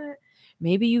what.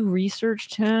 Maybe you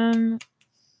researched him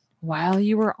while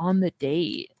you were on the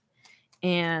date,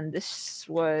 and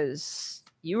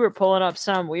you were pulling up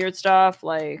some weird stuff.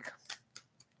 Like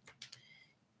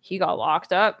he got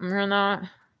locked up. Remember that?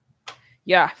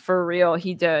 Yeah, for real,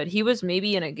 he did. He was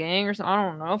maybe in a gang or something. I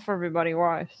don't know if everybody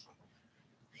was.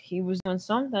 He was doing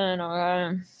something.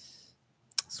 Okay.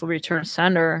 So return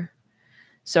sender.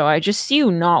 So I just see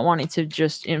you not wanting to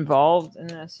just involved in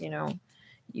this, No,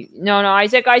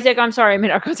 Isaac, I'm sorry. I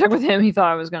made eye contact with him. He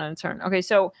thought I was going to turn. Okay,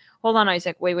 so hold on,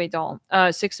 Isaac. Wait, doll.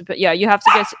 6 of... Yeah, you have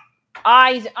to get...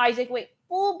 Isaac, wait.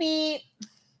 Booby.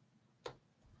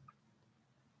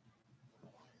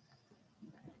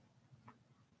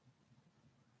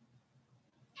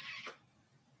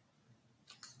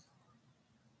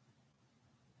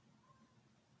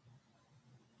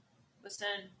 Listen,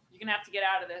 you're going to have to get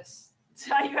out of this.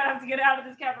 You're going to have to get out of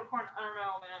this, Capricorn. I don't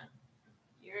know, man.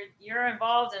 You're you're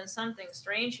involved in something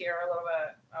strange here a little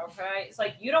bit. Okay, it's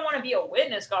like you don't want to be a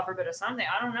witness, God forbid, of something.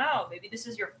 I don't know. Maybe this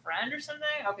is your friend or something.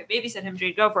 Okay, babysit him,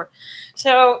 Jade. Go for it.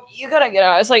 So you gotta get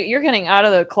out. It's like you're getting out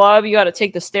of the club. You got to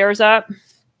take the stairs up.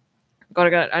 I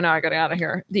know I gotta get out of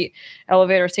here. The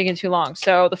elevator is taking too long.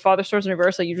 So the father stores in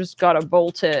reverse. Like you just gotta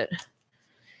bolt it.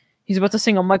 He's about to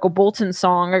sing a Michael Bolton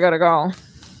song. I gotta go.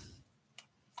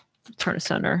 Turn to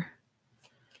sender.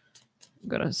 I'm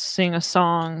gonna sing a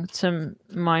song to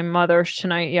my mother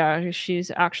tonight. Yeah, she's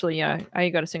actually, yeah, I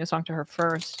gotta sing a song to her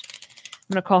first.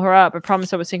 I'm gonna call her up. I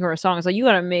promised I would sing her a song. It's like, you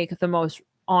gotta make the most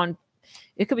on,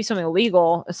 it could be something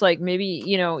illegal. It's like, maybe,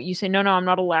 you know, you say, no, I'm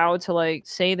not allowed to like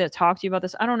say that, talk to you about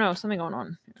this. I don't know, something going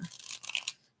on. Yeah.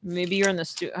 Maybe you're in the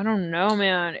studio. I don't know,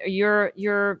 man. You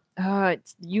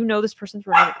know this person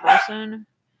for another person.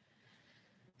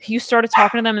 You started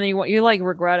talking to them and then you like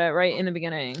regret it right in the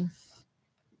beginning.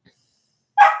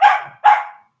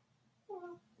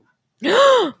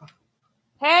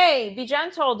 Hey, be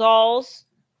gentle, dolls.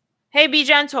 Hey, be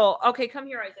gentle. Okay, come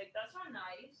here, Isaac. That's not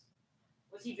nice.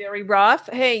 Was he very rough?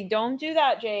 Hey, don't do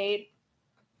that, Jade.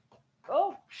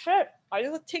 Oh, shit. I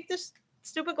just take this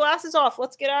stupid glasses off.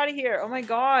 Let's get out of here. Oh, my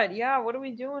God. Yeah, what are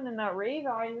we doing in that rave,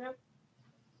 Isaac?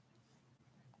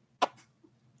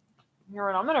 Here,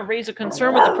 I'm going to raise a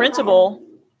concern with the principal.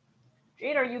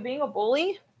 Jade, are you being a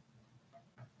bully?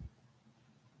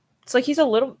 It's like he's a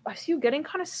little... I see you getting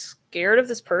kind of scared of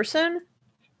this person.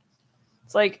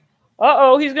 It's like,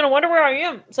 uh-oh, he's going to wonder where I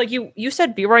am. It's like you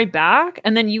said be right back,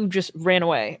 and then you just ran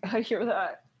away. I hear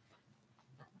that.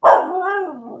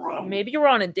 Maybe you were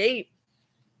on a date.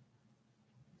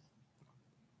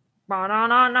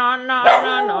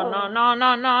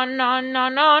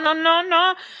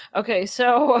 Okay,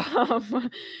 so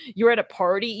you're at a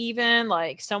party even,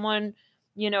 like someone...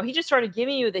 You know, he just started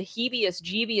giving you the heebiest,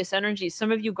 jeebiest energy.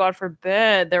 Some of you, God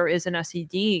forbid, there is an SED.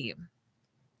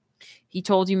 He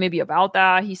told you maybe about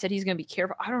that. He said he's going to be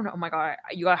careful. I don't know. Oh, my God.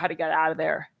 You got to get out of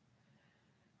there.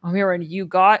 I'm here, and you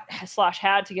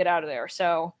got/had to get out of there.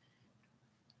 So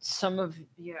some of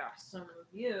you.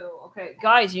 Okay,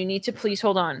 guys, you need to please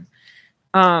hold on.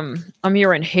 I'm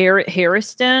here in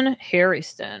Harristown. I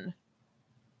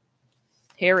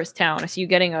see you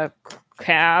getting a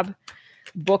cab.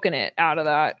 Booking it out of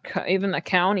that, even the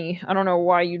county. I don't know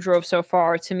why you drove so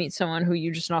far to meet someone who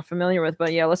you're just not familiar with,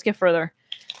 but yeah, let's get further.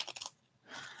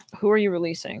 Who are you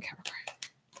releasing?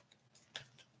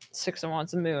 Six of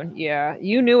Wands, the moon. Yeah,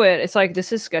 you knew it. It's like,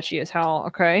 this is sketchy as hell.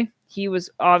 Okay, he was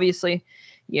obviously,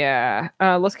 yeah.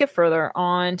 Let's get further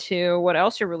on to what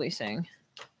else you're releasing.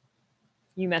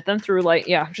 You met them through like,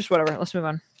 yeah, just whatever. Let's move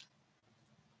on.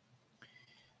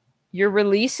 You're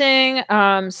releasing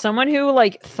someone who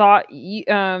like thought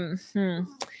this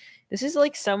is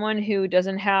like someone who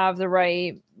doesn't have the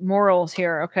right morals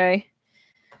here. Okay,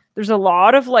 there's a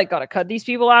lot of like, gotta cut these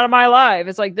people out of my life.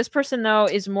 It's like this person though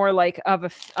is more like of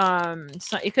a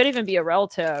it could even be a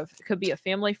relative, it could be a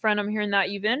family friend. I'm hearing that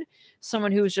even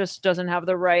someone who just doesn't have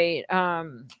the right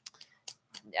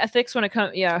ethics when it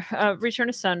comes. Yeah, return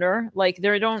to sender. Like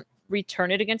they don't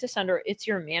return it again to sender. It's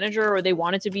your manager, or they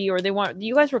want it to be, or they want,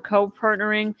 you guys were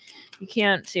co-partnering. You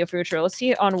can't see a future. Let's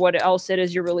see on what else it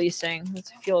is you're releasing.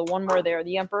 Let's feel one more there.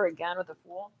 The Emperor again with the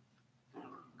Fool.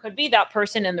 Could be that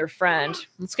person and their friend.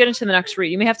 Let's get into the next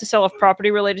read. You may have to sell off property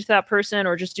related to that person,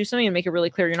 or just do something and make it really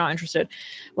clear you're not interested.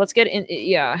 Let's get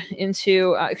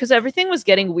into because everything was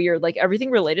getting weird. Like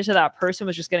everything related to that person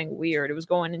was just getting weird. It was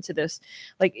going into this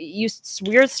like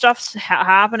weird stuff's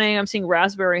happening. I'm seeing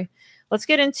raspberry. Let's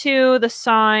get into the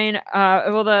sign.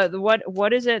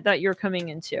 What is it that you're coming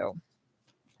into?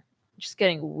 Just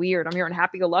getting weird. I'm hearing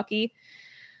happy-go-lucky.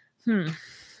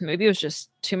 Maybe it was just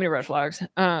too many red flags.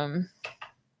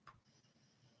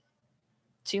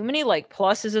 Too many like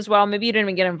pluses as well. Maybe you didn't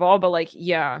even get involved, but like,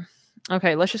 yeah.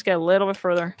 Okay, let's just get a little bit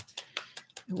further.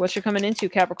 What you're coming into,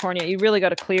 Capricornia? You really got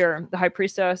to clear the High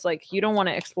Priestess. Like, you don't want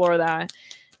to explore that.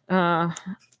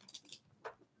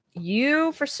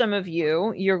 For some of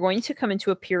you, you're going to come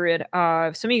into a period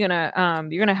of some of you you're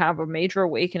gonna have a major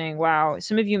awakening. Wow.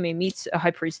 Some of you may meet a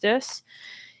High Priestess.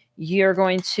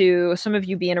 Some of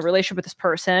you be in a relationship with this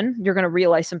person. You're going to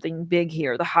realize something big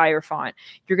here, the Hierophant.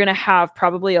 You're going to have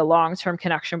probably a long-term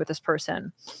connection with this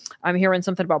person. I'm hearing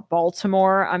something about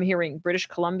Baltimore. I'm hearing British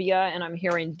Columbia, and I'm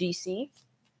hearing DC.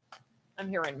 I'm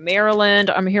hearing Maryland.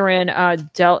 I'm hearing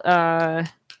Delaware.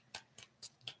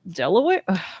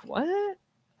 What?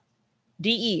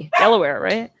 DE, Delaware,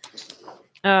 right?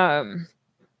 I'm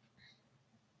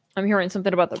hearing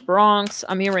something about the Bronx.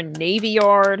 I'm hearing Navy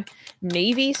Yard,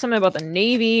 Navy, something about the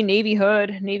Navy, Navy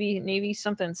Hood, Navy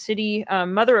something city,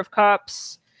 Mother of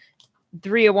Cups.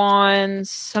 Three of Wands,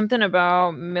 something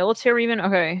about military even.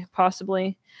 Okay,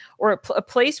 possibly. Or a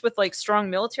place with like strong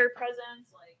military presence.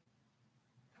 Like,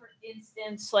 for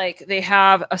instance, like they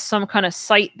have some kind of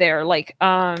site there, like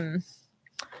a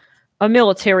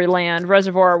military land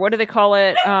reservoir. What do they call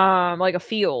it? Like a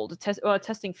field, a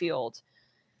testing field.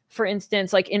 For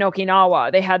instance, like in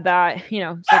Okinawa, they had that, you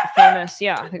know, it's like famous,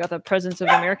 yeah, they got the presence of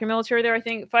the American military there, I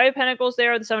think. Five of Pentacles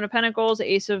there, the Seven of Pentacles,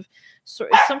 the Ace of, so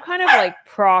it's some kind of like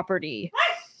property.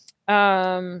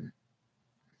 I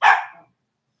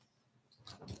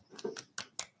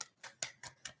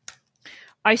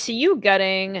see you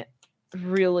getting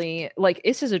really, like,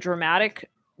 this is a dramatic,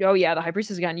 oh yeah, the High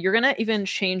Priestess again. You're going to even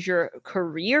change your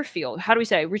career field. How do we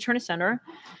say? Return to center.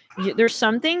 There's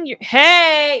something,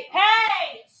 hey!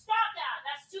 Stop that!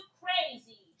 That's too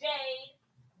crazy, Jade.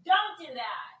 Don't do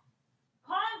that.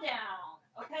 Calm down,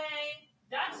 okay?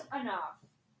 That's enough.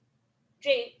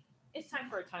 Jade, it's time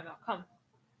for a timeout. Come.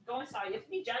 Go inside. You have to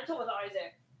be gentle with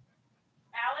Isaac.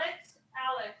 Alex,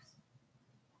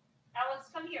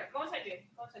 come here. Go inside, Jade.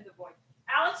 Go inside, good boy.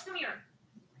 Alex, come here.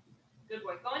 Good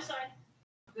boy. Go inside.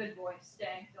 Good boy.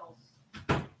 Stay. Don't.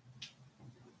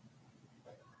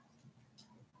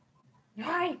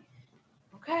 Hi.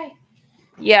 Okay.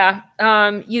 Yeah.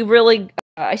 You really,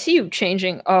 I see you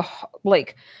changing,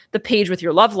 like the page with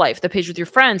your love life, the page with your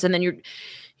friends, and then your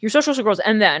social circles,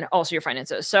 and then also your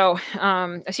finances. So,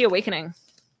 I see awakening,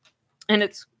 and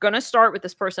it's going to start with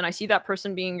this person. I see that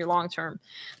person being your long-term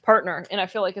partner. And I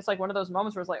feel like it's like one of those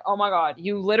moments where it's like, oh my God,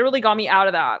 you literally got me out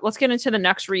of that. Let's get into the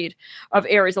next read of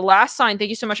Aries. The last sign. Thank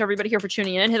you so much, everybody here for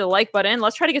tuning in. Hit the like button.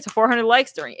 Let's try to get to 400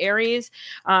 likes during Aries.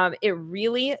 It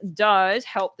really does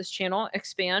help this channel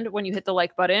expand when you hit the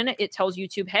like button. It tells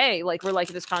YouTube, hey, like we're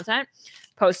liking this content.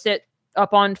 Post it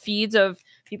up on feeds of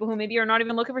people who maybe are not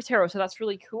even looking for tarot. So that's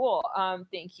really cool.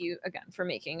 Thank you again for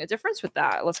making a difference with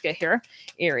that. Let's get here.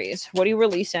 Aries, what are you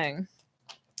releasing?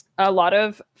 A lot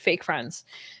of fake friends.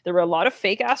 There were a lot of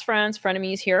fake ass friends,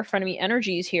 frenemies here, frenemy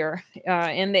energies here,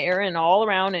 in the air and all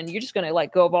around. And you're just going to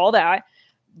let go of all that.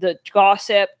 The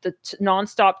gossip, the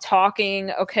nonstop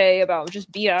talking, okay, about just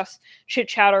BS, chit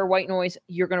chatter, white noise.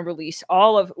 You're going to release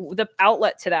all of the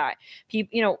outlet to that. People,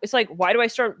 you know, it's like, why do I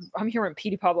start? I'm hearing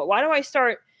Petey Pablo. Why do I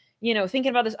start, you know, thinking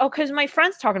about this? Oh, because my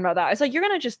friend's talking about that. It's like, you're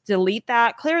going to just delete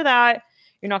that, clear that.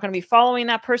 You're not going to be following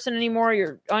that person anymore.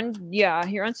 You're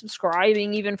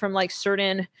unsubscribing even from like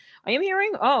certain, I am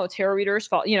hearing, oh, tarot readers,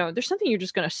 you know, there's something you're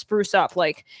just going to spruce up.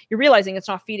 Like you're realizing it's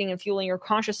not feeding and fueling your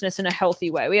consciousness in a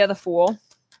healthy way. We have the Fool.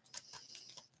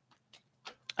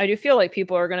 I do feel like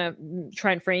people are going to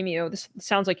try and frame you. This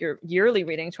sounds like your yearly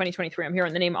reading, 2023. I'm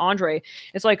hearing the name Andre.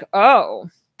 It's like,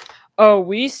 oh,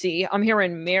 we see. I'm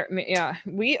hearing,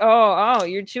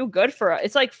 you're too good for us.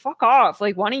 It's like, fuck off.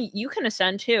 Like, why don't you can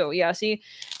ascend too? Yeah, see,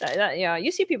 yeah,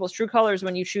 you see people's true colors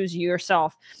when you choose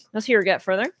yourself. Let's hear it get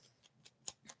further.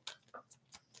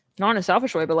 Not in a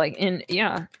selfish way, but like in,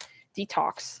 yeah,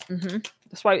 detox.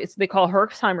 That's why they call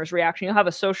Herxheimer's reaction. You'll have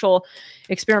a social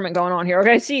experiment going on here.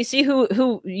 Okay, see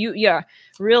who you, yeah,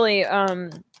 really,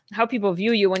 how people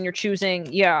view you when you're choosing,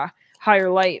 yeah, higher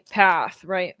light path,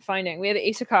 right? Finding. We have the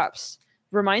Ace of Cups.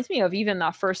 Reminds me of even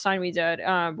that first sign we did,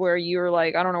 where you were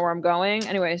like, I don't know where I'm going.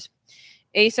 Anyways,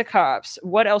 Ace of Cups.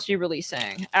 What else are you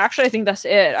releasing? Actually, I think that's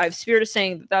it. I have Spirit is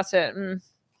saying that's it.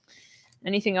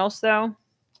 Anything else though?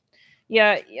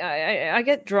 Yeah, I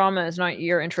get drama is not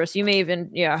your interest. You may even,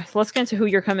 yeah. Let's get into who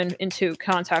you're coming into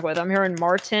contact with. I'm hearing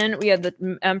Martin. We had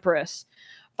the Empress.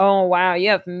 Oh, wow. You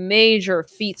have major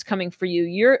feats coming for you.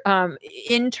 You're,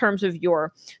 in terms of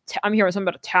your, I'm hearing something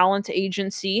about a talent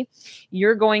agency.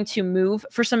 You're going to move.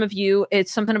 For some of you,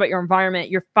 it's something about your environment.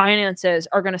 Your finances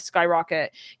are going to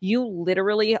skyrocket. You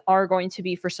literally are going to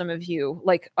be, for some of you,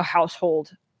 like a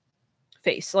household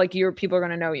face. Like people are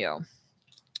going to know you.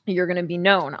 You're going to be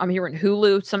known. I'm hearing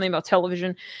Hulu, something about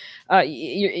television.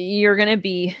 You're going to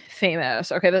be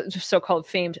famous. Okay, that's so-called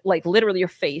famed. Like literally your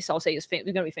face, I'll say, is famous.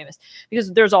 You're going to be famous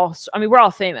because there's all, I mean, we're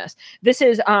all famous. This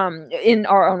is in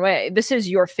our own way. This is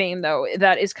your fame, though,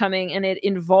 that is coming, and it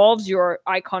involves your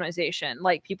iconization.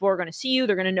 Like people are going to see you.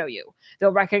 They're going to know you. They'll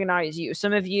recognize you.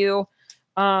 Some of you,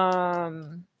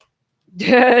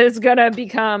 it's gonna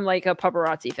become like a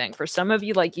paparazzi thing. For some of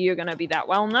you, like you're gonna be that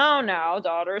well known now,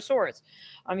 Daughter of Swords.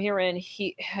 I'm hearing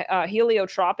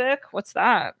heliotropic. What's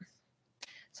that?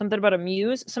 Something about a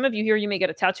muse. Some of you here, you may get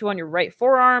a tattoo on your right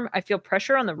forearm. I feel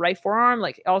pressure on the right forearm.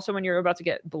 Like also when you're about to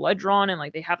get blood drawn and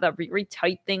like they have that really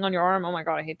tight thing on your arm. Oh my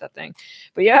God, I hate that thing.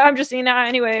 But yeah, I'm just seeing that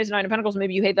anyways. Nine of Pentacles.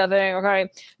 Maybe you hate that thing. Okay.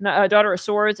 Daughter of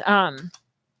Swords. I'm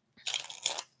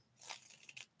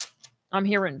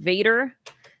hearing Vader.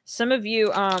 Some of you,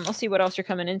 let's see what else you're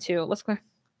coming into. Let's go.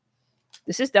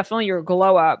 This is definitely your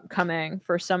glow up coming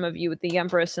for some of you with the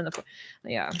Empress and the,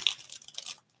 yeah.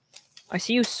 I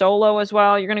see you solo as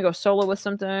well. You're going to go solo with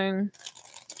something.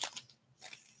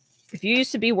 If you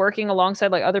used to be working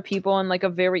alongside like other people and like a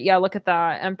very, yeah, look at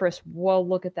that Empress. Whoa,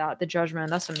 look at that. The Judgment.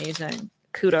 That's amazing.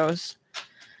 Kudos.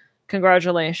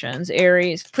 Congratulations,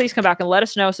 Aries. Please come back and let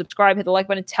us know. Subscribe, hit the like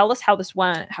button. Tell us how this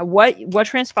went. What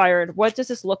transpired? What does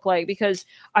this look like? Because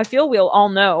I feel we'll all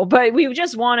know, but we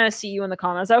just want to see you in the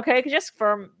comments. Okay, just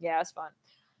for, yeah, it's fun.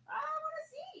 I want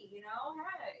to see, you know,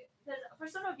 hey. Because for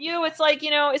some of you, it's like,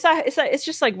 you know, it's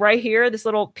just like right here, this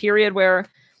little period where,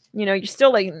 you know, you're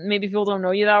still like, maybe people don't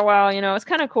know you that well, you know, it's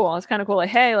kind of cool. It's kind of cool. Like,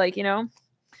 hey, like, you know,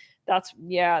 that's,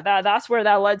 yeah, that's where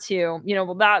that led to, you know,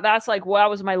 well, that's like, well, that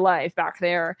was my life back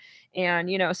there.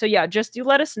 And, you know, so yeah, just do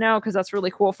let us know, because that's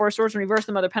really cool. Four Swords in reverse,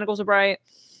 the Mother of Pentacles are bright.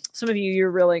 Some of you,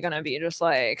 you're really going to be just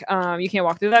like, you can't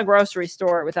walk through that grocery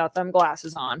store without them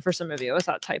glasses on. For some of you, it's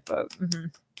that type of,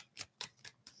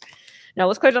 Now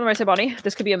let's clear down the right side body.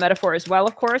 This could be a metaphor as well,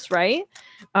 of course, right?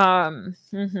 I'm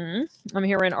hearing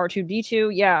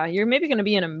R2D2. Yeah, you're maybe going to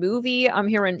be in a movie. I'm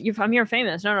hearing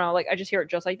famous. No, like I just hear it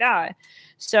just like that.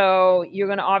 So you're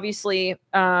going to obviously,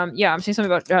 yeah, I'm saying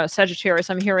something about Sagittarius.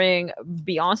 I'm hearing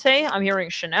Beyonce. I'm hearing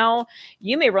Chanel.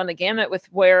 You may run the gamut with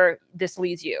where this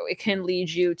leads you. It can lead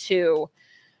you to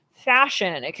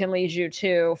fashion, it can lead you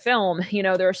to film. You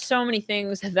know, there are so many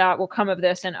things that will come of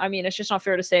this, and I mean, it's just not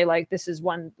fair to say like this is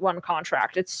one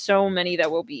contract. It's so many that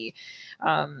will be,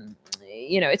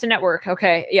 you know, it's a network.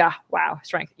 Okay, yeah, wow,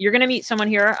 strength. You're gonna meet someone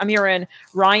here. I'm hearing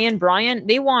Ryan, Brian.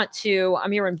 They want to.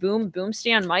 I'm hearing Boom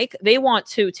Stan, Mike. They want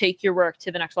to take your work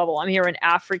to the next level. I'm hearing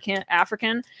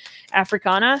Africanas.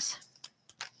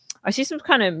 I see some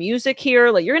kind of music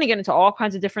here. Like you're going to get into all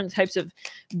kinds of different types of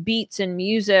beats and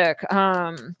music.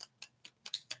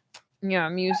 Yeah,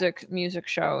 music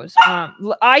shows.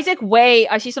 Isaac Way.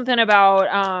 I see something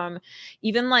about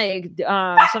even like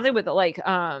something with like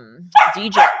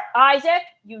DJ. Isaac,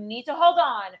 you need to hold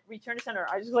on. Return to center.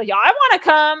 I just like, yeah, I want to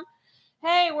come.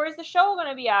 Hey, where's the show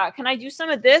gonna be at? Can I do some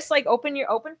of this? Like open for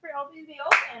I'll be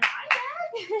open.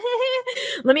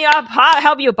 Let me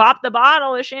help you pop the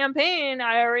bottle of champagne,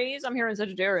 Aries. I'm here in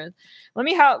Sagittarius. Let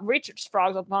me help reach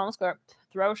frogs up on. Let's go.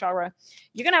 Throw chakra.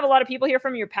 You're gonna have a lot of people here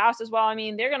from your past as well. I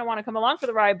mean, they're gonna want to come along for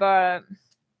the ride, but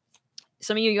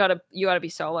some of you gotta be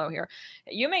solo here.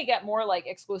 You may get more like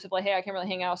exclusive, like, hey, I can't really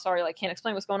hang out. Sorry, like can't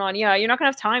explain what's going on. Yeah, you're not gonna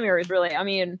have time, Aries, really. I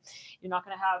mean, you're not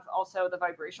gonna have also the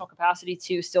vibrational capacity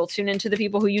to still tune into the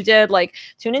people who you did like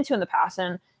tune into in the past,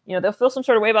 and you know they'll feel some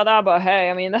sort of way about that. But hey,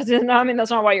 I mean that's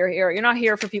not why you're here. You're not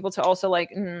here for people to also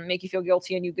like make you feel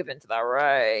guilty and you give into that,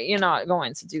 right? You're not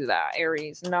going to do that,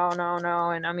 Aries. No.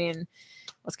 And I mean,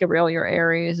 let's get real, you're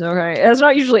Aries. Okay, that's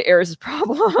not usually Aries'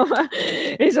 problem.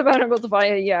 He's about to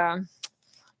buy yeah.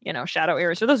 You know, Shadow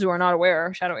Aries. For those who are not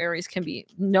aware, Shadow Aries can be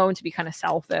known to be kind of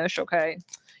selfish. Okay,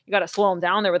 you got to slow them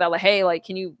down there with that. Like, hey, like,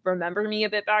 can you remember me a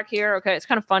bit back here? Okay, it's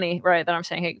kind of funny, right? That I'm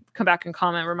saying, hey, come back and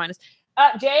comment, remind us.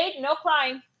 Jade, no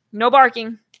crying, no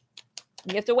barking.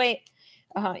 You have to wait.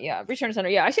 Yeah, return to center.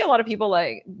 Yeah, I see a lot of people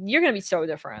like you're gonna be so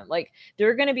different. Like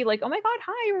they're gonna be like, oh my god,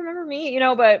 hi, you remember me? You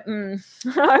know, but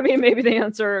I mean, maybe the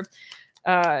answer,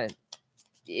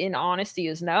 in honesty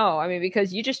is no. I mean,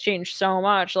 because you just changed so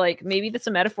much. Like maybe that's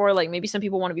a metaphor. Like maybe some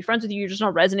people want to be friends with you. You're just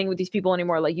not resonating with these people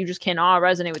anymore. Like you just cannot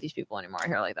resonate with these people anymore. I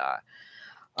hear like that.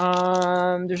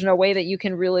 There's no way that you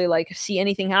can really like see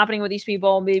anything happening with these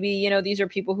people. Maybe, you know, these are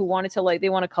people who wanted to like, they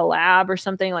want to collab or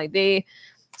something like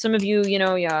some of you, you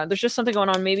know, yeah, there's just something going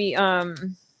on. Maybe,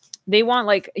 they want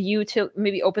like you to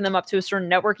maybe open them up to a certain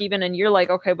network even. And you're like,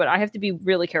 okay, but I have to be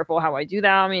really careful how I do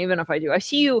that. I mean, even if I do, I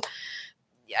see you,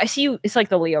 it's like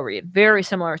the Leo read, very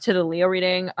similar to the Leo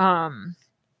reading.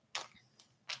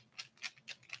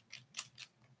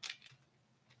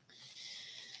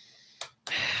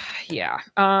 Yeah.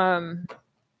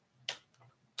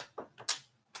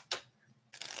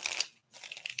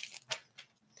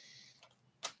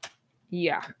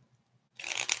 Yeah.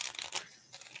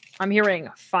 I'm hearing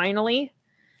finally.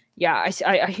 Yeah,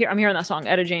 I'm hearing that song,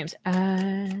 Etta James.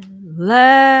 At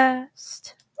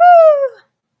last. Woo!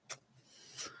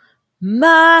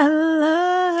 My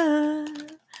love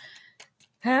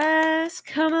has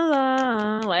come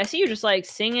along. Like, I see you just like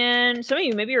singing. Some of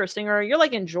you, maybe you're a singer. You're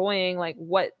like enjoying like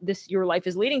what your life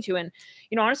is leading to. And,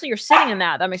 you know, honestly, you're sitting in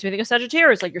that. That makes me think of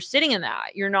Sagittarius. Like you're sitting in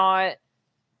that. You're not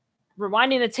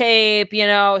rewinding the tape, you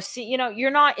know,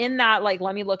 you're not in that, like,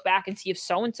 let me look back and see if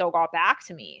so-and-so got back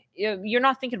to me. You're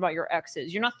not thinking about your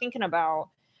exes. You're not thinking about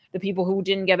the people who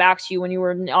didn't get back to you when you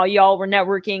were all y'all were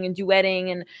networking and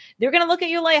duetting, and they're gonna look at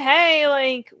you like, hey,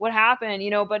 like what happened, you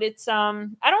know? But it's I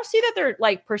don't see that they're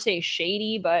like per se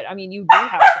shady, but I mean you do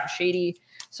have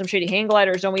some shady hang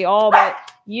gliders, don't we all? But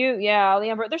you, yeah,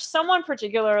 Liam, there's someone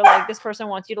particular, like this person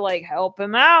wants you to like help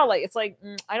him out. Like it's like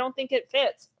I don't think it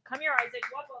fits. Come here, Isaac.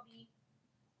 What, Bobby?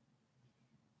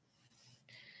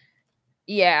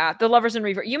 Yeah, the Lovers in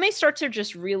Reverse. You may start to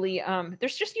just really you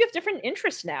have different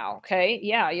interests now, okay?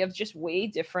 Yeah, you have just way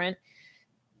different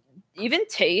even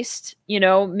taste, you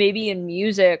know, maybe in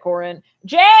music or in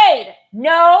Jade,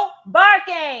 no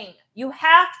barking. You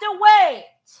have to wait.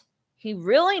 He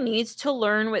really needs to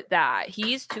learn with that.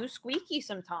 He's too squeaky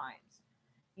sometimes.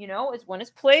 You know, it's when it's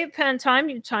playpen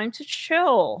time, time to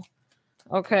chill.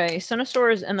 Okay, Son of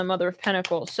Swords and the Mother of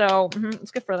Pentacles. So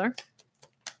let's get further.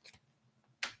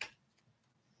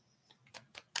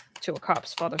 Two of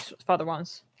Cups, Father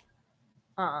Wands.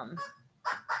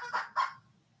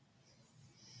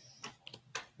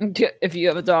 If you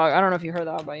have a dog, I don't know if you heard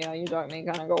that, but yeah, your dog may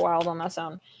kind of go wild on that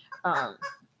sound.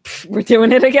 We're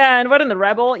doing it again. What in the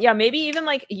Rebel? Yeah, maybe even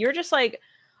like you're just like,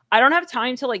 I don't have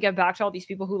time to like get back to all these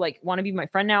people who like want to be my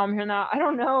friend now. I'm hearing that. I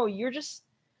don't know. You're just,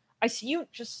 I see you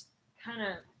just kind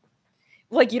of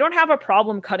like you don't have a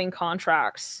problem cutting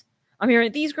contracts. I'm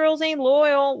hearing these girls ain't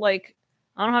loyal. Like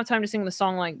I don't have time to sing the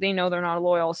song. Like they know they're not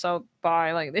loyal, so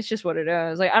bye. Like it's just what it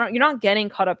is. Like you're not getting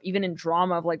caught up even in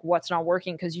drama of like what's not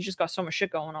working because you just got so much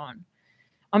shit going on.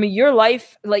 I mean, your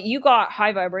life, like you got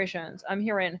high vibrations. I'm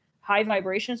hearing high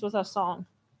vibrations with a song.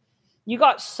 You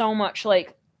got so much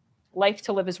like life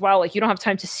to live as well. Like you don't have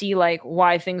time to see like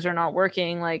why things are not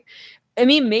working. Like, I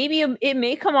mean, maybe it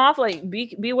may come off like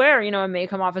beware, you know, it may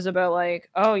come off as about like,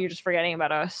 oh, you're just forgetting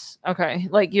about us. Okay.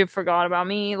 Like you forgot about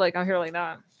me. Like I'm here like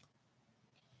that.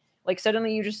 Like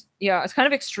suddenly you just, yeah, it's kind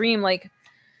of extreme. Like,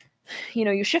 you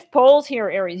know, you shift poles here,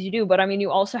 Aries, you do, but I mean,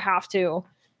 you also have to,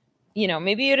 you know,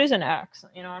 maybe it is an ex,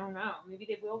 you know, I don't know. Maybe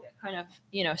they will get kind of,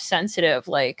 you know, sensitive.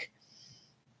 Like,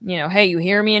 you know, hey, you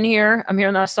hear me in here? I'm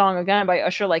hearing that song again by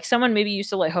Usher. Like someone maybe used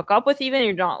to like hook up with even,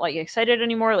 you're not like excited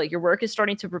anymore. Like your work is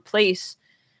starting to replace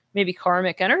maybe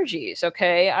karmic energies.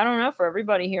 Okay. I don't know for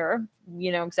everybody here,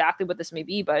 you know, exactly what this may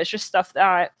be, but it's just stuff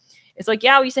that it's like,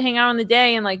 yeah, we used to hang out in the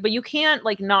day and like, but you can't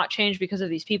like not change because of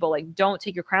these people. Like, don't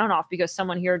take your crown off because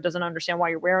someone here doesn't understand why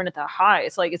you're wearing it that high.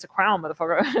 It's like, it's a crown,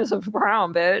 motherfucker. It's a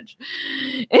crown, bitch.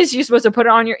 It's you supposed to put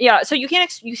it on your, yeah. So you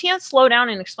can't slow down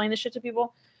and explain this shit to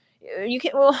people. You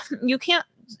can't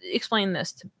explain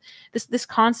this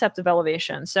concept of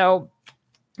elevation. So,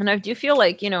 and I do feel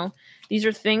like, you know, these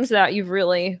are things that you've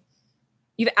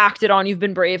acted on, you've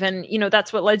been brave, and you know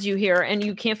that's what led you here. And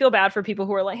you can't feel bad for people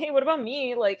who are like, hey, what about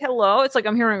me? Like, hello. It's like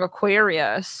I'm hearing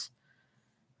Aquarius.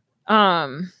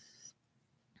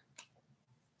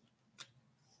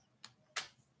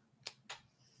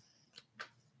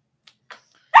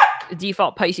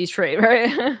 Default Pisces trait,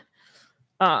 right?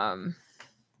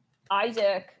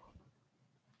 Isaac.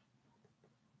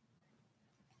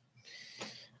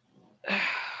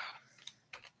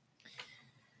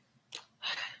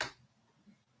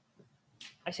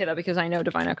 I say that because I know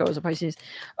Divine Echo is a Pisces.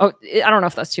 Oh, I don't know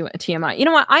if that's too TMI. You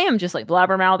know what? I am just like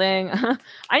blabbermouthing.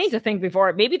 I need to think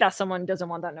before. Maybe that someone doesn't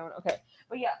want that known. Okay.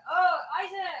 But yeah. Oh,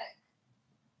 Isaac.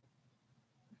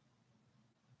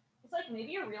 It's like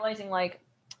maybe you're realizing like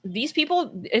these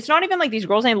people, it's not even like these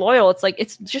girls ain't loyal. It's like,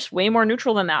 it's just way more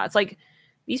neutral than that. It's like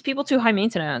these people too high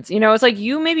maintenance. You know, it's like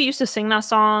you maybe used to sing that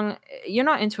song. You're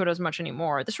not into it as much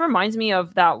anymore. This reminds me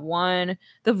of that one,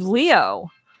 the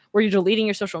Leo, where you're deleting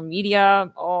your social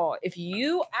media. Oh, if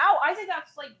you, ow, I think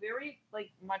that's like very, like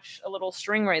much a little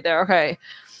string right there. Okay.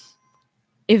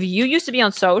 If you used to be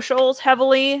on socials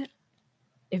heavily,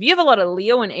 if you have a lot of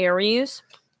Leo and Aries,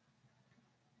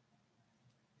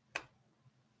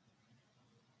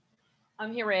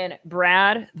 I'm hearing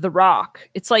Brad the Rock.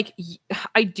 It's like,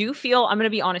 I do feel, I'm going to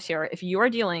be honest here. If you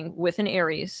are dealing with an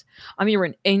Aries, I'm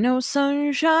hearing, ain't no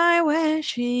sunshine when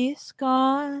she's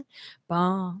gone.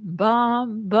 Bum,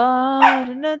 bum,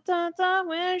 bum, da, da, da,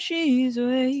 when she's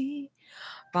away.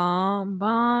 Bum,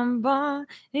 bum, bum.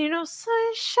 Ain't no sunshine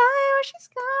when she's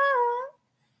gone.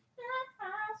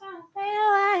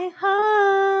 I feel like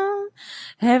home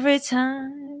every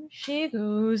time she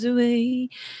goes away.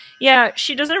 Yeah,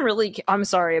 she doesn't really, I'm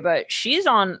sorry, but she's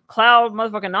on cloud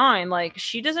motherfucking 9. Like,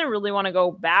 she doesn't really want to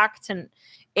go back to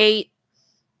 8,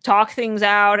 talk things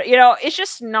out. You know, it's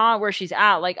just not where she's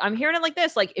at. Like, I'm hearing it like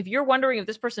this. Like, if you're wondering if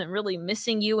this person really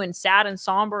missing you and sad and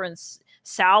somber and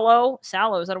sallow, is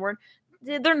that a word?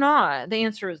 They're not. The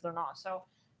answer is they're not. So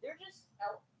they're just,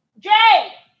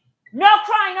 Jay! No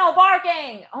crying, no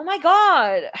barking. Oh my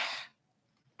God.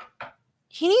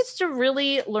 he needs to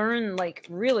really learn, like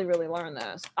really learn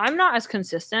this. I'm not as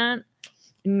consistent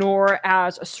nor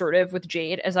as assertive with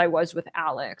Jade as I was with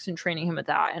Alex and training him at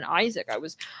that. And Isaac, I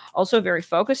was also very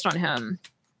focused on him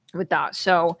with that.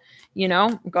 So, you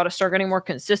know, got to start getting more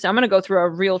consistent. I'm going to go through a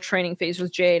real training phase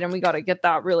with Jade, and we got to get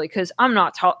that really, because I'm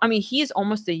not, I mean, he's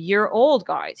almost a year old,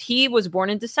 guys. He was born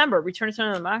in December. Return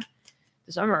to the back.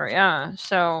 December, yeah.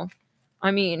 So,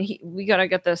 I mean, we got to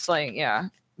get this, like, yeah,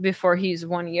 before he's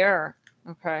 1 year.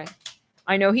 Okay.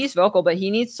 I know he's vocal, but he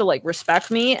needs to, like,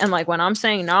 respect me. And, like, when I'm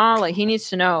saying nah, like, he needs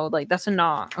to know, like, that's a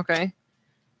nah. Okay.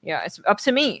 Yeah, it's up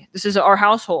to me. This is our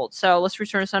household. So let's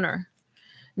return to center.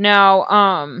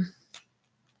 Now,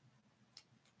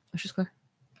 let's just go.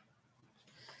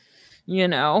 You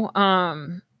know,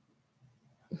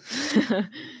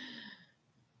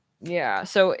 yeah,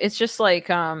 so it's just like,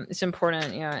 it's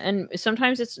important. Yeah. And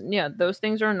sometimes it's, yeah, those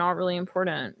things are not really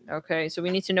important. Okay. So we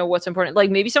need to know what's important.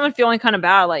 Like maybe someone feeling kind of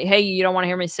bad, like, hey, you don't want to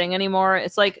hear me sing anymore.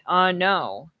 It's like,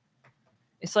 no.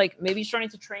 It's like maybe you're starting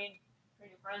to train your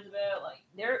friends a bit. Like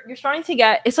you're starting to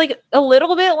get, it's like a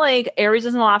little bit like Aries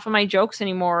doesn't laugh at my jokes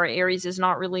anymore. Aries is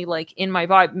not really like in my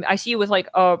vibe. I see you with like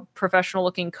a professional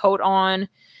looking coat on.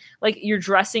 Like you're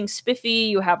dressing spiffy,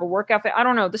 you have a work outfit. I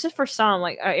don't know. This is for some.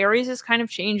 Like Aries is kind of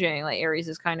changing. Like Aries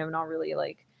is kind of not really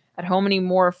like at home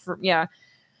anymore. Yeah.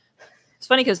 It's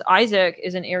funny because Isaac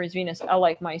is an Aries Venus,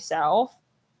 like myself.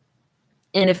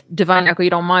 And if Divine Echo, you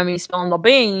don't mind me spilling the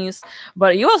beans,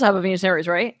 but you also have a Venus Aries,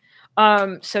 right?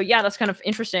 So yeah, that's kind of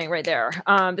interesting right there.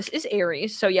 This is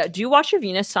Aries. So yeah, do watch your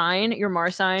Venus sign, your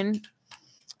Mars sign.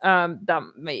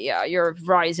 Yeah, your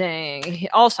rising,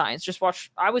 all signs, just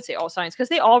watch, I would say all signs, because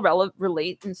they all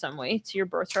relate in some way to your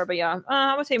birth chart. But yeah,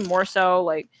 I would say more so,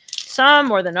 like some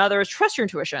more than others. Trust your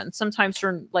intuition. Sometimes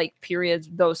certain like periods,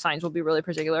 those signs will be really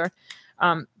particular.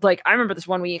 Like I remember this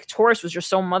one week, Taurus was just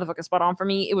so motherfucking spot on for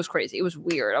me. It was crazy. It was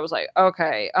weird. I was like,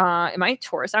 okay, am I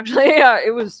Taurus actually? Yeah,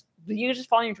 it was, you can just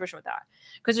follow your intuition with that,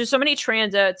 because there's so many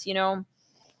transits, you know.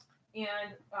 And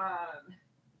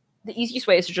the easiest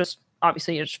way is to just,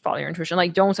 obviously, you just follow your intuition.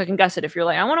 Like, don't second guess it. If you're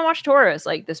like, I want to watch Taurus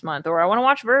like this month, or I want to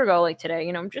watch Virgo like today,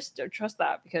 you know, just trust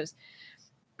that, because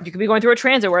you could be going through a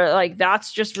transit where like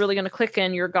that's just really going to click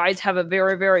in. Your guides have a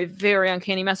very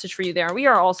uncanny message for you there. We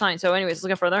are all signs. So anyways, let's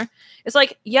look at further. It's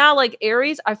like, yeah, like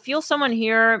Aries, I feel someone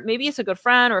here, maybe it's a good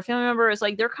friend or a family member. It's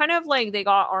like, they're kind of like, they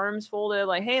got arms folded,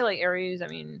 like, hey, like Aries, I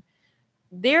mean,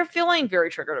 they're feeling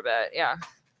very triggered a bit. Yeah.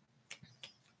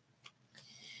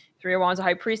 Three of Wands, a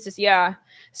High Priestess. Yeah.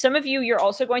 Some of you, you're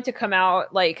also going to come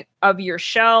out like of your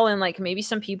shell, and like maybe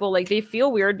some people, like they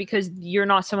feel weird because you're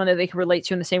not someone that they can relate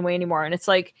to in the same way anymore. And it's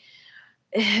like,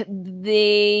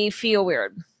 they feel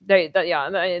weird. They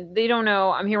don't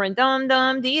know. I'm hearing dum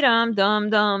dum dee dum dum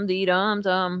dum dee dum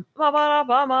dum ba ba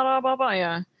ba ba ba ba.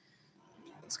 Yeah.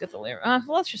 Let's get the lyric.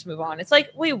 Let's just move on. It's like,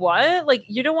 wait, what? Like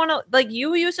you don't want to, like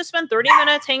you used to spend 30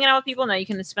 minutes hanging out with people. Now you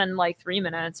can spend like 3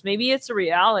 minutes. Maybe it's a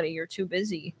reality. You're too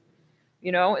busy.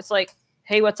 You know, it's like,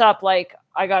 hey, what's up? Like,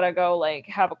 I gotta go, like,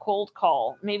 have a cold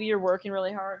call. Maybe you're working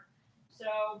really hard.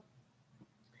 So,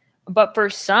 but for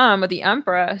some, with the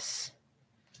Empress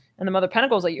and the Mother of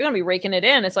Pentacles, like, you're gonna be raking it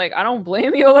in. It's like, I don't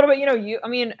blame you a little bit. You know, I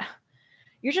mean,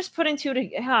 you're just putting two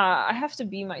together. Yeah, I have to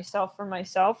be myself for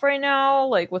myself right now.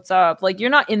 Like, what's up? Like, you're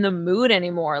not in the mood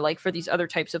anymore, like, for these other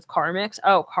types of karmics.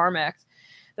 Oh, karmics.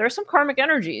 There are some karmic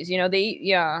energies, you know,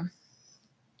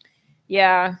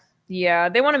 yeah,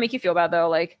 they want to make you feel bad, though.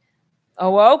 Like,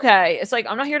 oh, okay. It's like,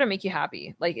 I'm not here to make you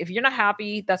happy. Like, if you're not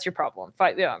happy, that's your problem.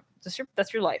 Yeah,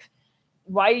 that's your life.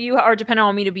 Why you are dependent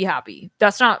on me to be happy?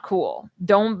 That's not cool.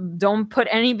 Don't put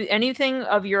anything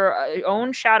of your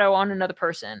own shadow on another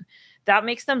person. That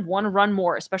makes them want to run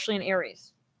more, especially in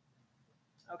Aries.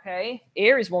 Okay?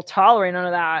 Aries will tolerate none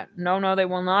of that. No, they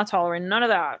will not tolerate none of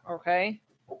that. Okay?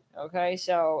 Okay,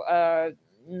 so,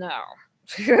 no.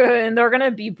 And they're going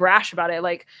to be brash about it.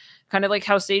 Like, kind of like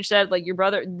how Sage said, like your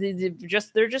brother,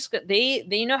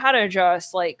 they know how to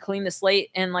just like clean the slate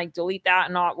and like delete that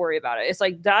and not worry about it. It's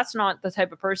like, that's not the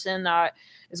type of person that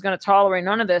is going to tolerate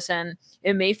none of this. And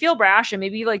it may feel brash, and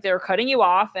maybe like they're cutting you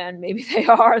off, and maybe they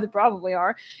probably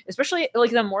are, especially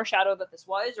like the more shadow that this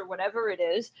was, or whatever it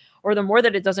is, or the more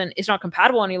that it's not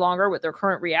compatible any longer with their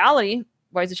current reality.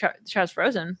 Why is the chat's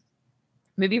frozen?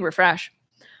 Maybe refresh.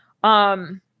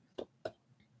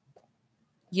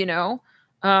 You know,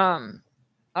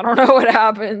 I don't know what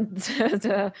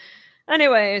happened.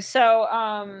 Anyway,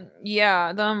 so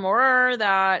yeah, the more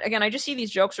that, again, I just see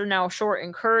these jokes are now short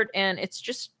and curt, and it's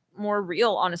just more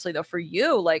real, honestly, though, for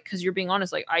you, like, because you're being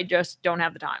honest, like, I just don't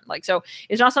have the time. Like, so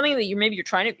it's not something that you're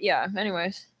trying to, yeah,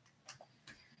 anyways.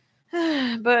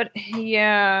 But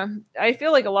yeah, I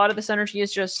feel like a lot of this energy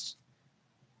is just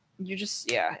You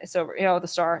just, yeah, it's over. Yeah, the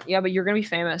star. Yeah, but you're gonna be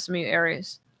famous. I mean,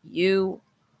 Aries, you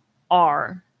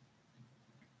are.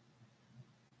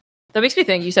 That makes me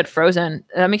think. You said Frozen.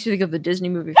 That makes me think of the Disney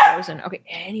movie Frozen. Okay.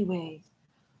 Anyways,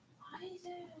 what is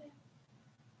it?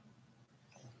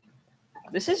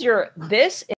 This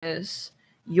is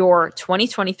your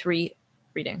 2023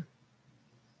 reading.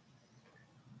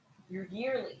 Your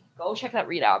yearly. Go check that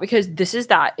read out, because this is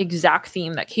that exact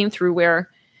theme that came through where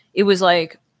it was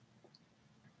like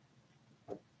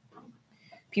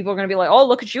people are going to be like, oh,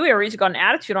 look at you, Aries, you got an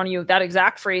attitude on you. That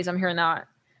exact phrase, I'm hearing that.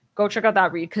 Go check out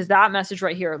that read, because that message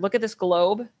right here, look at this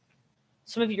globe.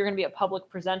 Some of you are going to be a public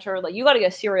presenter. Like, you got to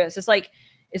get serious. It's like,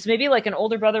 it's maybe like an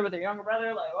older brother with a younger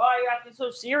brother. Like, oh, you're acting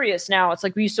so serious now. It's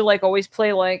like we used to like always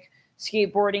play like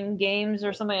skateboarding games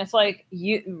or something. It's like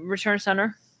you return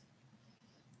center.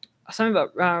 Something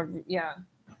about, yeah.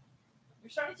 You're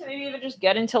starting to maybe even just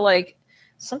get into like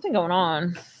something going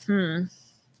on.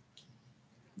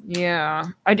 Yeah.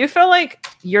 I do feel like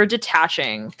you're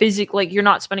detaching physically. Like, you're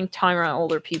not spending time around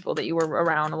older people that you were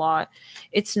around a lot.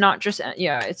 It's not just,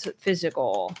 yeah, it's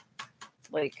physical.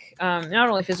 Like, not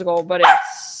only physical, but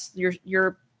it's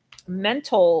your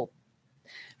mental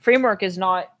framework is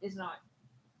not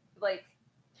like,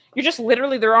 you're just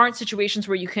literally, there aren't situations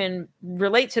where you can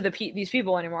relate to these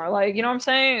people anymore. Like, you know what I'm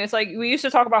saying? It's like, we used to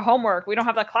talk about homework. We don't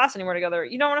have that class anymore together.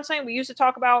 You know what I'm saying? We used to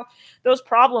talk about those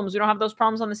problems. We don't have those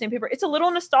problems on the same paper. It's a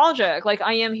little nostalgic. Like,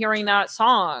 I am hearing that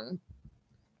song.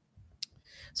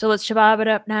 So let's shabab it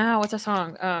up now. What's that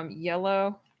song?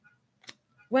 Yellow.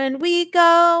 When we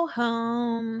go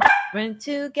home, we're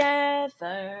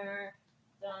together.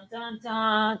 Dun, dun,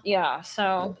 dun. Yeah.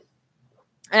 So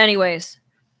anyways,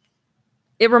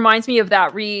 it reminds me of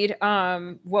that read.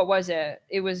 What was it?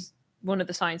 It was one of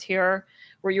the signs here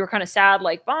where you were kind of sad,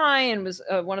 like, bye, and was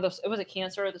one of those, it was a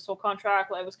Cancer, the soul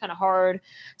contract. Like, it was kind of hard,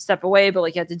 step away, but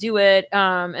like you had to do it.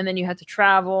 And then you had to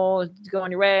travel, go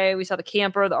on your way. We saw the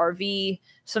camper, the RV,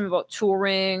 something about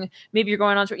touring. Maybe you're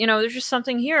going on to, you know, there's just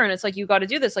something here. And it's like, you got to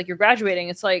do this. Like, you're graduating.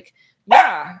 It's like,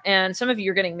 yeah. And some of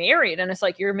you are getting married, and it's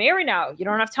like, you're married now. You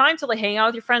don't have time to like hang out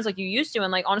with your friends like you used to.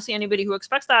 And like, honestly, anybody who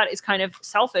expects that is kind of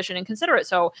selfish and inconsiderate.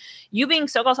 So you being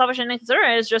so-called selfish and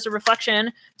inconsiderate is just a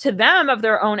reflection to them of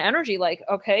their own energy. Like,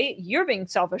 okay, you're being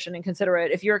selfish and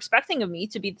inconsiderate. If you're expecting of me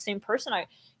to be the same person,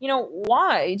 you know,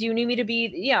 why do you need me to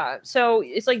be? Yeah. So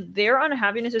it's like their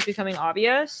unhappiness is becoming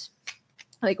obvious.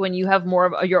 Like, when you have more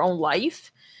of your own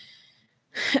life,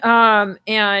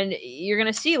 and you're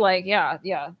going to see like, yeah.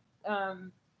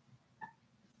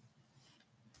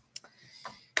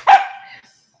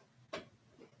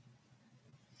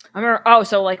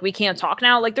 So like, we can't talk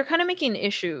now. Like, they're kind of making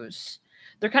issues.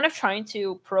 They're kind of trying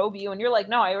to probe you, and you're like,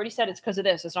 no, I already said it's because of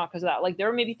this. It's not because of that. Like,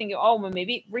 they're maybe thinking, oh, well,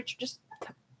 maybe Rich, just,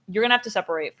 you're gonna have to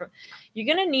separate from.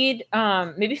 You're gonna need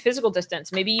maybe physical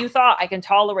distance. Maybe you thought, I can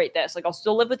tolerate this. Like, I'll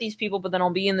still live with these people, but then I'll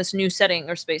be in this new setting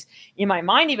or space. In my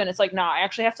mind, even, it's like, nah, I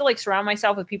actually have to like surround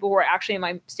myself with people who are actually in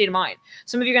my state of mind.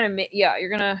 Some of you are gonna, you're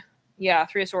gonna. Yeah,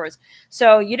 Three of Swords.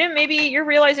 So you're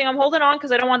realizing, I'm holding on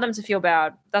because I don't want them to feel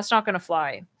bad. That's not going to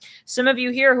fly. Some of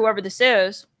you here, whoever this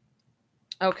is,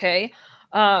 okay,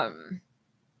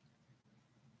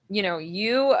 you know,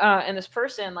 you and this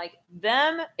person, like,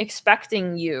 them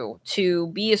expecting you to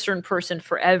be a certain person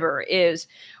forever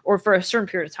or for a certain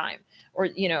period of time, or,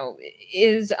 you know,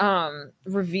 is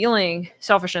revealing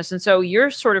selfishness. And so you're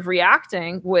sort of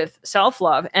reacting with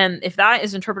self-love. And if that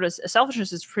is interpreted as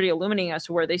selfishness, is pretty illuminating as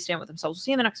to where they stand with themselves. We'll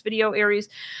see in the next video, Aries.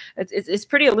 It's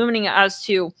pretty illuminating as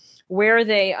to where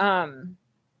they are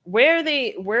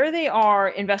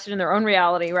invested in their own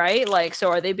reality, right? Like, so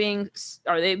are they being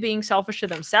selfish to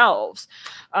themselves?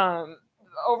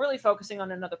 Overly focusing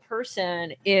on another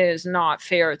person is not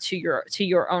fair to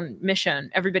your own mission.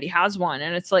 Everybody has one,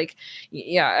 and it's like,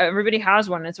 yeah, everybody has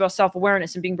one. It's about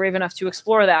self-awareness and being brave enough to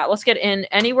explore that. Let's get in.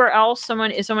 Anywhere else?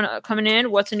 Someone coming in?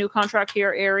 What's a new contract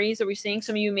here, Aries? Are we seeing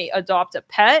some of you may adopt a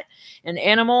pet, an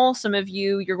animal? Some of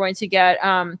you're going to get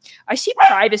I see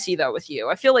privacy though with you.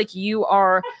 I feel like you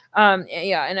are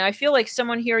yeah, and I feel like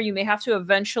someone here you may have to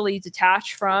eventually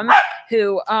detach from,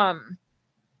 who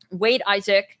Wade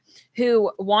Isaac,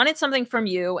 who wanted something from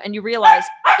you, and you realize,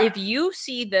 if you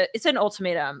see that it's an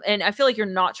ultimatum, and I feel like you're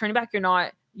not turning back, you're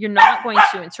not going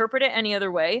to interpret it any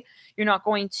other way. You're not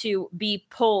going to be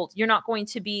pulled. You're not going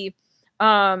to be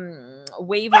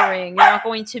wavering. You're not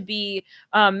going to be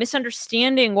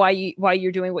misunderstanding why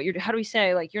you're doing what you're doing. How do we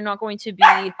say? Like, you're not going to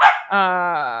be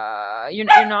you're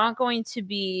not going to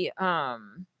be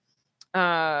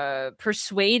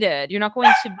persuaded. You're not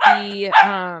going to be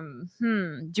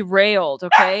derailed.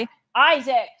 Okay,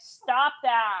 Isaac, stop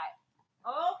that.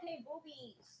 Okay,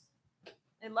 boobies.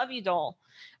 I love you, doll.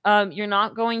 You're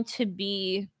not going to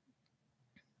be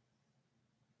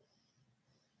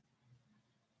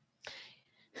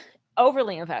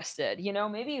overly invested. You know,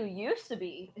 maybe you used to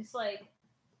be. It's like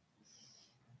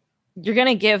you're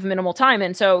gonna give minimal time,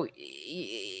 and so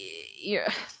you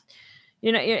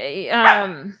know,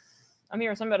 I'm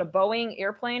hearing something about a Boeing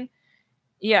airplane.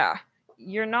 Yeah,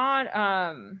 you're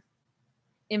not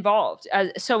involved,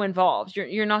 so involved.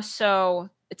 You're not so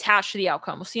attached to the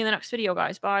outcome. We'll see you in the next video,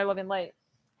 guys. Bye, love and light.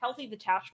 Healthy detachment.